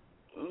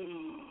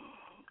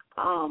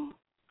 I'm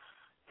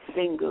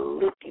finger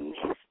licking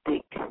his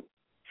dick,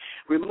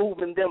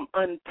 removing them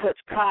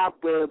untouched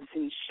cobwebs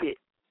and shit.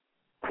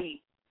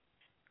 He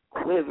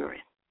quivering,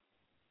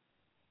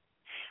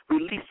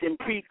 releasing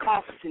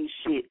pre-coughs and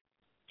shit.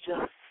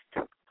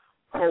 Just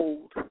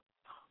hold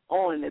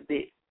on a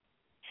bit.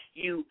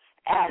 You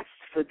asked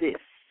for this.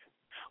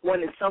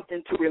 Wanted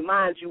something to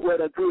remind you what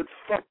a good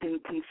fucking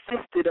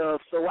consisted of,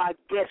 so I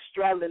guess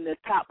straddling the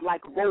top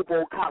like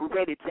RoboCop,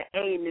 ready to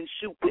aim and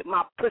shoot with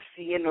my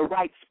pussy in the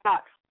right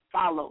spot.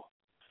 Follow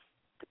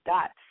the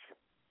dots.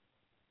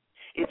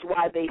 It's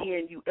why they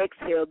hearing you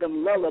exhale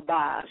them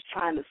lullabies,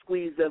 trying to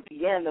squeeze a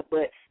Vienna,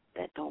 but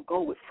that don't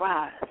go with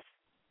fries.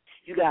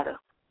 You gotta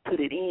put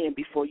it in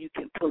before you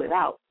can pull it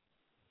out.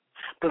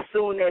 But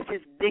soon as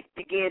his dick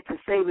began to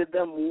savor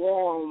them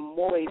warm,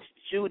 moist,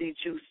 Judy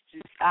juice,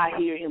 I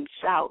hear him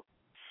shout,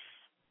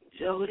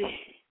 Jody,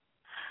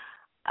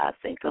 I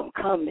think I'm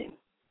coming.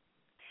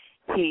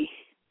 He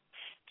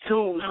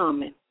tune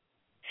humming.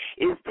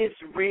 Is this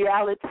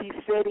reality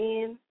set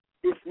in?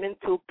 This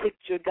mental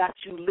picture got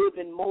you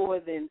living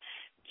more than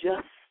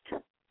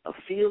just a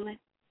feeling?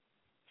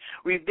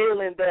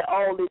 Revealing that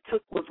all it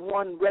took was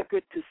one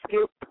record to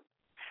skip.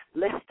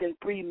 Less than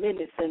 3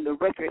 minutes and the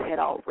record had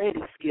already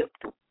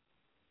skipped.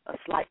 A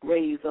slight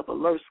raise of a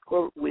lurch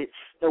squirt with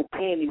no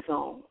panties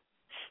on.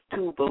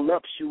 Two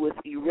voluptuous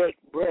erect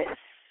breasts,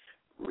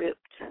 ripped,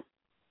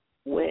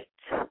 wet,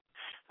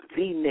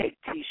 V-neck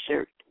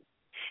T-shirt.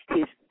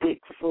 His dick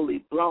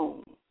fully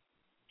blown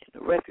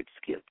and the record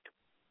skipped.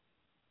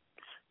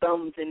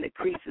 Thumbs in the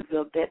creases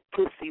of that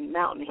pussy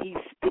mountain. He's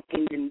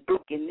sticking and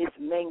dicking this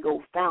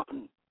mango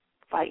fountain,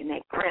 fighting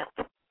that cramp.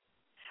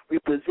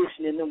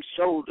 Repositioning them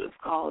shoulders,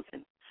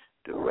 causing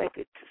the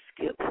record to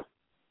skip.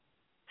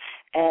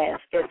 Ass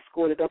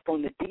escorted up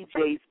on the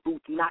DJ's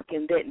booth,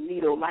 knocking that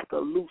needle like a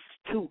loose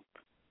tooth.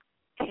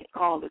 Can't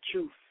call the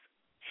truth.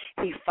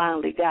 He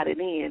finally got it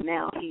in.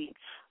 Now he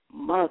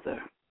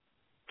mother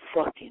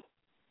fucking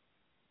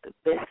the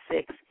best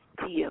sex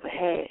he ever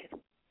had.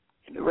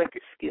 And the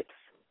record skips.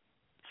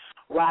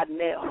 Riding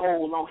that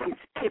hole on his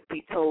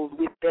tippy toes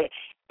with that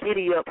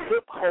giddy up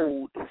hip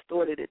hold,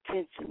 distorted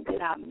attention.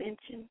 Did I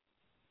mention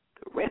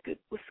the record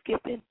was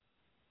skipping?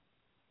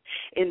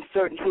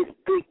 Inserting his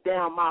dick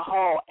down my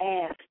hall,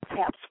 ass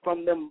taps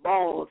from them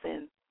balls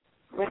and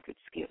record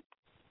skip.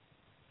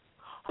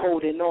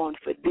 Holding on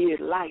for dear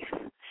life,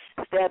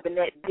 stabbing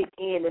that dick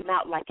in and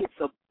out like it's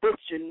a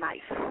butcher knife,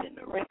 and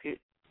the record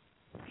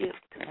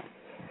skipped.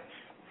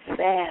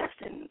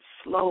 Fast and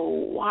slow,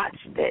 watch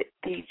that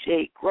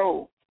DJ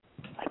grow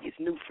like his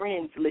new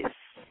friends list,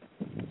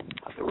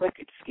 while the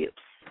record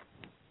skips.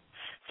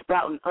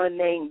 Sprouting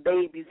unnamed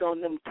babies on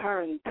them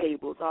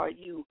turntables. Are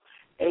you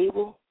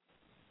able?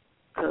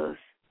 'Cause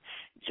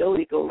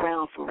Jody go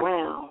round for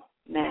round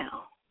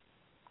now.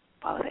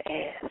 Follow the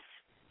ass.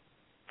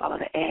 Follow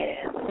the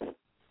ass.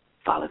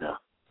 Follow the,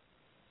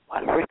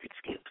 while the record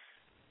skips.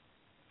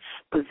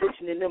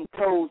 Positioning them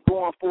toes,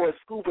 going for a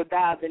scuba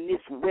dive in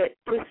this wet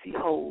pussy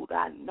hold.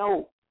 I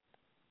know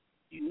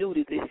you new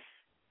to this.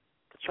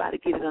 Try to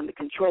get it under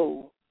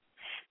control.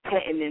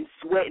 Panting and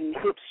sweating,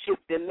 hips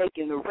shifting,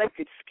 making the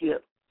record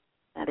skip.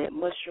 Now that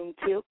mushroom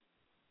tip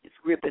is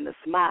gripping a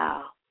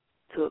smile.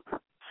 Took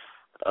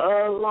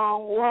a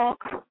long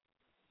walk,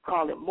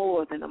 call it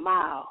more than a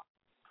mile.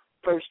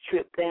 First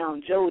trip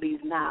down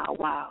Jody's Nile.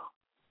 Wow.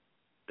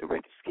 The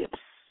record skips.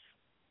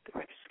 The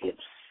record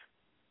skips.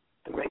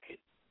 The record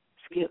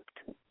skipped.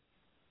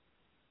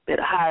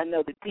 Better hire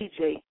another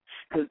DJ,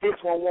 'cause this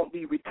one won't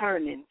be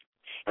returning.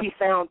 He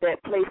found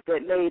that place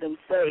that made him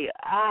say,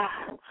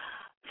 I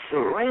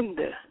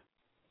surrender.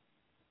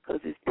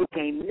 'Cause his dick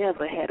ain't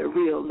never had a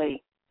real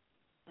lay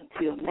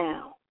until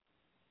now.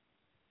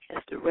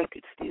 As the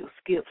record still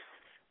skips.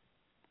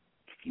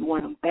 If you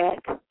want him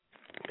back,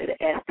 Better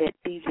ask that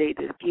DJ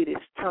to get his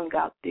tongue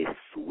out this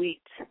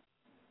sweet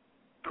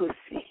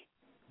pussy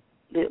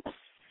lips.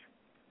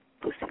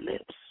 Pussy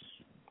lips.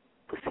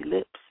 Pussy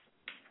lips.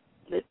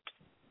 Lips.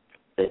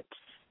 Lips.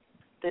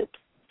 Lips.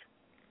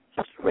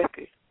 This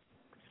record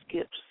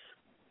skips.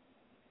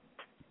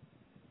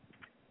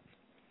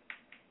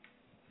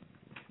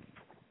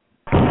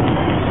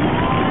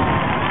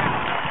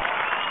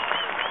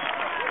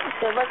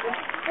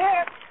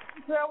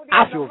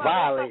 I feel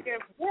violated.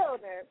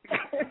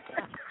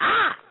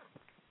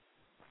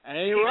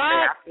 Ain't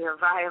right. I feel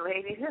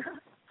violated.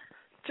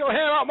 Get your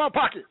hand out my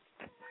pocket.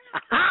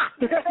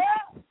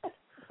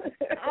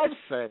 I'm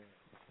saying.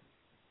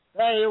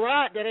 That ain't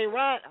right. That ain't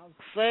right. I'm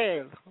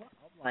saying.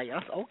 I'm like,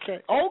 that's okay.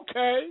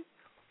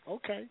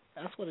 Okay.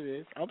 That's what it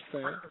is. I'm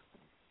saying.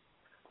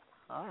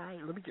 All right.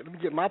 Let me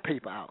get my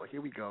paper out.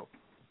 Here we go.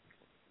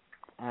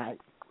 All right.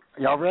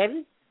 Y'all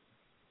ready?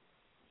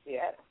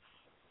 Yes.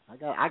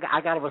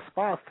 I got a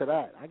response to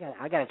that.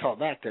 I got to talk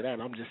back to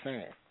that. I'm just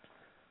saying.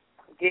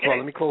 Well,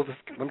 let me close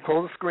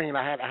the screen.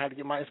 I had to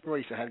get my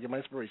inspiration. I had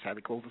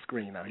to close the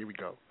screen. Now here we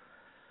go.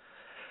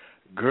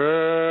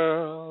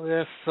 Girl,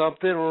 there's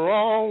something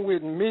wrong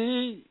with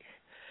me.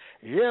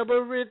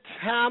 Every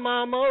time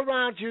I'm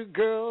around you,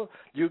 girl,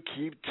 you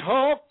keep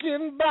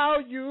talking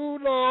about you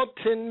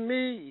wanting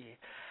me.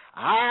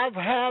 I've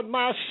had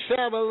my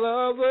share of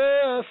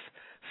lovers.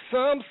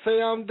 Some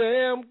say I'm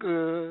damn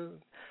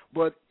good.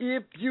 But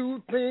if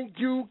you think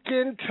you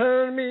can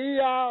turn me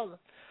out,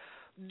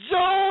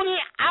 Joni,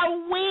 I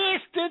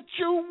wish that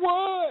you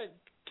would.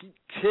 Keep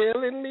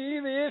telling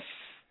me this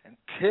and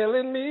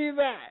telling me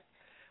that.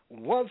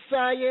 Once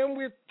I am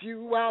with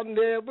you, I'll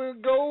never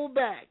go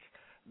back.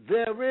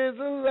 There is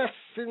a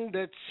lesson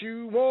that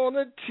you want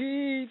to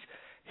teach.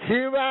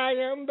 Here I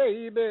am,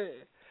 baby.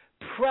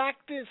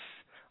 Practice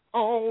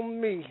on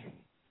me.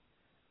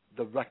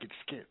 The record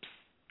skips.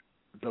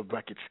 The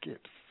record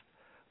skips.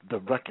 The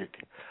record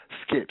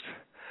skips.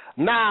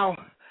 Now,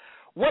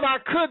 what I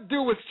could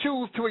do is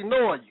choose to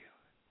ignore you.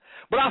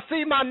 But I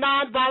see my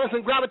nonviolence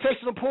and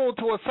gravitational pull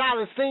to a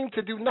silence seem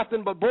to do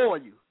nothing but bore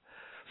you.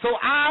 So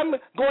I'm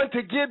going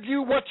to give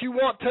you what you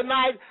want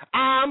tonight.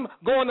 I'm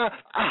going to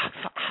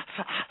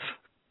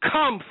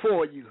come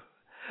for you.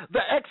 The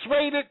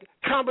X-rated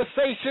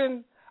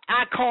conversation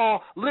I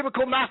call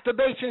lyrical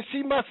masturbation,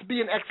 she must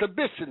be an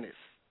exhibitionist.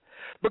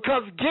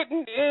 Because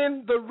getting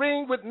in the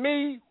ring with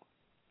me,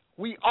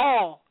 we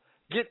all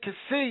get to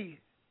see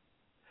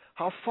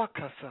her fuck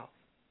herself.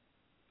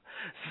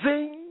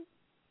 Zing.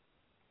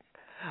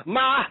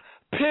 My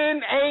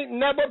pen ain't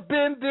never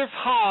been this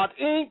hard.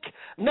 Ink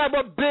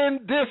never been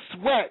this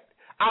wet.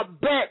 I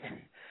bet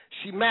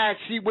she mad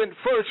she went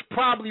first,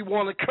 probably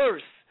want to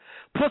curse.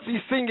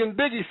 Pussy singing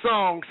Biggie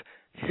songs,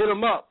 hit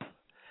 'em up.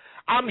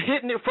 I'm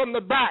hitting it from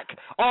the back,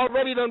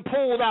 already done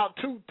pulled out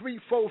 2, 3,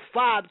 4,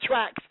 5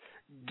 tracks.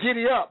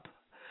 Giddy up.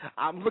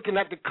 I'm looking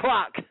at the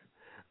clock.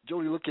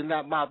 Jody looking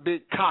at my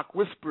big cock,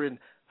 whispering,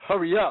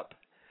 hurry up.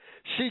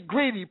 She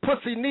greedy,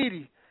 pussy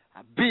needy.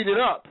 I beat it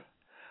up.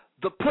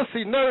 The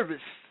pussy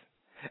nervous.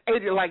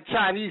 Ate it like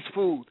Chinese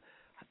food.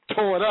 I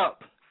tore it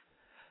up.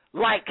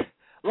 Like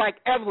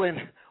Evelyn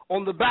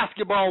on the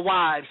Basketball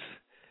Wives.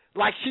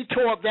 Like she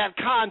tore up that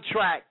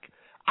contract.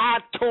 I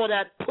tore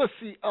that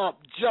pussy up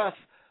just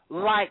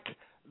like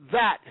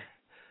that.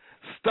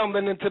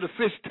 Stumbling into the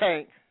fish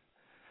tank.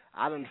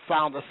 I done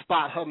found a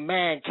spot her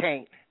man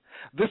can't.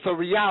 This a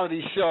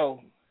reality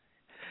show.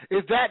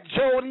 Is that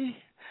Jody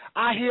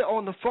I hear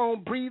on the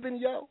phone breathing,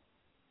 yo?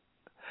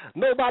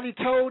 Nobody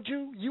told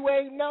you? You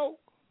ain't know?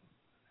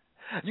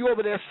 You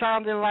over there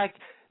sounding like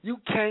you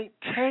can't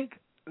take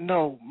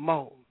no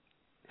more.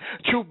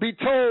 Truth be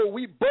told,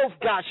 we both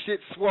got shit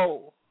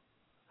swole.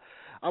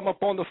 I'm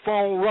up on the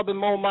phone rubbing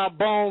on my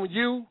bone.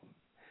 You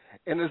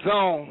in the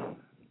zone.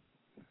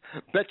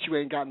 Bet you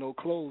ain't got no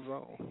clothes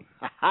on.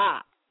 Ha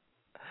ha.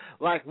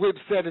 Like Whip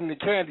said in the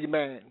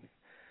Candyman,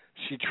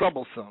 she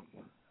troublesome.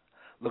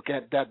 Look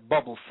at that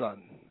bubble,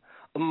 son.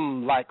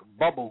 Like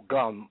bubble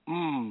gum.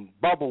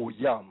 Bubble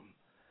yum.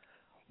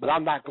 But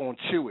I'm not going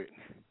to chew it.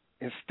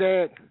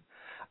 Instead,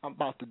 I'm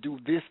about to do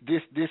this,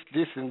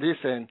 and this,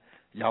 and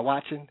y'all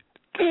watching?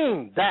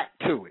 That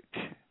to it.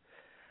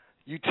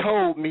 You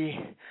told me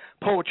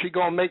poetry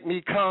gonna make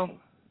me come.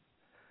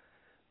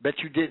 Bet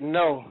you didn't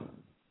know.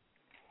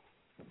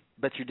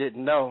 Bet you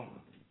didn't know.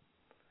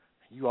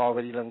 You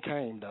already done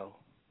came, though.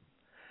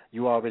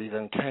 You already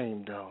done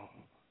came, though.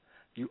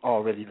 You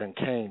already done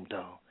came,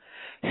 though.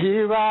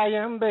 Here I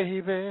am,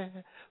 baby.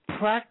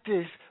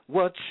 Practice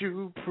what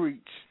you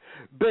preach,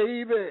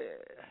 baby.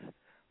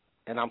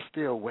 And I'm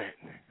still wet.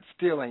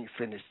 Still ain't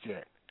finished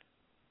yet.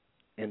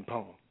 In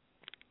poem.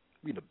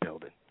 We the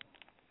building.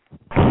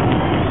 Practice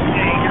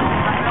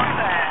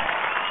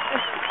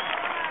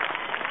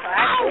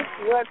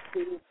what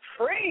you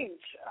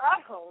preach.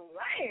 Oh,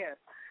 man.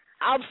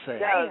 I'm saying.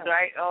 That was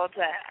right all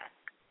time.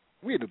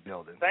 We the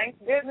building. Thank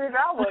goodness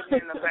I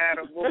wasn't in the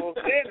battle. Well,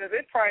 goodness,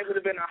 it probably would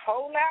have been a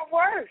whole lot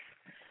worse.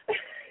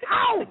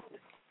 Ow!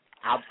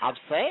 I'm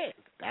saying.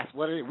 That's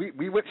what it is.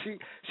 We went.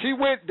 She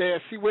went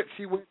there. She went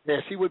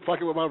there. She went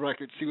fucking with my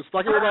records. She was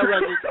fucking with my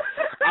records.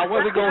 I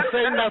wasn't gonna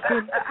say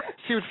nothing.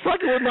 She was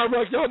fucking with my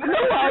records. Y'all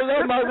know I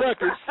love my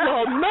records.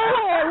 Y'all know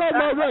I love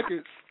my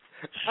records.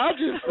 I'm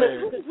just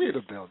saying, we in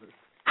the building.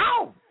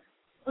 Ow!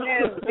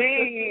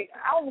 Indeed.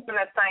 I was going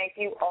to thank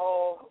you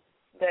all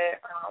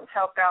that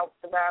helped out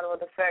the Battle of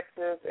the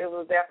Sexes. It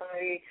was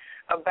definitely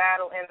a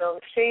battle in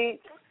those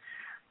sheets.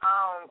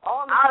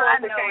 All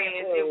I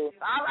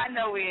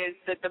know is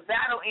that the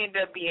battle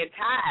ended up being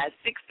tied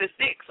 6-6,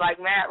 like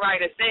Matt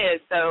Ryder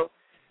says. So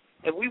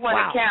if we want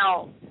to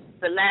count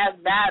the last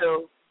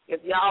battle,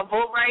 if y'all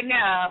vote right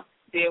now,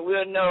 then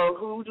we'll know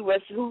who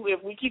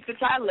if we keep the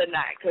title or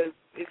not, because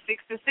it's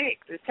 6-6.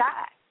 It's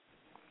tied.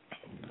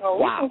 Well,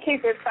 we can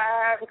keep it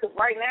tied because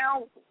right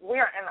now we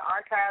are in the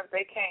archives.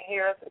 They can't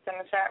hear us. It's in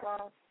the chat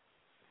room.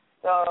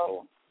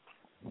 So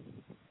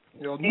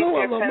if you're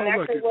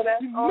connected with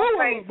us on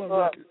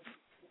Facebook,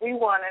 we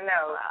want to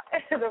know.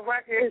 The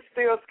record is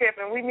still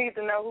skipping. We need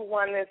to know who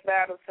won this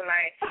battle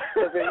tonight.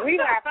 Because if we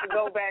have to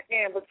go back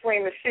in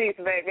between the sheets,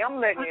 baby, I'm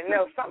letting you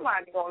know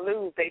somebody's going to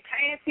lose their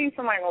panties,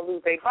 somebody's going to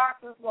lose their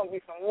boxes. It's going to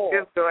be some war.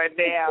 It's going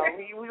down.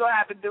 We're going to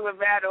have to do a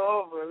battle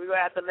over. We're going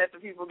to have to let the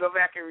people go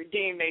back and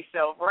redeem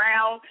themselves.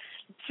 Round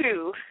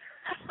 2.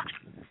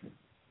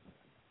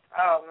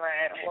 Oh,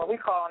 man. Well, we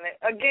calling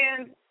it.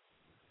 Again,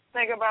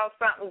 think about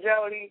something,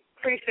 Jody.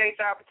 Appreciate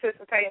y'all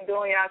participating,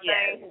 doing y'all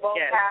thing. Both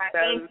sides.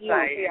 Thank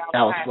you.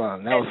 That was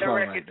fun. That was fun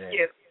right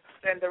there.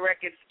 And the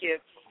record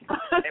skips.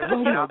 I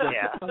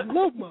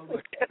love my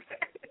record.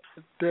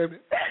 Damn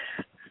it.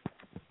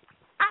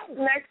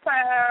 Next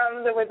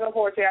time the Original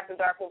Poetry After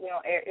Dark will be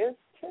on air is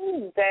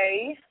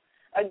Tuesday.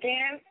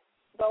 Again,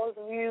 those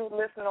of you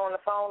listening on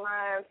the phone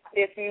lines,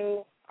 if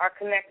you are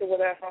connected with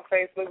us on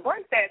Facebook,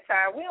 break that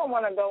tie. We don't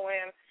want to go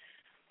in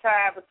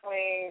tie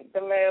between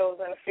the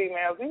males and the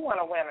females. We want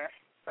a winner.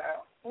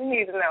 So we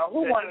need to know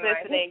who won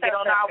tonight. Get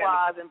on our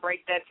walls and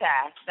break that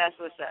tie. That's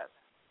what's up.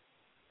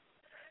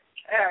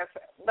 Yes,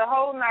 the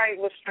whole night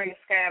was straight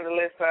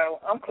scandalous, so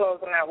I'm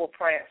closing out with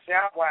Prince.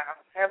 Y'all, wow.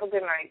 Have a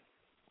good night.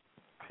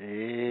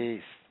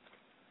 Peace.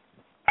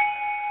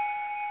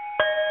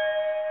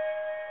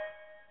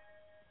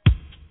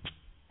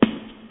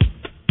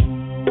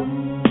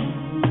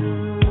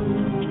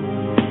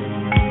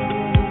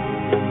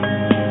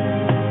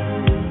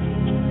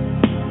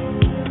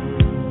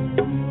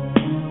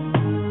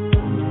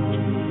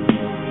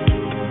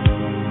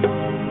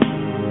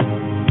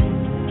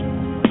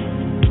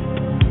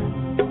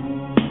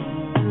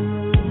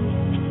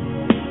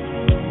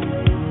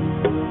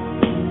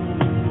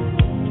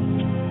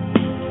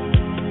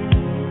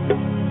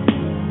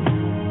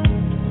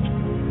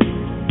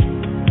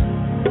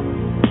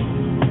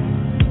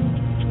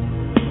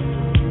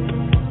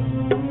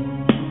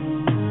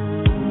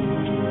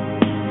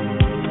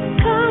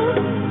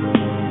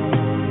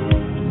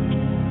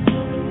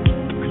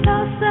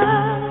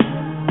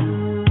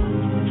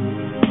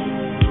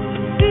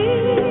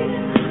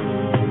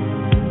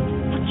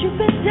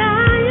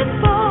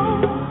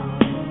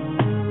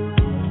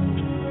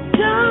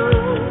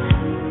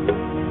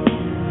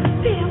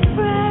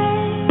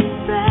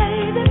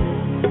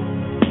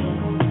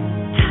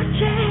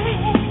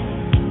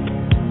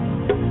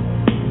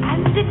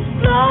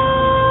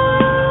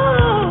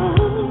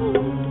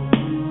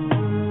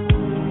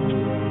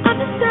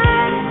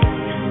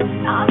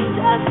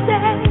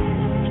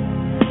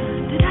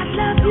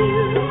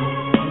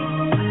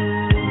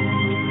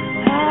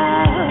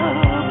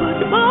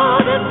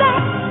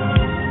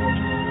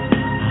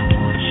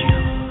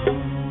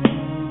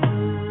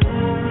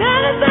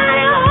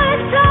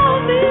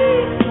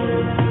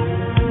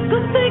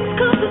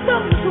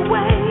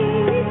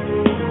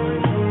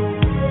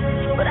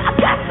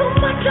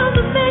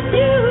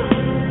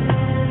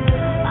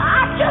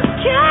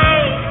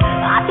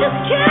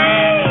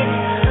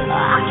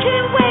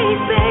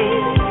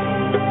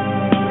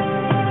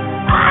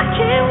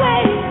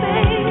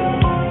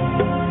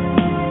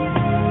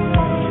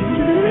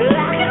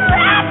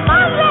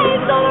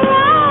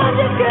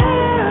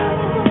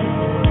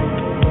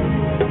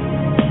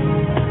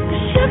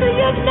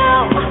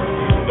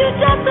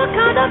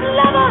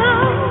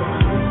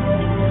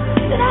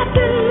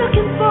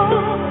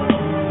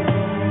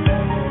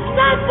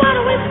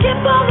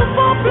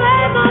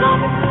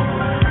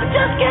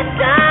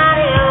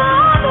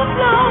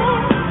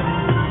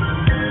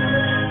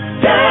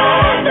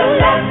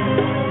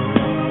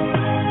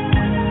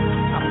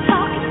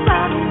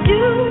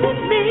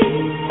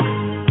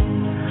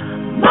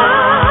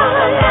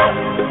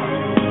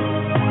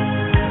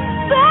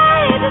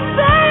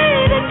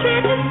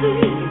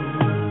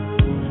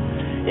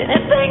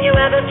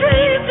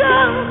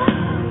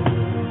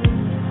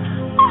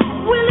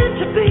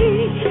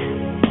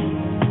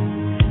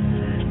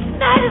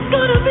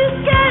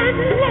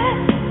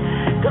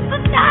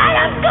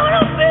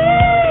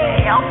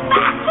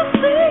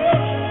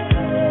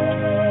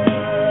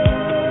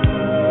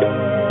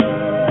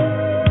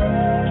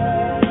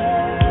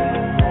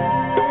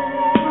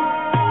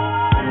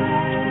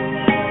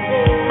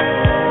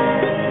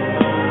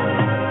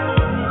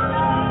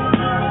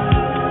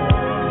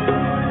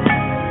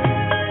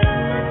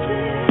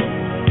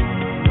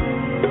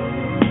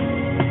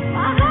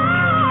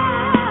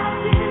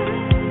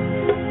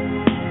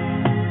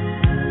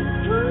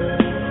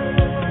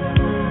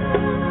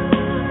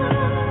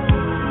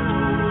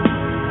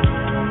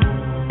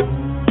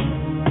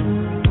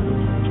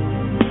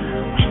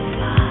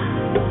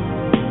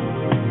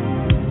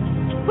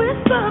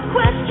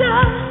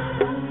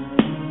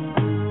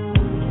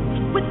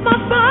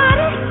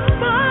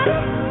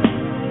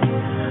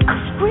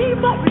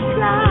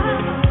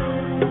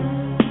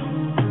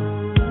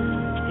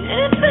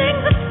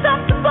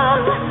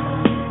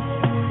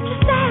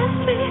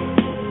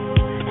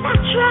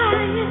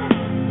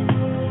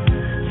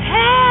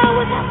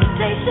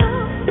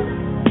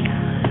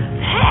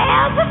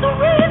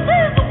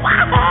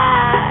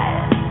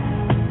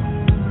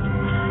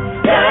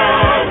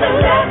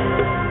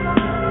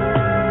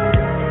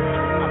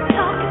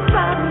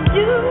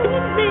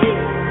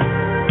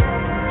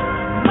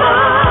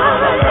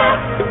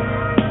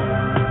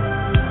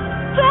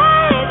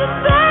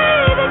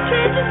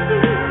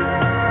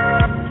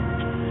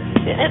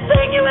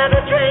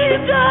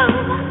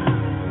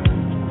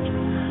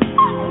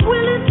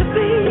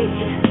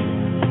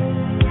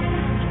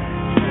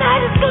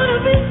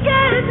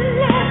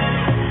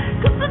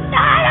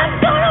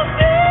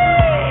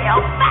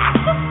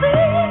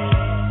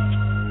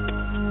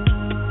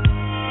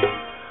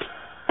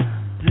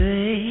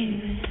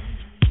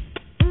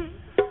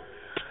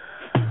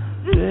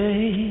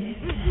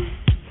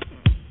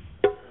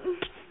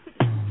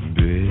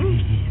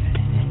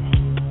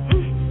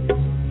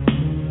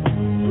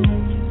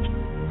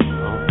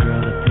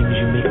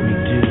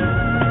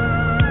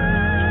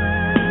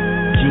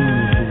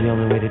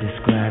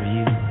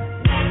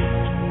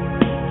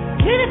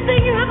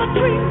 Anything you ever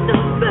dreamed of.